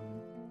things.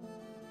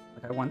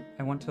 Like I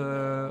want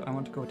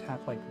to go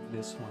attack like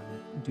this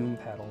one, Doom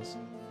Paddles.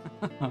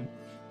 I'm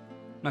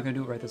not gonna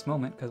do it right this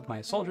moment because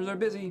my soldiers are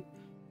busy.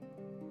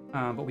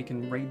 But we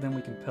can raid them,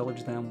 we can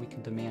pillage them, we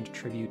can demand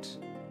tribute,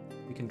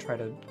 we can try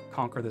to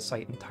conquer the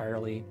site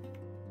entirely.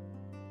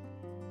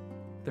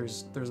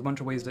 There's a bunch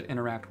of ways to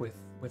interact with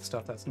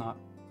stuff that's not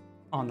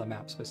on the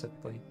map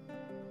specifically.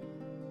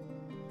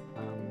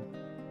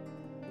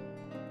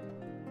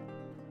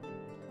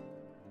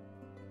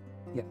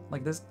 Yeah,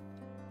 like this,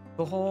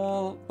 the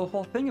whole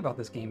thing about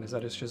this game is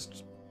that it's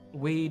just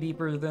way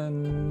deeper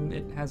than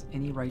it has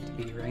any right to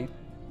be, right?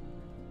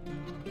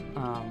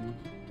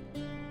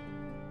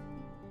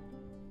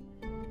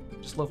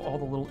 Just love all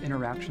the little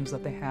interactions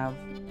that they have.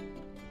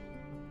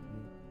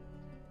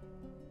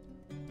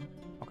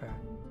 Okay.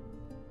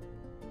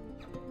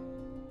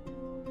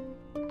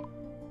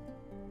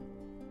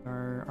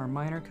 Our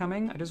miner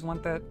coming? I just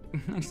want that.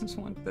 I just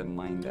want them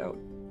mined out.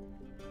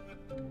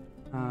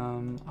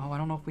 Oh, I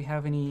don't know if we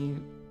have any.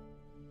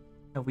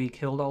 Have we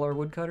killed all our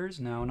woodcutters?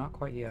 No, not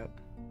quite yet.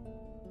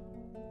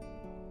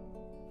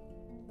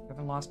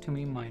 Haven't lost too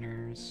many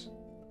miners.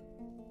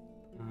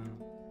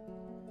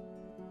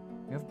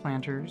 We have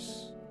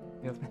planters.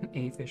 We have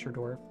a fisher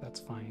dwarf. That's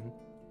fine.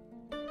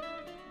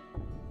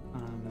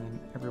 And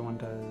everyone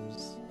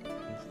does.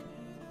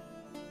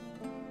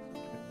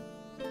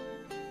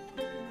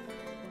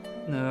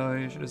 No,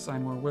 you should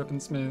assign more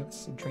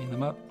weaponsmiths and train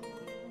them up.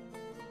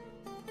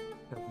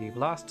 But we've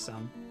lost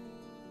some.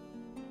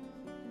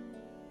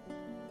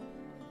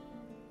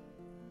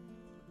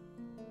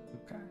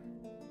 Okay.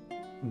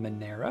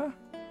 Monera?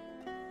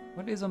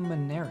 What is a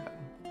Monera?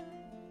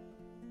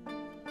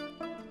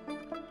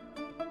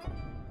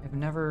 I've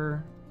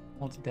never...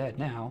 Well, it's dead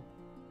now.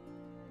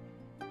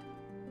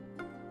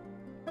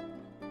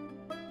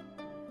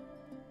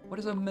 What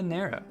is a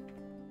Monera?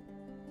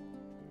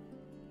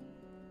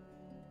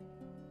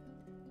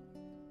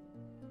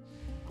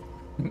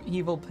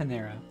 Evil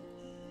Panera.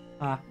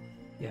 Ah,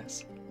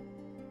 yes.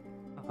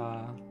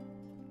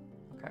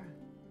 Okay.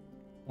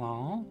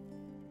 Well...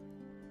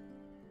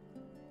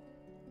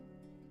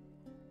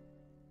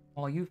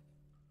 While you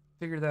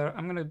figure that out,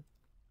 I'm gonna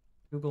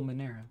Google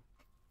Monera.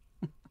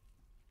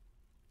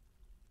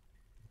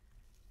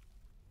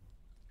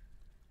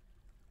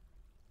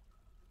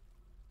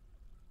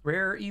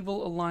 Rare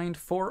evil-aligned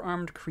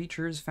four-armed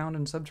creatures found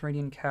in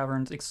subterranean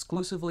caverns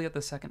exclusively at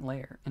the second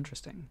layer.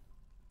 Interesting.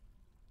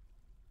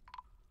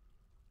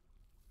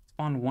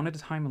 Spawn one at a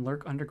time and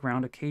lurk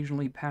underground,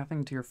 occasionally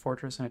pathing to your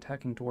fortress and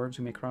attacking dwarves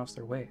who may cross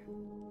their way.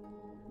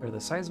 They're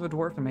the size of a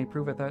dwarf and may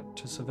prove a threat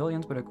to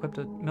civilians, but equipped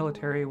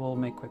military will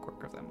make quick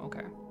work of them.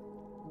 Okay.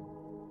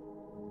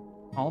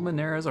 All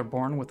Moneras are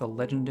born with a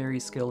legendary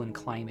skill in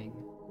climbing.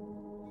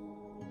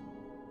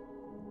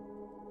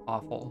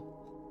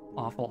 Awful.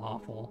 Awful,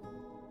 awful.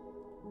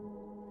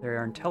 They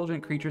are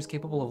intelligent creatures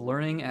capable of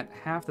learning at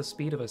half the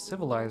speed of a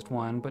civilized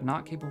one, but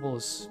not capable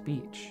of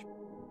speech.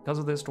 Because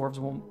of this, dwarves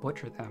won't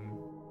butcher them.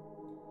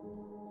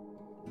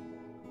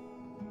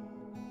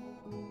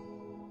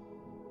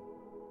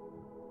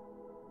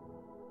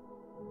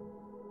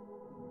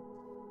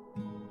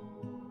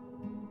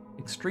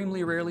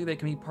 Extremely rarely, they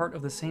can be part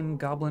of the same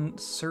goblin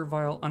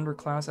servile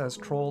underclass as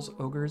trolls,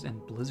 ogres,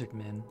 and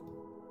blizzardmen.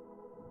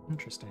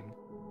 Interesting.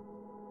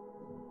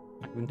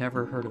 I've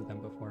never heard of them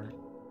before.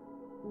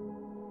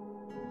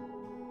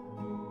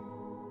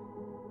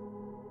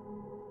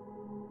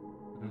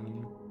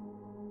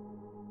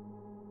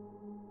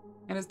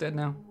 And it's dead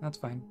now. That's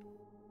fine.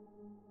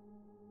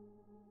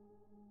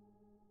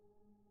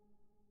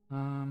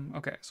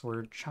 Okay, so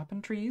we're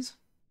chopping trees.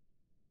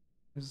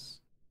 There's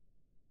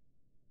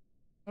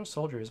no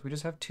soldiers. We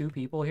just have 2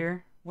 people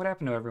here. What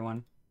happened to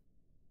everyone?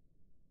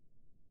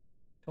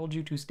 Told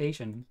you to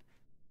station.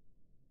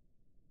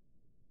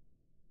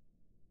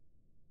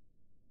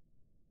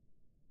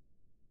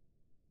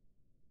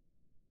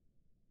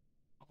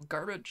 Oh,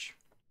 garbage.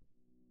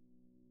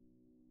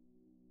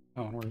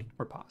 Oh, and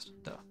we're paused.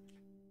 Duh.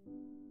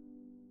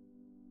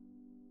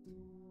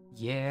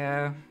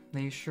 Yeah,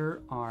 they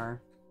sure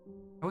are.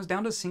 I was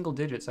down to single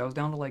digits. I was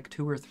down to like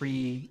 2 or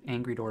 3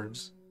 angry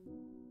dwarves.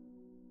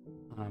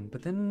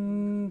 But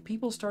then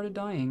people started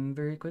dying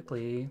very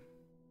quickly.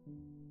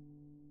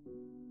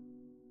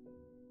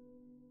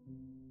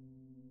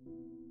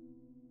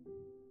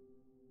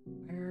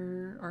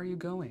 Where are you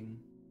going?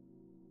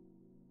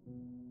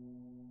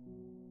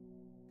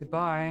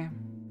 Goodbye.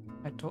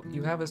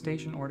 You have a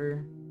station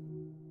order.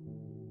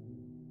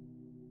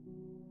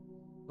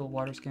 Little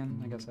water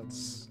skin. I guess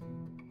that's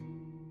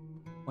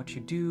what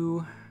you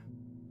do.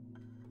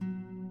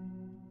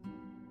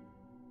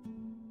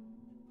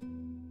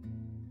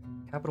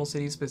 Capital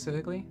city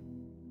specifically?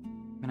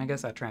 I mean, I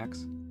guess that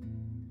tracks.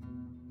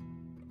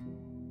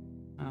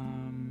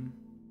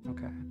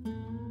 Okay.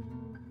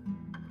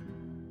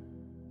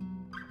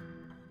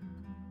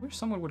 Wish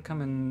someone would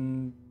come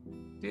and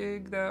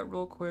dig that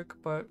real quick,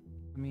 but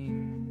I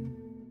mean,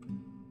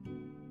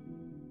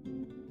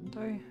 didn't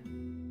I?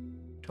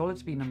 Told it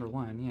to be number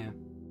 1, yeah.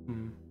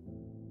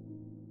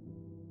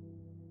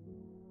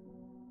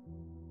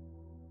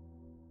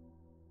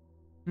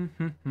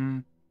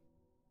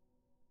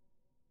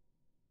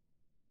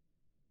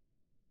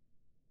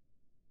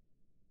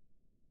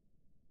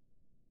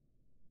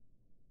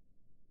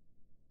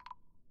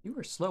 You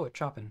were slow at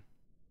chopping.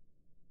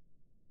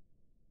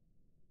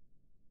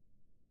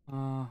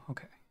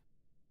 Okay.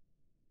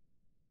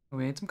 We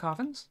made some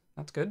coffins.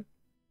 That's good.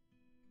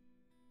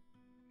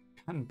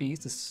 Cotton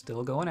Beast is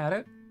still going at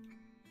it.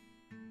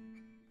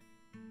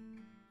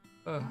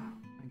 Ugh,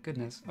 my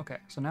goodness. Okay,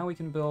 so now we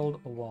can build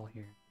a wall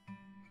here.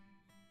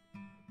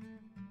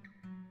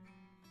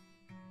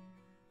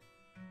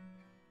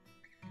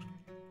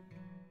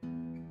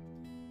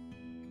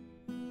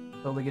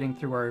 Slowly getting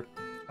through our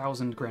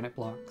 1,000 granite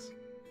blocks.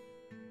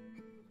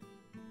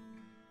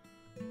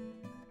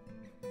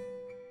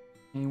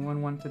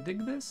 Anyone want to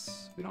dig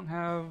this? We don't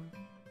have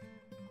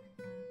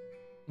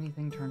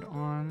anything turned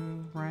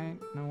on, right?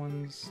 No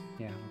one's...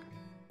 yeah,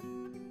 okay.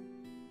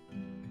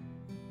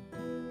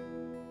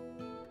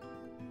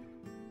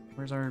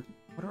 Where's our...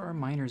 what are our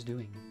miners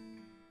doing?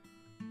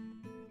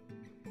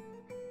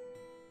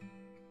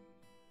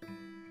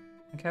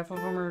 Like half of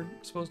them are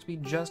supposed to be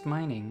just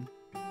mining.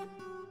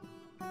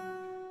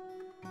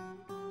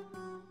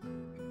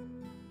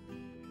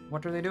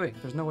 What are they doing?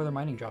 There's no other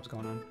mining jobs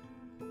going on.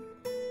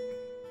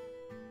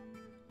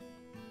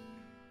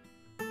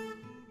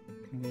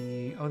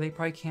 Oh, they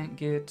probably can't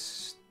get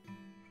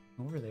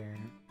over there.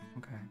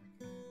 Okay.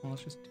 Well,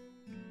 let's just...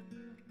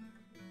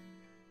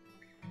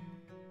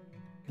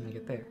 can they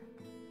get there?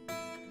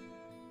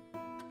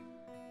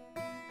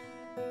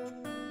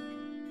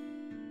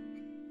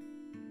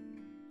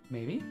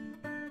 Maybe?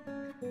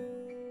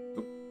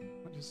 Oop,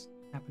 what is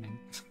happening?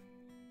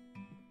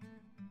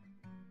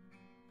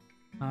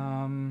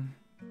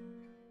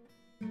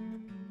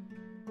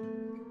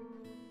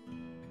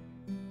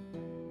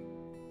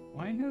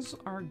 Why has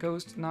our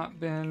ghost not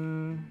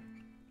been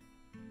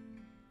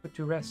put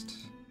to rest?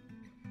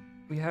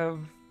 We're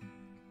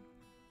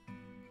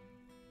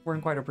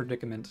in quite a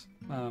predicament.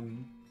 We're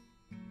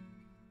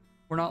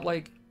not,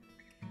 like,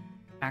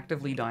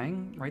 actively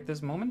dying right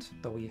this moment,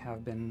 though we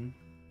have been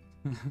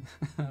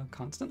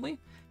constantly.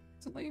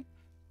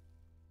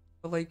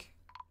 But, like,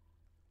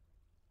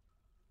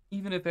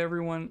 even if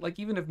everyone, like,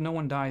 even if no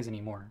one dies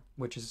anymore,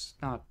 which is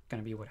not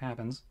gonna be what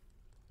happens,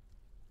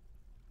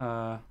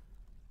 who's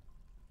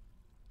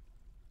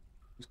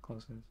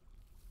closest?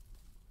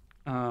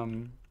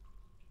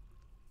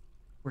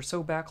 We're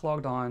so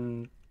backlogged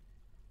on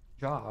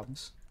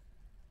jobs.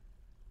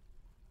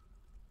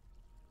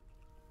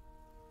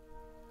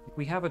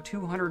 We have a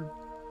 200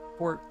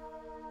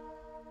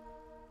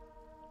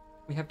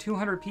 we have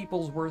 200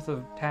 people's worth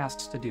of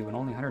tasks to do and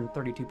only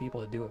 132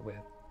 people to do it with.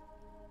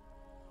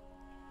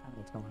 I don't know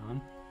what's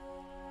going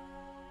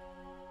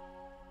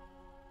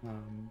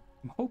on.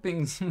 I'm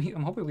hoping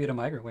we had a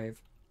migrant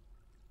wave.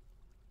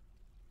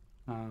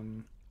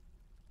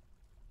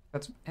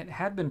 It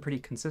had been pretty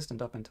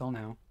consistent up until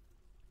now.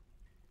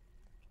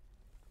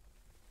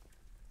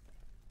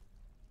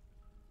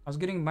 I was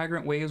getting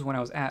migrant waves when I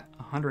was at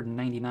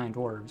 199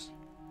 dwarves.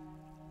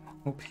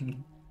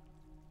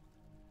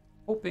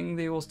 Hoping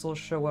they will still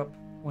show up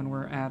when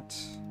we're at,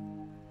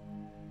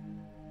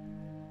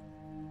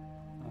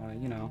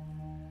 you know,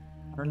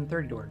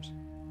 130 dwarves.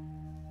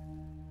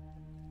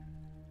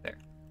 There.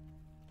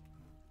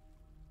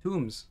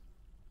 Tombs.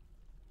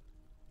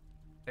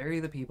 Bury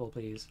the people,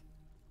 please.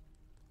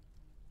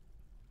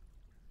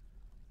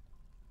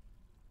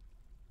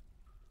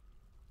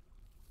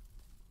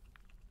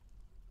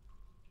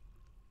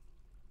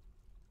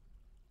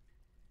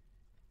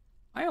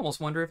 I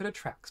almost wonder if it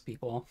attracts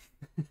people.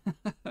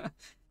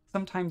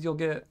 Sometimes you'll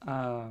get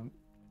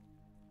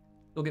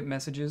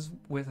messages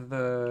with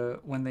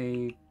when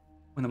the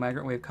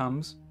migrant wave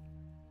comes,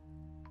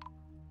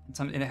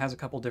 and it has a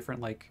couple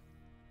different like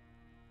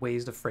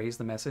ways to phrase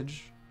the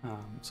message.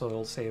 So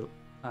it'll say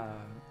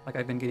like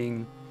I've been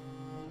getting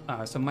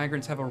some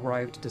migrants have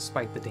arrived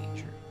despite the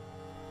danger.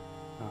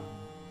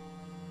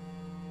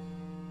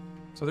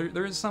 So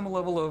there is some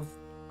level of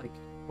like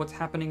what's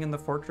happening in the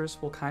fortress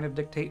will kind of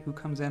dictate who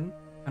comes in.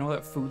 I know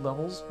that food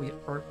levels we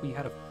were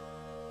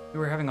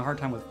having a hard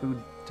time with food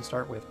to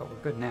start with, but we're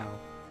good now.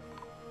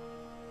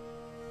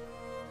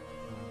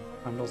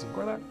 Bundles and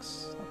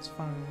Gorlaks, that's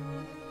fine.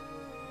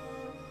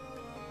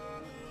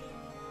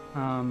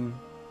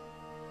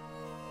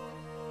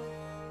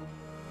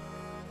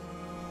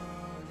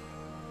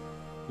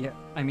 Yeah,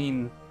 I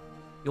mean,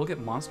 you'll get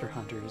monster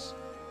hunters.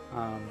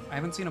 I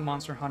haven't seen a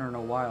monster hunter in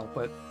a while,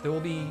 but there will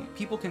be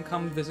people can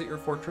come visit your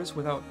fortress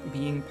without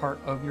being part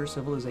of your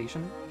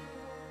civilization.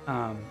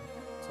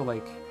 So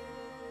like,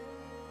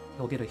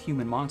 you'll get a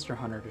human monster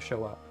hunter to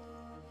show up,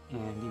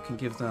 and you can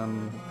give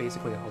them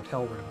basically a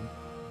hotel room,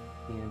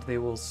 and they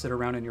will sit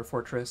around in your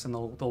fortress, and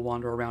they'll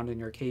wander around in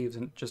your caves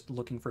and just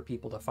looking for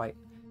people to fight.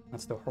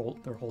 That's their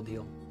whole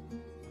deal.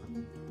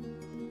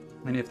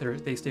 And if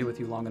they stay with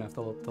you long enough,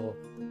 they'll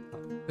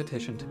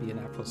petition to be a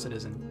natural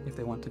citizen if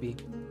they want to be.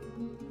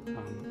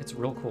 It's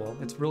real cool.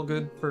 It's real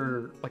good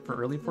for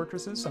early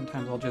fortresses.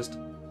 Sometimes I'll just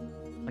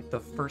the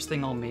first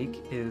thing I'll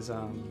make is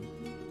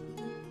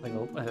like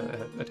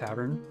a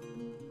tavern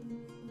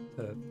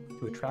to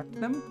attract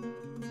them.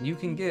 You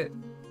can get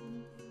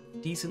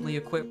decently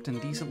equipped and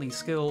decently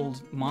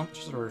skilled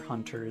monster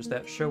hunters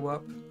that show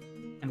up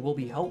and will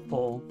be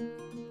helpful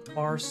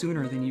far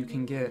sooner than you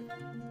can get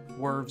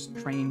dwarves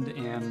trained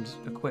and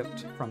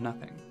equipped from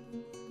nothing.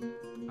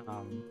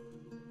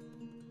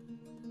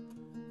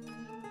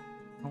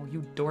 Oh,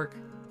 you dork.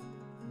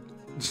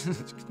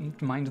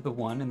 Mind the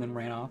one and then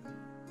ran off.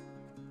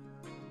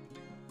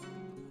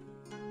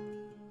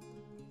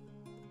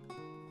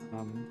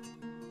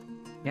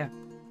 Yeah.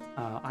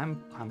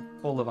 I'm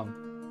full of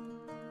them.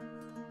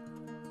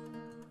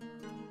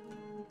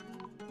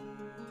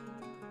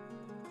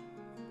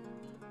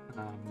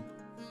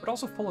 But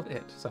also full of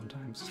it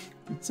sometimes.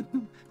 So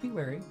be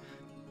wary.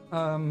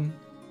 I'm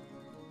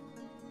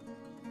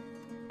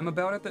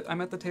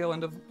at the tail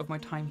end of my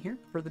time here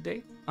for the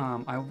day.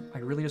 I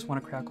really just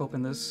want to crack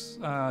open this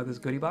this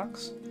goodie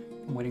box.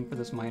 I'm waiting for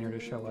this miner to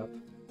show up.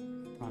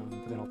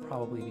 But then I'll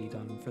probably be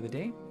done for the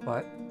day.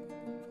 But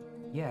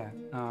yeah,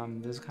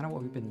 this is kind of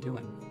what we've been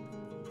doing.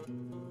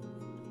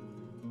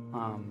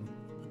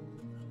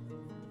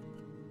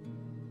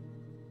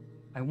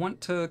 I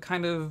want to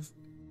kind of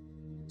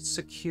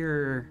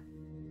secure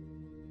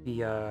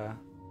the oh,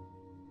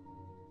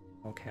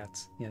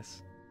 cats,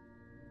 yes.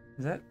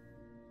 Is that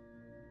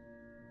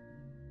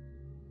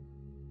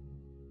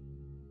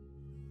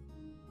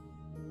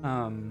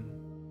the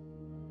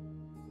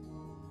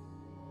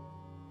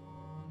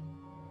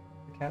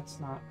cat's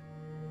not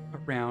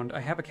around.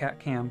 I have a cat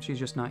cam, she's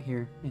just not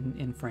here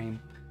in frame.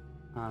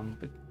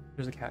 But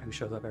there's a cat who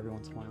shows up every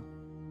once in a while.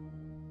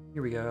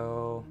 Here we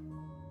go.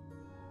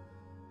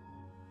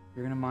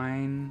 You're gonna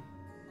mine.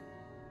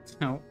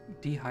 No,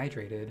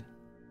 dehydrated.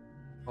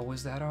 Oh,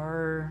 was that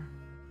our...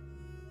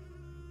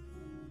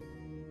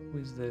 Who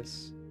is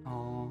this?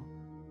 Oh,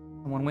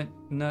 someone went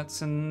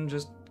nuts and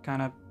just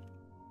kind of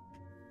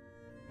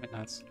went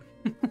nuts.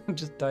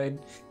 Just died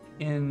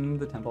in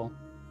the temple.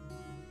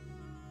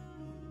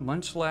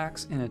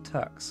 Munchlax in a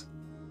tux.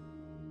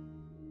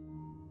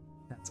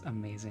 That's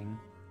amazing.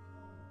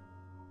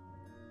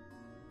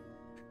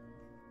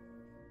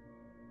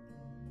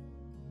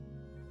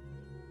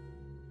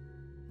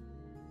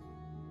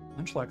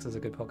 Munchlax is a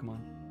good Pokemon.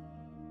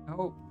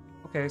 Oh,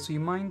 okay, so you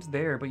mined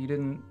there, but you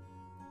didn't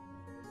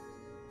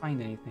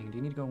find anything. Do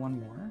you need to go one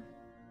more?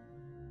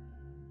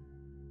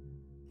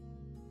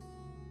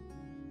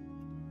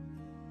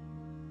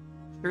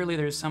 Surely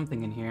there's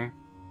something in here.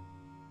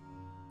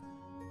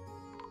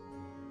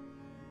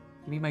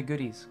 Give me my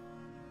goodies.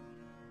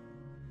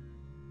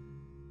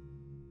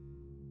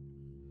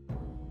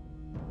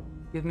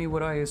 Give me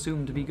what I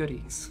assume to be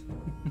goodies.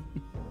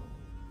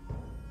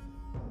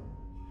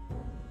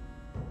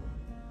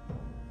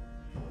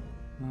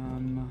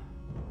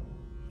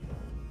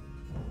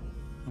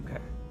 Okay.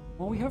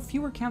 Well, we have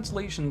fewer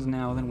cancellations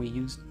now than we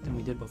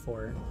did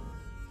before.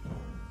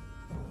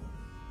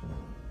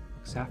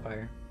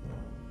 Sapphire.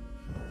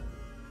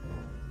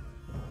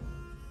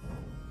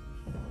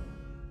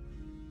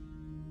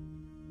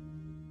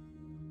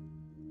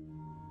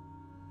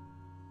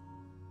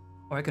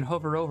 Oh, I can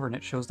hover over and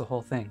it shows the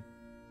whole thing.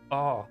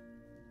 Oh.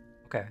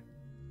 Okay.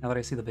 Now that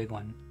I see the big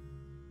one.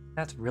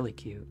 That's really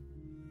cute.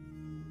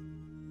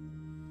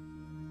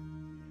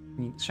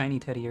 Shiny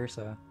Teddy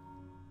Ursa.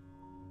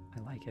 I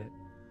like it.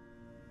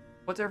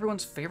 What's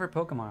everyone's favorite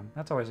Pokemon?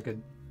 That's always a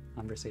good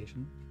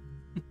conversation.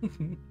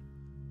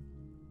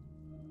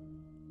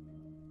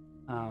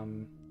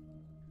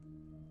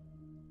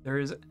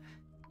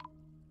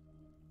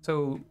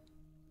 So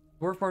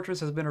Dwarf Fortress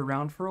has been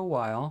around for a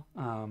while,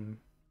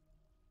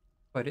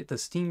 but the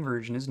Steam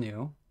version is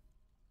new.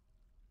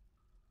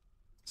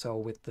 So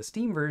with the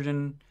Steam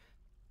version,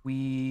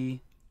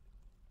 we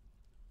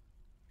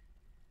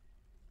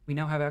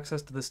now have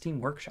access to the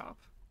Steam Workshop,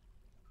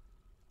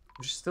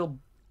 which still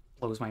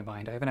blows my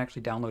mind. I haven't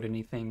actually downloaded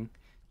anything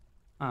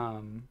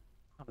on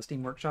the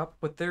Steam Workshop,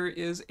 but there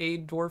is a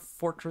Dwarf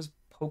Fortress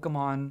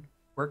Pokemon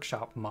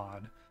Workshop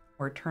mod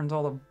where it turns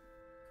all the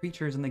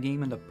creatures in the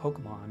game into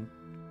Pokemon.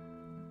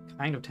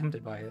 Kind of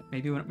tempted by it.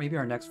 Maybe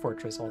our next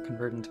fortress I'll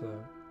convert into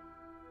a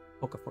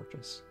Poke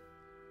Fortress.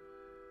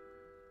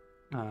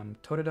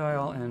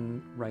 Totodile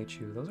and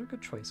Raichu, those are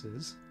good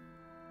choices.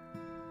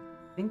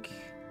 I think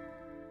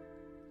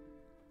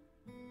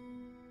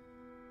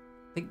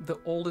the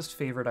oldest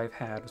favorite I've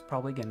had was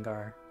probably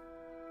Gengar.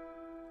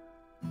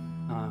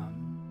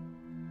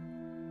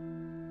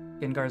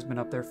 Gengar's been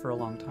up there for a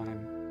long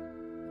time.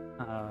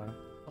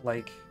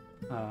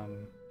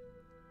 I'm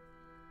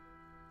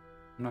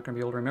not gonna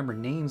be able to remember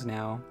names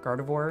now.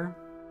 Gardevoir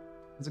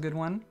is a good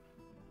one.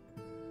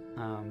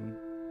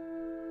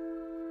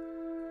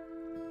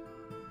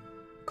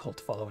 Cult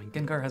following.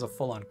 Gengar has a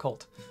full-on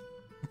cult.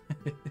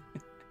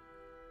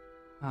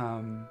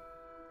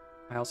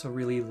 I also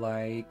really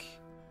like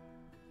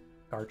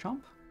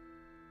Garchomp.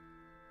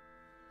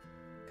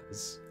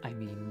 I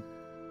mean,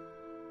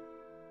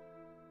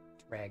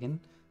 dragon.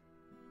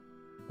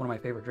 One of my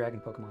favorite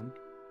dragon Pokemon.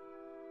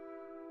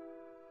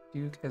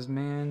 Duke has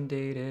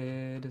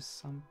mandated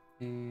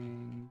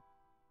something.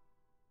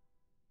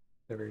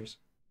 Rivers.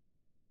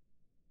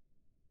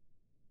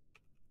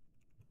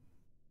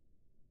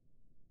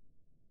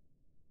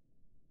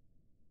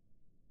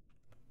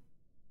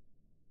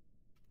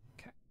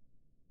 Okay.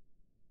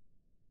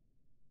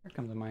 Here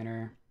comes a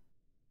miner.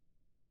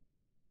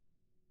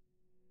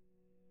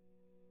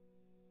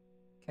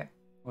 Okay.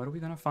 What are we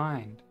gonna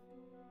find?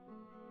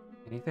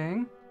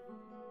 Anything?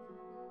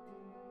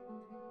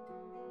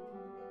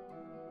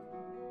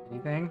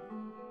 Anything?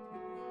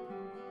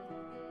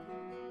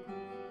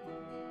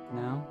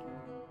 No?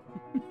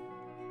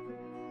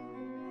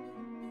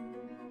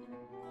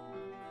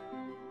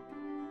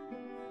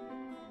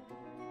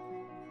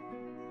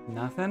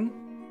 Nothing?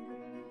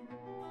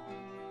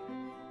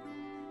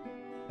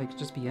 They could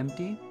just be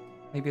empty?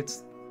 Maybe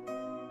it's...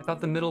 I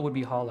thought the middle would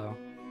be hollow.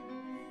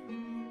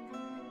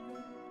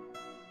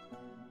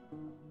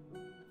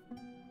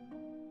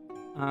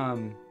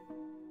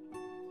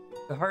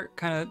 The heart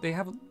kind of... They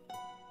have...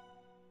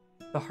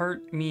 The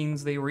heart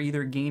means they were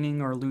either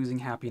gaining or losing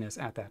happiness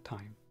at that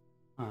time.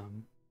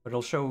 But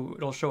it'll show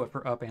it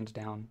for up and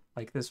down.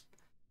 Like this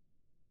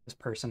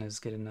person is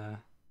getting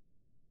a...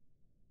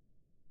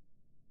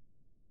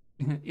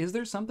 Is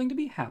there something to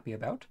be happy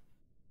about?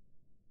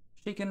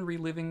 Shaken,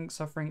 reliving,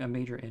 suffering a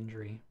major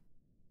injury.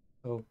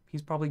 So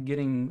he's probably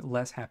getting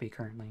less happy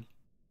currently.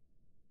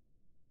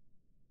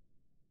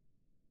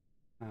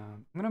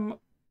 I'm gonna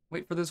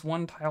wait for this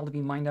one tile to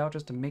be mined out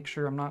just to make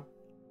sure I'm not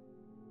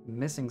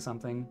missing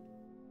something.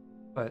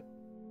 But,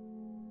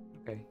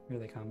 okay, here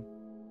they come.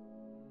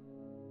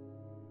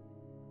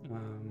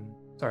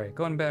 Sorry,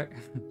 going back,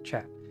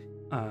 chat.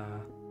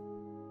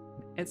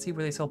 Etsy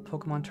where they sell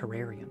Pokemon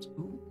terrariums.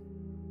 Ooh.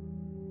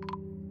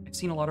 I've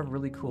seen a lot of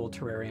really cool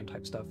terrarium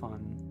type stuff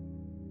on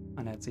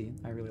Etsy.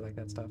 I really like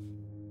that stuff.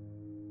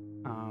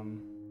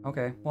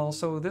 Okay, well,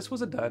 so this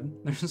was a dud.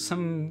 There's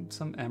some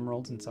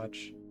emeralds and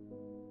such.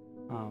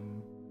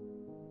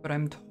 But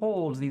I'm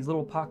told these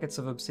little pockets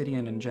of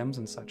obsidian and gems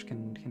and such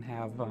can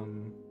have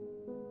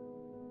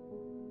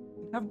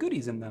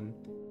goodies in them.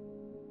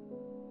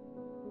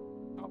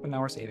 Oh, but now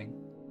we're saving.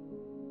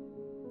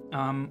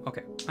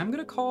 Okay, I'm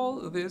gonna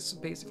call this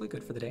basically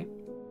good for the day.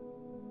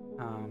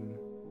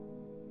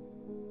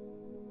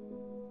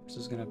 This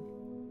is gonna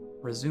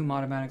resume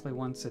automatically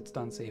once it's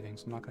done saving,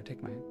 so I'm not gonna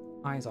take my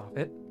eyes off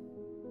it.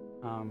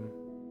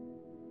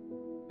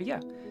 But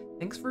yeah,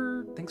 thanks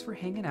for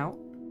hanging out.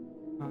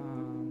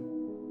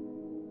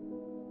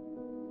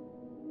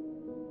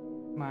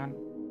 Come on.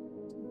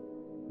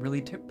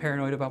 Really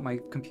paranoid about my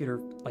computer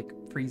like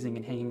freezing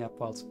and hanging up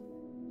while it's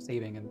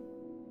saving and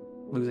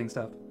losing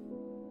stuff.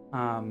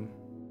 There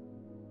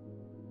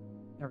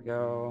we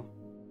go.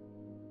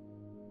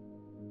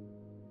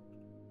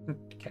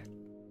 Okay.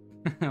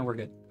 We're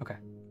good. Okay.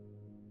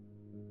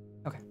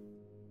 Okay.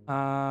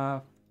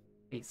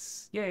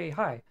 Ace. Yay,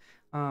 hi.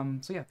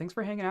 So yeah, thanks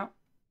for hanging out.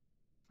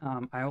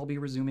 I will be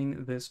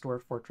resuming this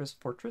Dwarf Fortress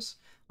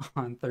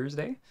on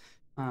Thursday.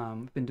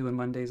 I've been doing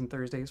Mondays and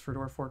Thursdays for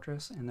Dwarf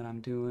Fortress, and then I'm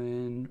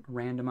doing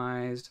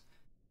randomized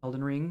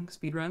Elden Ring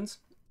speedruns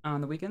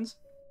on the weekends.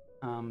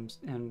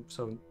 And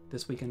so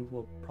this weekend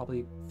we'll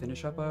probably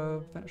finish up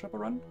a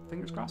run,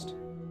 fingers crossed.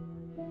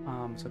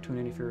 So tune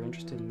in if you're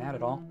interested in that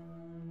at all.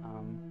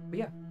 But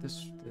yeah,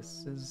 this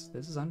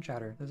is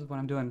Unchatter. This is what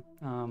I'm doing.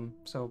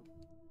 So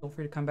feel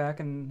free to come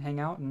back and hang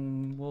out,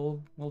 and we'll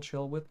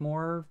chill with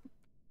more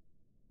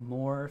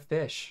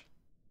fish.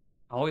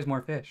 Always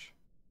more fish.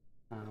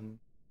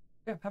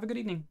 Yeah, have a good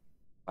evening.